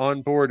from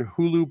onboard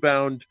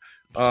Hulu-bound.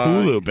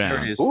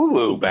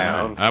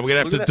 Hulu-bound. We're going to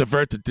have to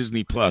divert to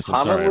Disney Plus.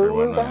 I'm sorry,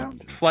 everyone.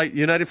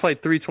 United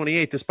Flight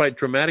 328, despite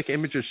dramatic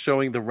images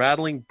showing the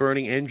rattling,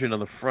 burning engine on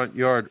the front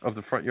yard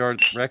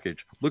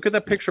wreckage. Look at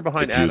that picture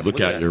behind if Adam. You look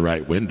out your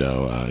right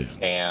window.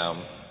 Damn.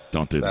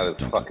 Don't do that. That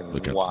is fucking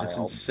wild. That's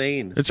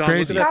insane. It's John,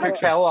 crazy. Look at that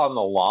picture. Fell on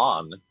the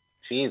lawn.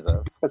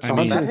 Jesus. That's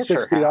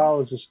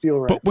 $160 a steel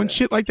right But when there.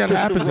 shit like that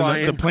happens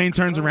and the plane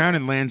turns around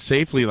and lands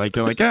safely, like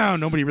they're like, oh,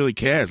 nobody really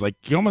cares. Like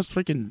you almost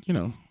freaking,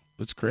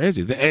 it's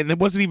crazy. And it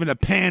wasn't even a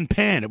pan.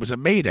 It was a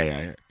Mayday.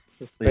 I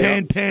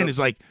heard. Pan is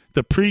like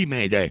the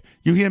pre-Mayday.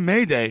 You hear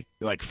Mayday,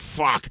 you're like,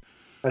 fuck.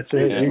 That's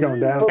it. You're going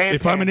down.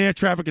 If I'm in air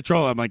traffic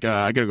control, I'm like,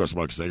 I gotta go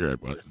smoke a cigarette.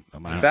 But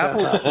I'm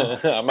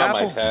out. I'm on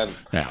my 10.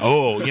 Yeah.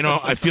 Oh,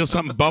 I feel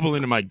something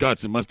bubbling in my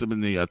guts. It must have been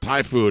the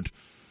Thai food.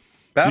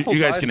 You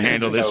guys can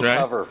handle this, right?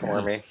 Cover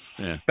for me.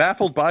 Yeah.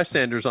 Baffled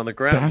bystanders on the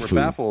ground were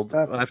baffled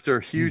after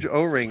a huge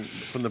O-ring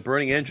from the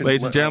burning engine.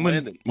 Ladies and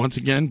gentlemen, once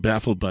again,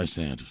 baffled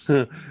bystanders.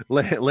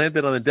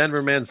 landed on the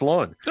Denver man's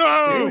lawn.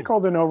 Oh! They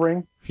called an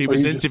O-ring. He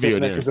was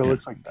interviewed there. Because it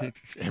looks like that.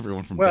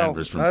 Everyone from Well,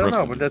 Denver's from I don't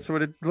Brooklyn. know, but that's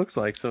what it looks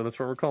like, so that's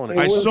what we're calling it.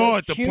 I saw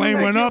it. The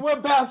plane went up.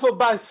 We're baffled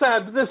by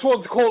sand. This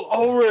one's called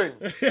O-ring.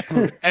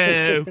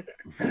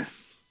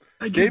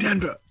 Thank you,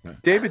 Denver.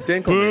 David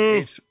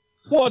Dinkelman,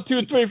 1,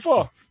 2, 3,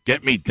 4.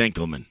 Get me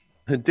Dinkelman.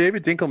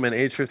 David Dinkelman,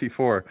 age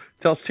 54,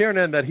 tells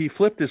TRN that he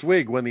flipped his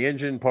wig when the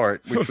engine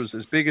part, which was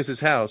as big as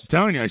his house. I'm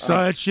telling you, I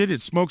saw that shit. It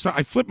smokes.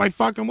 I flipped my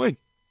fucking wig.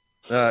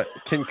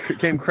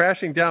 Came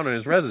crashing down on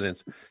his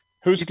residence.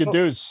 Who's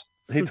Caduce?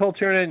 He told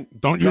TRN,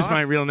 don't use my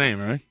real name,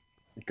 all right?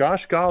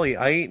 Gosh golly,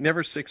 I ain't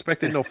never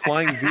expected no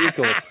flying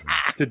vehicle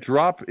to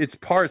drop its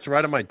parts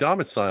right on my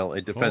domicile,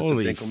 a defensive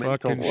Dinkelman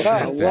told me.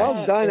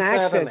 Well done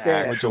accent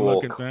there.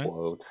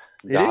 Quote.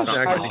 It is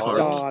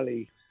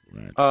actually.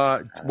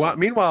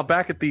 Meanwhile,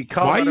 back at the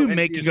Colorado Why are you NTSB,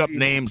 making up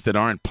names that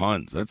aren't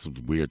puns? That's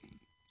weird.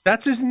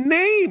 That's his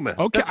name.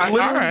 Okay, that's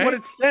literally all right. what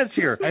it says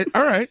here.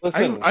 All right,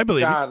 Listen, I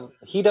believe John,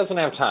 he doesn't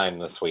have time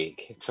this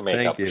week to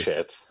make up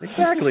shit.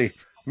 Exactly.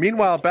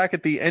 Meanwhile, back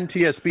at the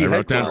NTSB I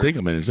wrote down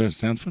headquarters, Dinkelman. It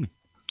sounds funny.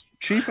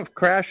 Chief of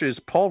Crashes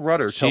Paul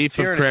Rudder Chief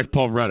of Crash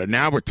Paul Rudder.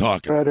 Now we're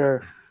talking.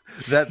 Rudder.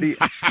 That the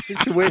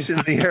situation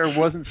in the air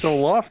wasn't so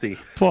lofty.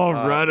 Paul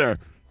Rudder.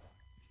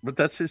 But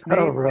that's his name.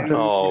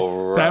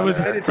 That was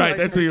right.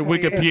 That's in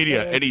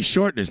Wikipedia, and he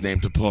shortened his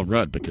name to Paul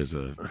Rudd because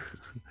would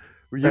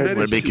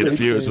be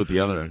confused with the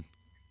other.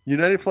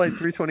 United Flight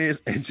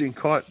 328's engine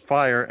caught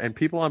fire, and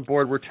people on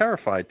board were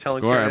terrified,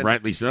 telling TRN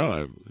rightly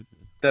so.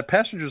 That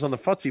passengers on the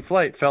futzy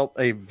flight felt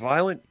a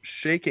violent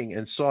shaking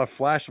and saw a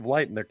flash of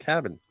light in their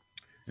cabin.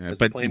 Yeah,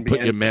 but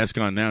put your mask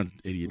on now,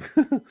 idiot.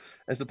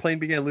 As the plane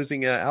began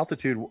losing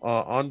altitude,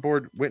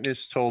 onboard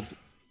witness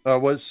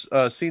was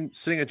seen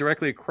sitting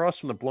directly across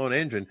from the blown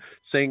engine,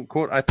 saying,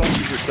 "quote I thought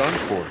we were done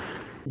for."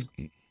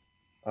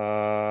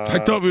 I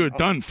thought we were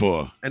done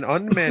for. An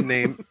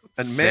unmanned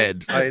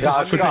said.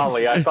 Gosh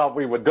golly, I thought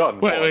we were done.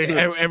 Wait,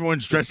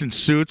 everyone's dressed in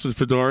suits with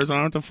fedoras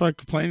on. What the fuck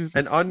complains?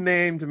 An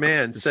unnamed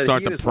man said he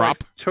and his wife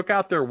took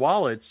out their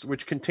wallets,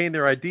 which contained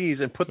their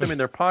IDs, and put them in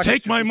their pockets.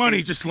 Take my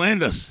money, just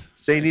land us.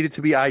 They needed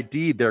to be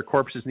ID'd. Their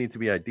corpses need to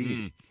be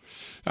ID'd.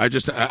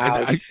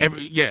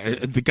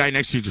 The guy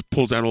next to you just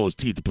pulls out all his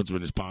teeth and puts them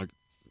in his pocket.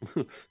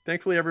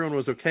 Thankfully, everyone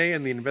was okay,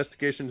 and the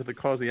investigation to the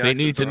cause of the They accident.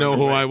 need to know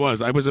who I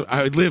was. I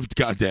lived.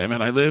 Goddamn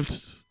it, I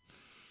lived.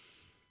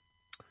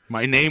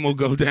 My name will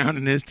go down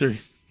in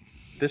history.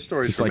 This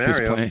story is just like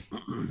Mario. this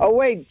plane. Oh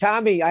wait,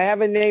 Tommy, I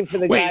have a name for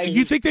the guy. Wait,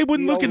 you think they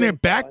wouldn't look in their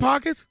back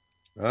pockets?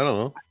 I don't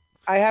know.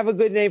 I have a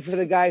good name for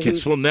the guy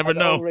Kids will never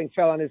know. O-ring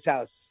fell on his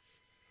house.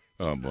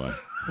 Oh boy.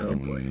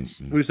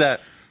 Who's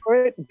that?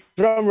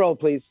 Drum roll,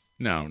 please.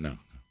 No.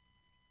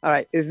 All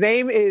right, his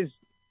name is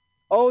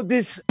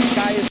This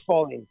Sky is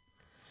Falling.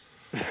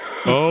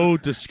 Oh,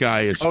 the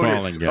sky is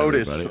falling.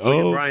 Otis.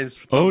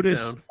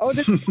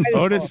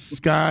 Otis,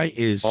 sky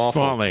is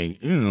falling.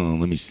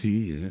 Let me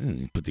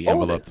see. Put the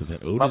envelope to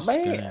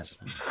that.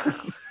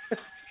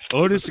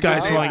 Otis, sky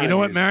is falling. You know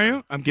what,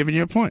 Mario? I'm giving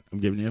you a point.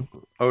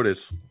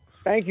 Otis.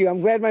 Thank you.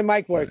 I'm glad my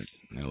mic works.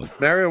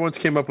 Mario once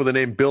came up with the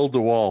name Bill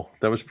DeWall.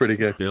 That was pretty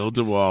good. Bill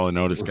DeWall and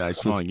Otis, sky is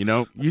falling. You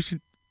know, you should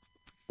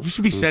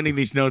be sending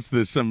these notes to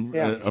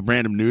a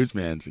random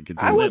newsman. So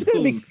I was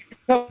going to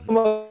become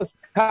a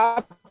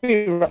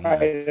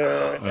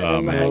copywriter.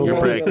 Oh man, you're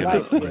breaking.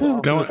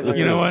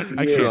 You know what?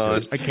 I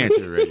can't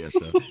do the radio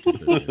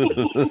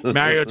show.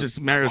 Mario's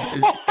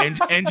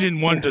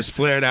engine one just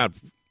flared out.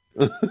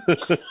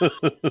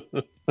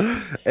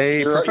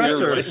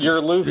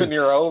 You're losing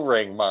your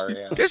O-ring,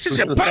 Mario. This is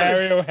a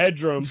Mario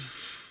Headroom.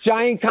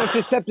 Giant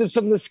contraceptives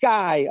from the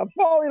sky. I'm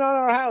falling on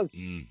our house.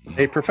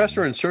 A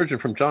professor and surgeon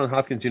from Johns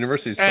Hopkins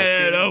University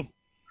said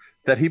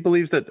that he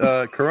believes that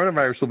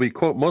coronavirus will be,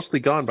 quote, mostly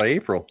gone by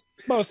April.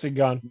 Mostly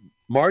gone.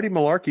 Marty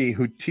Malarkey,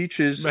 who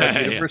teaches at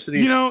the university.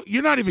 You know,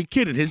 you're not even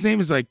kidding. His name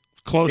is like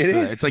close to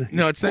that. It's like,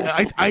 no, it's.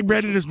 I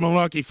read it as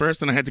Malarkey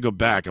first, and I had to go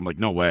back. I'm like,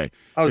 no way.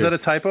 Oh, is that a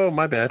typo?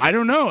 My bad. I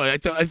don't know. I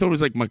thought it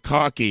was like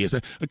Macaulay,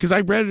 because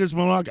I read it as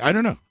Malarkey. I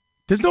don't know.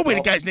 There's no way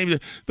the guy's name is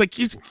like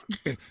he's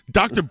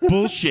Dr.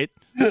 Bullshit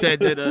said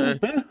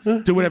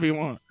that do whatever you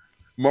want.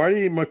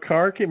 Marty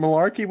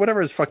Malarkey,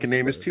 whatever his fucking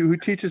name is, too, who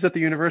teaches at the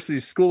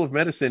university's School of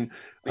Medicine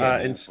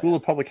and School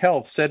of Public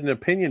Health, said an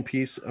opinion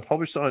piece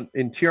published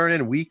in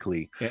TRN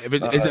Weekly. Yeah,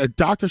 a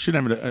doctor should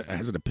have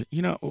has an opinion.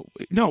 You know,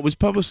 no, it was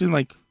published in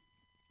like.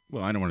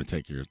 Well, I don't want to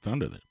take your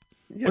thunder there.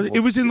 Yeah,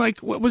 it was in like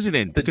what was it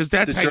in? Because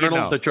that's how you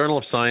know. The Journal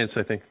of Science,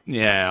 I think.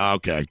 Yeah.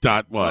 Okay.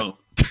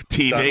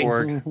 TV.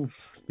 .org.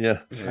 Yeah.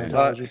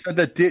 Said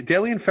that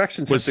daily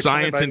infections was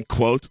science in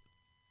quote.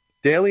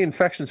 Daily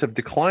infections have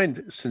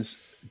declined since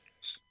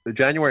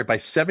January by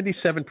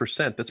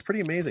 77%. That's pretty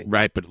amazing.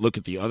 Right, but look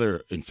at the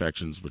other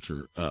infections which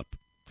are up.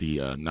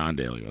 The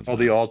non-daily ones. Oh,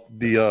 the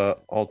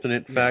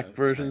alternate fact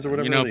versions or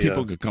whatever. You know,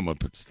 people could come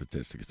up with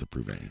statistics to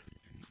prove anything.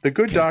 The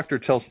good doctor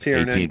tells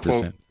TRN,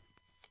 18%.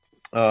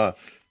 Quote,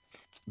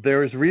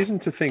 there is reason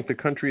to think the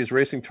country is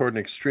racing toward an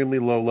extremely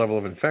low level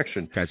of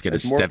infection. Guy's got a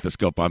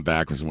stethoscope on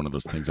backwards and one of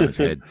those things on his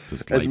head.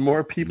 As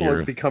more people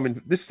are becoming,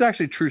 this is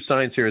actually true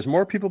science here. As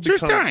more people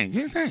become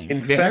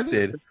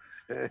infected,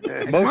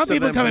 more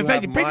people become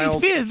infected. Britney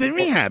Spears in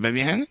rehab. Have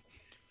you had it?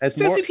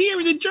 Says it here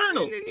in the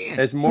journal.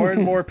 As more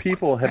and more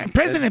people have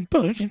President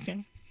Bush.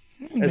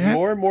 As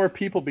more and more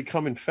people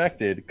become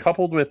infected,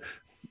 coupled with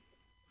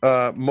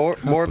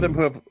more of them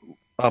who have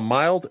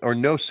mild or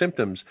no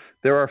symptoms,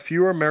 there are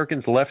fewer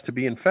Americans left to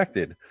be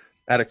infected.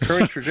 At a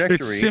current trajectory,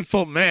 it's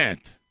simple math.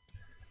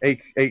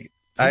 The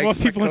more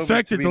people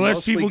infected, the less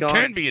people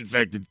can be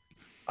infected.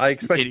 I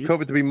expect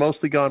COVID to be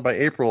mostly gone by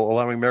April,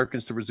 allowing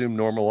Americans to resume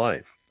normal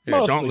life.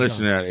 Yeah, don't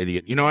listen to that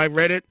idiot. You know, I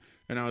read it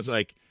and I was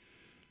like,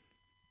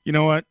 you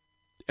know what?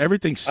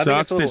 Everything sucks.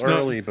 I think it's a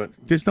little early, but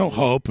there's no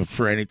hope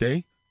for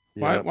anything.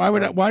 Yeah,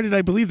 why did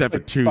I believe that for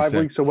 2 5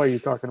 seconds? weeks away, you're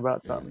talking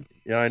about, Tommy.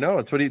 Yeah, I know.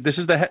 It's what this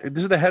is the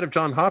head of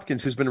Johns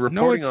Hopkins who's been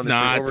reporting on this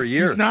for over a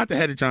year. He's not the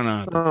head of Johns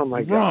Hopkins. Oh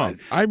my God! Wrong.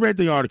 I read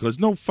the article. There's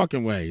no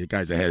fucking way the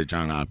guy's the head of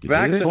Johns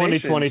Hopkins.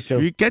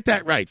 2022. You get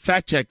that right.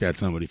 Fact check that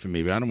somebody for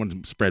me. But I don't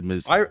want to spread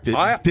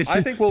I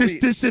think this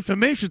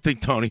disinformation thing,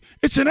 Tony.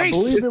 It's an ace. I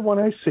believe it when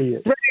I see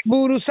it.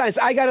 Voodoo science.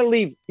 I gotta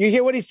leave. You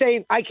hear what he's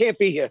saying? I can't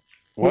be here.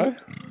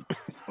 What?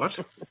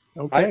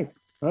 Okay.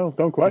 Well,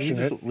 don't question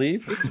it. it.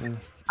 Leave.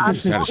 I'm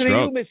talking to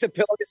you, Mr.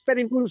 Pillow. You're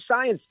spreading voodoo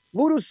science.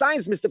 Voodoo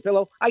science, Mr.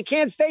 Pillow. I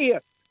can't stay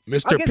here.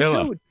 Mr.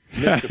 Pillow. Sued.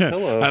 Mr.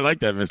 Pillow. I like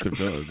that, Mr.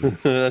 Pillow.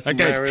 That's that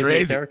guy's my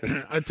crazy.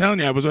 character. I'm telling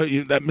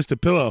you, that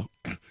Mr. Pillow.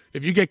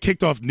 If you get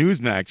kicked off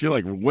Newsmax, you're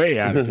like way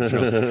out of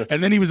control.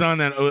 And then he was on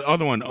that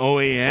other one,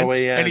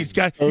 OAN. And he's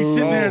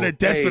sitting there at a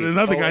desk with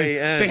another guy.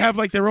 They have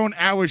like their own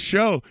hour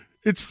show.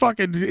 It's a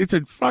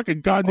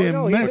fucking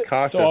goddamn mess.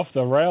 It's off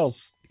the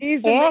rails.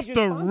 He's off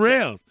the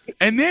rails.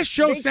 And their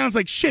show sounds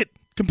like shit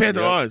compared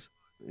to ours.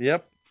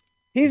 Yep.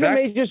 He's a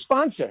major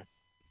sponsor.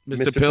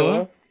 Mr.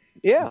 Pillow?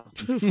 Yeah.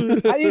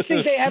 How do you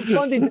think they have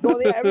funding to go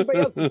there? Everybody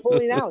else is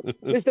pulling out.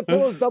 Mr.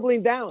 Pillow's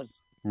doubling down.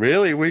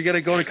 Really? We got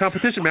to go to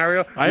competition,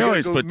 Mario. I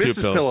always put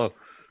Mrs. two Pillow.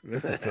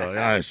 Mrs. Pillow.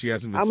 Yeah, she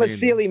hasn't been I'm a saying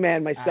Sealy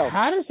man myself.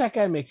 How does that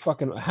guy make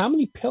fucking? How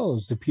many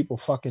pillows do people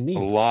fucking need? A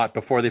lot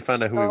before they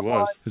found out who he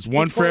was. There's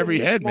one for every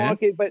head, man.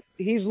 But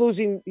he's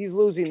losing.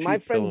 My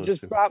friend pillows,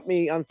 just too. dropped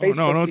me on Facebook.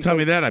 No, don't tell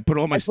me that. I put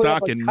all my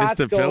stock in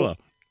Mr. Pillow.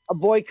 A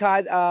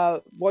boycott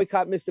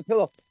Mr.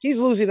 Pillow. He's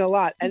losing a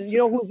lot. And you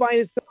know who's buying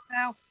his pillow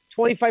now?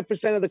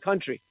 25% of the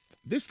country.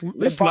 This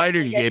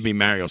lighter you gave me,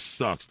 Mario,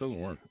 sucks. Doesn't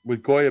work.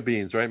 With Goya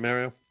beans, right,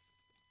 Mario?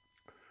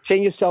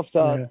 Chain yourself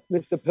to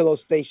Mr. Pillow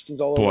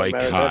stations all over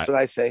America. Boycott. That's what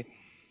I say.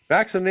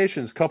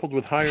 Vaccinations coupled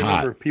with higher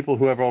number of people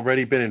who have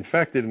already been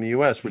infected in the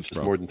U.S., which is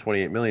more than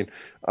 28 million,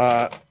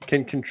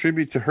 can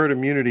contribute to herd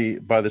immunity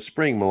by the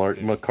spring.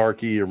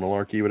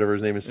 Malarkey, whatever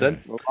his name is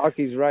said.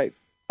 Malarkey's right.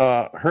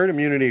 Herd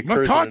immunity occurs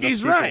when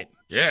McCarthy's enough people right.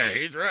 Yeah,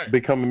 he's right.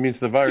 become immune to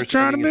the virus. He's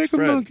trying to and make a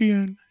spread. monkey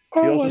in. He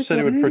also said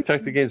it would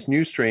protect against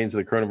new strains of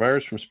the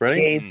coronavirus from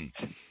spreading.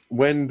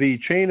 When the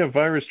chain of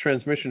virus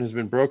transmission has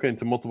been broken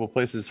into multiple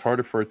places, it's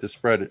harder for it to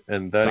spread,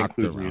 and that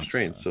includes new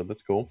strains. So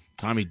that's cool.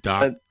 Tommy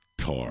Doctor.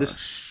 This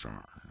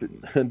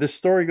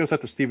story goes out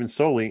to Stephen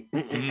Soley.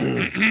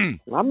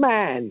 My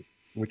man.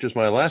 Which is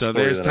my last So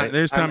story.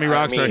 there's Tommy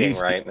Rockstar.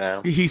 He's right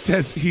now. He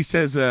says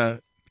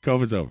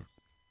COVID's over.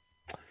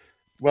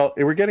 Well,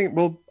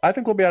 I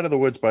think we'll be out of the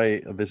woods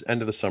by this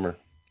end of the summer.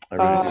 I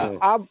really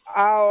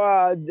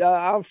do.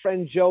 Our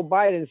friend Joe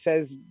Biden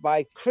says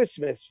by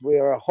Christmas we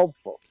are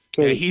hopeful.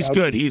 Yeah, he's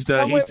good. He's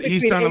done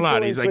a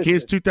lot. He's like,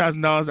 here's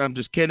 $2,000. I'm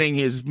just kidding.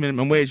 His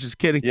minimum wage, just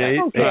kidding.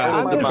 Yeah,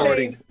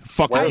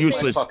 fucking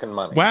useless. Fucking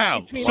money?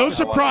 Wow, so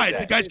surprised.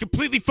 The guy's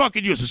completely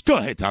fucking useless. Go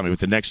ahead, Tommy, with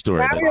the next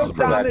story.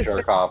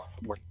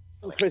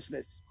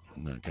 Christmas.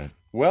 Okay.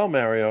 Well,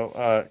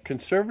 Mario,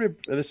 conservative.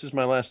 This is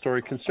my last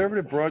story.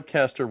 Conservative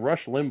broadcaster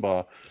Rush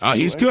Limbaugh. Oh,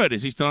 he's good.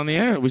 Is he still on the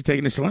air? Was he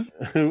taking a slam?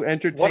 Who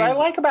entertained? What I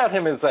like about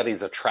him is that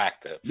he's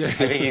attractive. I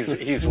think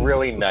he's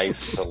really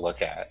nice to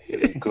look at.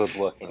 He's a good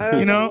looking.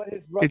 You know,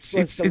 it's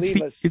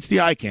the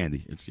eye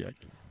candy. It's the eye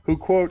candy. Who,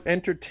 quote,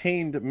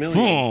 entertained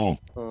millions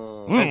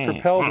and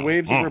propelled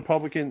waves of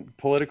Republican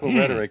political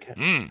rhetoric,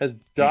 has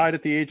died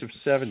at the age of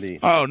 70.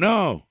 Oh,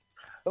 no.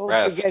 Don't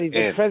forget, he's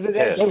a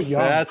presidential.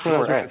 That's what I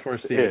was looking for,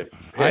 Steve.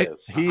 I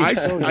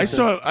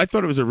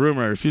thought it was a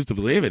rumor. I refused to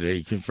believe it. Are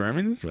you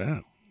confirming this?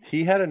 Wow.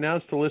 He had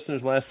announced to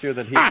listeners last year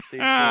that he had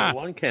stage 4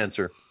 lung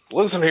cancer.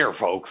 Listen here,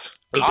 folks.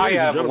 I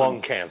have lung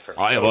cancer.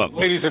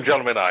 Ladies and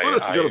gentlemen,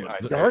 ladies and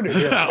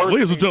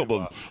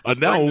gentlemen,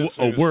 now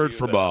a word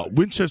from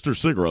Winchester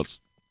Cigarettes.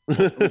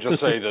 Let me just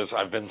say this.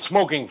 I've been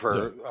smoking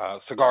for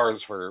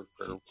cigars for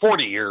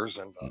 40 years.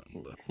 And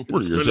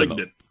 40 years.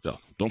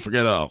 Don't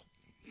forget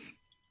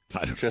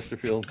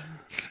Chesterfield.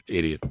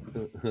 Idiot.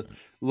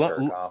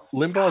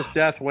 Limbaugh's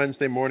death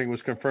Wednesday morning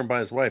was confirmed by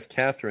his wife,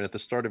 Catherine, at the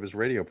start of his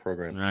radio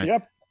program. Right.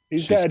 Yep.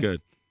 She's dead.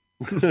 Good.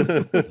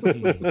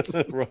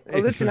 Right.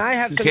 Well, listen, I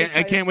have some.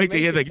 I can't wait to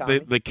hear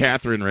the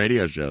Catherine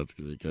radio show. It's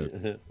gonna be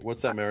good.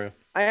 What's that, Mario?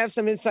 I have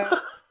some insight.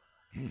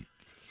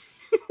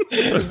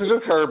 It's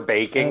just her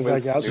baking.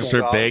 Just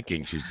her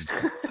baking. She's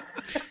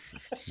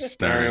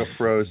Mario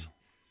froze.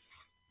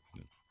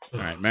 All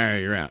right,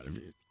 Mario, you're out.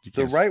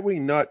 The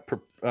right-wing nut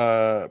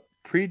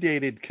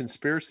predated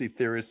conspiracy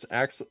theorists.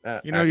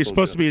 You're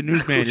supposed to be a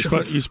newsman.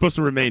 You're supposed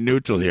to remain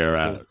neutral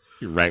here.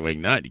 You're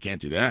right-wing nut. You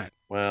can't do that.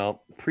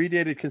 Well,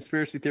 predated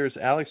conspiracy theorist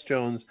Alex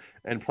Jones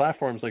and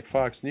platforms like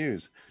Fox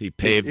News. He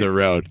paved the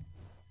road.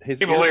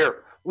 People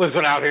here,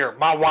 listen out here.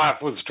 My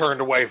wife was turned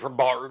away from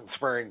Barton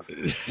Springs.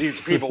 These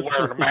people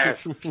wearing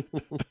masks.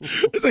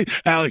 It's like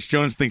Alex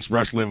Jones thinks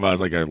Rush Limbaugh is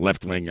like a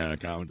left-wing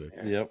commentator.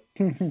 Yep.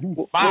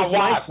 My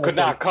wife could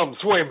not come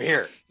swim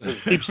here.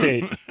 Deep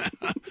state.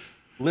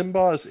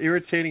 Limbaugh's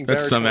irritating.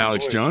 That's some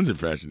Alex Jones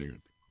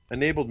impression.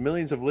 Enabled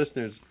millions of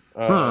listeners.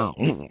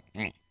 Hold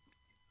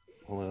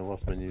on, I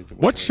lost my news.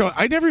 What show?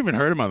 I never even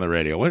heard him on the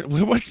radio.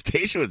 What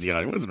station was he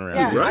on? He wasn't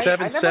around. Yeah,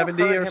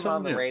 770 or or something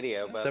on the something.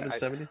 radio, but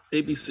 770.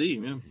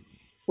 ABC, man.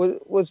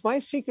 Was my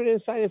secret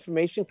inside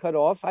information cut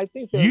off? I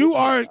think you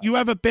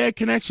have a bad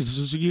connection.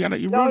 So you got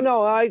you're in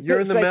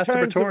the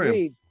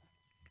masturbatorium.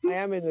 I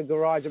am in the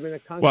garage. I'm in a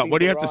concrete What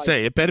do you have to garage.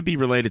 say? It better be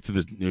related to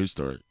the news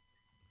story.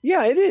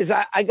 Yeah, it is.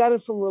 I got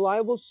it from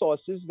reliable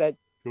sources that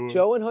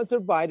Joe and Hunter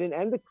Biden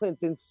and the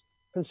Clintons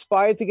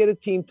conspired to get a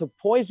team to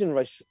poison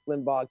Rush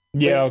Limbaugh.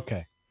 Yeah,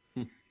 okay.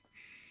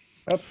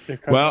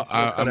 Well,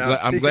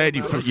 I'm glad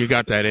you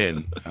got that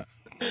in.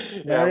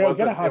 Mario,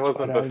 get a hot spot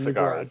wasn't out the in the cigars.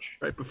 garage.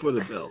 Right before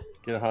the bell.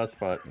 Get a hot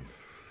spot.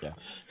 Yeah.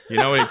 You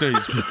know what he's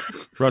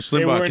Rush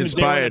Limbaugh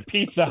conspired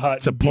Pizza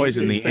Hut to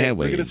poison the airwaves.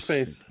 Look at his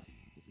face.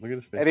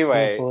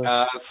 Anyway,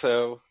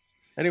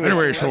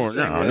 Anyway, so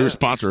our new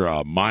sponsor,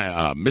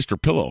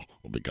 Mr. Pillow,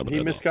 will be coming.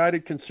 He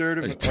misguided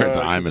conservatives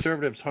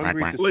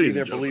hungry to see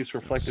their beliefs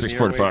reflected in the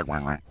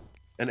airwaves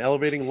and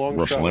elevating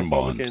Rush long-shot Limbaugh and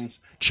Republicans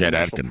Chet to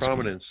national Atkins.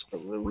 prominence.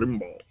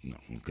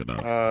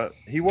 No,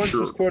 He once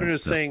was quoted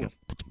as saying,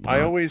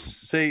 "I always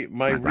say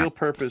my real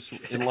purpose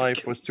in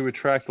life was to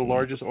attract the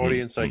largest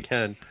audience I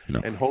can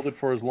and hold it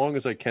for as long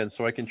as I can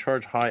so I can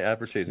charge high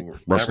advertising."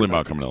 Rush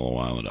Limbaugh coming in a little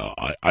while ago.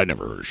 I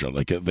never heard a show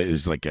like it.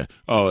 It's like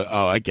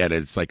I get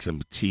it. It's like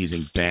some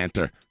teasing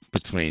banter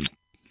between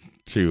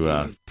two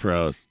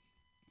pros.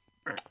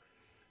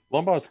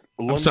 Limbaugh's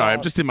I'm sorry.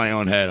 I'm just in my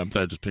own head. I'm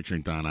just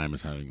picturing Don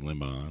Imus having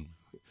Limbaugh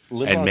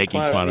on and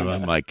making fun of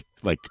him, like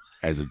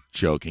as a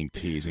joking,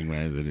 teasing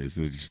way that is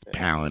just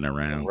palling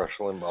around. Rush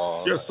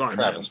Limbaugh, Yes, I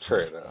Travis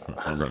Tritt.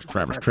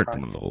 Travis Tritt.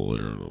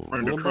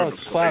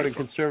 Limbaugh's clout in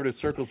conservative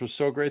circles was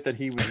so great that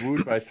he was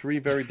wooed by three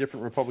very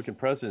different Republican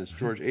presidents: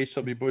 George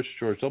H.W. Bush,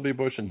 George W.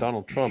 Bush, and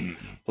Donald Trump.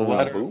 The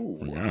latter,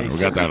 Yeah, we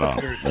got that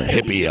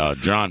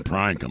hippie John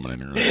Prine coming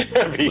in here.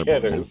 Heavy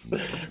hitters,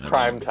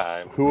 prime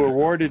time. Who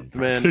awarded the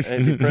man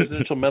the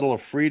Presidential Medal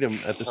of Freedom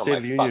at the Oh State my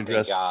of the Union fucking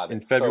address God, in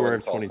it's so February of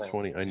insulting.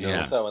 2020. I know.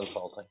 It's so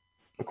insulting.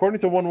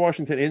 According to one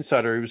Washington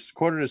insider, he was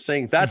quoted as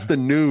saying, "That's the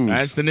news."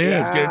 That's the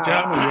news. Good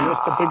job. You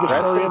missed the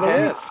biggest story of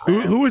the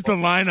week. Who was the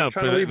lineup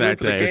Trying to for leave room that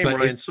for the day? game, It's like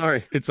Ryan,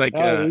 sorry. It's like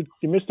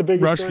You missed the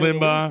biggest Rush story of the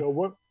week. Limbaugh, So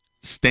what-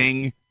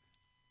 Sting. Can I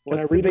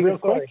What's the read it real biggest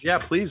story? quick? Yeah,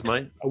 please,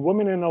 Mike. A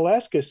woman in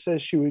Alaska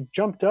says she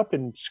jumped up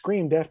and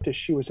screamed after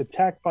she was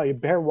attacked by a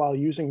bear while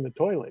using the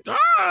toilet.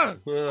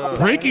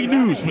 Breaking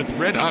news with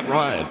Red Hot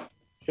Ryan.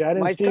 Chad My and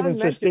son Stevens mentioned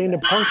sustained a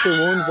puncture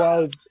wound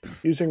while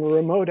using a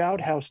remote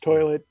outhouse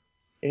toilet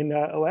in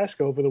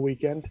Alaska over the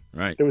weekend.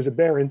 Right. There was a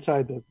bear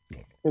inside the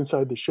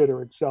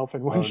shitter itself,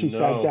 and when Oh, she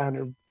sat no. down,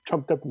 it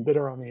jumped up and bit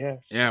her on the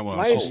ass. Yeah, well,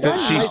 My she son-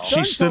 my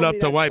son stood told up me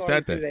to wipe story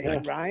that day.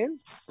 today, Ryan.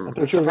 I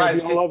thought you were going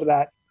to be all over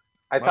that.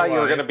 I thought you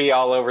were going to be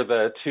all over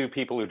the two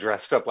people who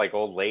dressed up like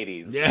old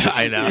ladies. Yeah,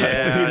 I know.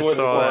 Yeah, I People in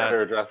saw Florida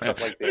that. dressed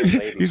up like the old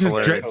ladies. He's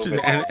just Hilarious.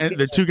 and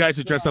the two guys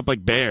who dressed up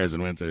like bears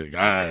and went to.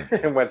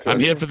 Went to I'm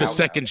a here for the cow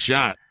second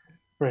shot.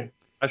 Right.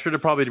 I should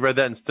have probably read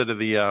that instead of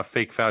the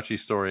fake Fauci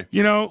story.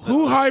 You know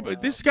who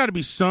This has got to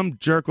be some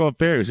jerk off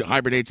bear who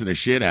hibernates in a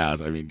shit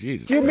house. I mean,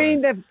 Jesus. Do you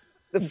mean the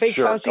fake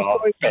Jerk Fauci off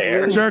story?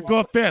 bear. Jerk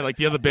off bear, like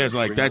the other bears,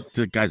 like that.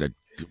 The guy's a.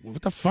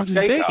 What the fuck is he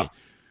Jacob. thinking?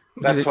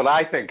 That's what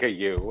I think of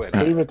you.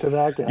 And Leave it to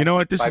that guy. You know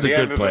what? This by is a the good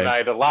end of the place.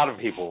 night, a lot of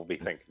people will be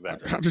thinking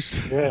that. I'll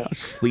just Yeah. I'll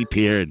sleep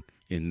here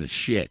in the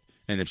shit.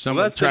 And if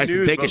someone that's the tries to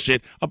news, take a but-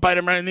 shit, I'll bite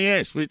him right in the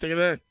ass. What do you think of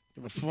that?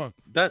 Give a fuck.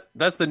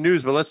 That's the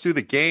news, but let's do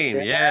the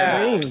game.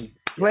 Yeah.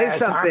 Play Time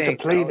something.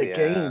 to play Oh, the yeah.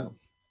 game.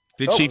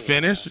 Did she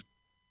finish?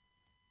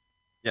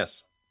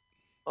 Yes.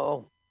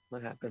 Oh,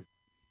 what happened?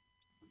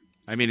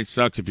 I mean, it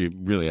sucks if you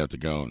really have to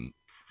go and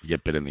you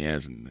get bit in the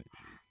ass. And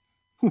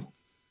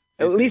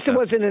At least it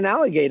wasn't an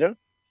alligator.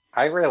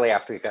 I really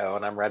have to go,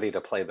 and I'm ready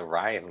to play the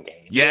Ryan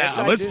game. yeah, Yes,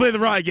 I let's do. play the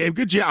Ryan game.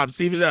 Good job,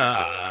 Steven.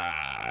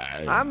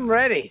 I'm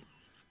ready.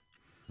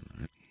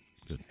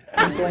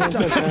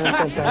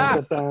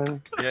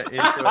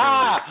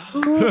 Yeah.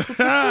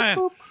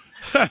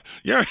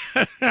 You're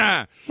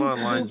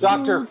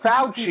Dr.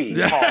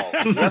 Fauci call.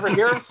 You ever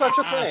hear of such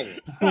a thing?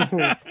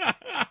 You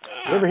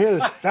ever hear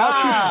this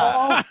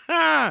Fauci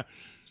call?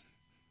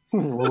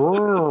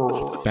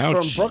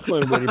 From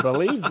Brooklyn, would you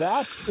believe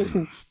that?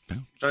 You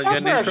got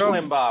an Rush intro?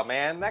 Limbaugh,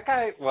 man. That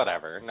guy,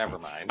 whatever. Never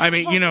mind. I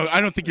mean, I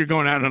don't think you're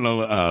going out on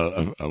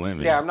a limb.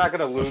 Yeah, I'm not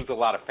going to lose a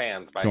lot of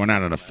fans by Going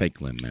out on a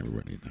fake limb,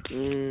 everybody.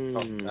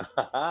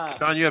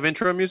 John, you have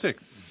intro music?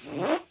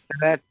 Well,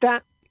 I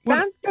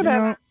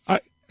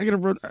gotta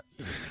run. What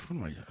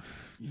am I?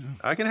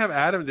 I can have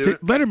Adam do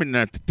it.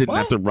 Letterman didn't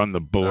have to run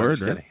the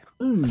board. No, I'm right?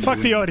 kidding. Fuck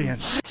the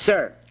audience.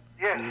 Sir,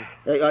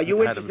 are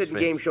you Adam's interested in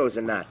face. game shows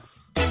or not?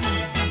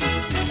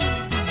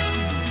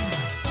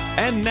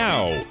 And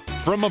now,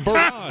 from a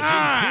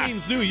barrage in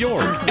Queens, New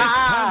York, it's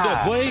time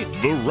to play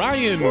the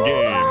Ryan game.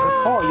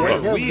 Oh, yeah,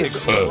 Where we this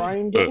is the expose.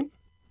 Ryan game?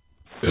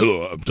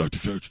 Hello, I'm Dr.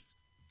 Fauci.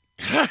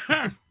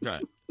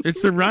 Right.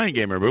 It's the Ryan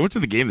gamer, but what's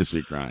in the game this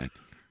week, Ryan?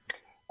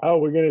 Oh,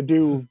 we're going to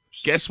do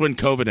Guess when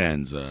COVID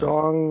ends.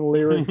 song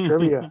lyric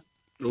trivia.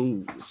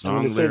 Ooh. I'm Song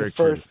going to say the lyric.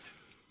 first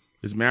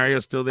Is Mario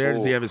still there?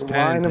 Does he have his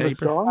pen line and of a paper?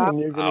 song, and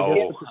you're going to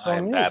guess what the song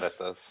I'm is. bad at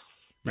this.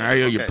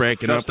 Mario, you're Okay,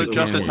 breaking just up. The,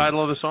 just the again.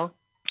 title of the song?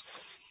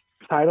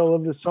 Title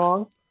of the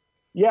song?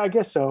 Yeah, I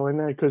guess so. And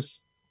then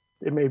because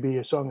it may be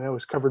a song that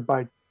was covered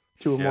by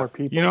two or more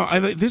people. You know,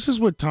 this is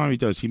what Tommy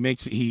does.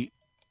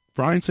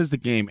 Brian says the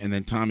game, and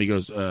then Tommy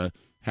goes, "How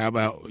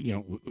about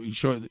you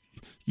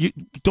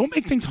don't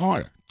make things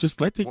harder. Just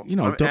let the I'm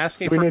don't."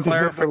 asking for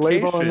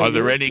clarification. Are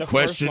there any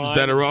questions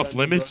that are off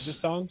limits?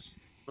 Songs?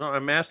 No,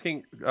 I'm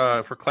asking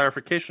for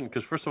clarification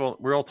because first of all,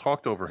 we all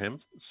talked over him.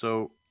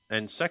 So,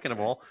 and second of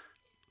all,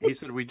 he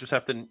said we just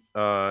have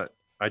to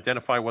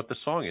identify what the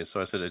song is.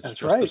 So I said it's That's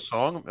just a right.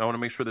 song. I want to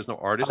make sure there's no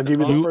artist. I'll give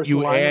you the involved. first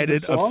You line of the added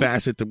a song.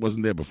 facet that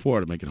wasn't there before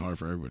to make it hard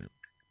for everybody.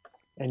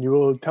 And you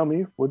will tell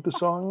me what the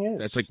song is.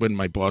 That's like when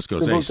my boss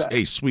goes, Simple "Hey, as that.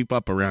 hey, sweep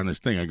up around this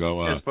thing." I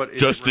go, Yes, but is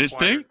 "Just it this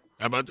required- thing?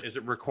 How about Is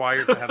it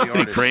required to have the Are you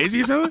artist?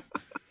 crazy or something?"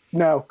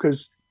 No,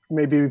 because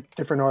maybe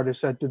different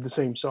artists that did the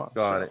same song.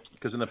 Got so. it.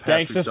 Because in the past,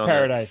 we've Gangsta's done that.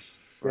 Paradise.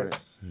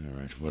 Yes. All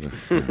right. What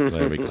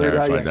glad we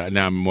clarified that.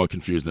 Now I'm more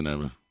confused than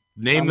ever.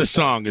 Name the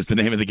song is the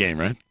name of the game,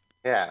 right?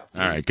 Yes.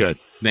 All right, good.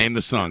 Name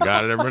the song.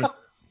 Got it, everybody?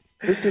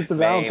 This is the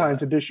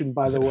Valentine's edition,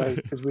 by the way.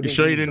 You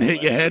sure you didn't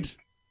hit your head?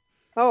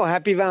 Oh,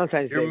 happy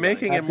Valentine's Day. You're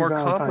making it more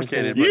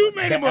complicated. You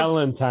made it more.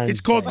 Valentine's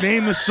It's called Day.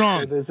 Name the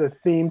Song. There's a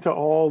theme to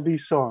all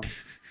these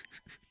songs.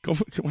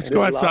 Let's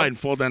go outside and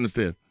fall down the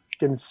stairs.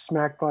 Getting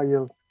smacked by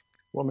your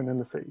woman in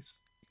the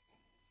face.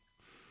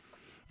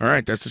 All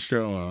right, that's the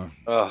show.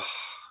 Ugh,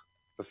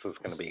 this is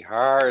going to be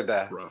hard.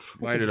 Rough.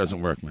 Lighter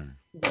doesn't work, man.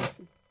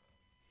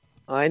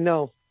 I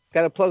know.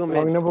 Got to plug them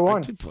Song in. number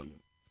one.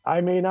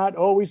 I may not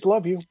always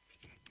love you.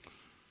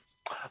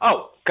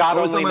 Oh, God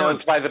What was Only on my Knows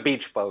list? by the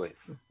Beach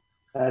Boys.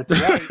 That's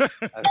right.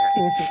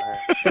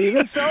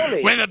 Steven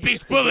Sony. We're the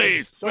Beach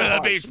Bullies. So We're the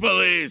hard. Beach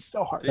Bullies.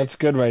 So hard. That's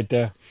good right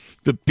there.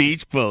 The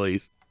Beach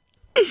Bullies.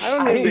 I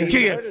don't know. Kick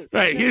it.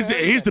 Right, here's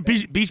the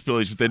Beach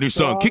Bullies with their new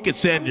song. Kick it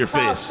sand in your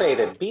face.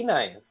 Crossfaded. Be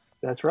nice.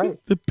 That's right.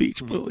 The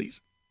Beach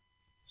Bullies.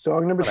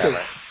 Song number two.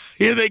 Whatever.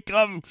 Here they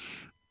come.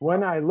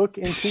 When I look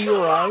into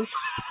your eyes,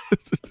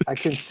 I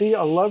can see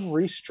a love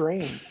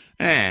restrained.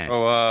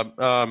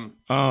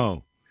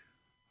 Oh.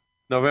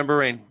 November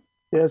Rain.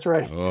 Yeah, that's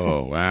right.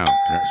 Oh, wow.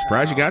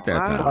 Surprised you got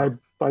that time.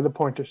 By the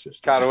Pointer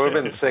Sisters. God, it would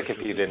have been sick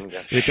if you didn't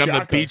get Here come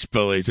the Beach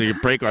Bullies. They can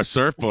break our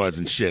surfboards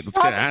and shit. Let's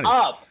get out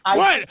of here.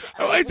 What?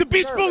 Oh, the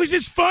Beach Bullies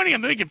is funny.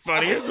 I'm making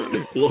fun of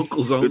you.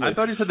 Locals only. I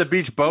thought you said the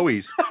Beach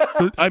Bowies.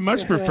 I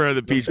much prefer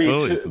the Beach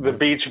Bullies. The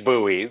Beach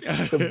Buoys.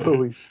 The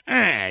buoys.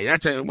 Hey,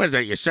 what is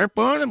that, your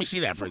surfboard? Let me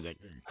see that for a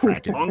second.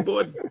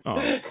 Longboard.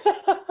 Oh.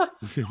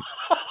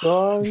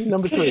 Song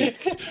number three.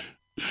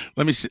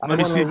 Let me see I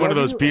wanna one of love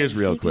those you beers and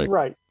real treat you quick.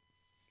 Right.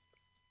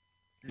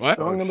 What?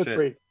 Song number shit.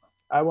 three.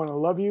 I want to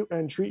love you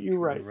and treat you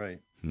right. Right.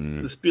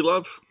 Could this be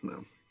love?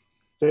 No.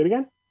 Say it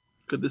again.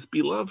 Could this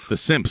be love? The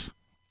Simps.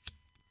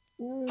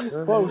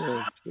 Close.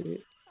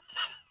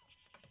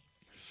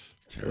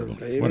 Terrible.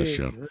 What a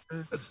show.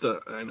 That's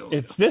the. I know.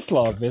 It's This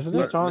Love, isn't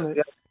it? It's on it.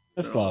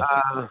 This Love.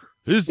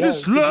 Is Yeah,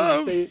 this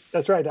love?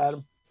 That's right,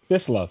 Adam.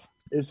 This Love.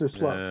 Is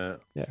this love?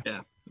 Yeah.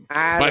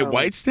 By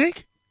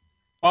Whitesnake?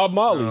 Bob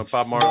Marley's.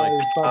 Bob Marley.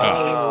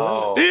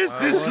 Oh. Is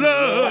this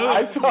love?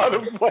 I thought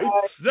of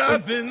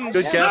I've been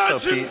Good guess, though,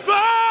 searching Pete.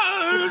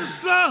 for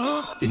this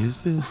love.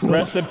 Is this love?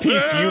 Rest in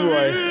peace, you,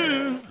 Roy.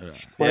 Yeah,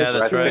 that's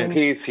Rest in right.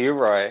 peace, you,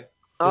 Roy.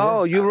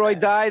 Oh, you Roy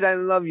died. I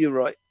love you,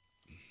 Roy.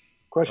 I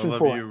Question love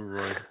 4. you,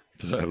 Roy.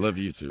 I love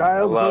you too.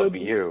 I love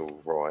Childhood, you,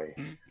 Roy.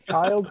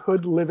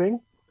 childhood living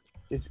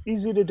is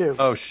easy to do.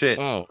 Oh, shit.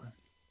 Oh.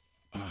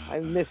 I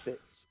missed it.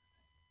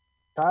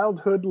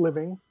 Childhood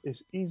living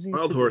is easy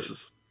Wild to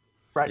horses. do.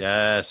 Right.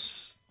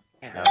 Yes.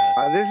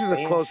 This is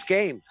a close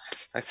game.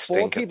 I 4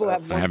 stink people at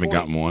have this. 1 I haven't point.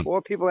 gotten one.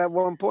 4 people have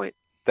 1 point.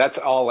 That's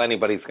all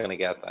anybody's going to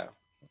get, though.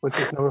 What's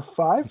this, number 5?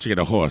 Why don't you get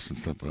a horse and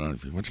stuff? Why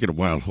don't you get a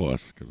wild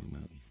horse?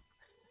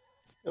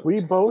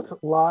 We both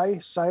lie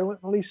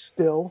silently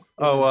still.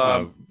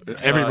 Oh,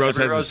 Every rose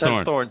has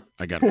a thorn.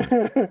 I got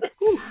it.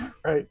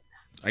 Right.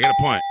 I got a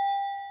point.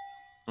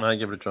 I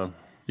give it to John.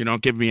 You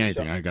don't give me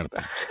anything. I got a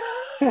point.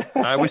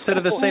 We said it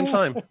at the same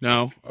time.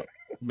 No.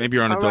 Maybe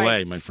you're on a All delay,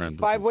 right. my friend.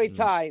 5-way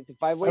tie. It's a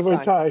 5-way Every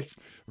tie.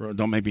 tie.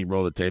 Don't make me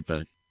roll the tape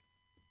back.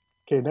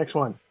 Okay, next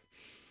one.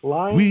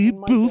 Lying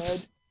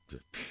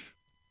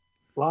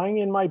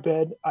in my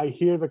bed, I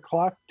hear the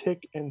clock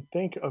tick and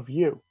think of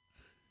you.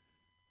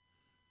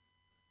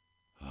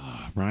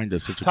 Ryan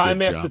does such a Time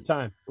good after job.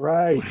 time.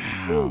 Right.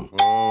 Wow.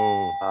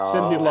 Oh.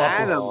 Cindy Lauper.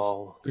 Adam.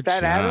 Is Good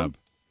that Adam? job.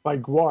 By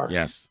Guar.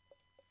 Yes.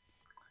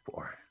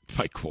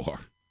 By Guar.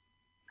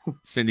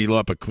 Cindy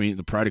Lauper, Queen,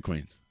 the Pride of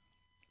Queens.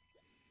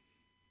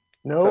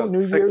 No So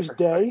New 6 Year's for-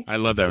 Day. I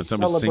love that when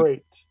somebody sings.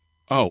 Celebrate.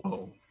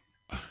 Oh.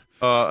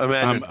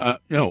 Imagine.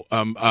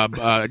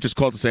 I just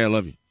called to say I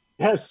love you.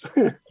 Yes.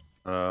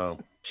 Oh.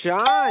 Sean,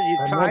 you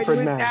I'm tied Manfred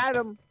with Mann.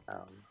 Adam.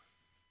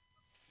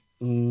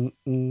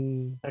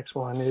 Next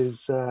one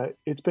is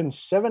it's been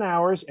 7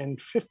 hours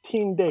and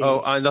 15 days.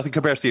 Oh, nothing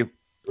compares to you.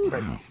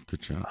 Wow,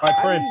 good job. By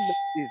I Prince. know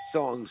these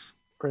songs.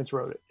 Prince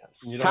wrote it.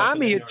 Yes. You don't have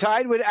Tommy, to you know.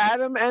 tied with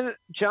Adam and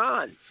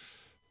John.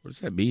 What does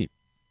that mean?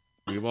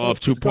 We all have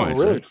 2 It's going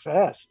points. really Right?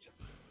 fast.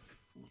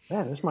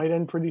 Man, this might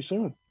end pretty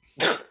soon.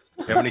 You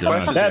have any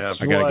God. questions?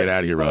 That's I got to what- get out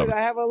of here, But Robert.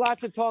 I have a lot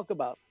to talk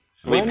about.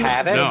 We've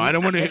had it. No, I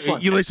don't want to.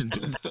 You listen.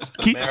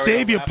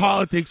 Save your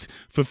politics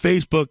for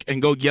Facebook and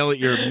go yell at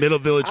your Middle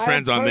Village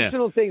friends I have on there.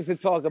 personal things to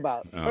talk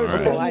about. All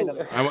Personal right.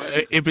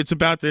 items. If it's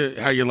about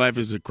how your life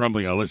is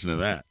crumbling, I'll listen to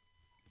that.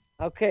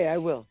 Okay, I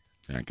will.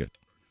 Yeah, good.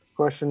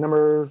 Question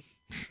number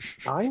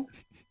 9.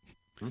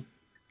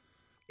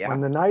 Yeah.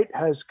 When the night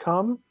has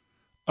come.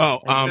 Oh,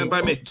 Stand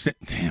by me.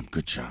 Damn,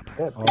 good job.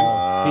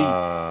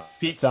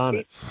 Pete's on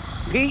it.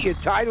 Pete, you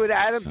tied with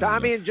Adam,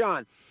 Tommy, and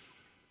John.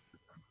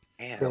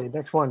 Okay,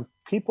 next one.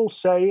 People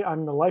say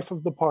I'm the life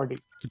of the party.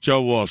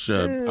 Joe Walsh.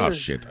 Oh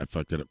shit, I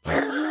fucked it up.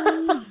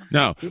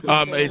 No,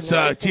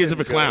 it's Tears of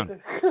a Clown.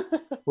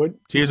 What?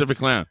 Tears of a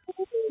Clown.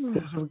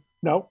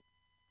 No.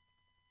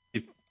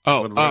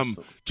 Oh,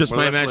 just what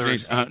my are the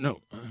imagination. No.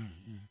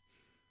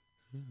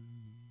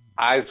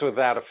 Eyes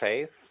Without a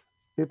Face.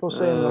 People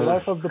say in the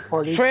life of the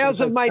party.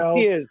 Trails of my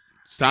tears.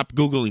 Stop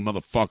Googling,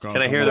 motherfucker.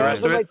 Can I hear the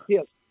rest of it?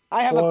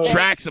 I have a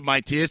Tracks of my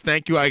tears.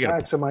 Thank you. I got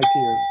Tracks of my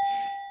tears.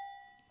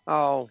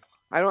 Oh,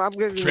 I'm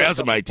going to. Trails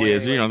of my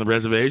tears. Are you on the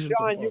reservation?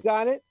 John, you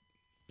got it.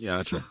 Yeah,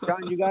 that's right.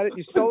 John, you got it.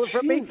 You stole it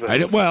from me.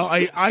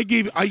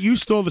 You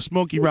stole the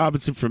Smokey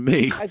Robinson from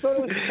me. I thought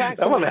it was tracks.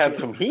 That one had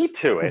some heat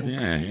to it.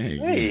 Yeah.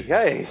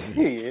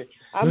 Hey.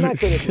 I'm not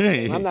going to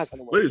win. I'm not going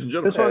to win. Ladies and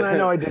gentlemen, This one I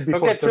know I did before.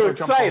 Don't get too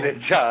excited,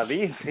 John.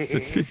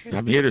 Easy.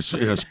 I'm here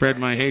to spread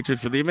my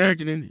hatred for the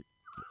American Indian.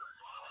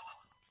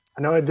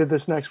 I know I did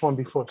this next one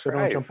before, so don't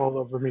Christ. jump all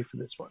over me for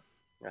this one.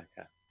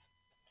 Okay.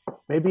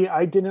 Maybe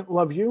I didn't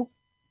love you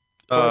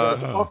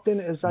as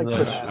often as I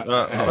could have.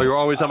 You're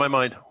always on my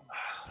mind.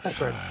 That's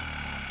right.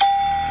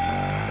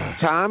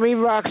 Tommy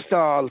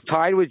Rockstar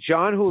tied with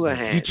John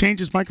Houlihan. He changed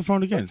his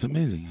microphone again. It's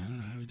amazing. I don't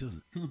know how he does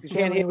it. You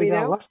can't hear me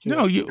now?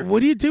 No,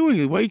 what are you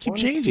doing? Why do you keep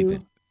changing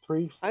it?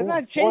 3, 4, I'm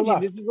not 4 changing.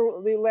 left. This is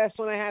the last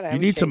one I had. You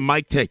need some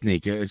mic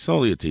technique. It's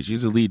all you teach.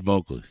 He's a lead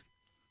vocalist.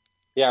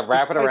 Yeah,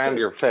 wrap it around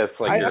your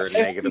fist like you're a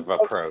negative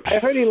approach. I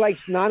heard he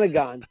likes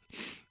Nonagon.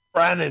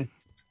 Brandon.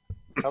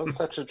 That was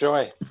such a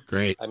joy.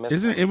 Great. I miss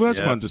Isn't them. it was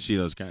fun to see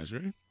those guys,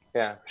 right?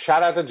 Yeah.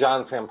 Shout out to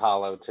John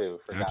Sampalo, too,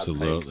 for God's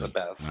Absolutely. sake, the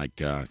best. My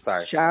God.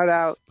 Sorry. Shout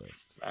out.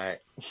 All right.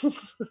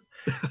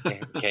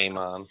 Game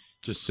on.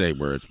 Just say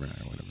words, man.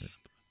 Whatever.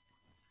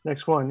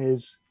 Next one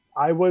is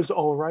I was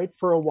all right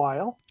for a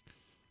while.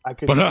 I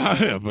could But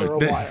smile for a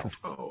then- while.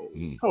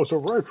 I was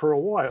all right for a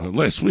while.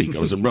 Last week I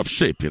was in rough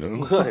shape, you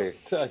know. I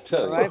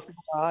tell you. Right for a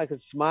while, I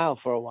could smile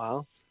for a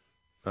while.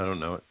 I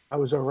don't know it. I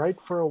was all right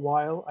for a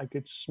while. I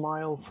could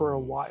smile for a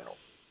while.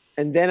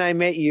 And then I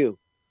met you.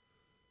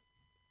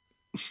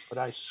 But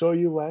I saw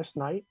you last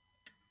night.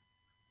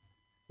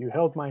 You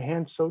held my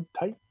hand so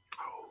tight.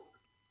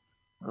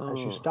 As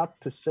you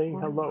stopped to say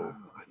hello.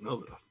 I know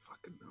that.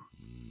 Fucking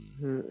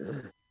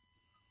know.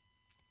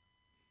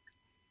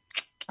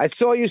 I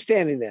saw you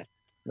standing there.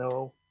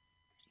 No.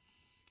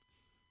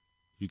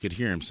 You could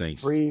hear him saying,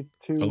 3,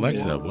 2,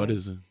 Alexa, 1. what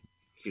is it?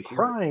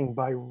 Crying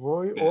by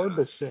Roy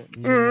Orbison.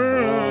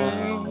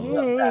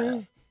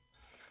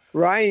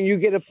 Ryan, you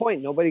get a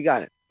point. Nobody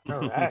got it. All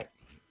right.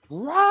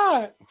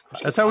 Right.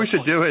 That's how we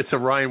should do it. So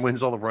Ryan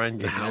wins all the Ryan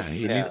games.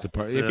 He needs to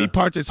part. If Yeah. he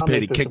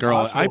participated, he'd this kick her all.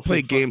 I impossible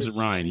play for games with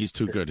fuckers. Ryan. He's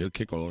too good. He'll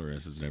kick all our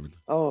asses and everything.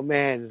 Oh,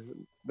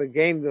 man.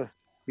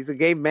 He's a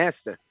game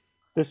master.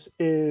 This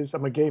is,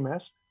 I'm a gay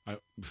mess.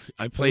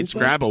 I played is that?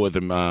 Scrabble with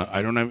him.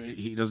 I don't have.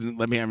 He doesn't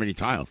let me have any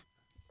tiles.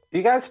 Do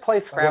you guys play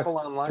Scrabble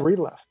online? 3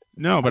 left.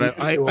 No, but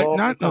I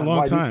not in a long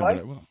Why do you time. play? But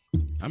I will.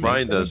 I'm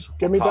Ryan does.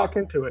 Get me Talk. back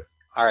into it.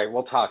 All right,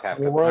 we'll talk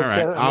after. We're All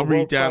right, I'm a I'll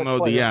world-class re-download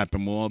the player. app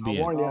and we'll all be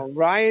I'll warn in. you.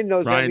 Ryan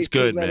knows Ryan's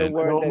every good, two-letter man. I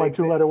word. know that my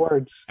exists. 2-letter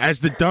words. As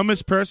the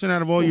dumbest person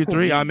out of all you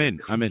three, I'm in.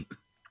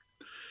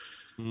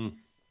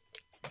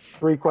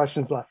 3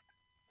 questions left.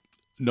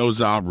 No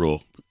Za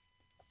rule.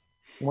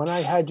 When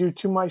I had you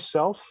to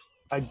myself,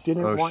 I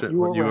didn't Oh want shit! you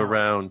Want you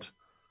around.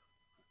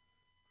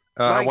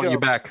 around? I want you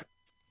back.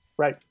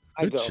 Right.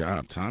 Good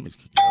job, Tommy's.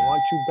 I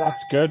want you back.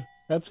 That's good.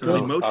 That's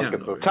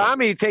good.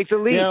 Tommy, you take the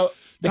lead. You know,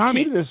 the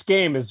Tommy. key to this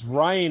game is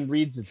Ryan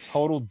reads a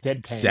total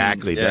deadpan.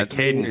 Exactly. Yeah, That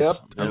cadence. is-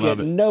 I love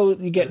it.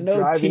 You get no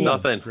Driving team.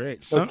 Nothing.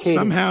 Great. cadence.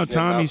 Somehow Yeah,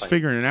 Tommy's nothing.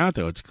 figuring it out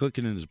though. It's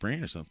clicking in his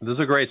brain or something. Those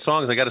are great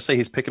songs. I got to say,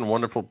 he's picking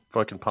wonderful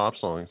fucking pop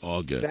songs.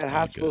 All good. That all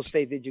hospital good.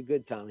 stay did you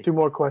good, Tommy. 2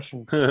 more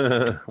questions.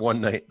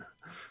 One night.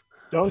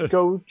 Don't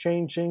go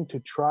changing to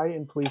try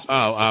and please.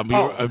 Oh,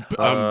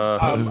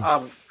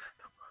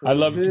 I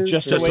love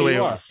just the way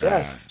you are.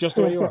 Yes. Just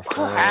the way you are.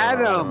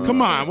 Adam.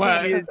 come on.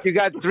 What? You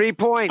got 3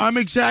 points. I'm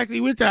exactly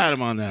with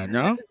Adam on that.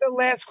 No. This is the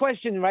last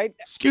question, right?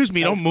 Excuse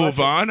me. Don't move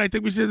on. I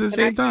think we said it at the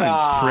same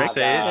time. Prick.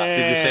 Say it.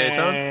 Did you say it,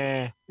 John?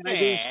 Can I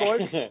do the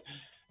scores?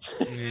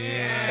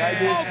 Can I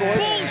do the scores?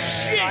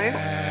 Bullshit.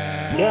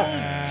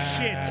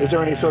 Yeah. Is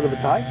there any sort of a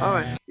tie? All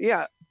right.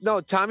 Yeah. No,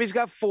 Tommy's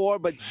got 4,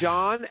 but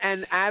John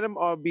and Adam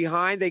are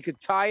behind. They could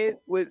tie it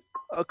with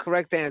a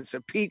correct answer.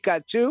 Pete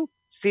got 2.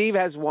 Steve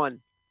has 1.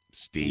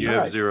 Steve. You All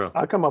have right. 0.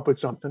 I'll come up with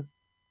something.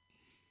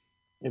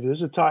 If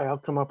there's a tie, I'll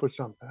come up with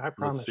something. I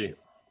promise Let's see. you.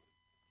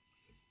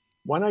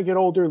 When I get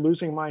older,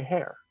 losing my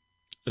hair.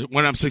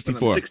 When I'm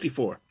 64.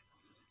 64. I think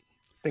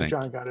Thank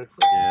John got it first.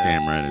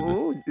 Damn right. it is.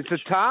 Ooh, it's a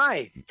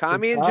tie.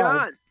 Tommy and tie.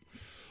 John.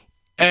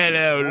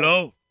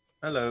 Hello.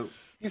 Hello.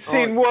 You've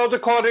seen World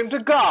According to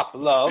Gop,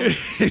 love.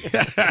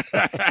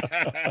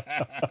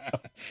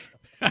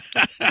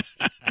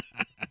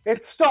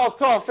 It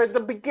starts off at the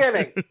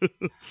beginning.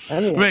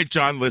 Anyway, Wait,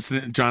 John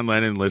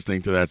Lennon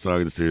listening to that song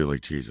in the studio,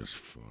 like Jesus,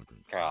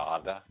 fucking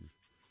God.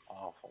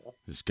 Awful.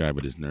 this guy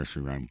with his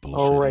nursery rhyme bullshit.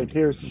 all right,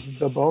 here's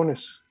the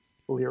bonus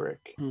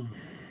lyric.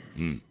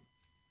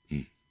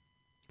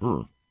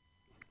 Brr.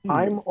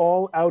 I'm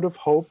all out of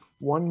hope.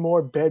 One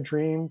more bad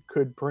dream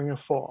could bring a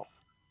fall.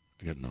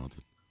 I got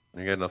nothing.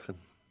 I got nothing.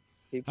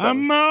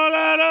 I'm all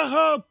out of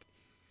hope.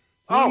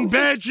 One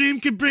bad dream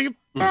can bring a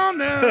fall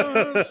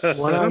now.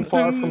 When I'm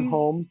far Something- from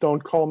home,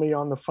 don't call me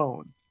on the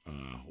phone.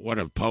 What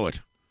a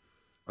poet.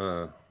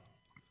 It's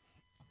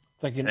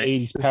like an Hey.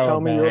 80s Just power tell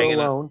me ballad. you're Hanging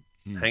up. alone.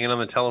 Hanging on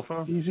the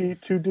telephone? Easy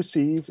to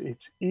deceive.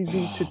 It's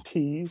easy to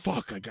tease.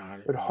 Fuck, I got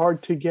it. But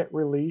hard to get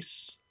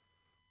release.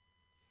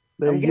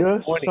 I'm getting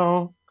Le 20.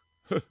 sang.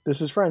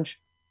 This is French.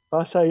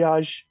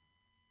 Passage.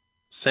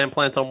 Sans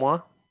plant en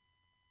moi?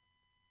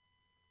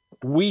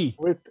 Oui.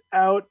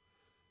 Without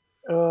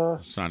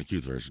Sonic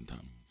Youth version,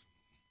 Tom.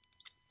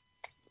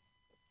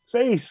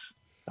 face.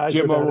 Eyes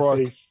Jim without a O'Rourke.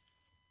 face.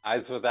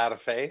 Eyes without a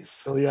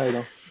face. Oh, yeah, I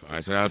know.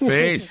 Eyes without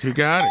face. Who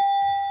got it?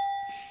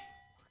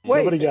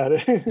 Wait. Nobody got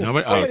it.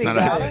 Nobody. Oh, it's not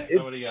got a.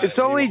 it. It's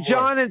only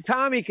John and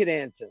Tommy could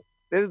answer.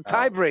 There's a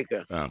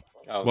tiebreaker.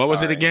 Oh. What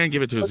was it again?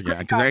 Give it to us again,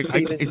 because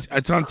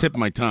it's on tip of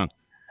my tongue.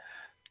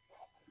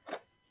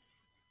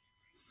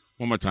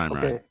 One more time,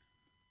 Okay. right?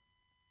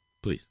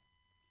 Please.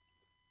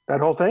 That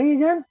whole thing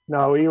again?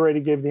 No, we already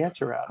gave the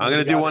answer out. I'm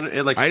going to do one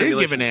like I didn't simulation.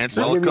 give an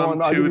answer. I'll give you Welcome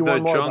one- I'll give to you the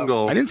one more, though.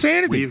 jungle. I didn't say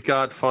anything. We've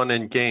got fun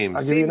and games.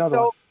 I'll give you Steve another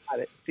Soul one. got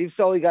it. Steve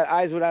Soul, got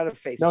eyes without a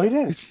face. No, he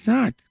didn't. It's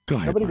not. Go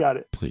ahead. Nobody Mark, got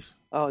it. Please.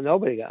 Oh,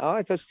 nobody got it. Oh,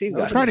 I thought Steve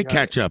got Try it. to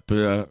catch up.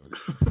 All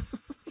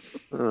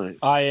right.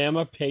 I am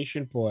a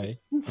patient boy.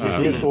 Here's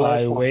the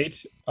last I one.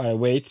 wait. I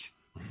wait.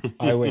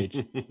 I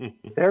wait.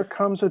 There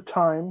comes a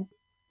time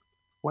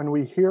when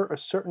we hear a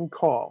certain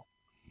call.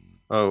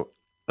 Oh,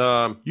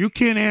 you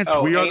can't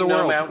answer. We are the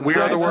world. We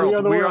are the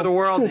world. We are the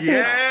world.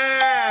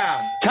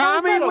 Yeah.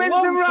 Tommy wins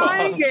the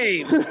Ryan song?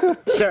 game.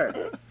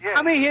 Sir.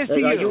 I mean, here's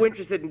to Are you. you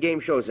interested in game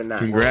shows or not?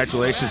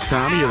 Congratulations,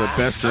 Tommy. You're the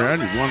best around.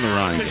 You won the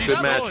Ryan.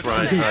 Good match,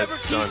 Ryan.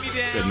 Done.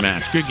 Good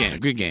match. Good game.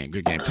 Good game.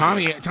 Good game.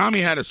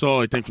 Tommy had us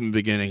all, I think, from the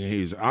beginning.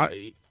 He's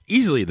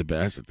easily the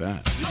best at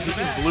that. You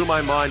just blew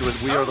my mind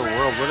with "We Are the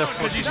World." What the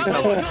fuck is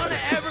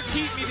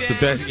that? The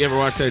best. You ever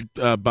watch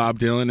that Bob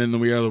Dylan in the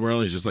We Are the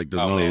World? He's just like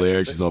doesn't know the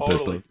lyrics. He's all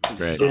pissed off. It's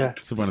great. Yeah.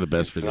 It's one of the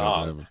best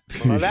videos ever.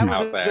 Well, that was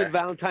Out a there. good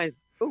Valentine's.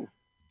 Ooh,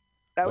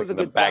 that was a in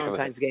the good back of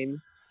Valentine's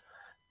game.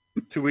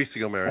 2 weeks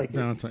ago, Mary.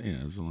 No, yeah,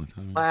 it was a long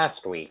time.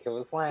 Last week. It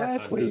was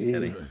last week. week.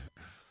 Kidding.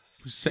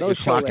 Set No your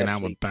show clock and last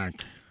I went week. back.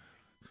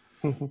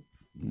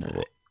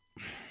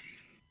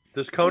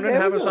 Does Conan Yeah,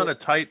 have we us do. on a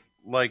tight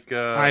like?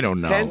 I don't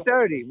know.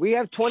 10:30. We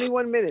have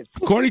 21 minutes.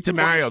 According to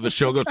Mario, the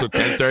show goes to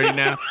 10:30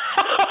 now.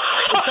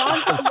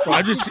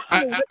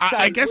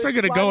 I guess I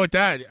gotta go with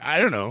that. I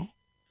don't know.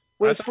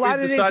 We're I thought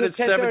we slotted into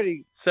decided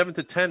 10:30. 7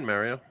 to 10,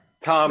 Mario.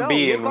 Tom No,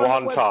 B look and on the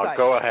Juan Talk. website.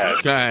 Go ahead.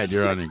 Go ahead,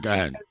 you're on it. Go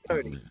ahead.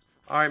 10:30.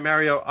 All right,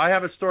 Mario. I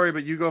have a story,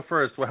 but you go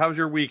first. Well, how's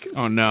your week?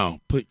 Oh no!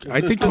 Please,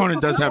 I think Conan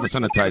does have us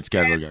on a tight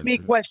schedule Ask again. me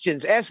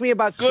questions. Ask me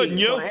about Good, skiing. and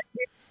you? Ask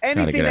me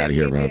anything Gotta get that outta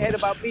here, came to your Robert. head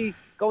about me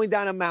going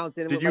down a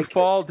mountain. Did with you my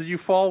fall? kids. Did you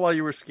fall while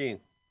you were skiing?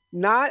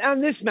 Not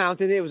on this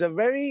mountain. It was a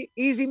very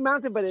easy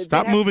mountain, but it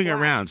Stop didn't have moving flat.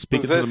 around.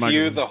 Speaking Is to the this you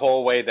microphone. the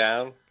whole way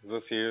down? Is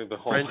this you the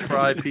whole French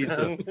fry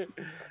pizza.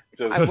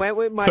 Just I went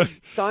with my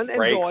son and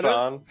brakes daughter.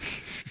 on.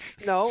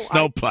 No,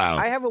 Snowplow.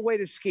 I have a way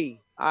to ski.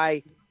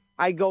 I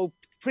go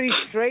pretty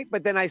straight,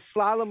 but then I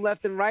slalom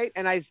left and right,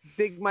 and I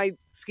dig my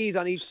skis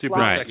on each Super slalom.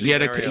 Right. sexy, He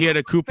had Mario.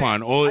 a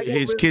coupon. All I go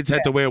his really kids had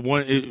to fast. wear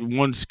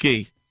one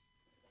ski.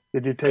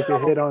 Did you take a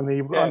hit on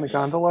the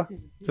gondola?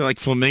 They're like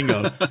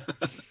flamingo.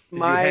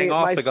 My hang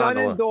off the son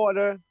gondola? and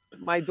daughter.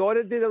 My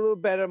daughter did a little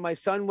better. My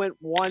son went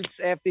once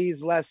after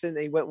his lesson.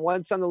 He went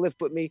once on the lift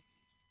with me,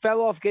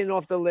 fell off getting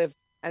off the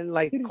lift, and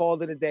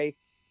called it a day.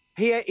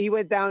 He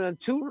went down on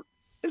two.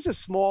 It was a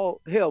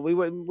small hill. We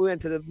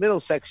went to the middle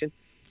section,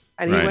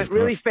 and he Right, went of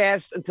really course.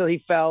 fast until he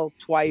fell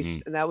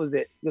twice, and that was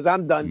it. Because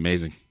I'm done.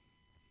 Amazing.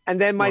 And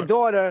then my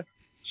daughter,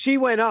 she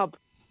went up,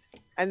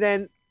 and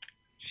then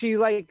she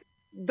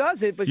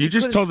does it, but You she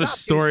just couldn't told the stop.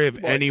 She story of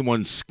snowboarded.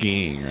 anyone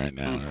skiing right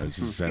now. That's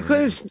just She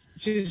couldn't.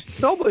 She's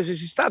snowboarding. So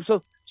she stopped.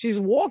 So she's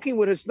walking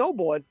with her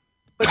snowboard,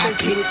 but then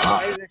she would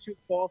fly and then she would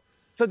fall.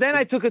 So then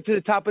I took her to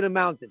the top of the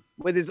mountain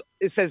where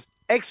it says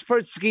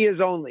expert skiers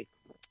only.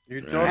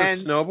 Your daughter And-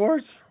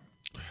 snowboards?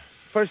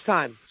 First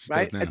time,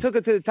 right? does I now. took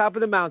her to the top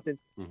of the mountain,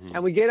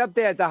 and we get up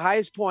there at the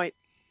highest point,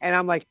 and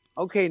I'm like,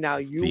 okay, now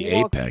you The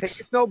walk, apex. take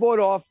your snowboard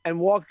off, and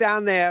walk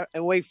down there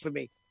and wait for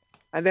me.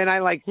 And then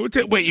I Wait,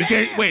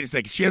 wait a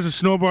second. She has a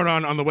snowboard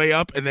on the way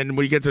up, and then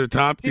when you get to the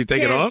top, do you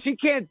take it can't- off? She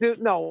can't do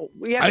no.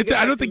 We have to get I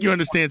back don't to think the- you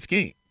understand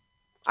skiing.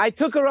 I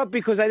took her up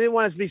because I didn't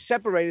want us to be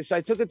separated, so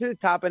I took her to the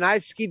top, and I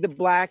skied the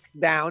black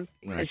down,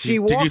 Right. and she Did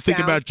walked you think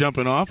down, about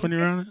jumping off when you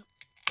were on it?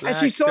 and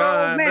she saw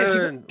her old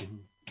man.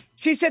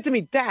 She said to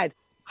me, "Dad,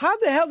 how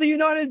the hell do you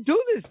know how to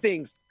do these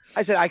things?"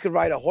 I said, "I could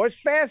ride a horse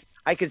fast.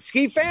 I could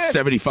ski fast.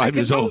 75 I could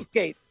years old. roller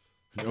skate."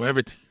 No,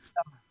 everything.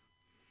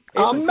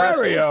 I'm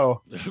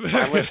Mario.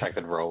 I wish I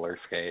could roller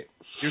skate.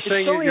 You're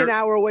It's only an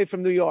hour away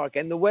from New York,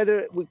 and the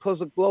weather,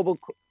 because of global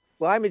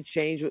climate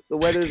change, the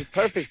weather is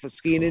perfect for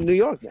skiing in New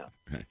York now.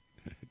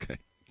 Okay.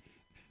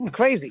 It's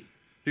crazy.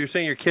 You're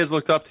saying your kids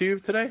looked up to you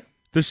today?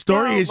 The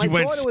story No, is my you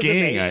went daughter was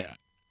skiing. amazing.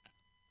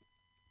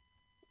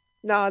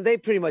 No, they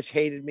pretty much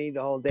hated me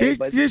the whole day. There's,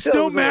 but there's still, it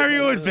no was okay.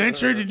 Mario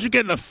adventure. Did you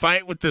get in a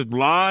fight with the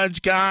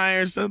lodge guy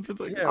or something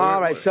like that? All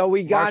right, so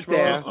we got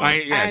there.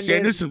 and See, I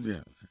knew then some. Yeah.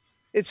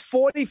 it's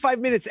 45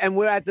 minutes, and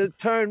we're at the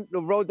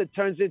road that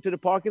turns into the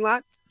parking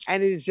lot,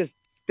 and it is just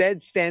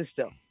dead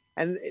standstill.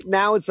 And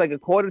now it's like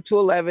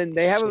 11:15.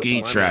 They have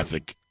Ski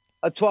traffic.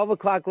 a 12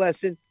 o'clock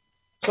lesson.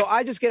 So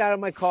I just get out of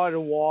my car to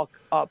walk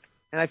up,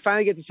 and I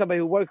finally get to somebody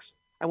who works.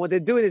 And what they're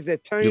doing is they're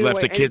turning You away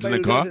left the kids in the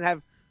anybody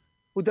car?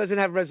 who doesn't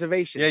have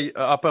reservations. Yeah,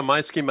 up on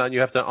my ski mountain, you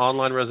have to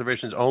online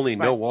reservations only,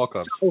 no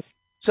walk-ups.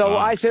 So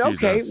I said,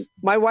 okay, Jesus.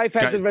 my wife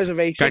has a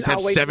reservation. Guys have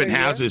I'll wait 7 for a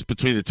year. houses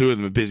between the two of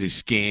them. Are busy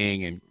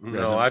skiing and.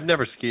 No, I've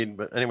never skied,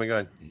 but anyway, go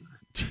ahead.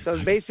 So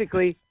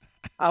basically,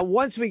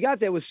 once we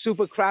got there, it was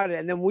super crowded.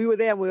 And then we were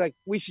there, and we were like,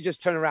 we should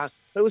just turn around.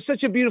 But it was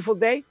such a beautiful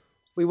day.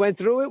 We went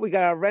through it. We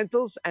got our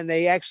rentals, and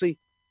they actually,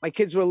 my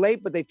kids were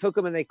late, but they took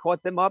them and they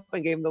caught them up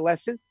and gave them the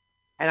lesson.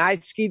 And I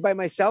skied by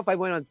myself. I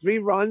went on 3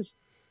 runs.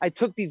 I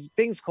took these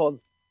things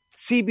called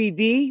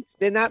CBD.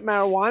 They're not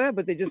marijuana,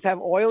 but they just have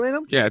oil in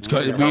them. Yeah, it's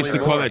called, we used to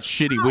call that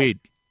shitty weed.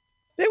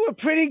 They were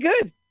pretty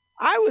good.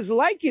 I was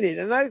liking it.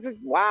 And I was like,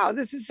 wow,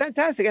 this is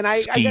fantastic. And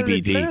I got an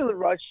CBD. adrenaline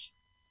rush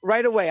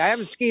right away. I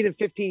haven't skied in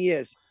 15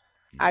 years.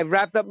 I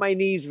wrapped up my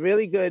knees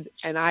really good.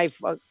 And I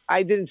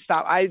didn't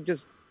stop. It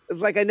was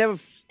like I never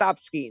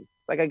stopped skiing.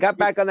 Like I got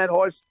back on that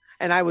horse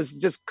and I was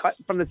just cut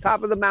from the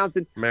top of the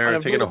mountain. Mario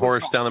taking a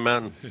horse down the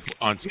mountain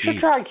on You should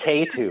try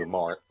K2,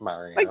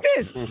 Mario. like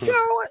this. You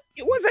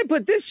know, once I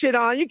put this shit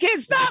on, you can't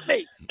stop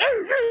me.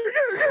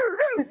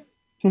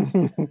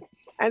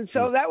 And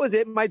so that was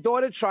it. My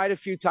daughter tried a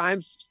few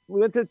times. We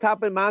went to the top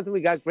of the mountain.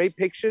 We got great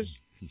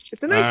pictures.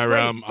 It's a nice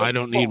place. I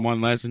don't need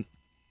one lesson.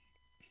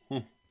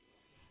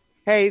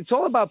 Hey, it's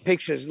all about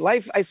pictures.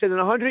 Life, I said, in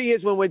 100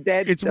 years when we're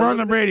dead. We're on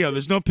the radio.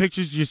 There's no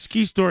pictures. Your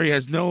ski story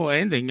has no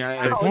ending.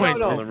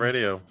 Point. On the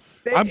radio.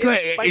 I'm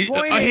glad. My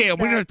point is Hey,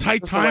 we're in a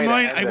tight That's the way to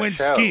timeline. end I the went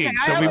show. skiing. Okay,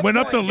 I So have we a went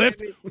up the point, lift.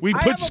 David. We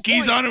I put have a skis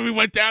point. on and we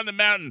went down the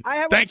mountain. I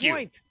have Thank a you.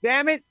 point.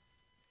 Damn it.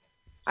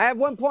 I have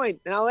one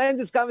point, and I'll end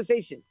this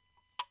conversation.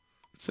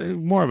 It's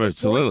more of a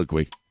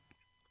soliloquy.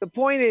 The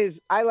point is,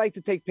 I like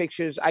to take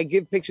pictures. I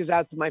give pictures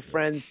out to my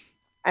friends.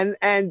 And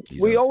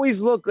we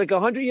always look like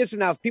 100 years from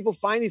now, if people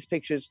find these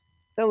pictures,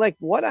 they're like,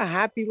 what a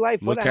happy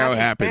life. Look what a how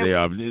happy family. they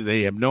are.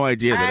 They have no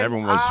idea that And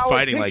everyone was our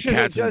fighting like pictures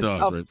cats are and just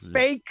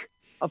dogs.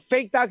 A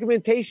fake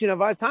documentation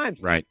of our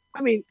times. Right.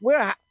 I mean,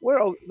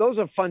 those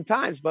are fun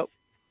times, but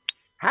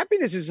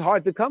happiness is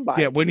hard to come by.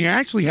 Yeah, when you're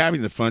actually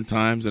having the fun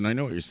times, and I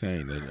know what you're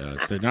saying,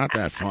 that they're not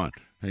that fun.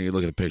 And you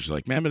look at the picture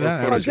like, man, but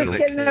that was just great.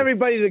 getting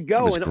everybody to It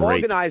go was and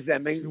great. organize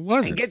them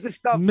and get the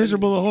stuff.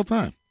 Miserable the whole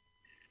time.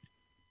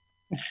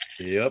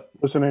 Yep.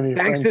 Listen to any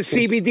Thanks to friends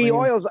kids CBD playing.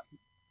 oils.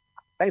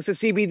 Thanks to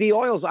CBD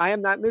oils, I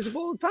am not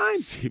miserable all the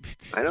time.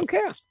 I don't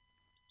care.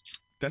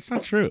 That's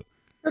not true.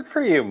 Good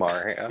for you,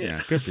 Mario.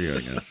 Yeah, good for you, I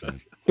guess.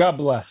 God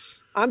bless.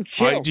 I'm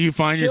chill. Do you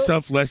find Chill.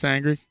 yourself less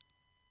angry?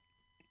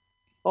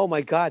 Oh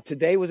my God,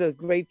 today was a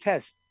great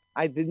test.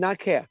 I did not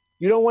care.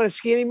 You don't want to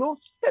ski anymore?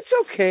 That's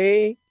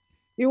okay.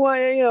 You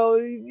want,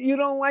 you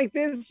don't like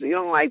this, you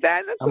don't like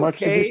that. That's How much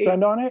okay. did you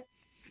spend on it?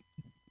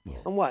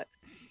 On what?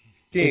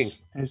 Skiing.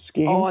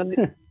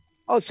 Skiing.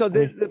 So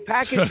the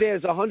package there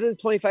is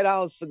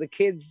 $125 for the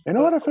kids. In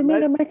order for me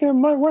to make it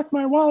worth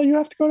my while, you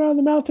have to go down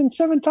the mountain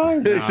 7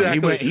 times.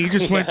 He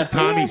just went to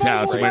Tommy's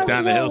house and went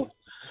down the hill.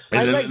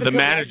 My And legs the are good.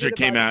 manager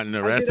came out and I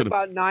arrested did him.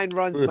 about 9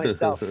 runs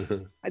myself.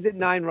 I did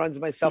 9 runs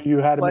myself. You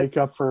had to but- make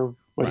up for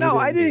what No, you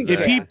I didn't If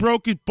care. he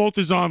broke both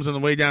his arms on the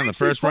way down the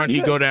first run, he'd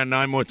good. go down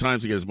 9 more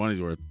times to get his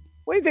money's worth.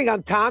 What do you think?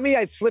 I'm Tommy.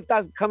 I slipped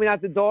out coming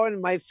out the door,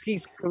 and my ski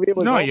career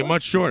was No, over. you're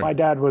much shorter. My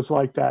dad was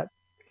like that.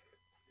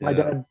 My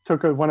dad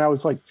when I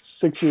was like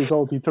 6 years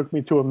old, he took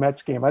me to a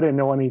Mets game. I didn't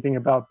know anything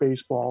about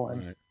baseball.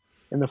 And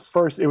in the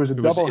first, it was a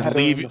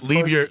doubleheader.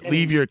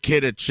 Leave your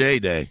kid at Shea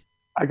Day.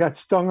 I got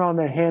stung on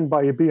the hand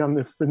by a bee in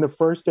the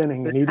first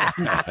inning, and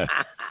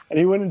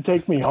he wouldn't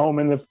take me home.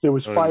 And there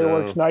was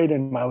fireworks night,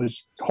 and I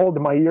was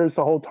holding my ears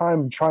the whole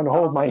time, trying to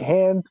hold my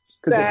hand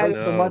because it hurt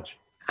so much.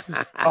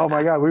 Oh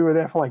my God, we were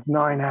there for like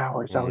 9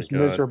 hours. I was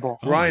miserable.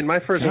 Ryan, my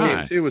first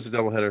game too was a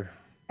doubleheader.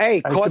 Hey,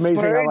 it's cost amazing.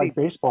 per I inning. like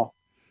baseball.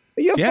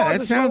 Your Yeah, father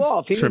that sounds fell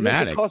off. He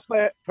traumatic. Was into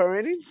cost per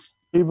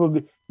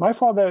inning. My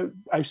father,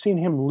 I've seen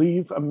him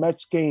leave a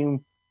Mets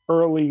game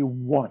early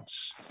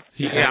once.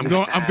 Yeah, I'm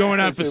going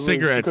out for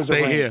cigarettes.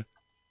 Stay here.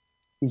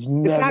 He's It's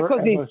not never.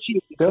 because he's ever-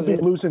 cheap. They'll be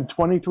losing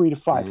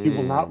 23-5. He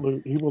will not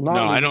lose. He will not.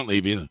 No, lose. I don't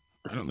leave either.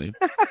 I don't leave.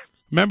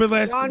 Remember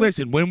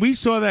listen, when we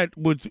saw that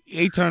with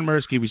Eitan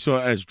Mirsky, we saw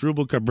as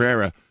Drupal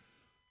Cabrera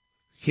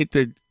hit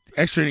the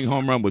extra inning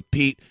home run with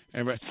Pete.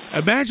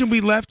 Imagine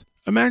we left.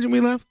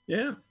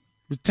 Yeah.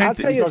 I'll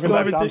tell you a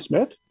story. Tom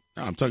Smith?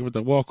 No, I'm talking about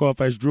the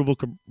walk-off as Drupal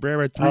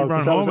Cabrera 3-run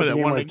 'cause that was homer the that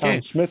game won where the Tom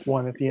game. Smith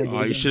won at the end. of Oh,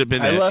 the you game. should have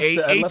been I there. left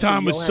Eitan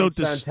the was so Johan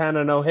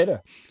Santana no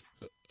hitter.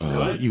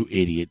 You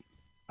idiot.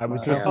 I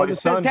was Yeah. with Oh, my the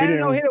son. Santana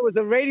no hitter was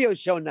a radio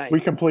show night.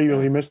 We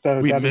completely missed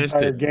that, We that missed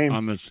entire it game.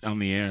 on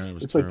the air. It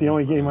was It's like the terrible.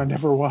 only game I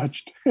never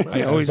watched.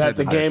 I I always was at had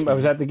the the game. highest I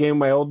was at the game. With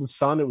my oldest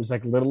son. It was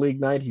like Little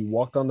League night. He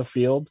walked on the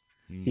field.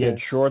 He had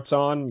shorts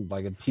on,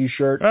 like a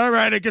t-shirt. All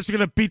right, I guess we're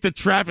gonna beat the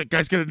traffic.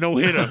 Guy's got a no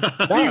hitter.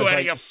 Are you out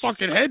of your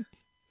fucking head?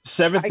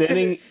 Seventh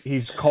inning.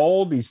 He's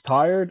cold. He's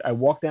tired. I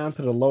walked down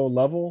to the lower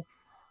level.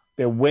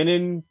 They're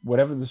winning.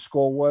 Whatever the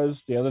score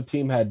was, the other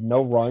team had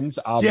no runs.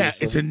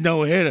 Obviously, Yeah, it's a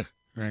no hitter.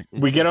 Right.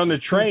 We get on the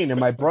train, and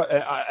my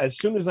brother. As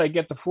soon as I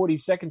get to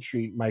 42nd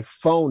Street, my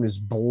phone is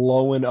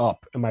blowing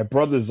up, and my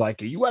brother's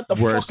like, "Are you at the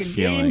Worst fucking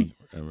feeling game?"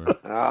 ever.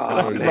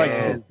 I was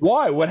like,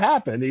 "Why? What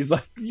happened?" He's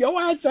like, "Yo,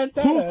 I sent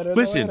that."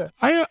 Listen,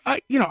 I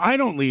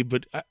don't leave,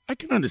 but I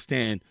can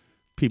understand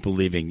people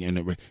leaving.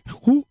 And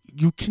who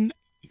you can.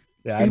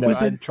 Yeah, I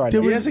tried.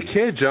 He has a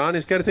kid, John.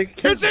 He's got to take a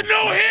kid. It's a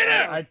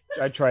no-hitter.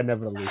 I tried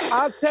never to leave.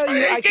 I'll tell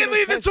you, I can't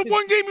leave. It's the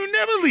one game you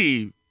never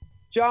leave.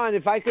 John,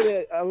 if I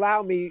could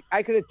allow me,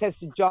 I could have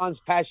tested John's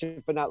passion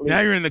for not leaving.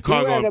 Now you're in the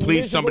car going,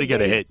 please, somebody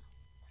get a hit.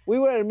 We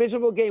were at a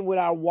miserable game with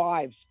our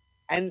wives,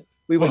 and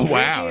we were drinking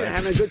and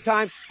having a good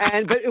time.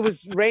 But it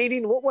was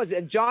raining. What was it?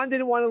 And John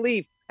didn't want to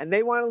leave, and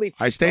they wanted to leave.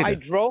 I stayed.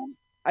 So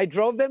I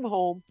drove them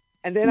home,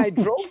 and then I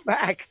drove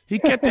back. He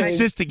kept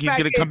insisting he's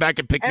going to come back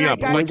and pick me up.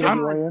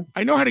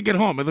 I know how to get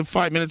home. I live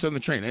 5 minutes on the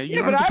train.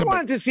 Yeah, but I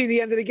wanted to see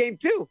the end of the game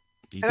too.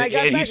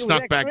 He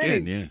snuck back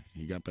in. Yeah,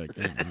 he got back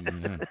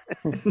in.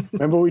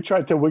 Remember, we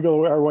tried to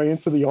wiggle our way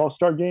into the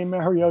All-Star game,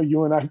 Mario?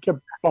 You and I kept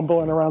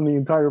bumbling around the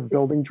entire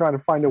building trying to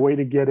find a way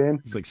to get in.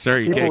 He's like, sir,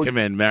 you can't come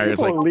in. Mario's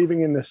people like, were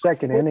leaving in the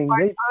second inning.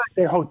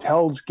 Their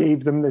hotels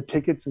gave them the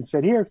tickets and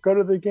said, here, go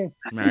to the game.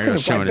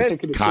 Mario's showing his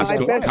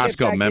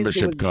Costco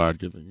membership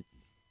card.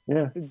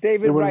 Yeah. The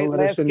David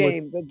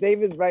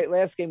Wright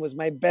last game was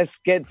my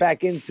best get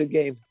back into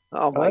game.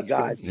 Oh my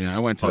God! Yeah, I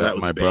went to that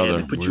with my brother.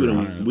 They put you in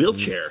a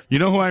wheelchair. You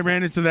know who I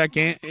ran into that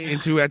game?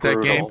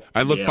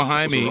 I looked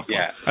behind me.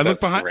 Yeah, I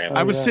looked behind.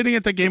 I was sitting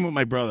at the game with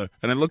my brother,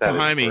 and I looked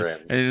behind me,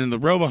 and in the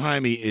row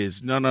behind me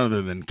is none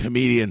other than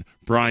comedian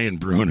Brian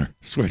Bruner.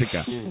 Swear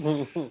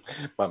to God,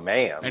 my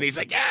man. And he's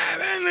like, "Yeah,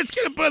 man, let's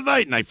get a Bud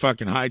Light," and I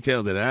fucking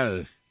hightailed it out of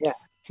there. Yeah,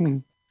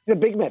 he's a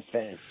big Met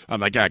fan. I'm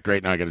like, "Ah,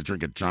 great! Now I got to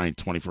drink a giant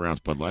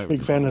 24-ounce Bud Light."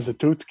 Big fan of the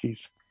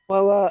Tootskis.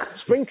 Well,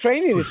 spring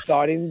training is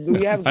starting. Do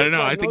we have? I don't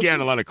know. I think he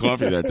had a lot of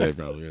coffee that day,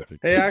 probably.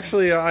 Hey,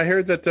 actually, I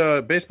heard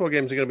that baseball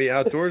games are going to be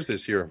outdoors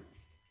this year.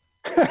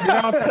 You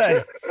don't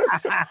say.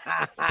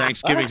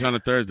 Thanksgiving's on a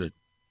Thursday.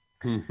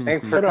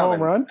 Thanks for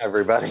coming,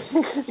 everybody.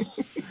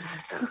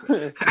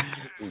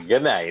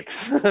 Good night.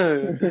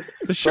 The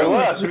show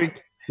next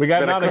week. We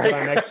got another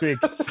one next week.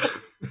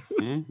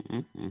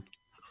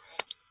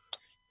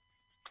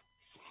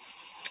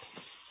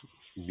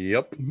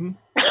 Yep.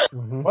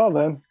 Well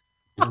then.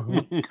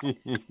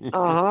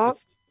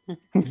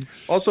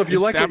 Also, if you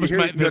like what you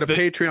hear, go to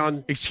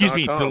Patreon. Excuse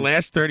me, the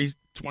last 20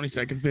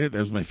 seconds there, that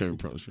was my favorite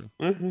pro show.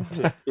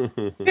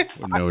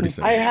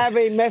 I have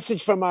a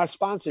message from our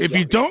sponsor. If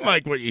you don't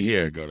like what you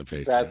hear, go to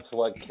Patreon. That's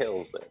what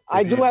kills it.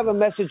 I do have a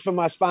message from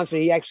our sponsor.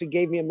 He actually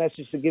gave me a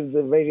message to give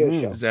the radio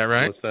show. Is that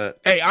right? What's that?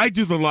 Hey, I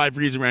do the live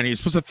reads around here. You're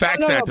supposed to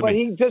fax that to but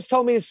me. He just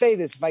told me to say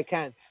this if I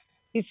can.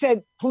 He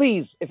said,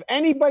 please, if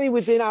anybody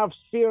within our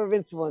sphere of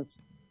influence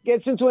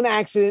gets into an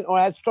accident or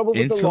has trouble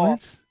with the law,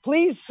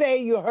 please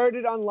say you heard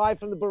it on Live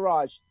from the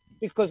Barrage,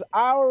 because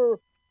our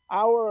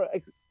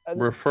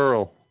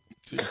referral.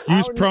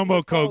 Use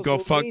promo code Go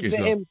Fuck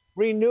Yourself. Him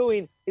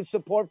renewing his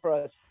support for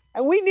us,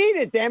 and we need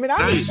it. Damn it!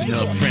 Listen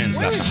up, friends.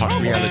 That's a hard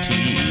reality.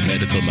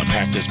 Medical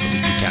malpractice, police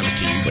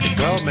brutality. When it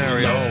comes to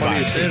Mario, why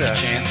do you say that?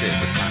 Chances.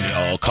 It's time you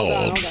all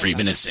called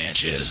Freeman and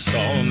Sanchez.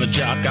 All on the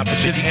job. Got the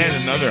and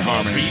another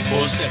harmony.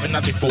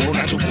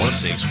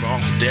 347-94-9216.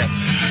 Wrong for death.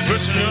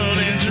 Personal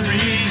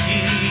injury.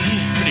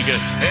 Pretty good.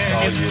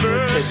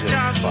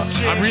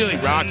 I'm really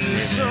rocking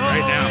it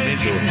right now. I'm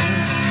into it.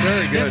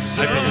 Very good.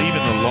 I believe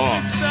in the law.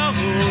 I'll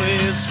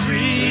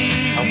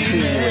see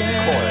you in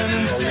court.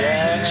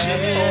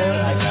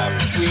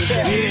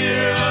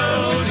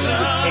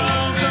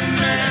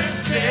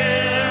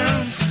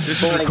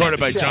 This is recorded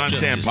by John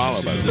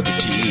Sampala.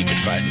 Been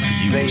fighting for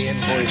you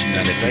since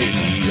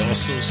 1993.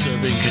 Also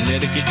serving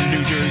Connecticut and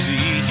New Jersey.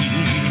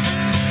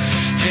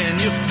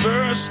 And your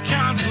first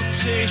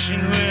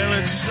consultation, well,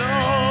 it's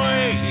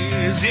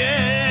always free.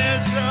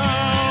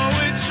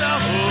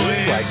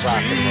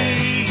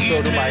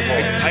 So do my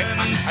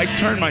voice. I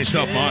turned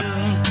myself on.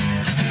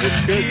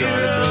 It's good,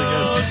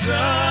 John. It's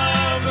really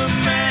good.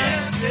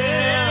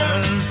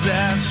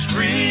 That's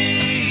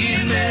free.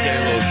 Get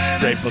a little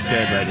Grateful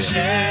Dead right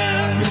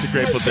here. It's the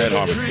Grateful Dead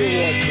harmony.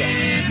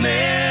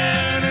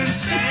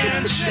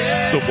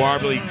 The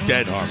warbly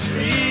dead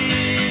harmony.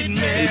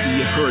 Maybe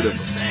you heard of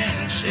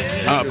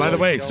them. By the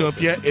way, so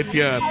if you you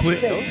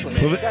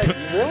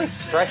really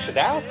stretched it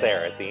out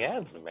there at the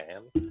end,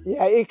 man.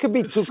 Yeah, it could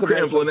be two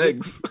scrambling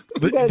eggs.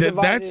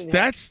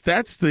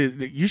 That's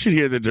the you should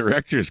hear the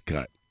director's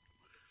cut.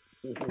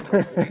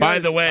 By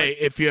the way,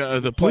 if you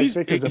the police,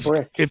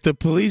 if the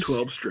police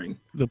 12-string,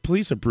 the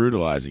police are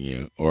brutalizing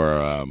you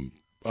or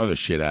other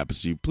shit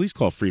happens to you, please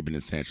call Freeman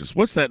and Sanchez.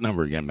 What's that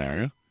number again,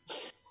 Mario?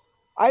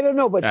 I don't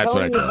know, but that's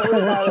what I thought.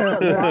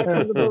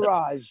 The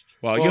Barrage.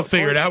 Well, you'll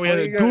figure it out. We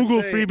have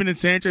Google Freeman and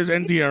Sanchez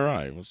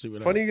NDRI. We'll see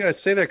what. Funny you guys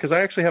say that because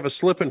I actually have a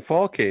slip and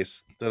fall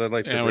case that I'd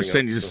like to. Yeah, we're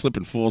saying you just slip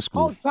and fall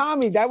school. Oh,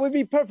 Tommy, that would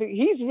be perfect.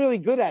 He's really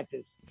good at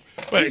this.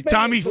 Wait,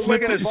 Tommy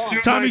slipped.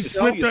 Tommy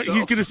slipped.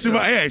 He's going to sue.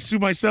 I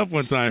sued myself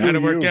one time. Had to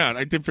work out.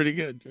 I did pretty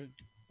good.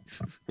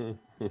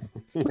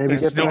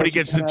 Nobody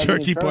gets the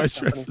turkey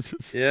place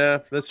references. Yeah,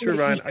 that's true,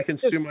 Ryan. I can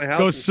sue my house.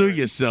 Go sue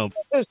yourself.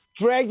 Just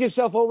drag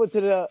yourself over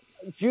to the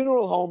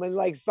funeral home and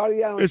like start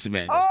yelling. Listen,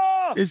 man.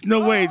 There's no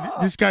way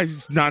this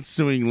guy's not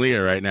suing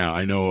Leah right now.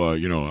 I know,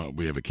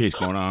 we have a case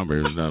going on, but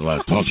there's not a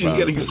lot to talk about. She's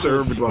getting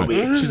served while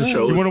we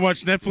show. You want to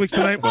watch Netflix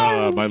tonight?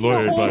 My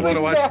lawyer advised me. Want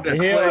to watch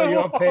Here are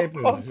your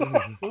papers.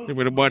 You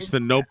want to watch The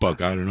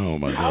Notebook? I don't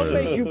know. I'll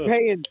make you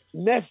paying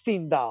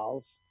nesting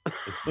dolls.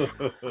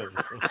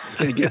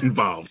 Can't get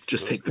involved.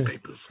 Just take the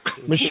papers.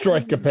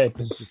 Mastrika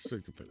papers.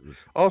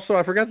 Also,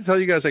 I forgot to tell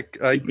you guys.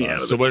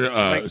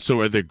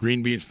 So are there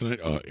green beans tonight?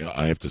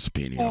 I have to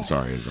subpoena you. I'm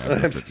sorry. I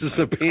have to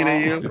subpoena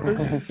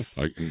you.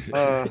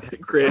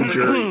 Grand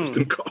jury's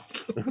been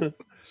called.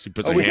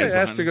 We got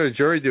asked to go to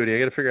jury duty. I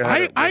got to figure out how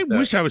to I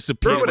wish I was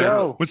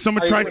subpoenaed. When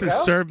someone tries to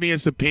serve me a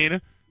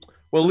subpoena.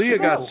 Well, Leah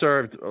got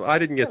served. I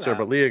didn't get served,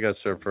 but Leah got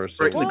served first.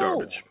 Right in the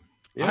garbage.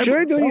 Yeah.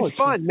 Jury duty is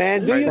fun,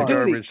 man. Do your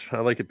duty. Garbage. I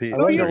like it, Pete. I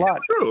like it a lot.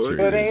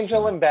 Good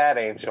angel and bad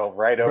angel,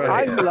 right over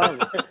I here.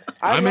 love it.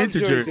 I'm into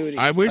jury duty.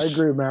 I wish. I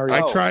agree with Mario.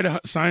 I try to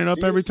sign up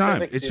every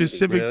time. It's just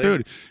civic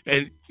duty.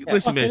 And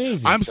listen, man,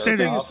 I'm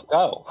sending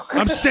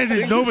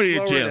nobody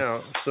to jail.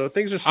 Now, so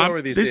things are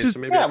slower these days.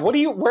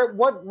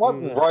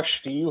 What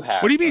rush do you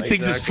have? What do you mean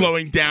things are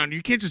slowing down?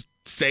 You can't just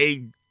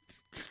say.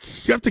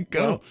 You have to go.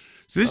 No.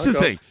 So this is the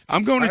thing.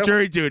 I'm going to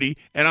jury duty,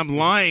 and I'm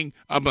lying.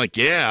 I'm like,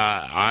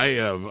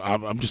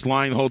 I'm just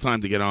lying the whole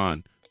time to get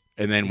on.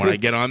 And then when I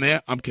get on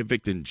there, I'm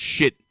convicting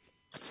shit.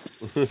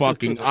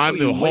 Fucking, I'm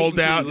the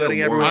holdout.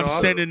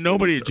 I'm sending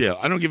nobody to jail.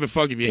 I don't give a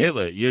fuck if you're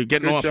Hitler. You're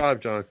getting off. Good job,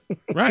 John.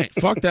 Right.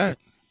 Fuck that.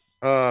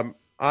 I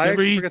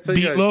ever eat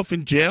meatloaf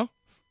in jail?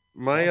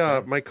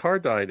 My car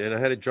died, and I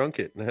had to junk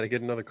it, and I had to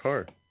get another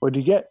car. What'd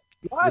you get?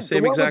 The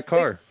same exact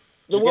car.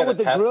 The one with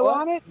the grill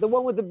on it? The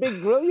one with the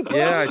big grill you put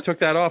on? I took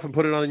that off and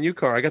put it on the new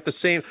car. I got the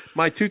same.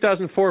 My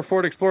 2004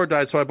 Ford Explorer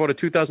died, so I bought a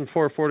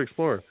 2004 Ford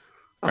Explorer.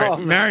 All right,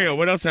 Mario,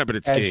 what else happened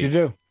at Ski? As you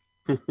do.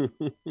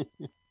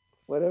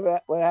 What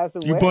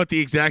happened? You bought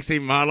the exact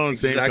same model and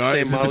same car?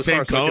 Is it the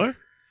same color?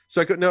 So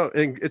I could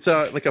it's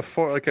like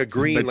a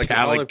green, like an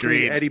olive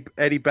green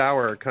Eddie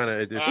Bauer kind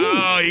of edition.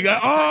 Oh, you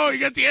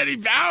got the Eddie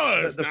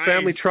Bauer. The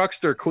family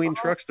truckster, Queen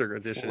Truckster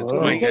edition. It's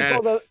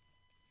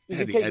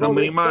How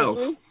many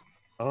miles?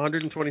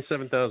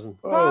 127,000.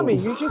 Tommy,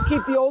 you should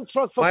keep the old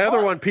truck for my parts.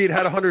 other one, Pete,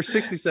 had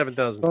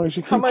 167,000. Oh, you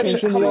should keep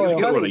changing the oil.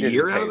 Get a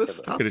year out of this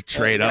stuff? Gonna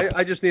trade up.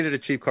 I just needed a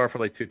cheap car for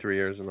like 2-3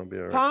 years, and I'll be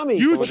all right. Tommy,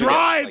 you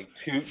drive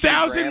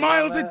 1,000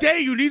 miles a day.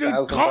 You need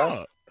a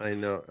car. I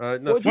know. Why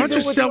don't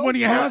you sell one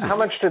of your houses? How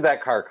much did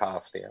that car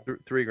cost you?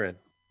 $3,000.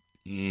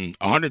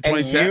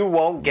 127. And you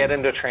won't get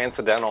into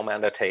transcendental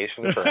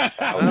meditation for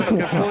 1,000.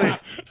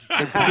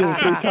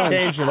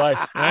 Change your life.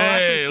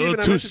 Hey, a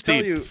little too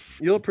steep.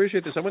 You'll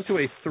appreciate this. I went to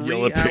a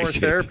 3-hour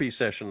therapy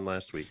session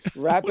last week.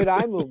 Rapid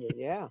eye movement,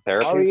 yeah.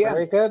 Therapy's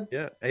very good.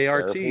 Yeah,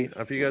 ART.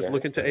 If you guys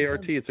look into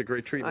ART, it's a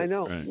great treatment. I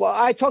know. Right. Well,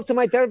 I talked to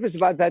my therapist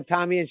about that,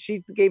 Tommy, and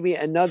she gave me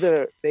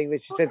another thing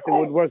that she said that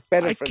would work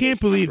better. I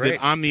can't believe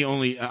that I'm the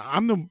only.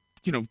 I'm the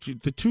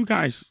the two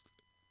guys.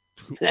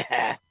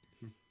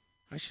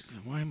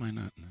 Why am I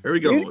not? Where are we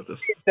going with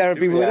this?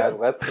 Therapy.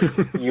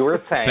 You were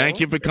saying. Thank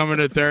you for coming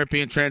to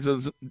therapy and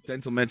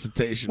transcendental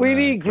meditation. We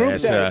need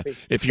group therapy.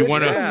 If you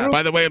want to,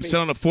 by the way, I'm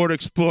selling a Ford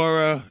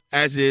Explorer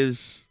as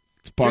is.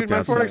 Dude,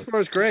 my Ford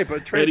Explorer is great,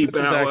 but transmission's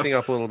acting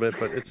up a little bit,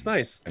 but it's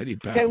nice. Eddie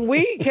Bauer.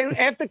 Can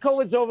after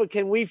COVID's over,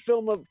 can we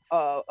film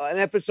an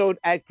episode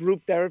at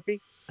group therapy?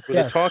 With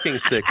a talking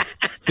stick.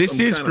 This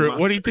is group.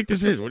 What do you think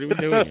this is? What are we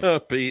doing?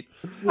 Pete.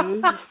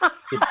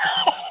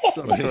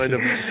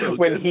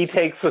 When he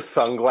takes the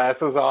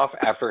sunglasses off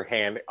after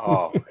I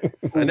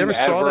never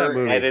saw that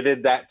movie.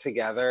 Edited that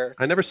together.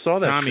 I never saw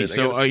that. Tommy, shit.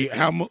 So are you,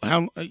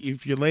 how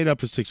if you're laid up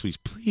for 6 weeks,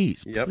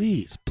 please,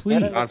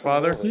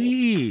 Godfather,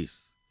 please.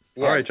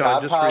 Yeah, all right,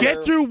 John, just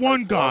get through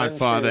one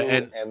Godfather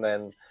and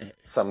then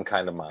some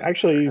kind of mind.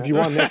 Actually, if you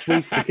want next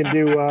week, we can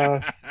do.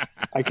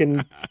 I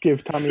can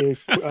give Tommy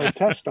a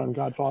test on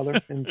Godfather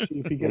and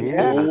see if he gets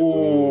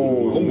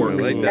homework. I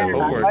like that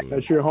homework.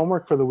 That's your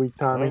homework for the week,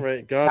 Tommy. All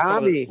right,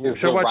 Godfather. Tommy,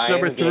 should I watch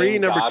number 3,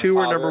 number 2,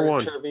 or number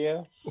 1?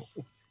 Trivia?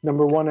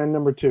 Number 1 and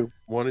number 2.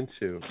 1 and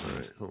 2.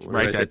 All right,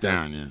 write that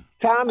down. Yeah.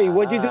 Tommy,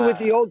 what'd you do with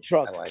the old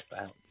truck? I like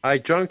that. I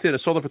junked it. I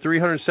sold it for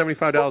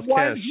 $375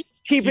 cash.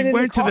 He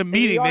went to the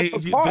meeting.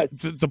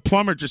 The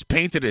plumber just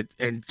painted it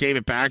and gave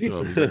it back to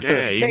him. He's like,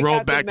 yeah, he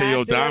rolled back the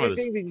odometer.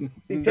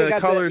 The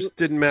colors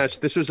didn't match.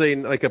 This was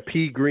like a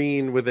pea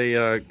green with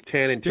a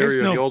tan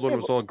interior. The old one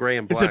was all gray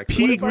and black. It's a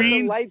pea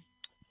green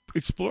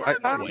Explorer?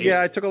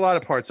 I took a lot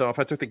of parts off.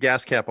 I took the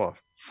gas cap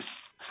off.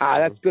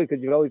 That's good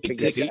because you always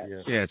forget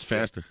that. Yeah, it's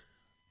faster.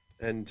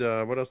 And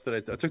what else did I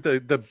do? I took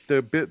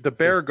the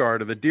bear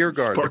guard or the deer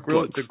guard,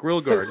 the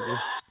grill guard.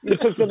 You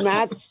took the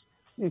mats.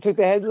 You took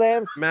the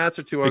headlamps. Mats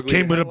are too ugly. It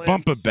came with a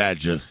bumper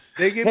badger.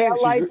 They give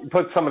you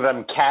put some of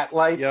them cat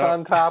lights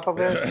on top of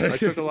it. I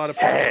took a lot of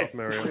parts off,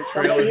 Mario.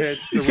 Trailer hitch.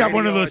 He's got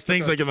one of those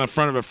things like in the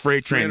front of a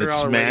freight train that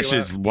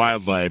smashes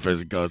wildlife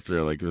as it goes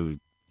through. Like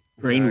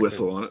Rain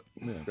whistle on it.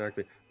 Yeah.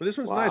 Exactly. But this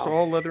one's nice.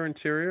 All leather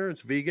interior.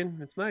 It's vegan.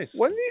 It's nice.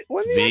 When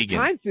do you have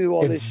time to do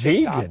all this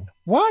shit? Vegan.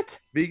 What?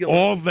 Vegan.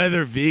 All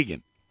leather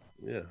vegan.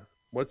 Yeah.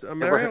 What's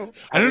Mario?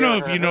 I don't know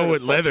if you know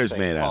what leather's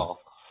made out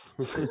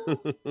of.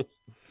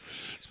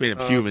 It's made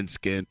of human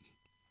skin.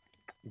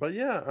 But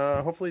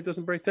yeah, hopefully it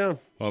doesn't break down.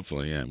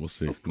 Hopefully, yeah. We'll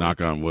see.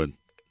 Knock on wood.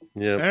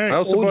 Yeah. Hey. I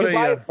also bought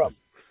a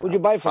Where'd you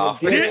buy it from?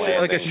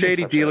 like a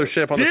shady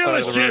dealership on the side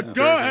of the road in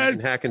Go Jersey, ahead. in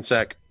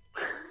Hackensack.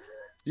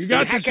 You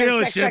got the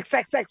dealership.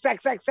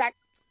 Sack.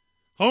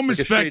 Home Like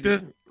a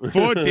inspector,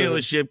 Ford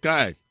dealership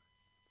guy.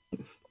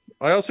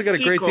 I also got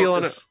a great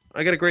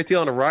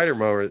deal on a rider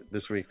mower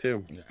this week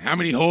too. How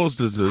many holes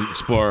does the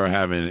Explorer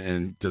have in,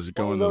 and does it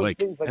go in the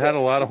lake? It had a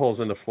lot of holes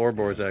in the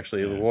floorboards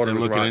actually. The water They're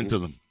was looking rotten. into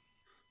them.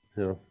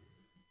 Yeah.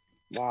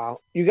 Wow.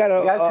 You got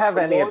You guys have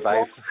any lawnmower?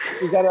 advice?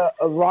 You got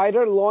a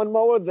rider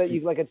lawnmower that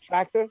you like a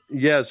tractor?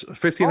 Yes,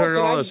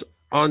 $1,500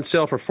 on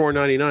sale for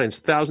 $499. It's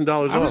 $1,000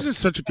 off. I was in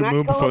such a good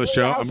mood before the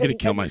show. I'm going to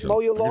kill myself. Mow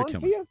your I'm gonna lawn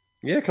kill for you?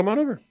 Yeah, come on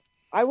over.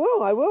 I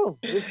will.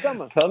 This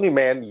summer. Telling you,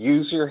 man,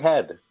 use your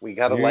head. We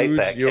got to light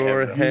that. Use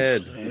your camera.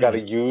 head. You got to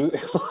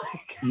use.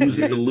 Use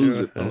it to lose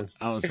it.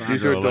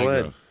 Use your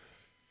delay.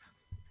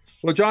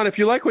 Well, John, if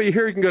you like what you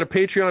hear, you can go to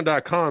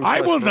patreon.com.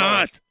 I will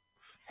not.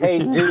 Hey,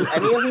 do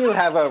any of you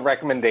have a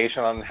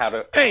recommendation on how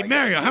to? Hey,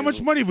 Mario, how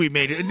much money have we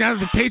made? And now that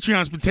the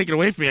Patreon's been taken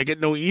away from me, I get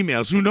no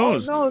emails. Who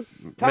knows? No,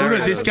 Remember,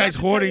 this guy's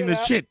hoarding the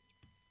shit.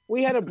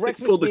 We had a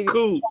breakfast Pull the meeting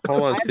coup.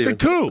 Hold on, It's Steven. a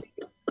coup.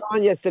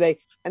 on yesterday,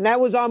 and that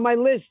was on my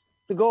list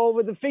to go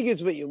over the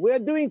figures with you. We're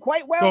doing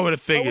quite well. Go over the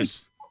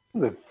figures.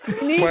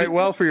 Quite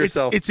well for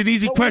yourself. It's an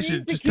easy But we question.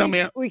 need to Just tell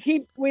me.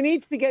 We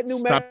need to get new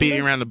members. Stop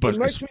beating around the bush. The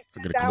merch we I'm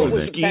sent gonna out come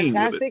was with it.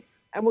 fantastic,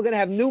 and we're gonna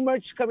have new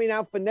merch coming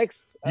out for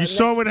next. You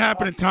saw what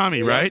happened to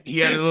Tommy, right? He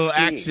had a little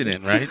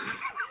accident, right?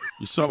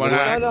 You saw what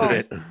happened.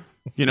 accident.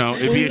 You know,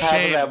 it'd be a Half of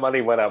shame. that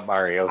money went up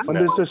Mario's. When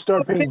does this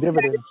start paying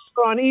dividends?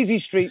 We're on Easy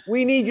Street.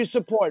 We need your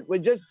support. We're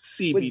just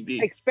CBD.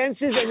 with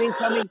expenses and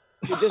incoming.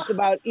 We're just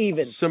about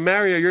even. So,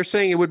 Mario, you're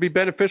saying it would be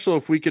beneficial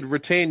if we could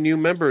retain new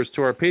members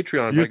to our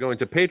Patreon by going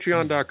to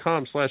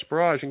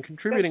patreon.com/barrage and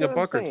contributing That's a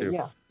what I'm buck or saying, two.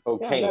 Yeah.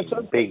 Okay, that's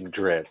what- big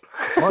drip.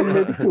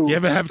 You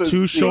ever have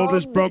two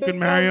shoulders Oh, broken,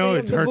 Mario?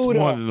 It the hurts Buddha.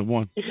 more than the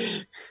one.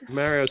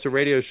 Mario, it's a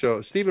radio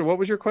show. Steven, what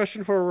was your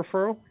question for a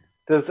referral?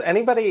 Does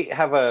anybody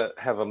have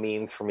a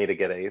means for me to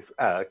get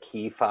a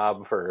key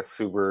fob for a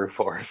Subaru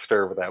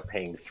Forester without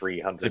paying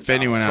 $300? If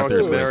anyone out Talk there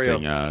is to Mario.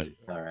 listening,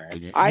 All right.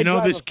 you know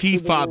drive this a key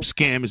fob Subaru.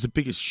 scam is the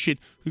biggest shit.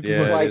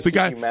 Yeah. That's why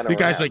The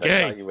guy's like, I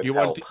hey, thought you would you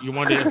help."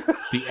 want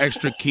the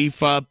extra key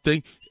fob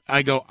thing?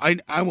 I go,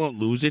 I won't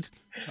lose it.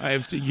 I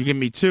have to. You give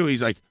me two.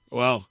 He's like,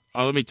 well,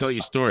 let me tell you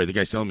a story. The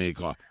guy's telling me a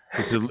car.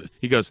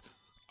 He goes,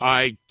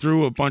 I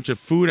threw a bunch of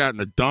food out in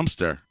a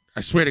dumpster.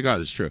 I swear to God,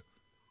 it's true.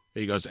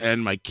 He goes,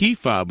 and my key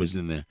fob was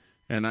in there.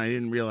 And I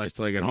didn't realize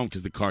till I got home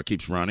because the car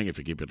keeps running if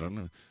you keep it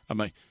on. I'm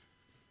like,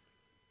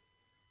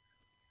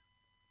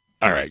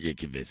 all right, you're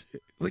convinced.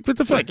 Like, what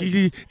the fuck? He's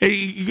like, hey,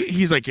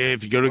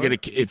 if you go to get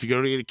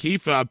a key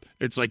fob,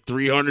 it's like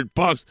 $300.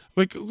 I'm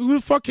like, who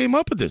the fuck came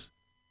up with this?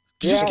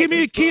 Just give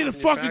me a key in the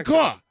fucking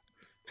car.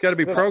 It's got to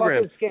be It's a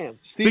programmed. fucking scam.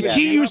 Steven, The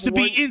key used to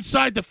be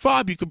inside the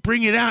fob. You could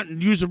bring it out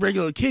and use a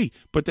regular key.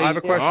 But they, I have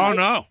a question. Oh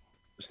no,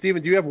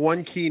 Steven, do you have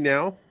one key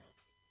now?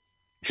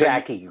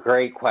 Jackie,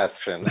 great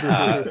question.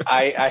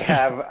 I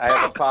have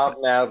a fob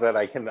now that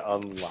I can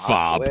unlock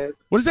fob. with.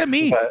 What does that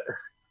mean? But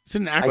Is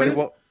it an I acronym?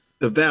 can-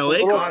 The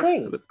valet Little car.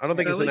 thing. I don't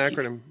think it's an Valet key.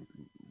 acronym.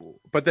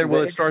 But then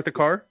will it start the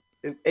car?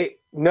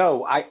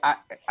 No,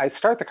 I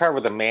start the car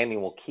with a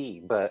manual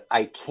key, but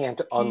I can't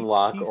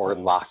unlock or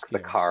lock the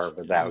car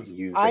without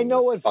using. I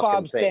know this what fucking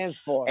fob thing. stands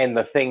for. And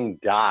the thing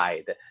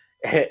died.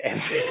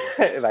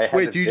 And I had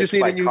Wait, to do you just ditch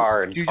need my a new?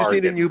 car and Do you just need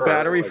a Target new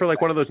battery for like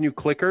like one of those new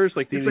clickers?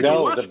 Like It's these? like a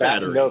no, watch the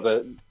battery.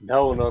 battery.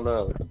 No,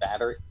 the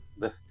battery.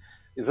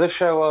 Is this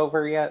show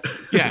over yet?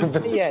 Yeah.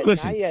 Not yet.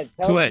 Listen, Not yet.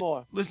 Tell us Colette,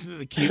 more. listen to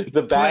the key.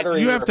 The battery.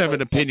 Colette, you have to have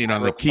an opinion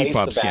on the key replace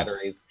fob the scam.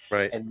 batteries,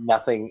 Right. and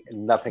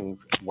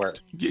nothing's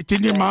worked.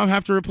 Didn't your mom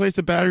have to replace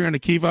the battery on the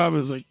key fob?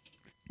 It was like,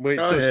 Wait,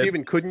 Go so ahead.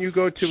 Steven, couldn't you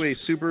go to a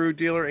Subaru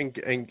dealer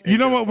and you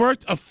know what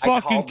worked? A I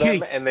fucking called key.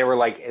 them and they were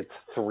like,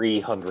 "It's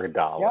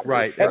 $300."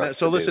 Right. for And us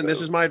so to do listen, this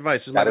those. is my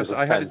advice. That is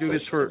I had to do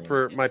this offensive to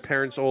for me. my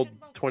parents' old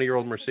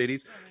 20-year-old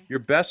Mercedes. Your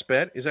best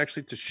bet is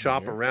actually to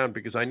shop around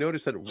because I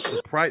noticed that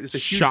the price is a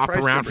huge Shop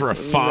price around for a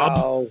difference.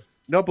 fob.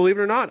 No, believe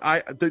it or not,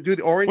 the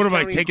Orange. What am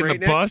I County taking the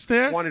Great Neck bus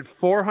there? Wanted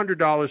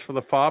 $400 for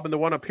the fob, and the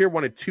one up here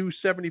wanted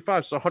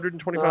 $275, so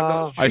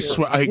 $125. I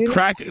swear, I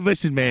crack.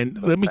 Listen, man,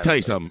 let me tell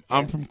you something.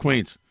 I'm from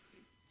Queens,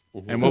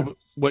 and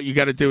what you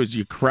got to do is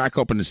you crack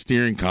open the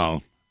steering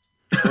column.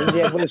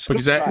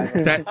 Because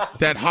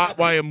that hot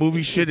wire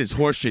movie shit is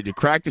horse shit. You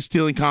crack the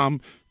steering column,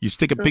 you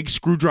stick a big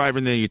screwdriver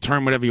in there, you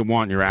turn whatever you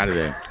want, and you're out of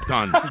there.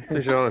 Done.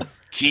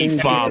 Key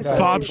fob,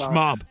 fob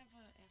schmob.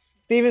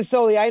 Stephen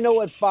Soley, I know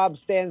what FOB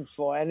stands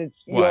for, and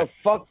it's you're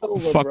fucked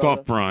over. Fuck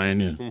brother. off,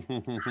 Brian.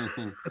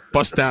 Yeah.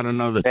 Bust out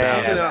another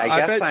Man, $1,000. I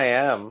guess I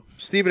am.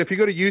 Steven, if you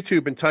go to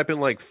YouTube and type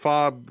in like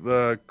FOB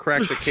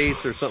crack the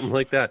case or something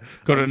like that,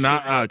 Go to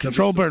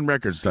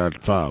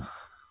controlburnrecords.fob.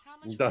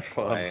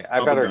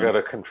 I better go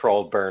to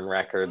Controlled Burn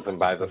Records and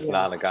buy this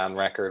Nonagon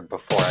record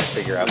before I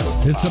figure out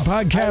this. It's a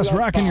podcast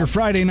rocking your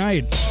Friday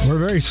night or a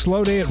very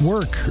slow day at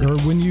work or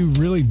when you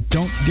really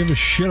don't give a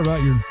shit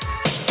about your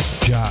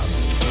job.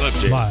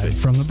 Live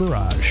from the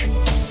barrage.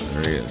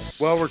 There he is.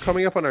 Well, we're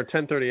coming up on our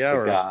 10:30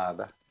 hour.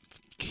 God.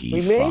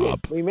 We made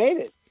it. We made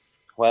it.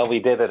 Well, we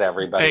did it,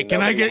 everybody. Hey,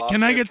 can I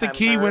get the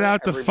key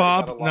without the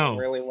fob? No.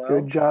 Really well.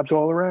 Good jobs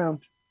all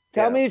around.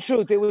 Tell me the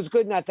truth. It was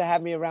good not to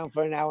have me around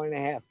for an hour and a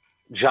half.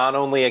 John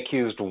only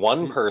accused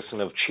one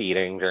person of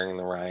cheating during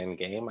the Ryan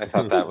game. I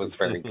thought that was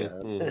very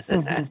good.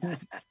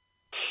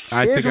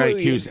 I think I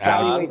accused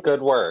Al.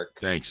 Good work.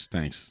 Thanks.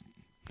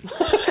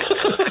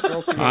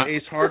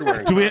 Ace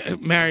Hardware. Do we,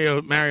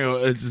 Mario?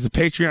 Does the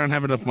Patreon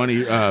have enough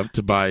money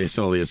to buy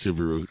Sully a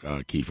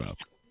Subaru key fob?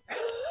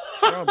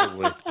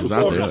 Probably.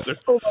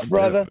 Oh,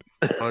 brother.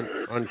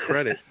 On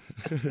credit.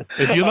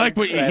 If you like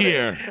what you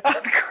hear.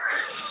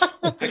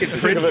 I can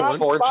print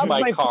forge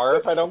my car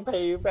if I don't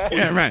pay you back.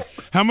 Yeah, right.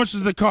 How much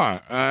is the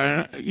car?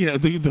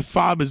 The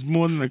fob is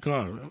more than the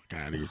car.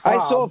 I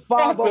saw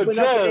FOB the open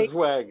up jazz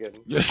wagon.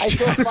 I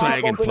saw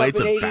FOB open up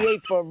in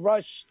 '88 for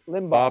Rush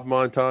Limbaugh. Bob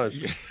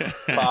Montage.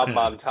 Bob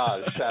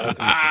Montage. Shout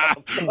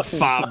out to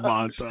Fob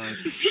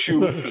Montage.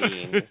 Shoe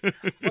Fiend.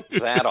 What's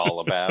that all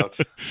about?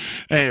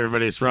 Hey,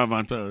 everybody, it's Rob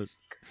Montage.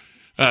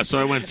 So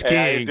I went skiing.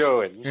 Hey, how you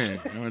doing? Yeah,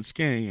 I went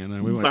skiing, and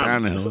then we went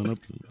down the hill and up.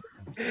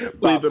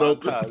 Leave it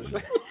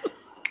open.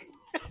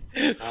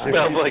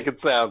 Spelled like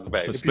it sounds,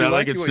 baby. Spell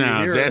like it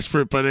sounds. Ask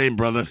for it by name,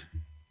 brother.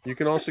 You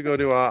can also go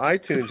to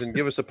iTunes and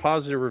give us a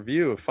positive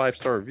review, a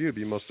 5-star review would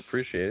be most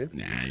appreciated.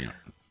 Yeah.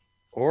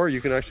 Or you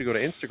can actually go to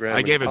Instagram.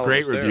 I gave a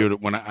great review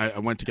when I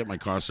went to get my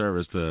car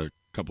serviced a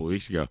couple of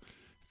weeks ago,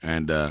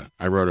 and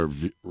I wrote a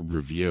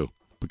review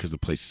because the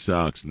place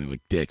sucks and they're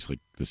like dicks, like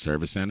the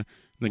service center.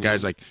 And the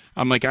guy's like,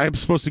 I'm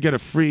supposed to get a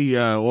free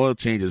oil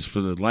changes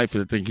for the life of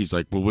the thing. He's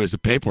like, well, where's the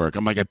paperwork?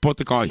 I'm like, I bought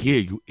the car here,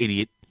 you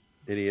idiot.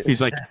 He's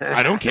like,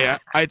 I don't care.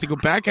 I had to go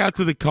back out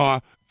to the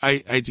car.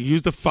 I had to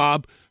use the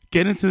fob,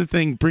 get into the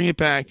thing, bring it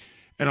back.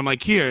 And I'm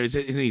like, here. And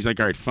he's like,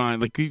 all right, fine.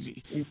 Like,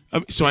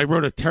 so I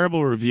wrote a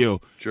terrible review.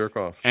 Jerk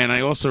off. And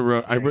I also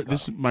wrote,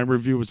 my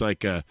review was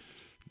like,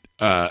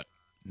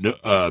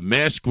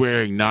 mask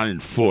wearing not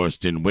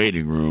enforced in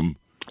waiting room.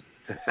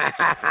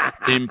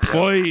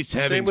 Employees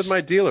having same with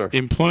my dealer.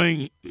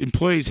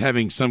 Employees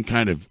having some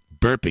kind of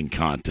burping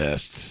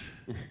contest.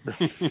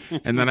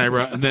 And then I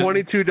wrote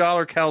 $22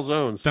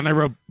 calzones. Then I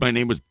wrote my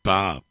name was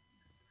Bob.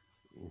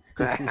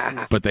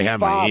 But they have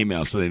my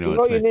email, so they know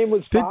it's me. Your name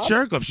was They're Bob?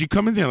 jerk-offs. You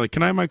come in there like,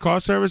 can I have my car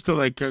service? They're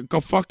like, go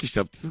fuck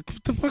yourself.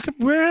 What the fuck?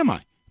 Where am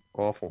I?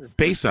 Awful.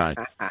 Bayside.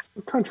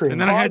 Country.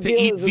 And then I had to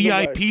eat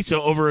VI pizza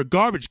over a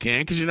garbage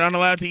can because you're not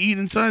allowed to eat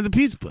inside the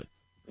pizza place.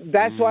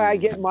 That's why I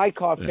get my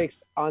car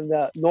fixed on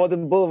the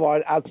Northern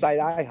Boulevard outside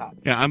IHOP.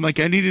 Yeah, I'm like,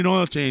 I need an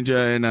oil change,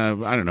 and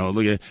I don't know.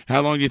 Look at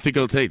how long do you think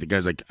it'll take? The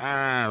guy's like,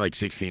 like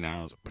 16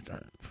 hours.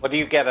 What do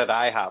you get at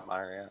IHOP,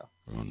 Mario?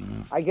 Oh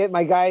no! I get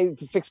my guy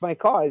to fix my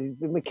car. He's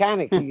the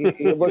mechanic. He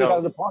works out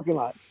of the parking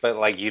lot. But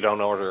like, you don't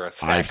order a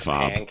stack of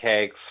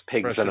pancakes,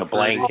 pigs in a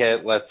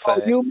blanket. Let's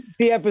say.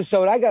 The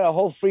episode. I got a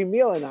whole free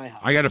meal in IHOP.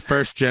 I got a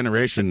first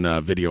generation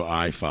video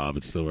iFob.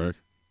 It still works.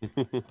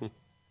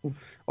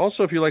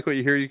 Also, if you like what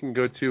you hear, you can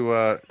go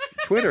to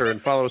Twitter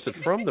and follow us at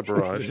From the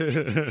Barrage.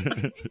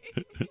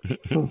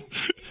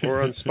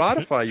 Or on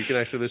Spotify, you can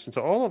actually listen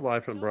to all of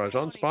Live from the Barrage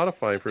on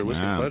Spotify for your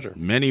listening pleasure.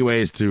 Many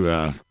ways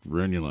to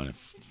ruin your life.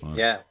 Fun.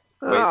 Yeah.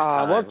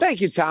 Well,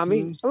 thank you,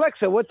 Tommy.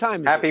 Alexa, what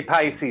time is Happy it?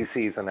 Pisces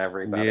season,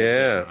 everybody.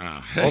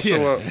 Yeah.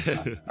 Also,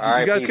 you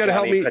guys got to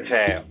help me.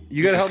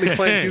 You got to help me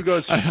plan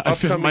Hugo's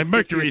upcoming my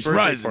Mercury's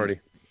rising party.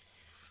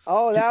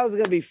 Oh, that was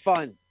gonna be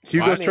fun.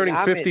 Hugo's turning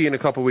 50 in a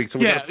couple weeks,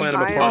 and we got to plan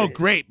him a party. Oh,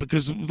 great!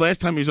 Because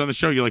last time he was on the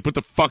show, you're like, "What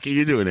the fuck are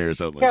you doing here?" Or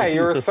something. Yeah,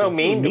 you were so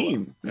mean to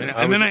him.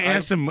 And then I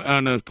asked him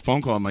on a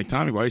phone call, I'm like,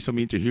 "Tommy, why are you so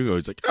mean to Hugo?"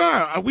 He's like,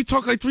 we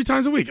talk like 3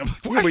 times a week." I'm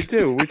like, "What?" Yeah, we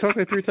do. We talk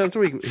like 3 times a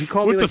week. He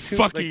called me like what the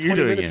fuck are you 20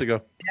 doing minutes here?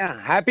 ago. Yeah,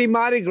 happy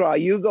Mardi Gras.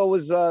 Hugo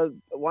was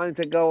wanting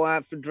to go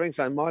out for drinks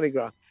on Mardi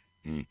Gras.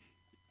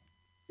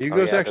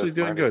 Hugo's actually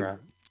doing good.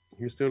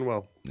 He's doing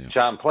well. Yeah.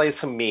 John, play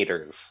some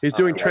meters. He's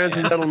doing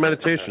transcendental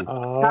meditation.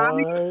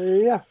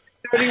 Yeah.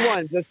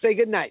 31. Let's say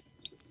goodnight.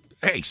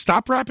 Hey,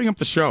 stop wrapping up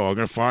the show. I'm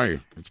gonna fire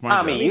you. It's my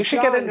Tommy, job. you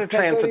should get into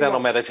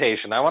transcendental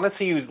meditation. I want to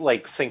see you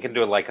like sink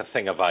into like a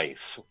thing of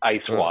ice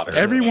water.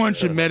 Everyone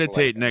should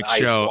meditate like next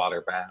ice show.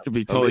 Water bath. It'd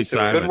be totally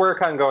silent. Good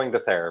work on going to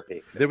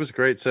therapy. It was a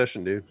great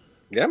session, dude.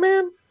 Yeah,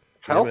 man.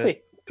 It's healthy. Man.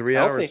 3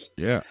 hours.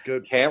 Yeah, it's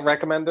good. Can't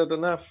recommend it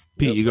enough.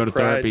 Pete, you go to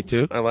therapy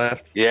too? I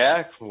laughed.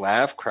 Yeah,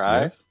 laugh,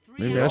 cry. Yeah.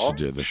 Maybe I should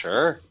do this.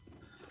 Sure.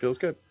 Feels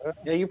good.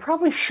 Yeah, you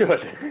probably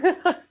should.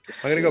 I'm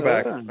gonna go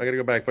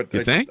back. But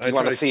you think? You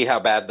want to see how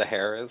bad the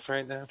hair is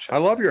right now? I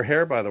love your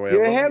hair, by the way.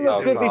 Your hair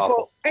looked good before.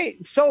 Awful. Hey,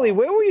 Sully,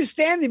 where were you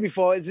standing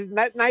before? Is it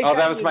not nice? Oh,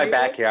 that was my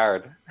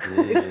backyard.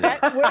 Where do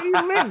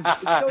you live?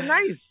 It's so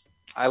nice.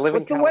 I live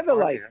What's in the weather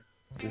like?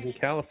 In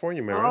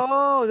California, Mary.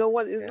 Oh no!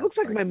 It looks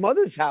like my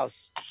mother's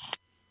house.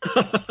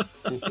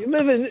 You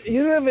live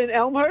in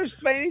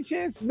Elmhurst by any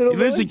chance? He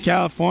lives in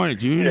California.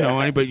 Do you know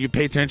anybody? You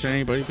pay attention to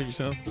anybody for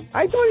yourself?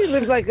 I thought he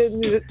lived like in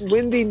the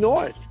windy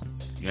north.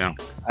 Yeah.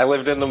 I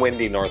lived in the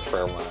windy north for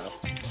a while.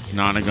 It's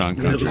not a gun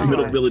country.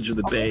 Middle village of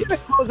the Bay. I'm going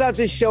to close out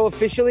this show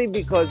officially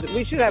because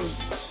we should have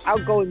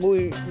outgoing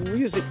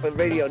music for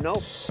Radio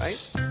Nope,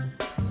 right?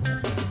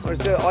 Or is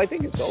it, I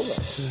think it's over.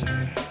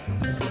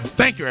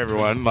 Thank you,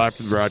 everyone. Live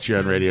from the Garage here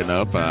on Radio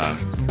Nope.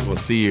 We'll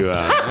see you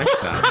next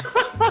time.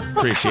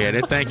 Appreciate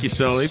it. Thank you,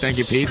 Sully. Thank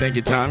you, Pete. Thank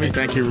you, Tommy.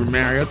 Thank you,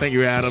 Mario. Thank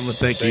you, Adam.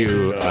 Thank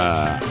you.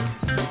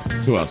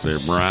 Who else there?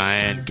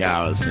 Brian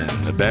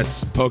Callison, the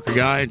best poker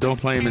guy. Don't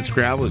play him in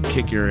Scrabble. He'll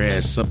kick your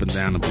ass up and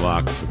down the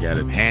block. Forget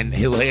it.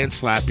 He'll hand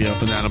slap you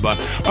up and down the block.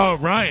 Oh,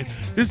 Ryan,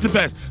 this is the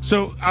best.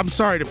 So I'm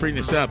sorry to bring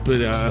this up,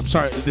 but I'm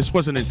sorry. This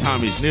wasn't in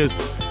Tommy's news.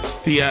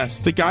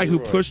 The guy who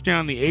pushed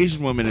down the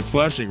Asian woman in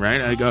Flushing,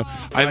 right?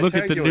 I look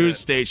at the news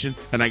station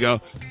and I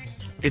go,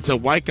 it's a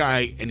white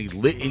guy, and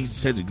he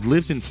said he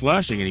lives in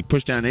Flushing, and he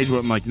pushed down an Asian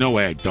woman. I'm like, no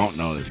way, I don't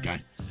know this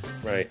guy.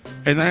 Right.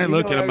 And then I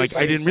look and I'm like,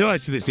 I didn't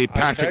realize they say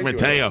Patrick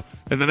Mateo.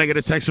 And then I get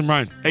a text from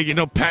Ryan, hey, you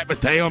know Pat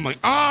Mateo? I'm like,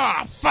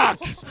 fuck.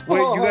 Wait,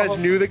 you guys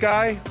knew the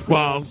guy?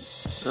 Well,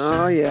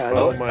 oh yeah.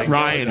 Oh my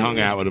Ryan God. hung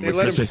out with him. They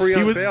let him free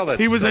on bail.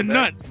 He was a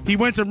nut. He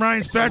went to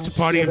Ryan's bachelor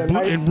party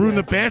and ruined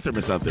the bathroom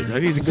or something.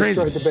 He's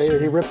crazy. Destroyed the bay.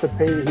 He ripped the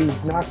page. He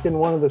knocked in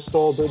one of the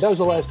stall doors. That was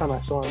the last time I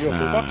saw him.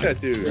 Fuck that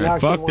dude.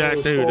 Fuck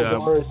that dude.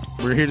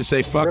 We're here to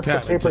say fuck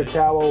Pat Mateo. Ripped the paper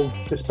towel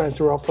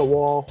dispenser off the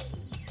wall.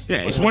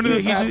 Yeah, he's one of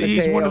the.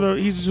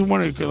 He's just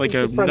one of like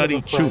a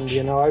nutty chooch.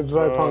 You know, I've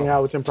hung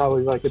out with him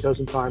probably like a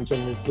dozen times,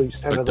 and at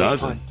least 10 of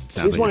those times.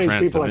 He's one of these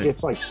people that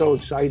gets like so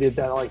excited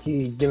that like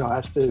he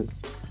has to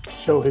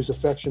show his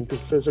affection through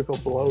physical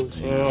blows.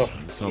 Yeah,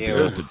 so he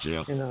goes to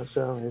jail. You know,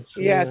 so it's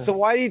So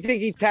why do you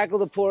think he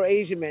tackled the poor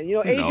Asian man? You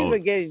know, Asians are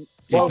getting.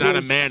 He's not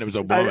a man. It was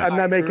a woman. I'm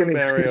not making an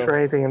excuse for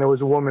anything, and it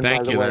was a woman.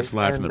 Thank you. By the That's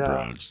way. live from the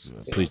Bronx.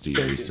 Please do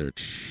your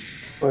research.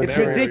 It's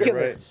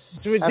ridiculous.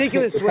 It's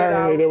ridiculous.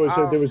 Apparently, there was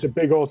a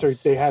big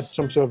They had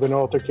some sort of an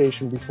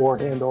altercation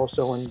beforehand,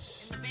 also, and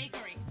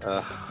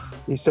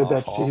he said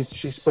that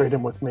she sprayed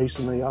him with mace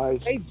in the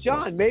eyes. Hey,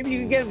 John, maybe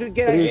you can get him to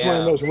get. He's one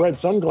of those red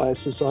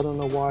sunglasses, so I don't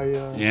know why.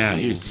 Yeah,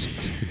 he's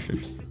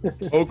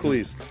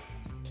Oakley's.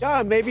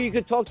 John, maybe you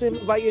could talk to him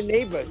about your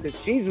neighbor because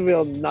she's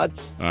real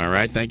nuts. All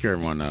right, thank you,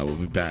 everyone. We'll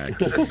be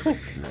back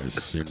as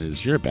soon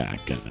as you're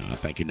back. And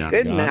thank you,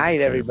 Good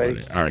night,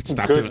 everybody. All right,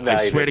 stop Good doing.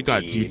 night, I swear to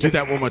God, indeed. you do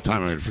that one more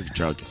time, I'm gonna freaking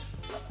choke you.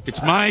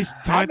 It's my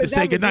time to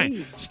say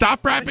goodnight.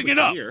 Stop wrapping it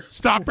up.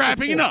 Stop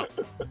wrapping it up.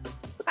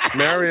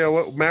 Mario,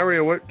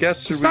 what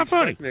guests should we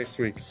expect next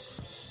week?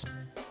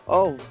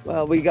 Oh,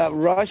 well, we got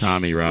Rush.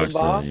 Tommy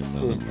Rockstar.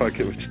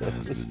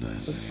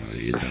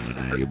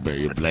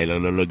 You play a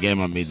little game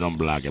on me, don't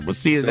block it. We'll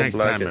see you next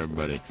time,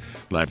 everybody.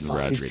 Live from the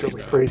Garage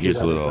Radio.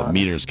 Here's a little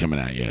meters coming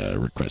at you.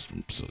 Request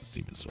from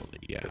Stephen Soley.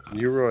 Yeah.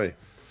 U-Roy.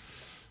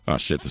 Oh,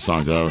 shit, the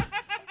song's over.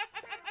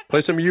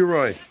 Play some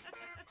U-Roy.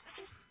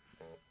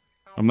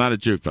 I'm not a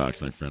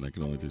jukebox, my friend. I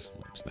can only do so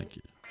much. Thank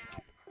you.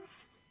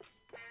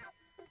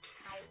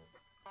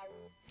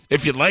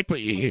 If you like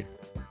what you hear.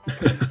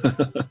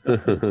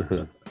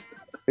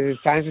 Is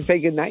it time to say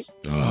goodnight?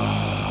 Oh,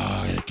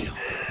 I'm going to kill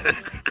him.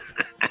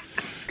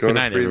 Go Good to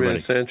night, Freeman everybody.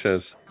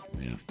 Sanchez.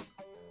 Yeah.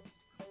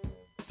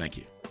 Thank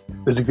you.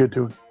 Is it good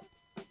tune?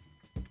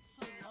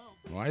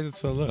 Why is it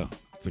so low?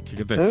 It's like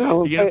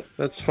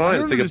that's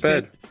fine. It's like a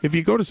bed. If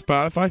you go to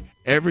Spotify,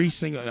 every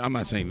single, I'm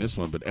not saying this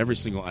one, but every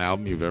single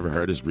album you've ever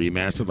heard is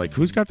remastered. Like,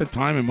 who's got the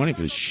time and money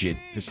for this shit?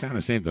 It sounds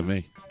the same to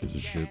me. Gives a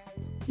shit.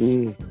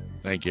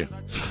 Thank you.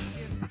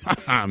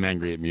 I'm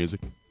angry at music.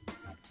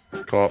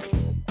 Cough.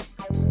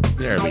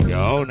 There we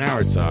go. Now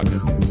we're talking.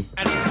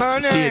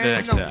 See you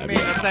next time. Mean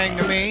a thing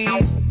to me. No,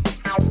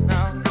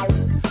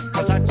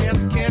 'cause I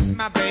just kissed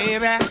my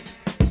baby.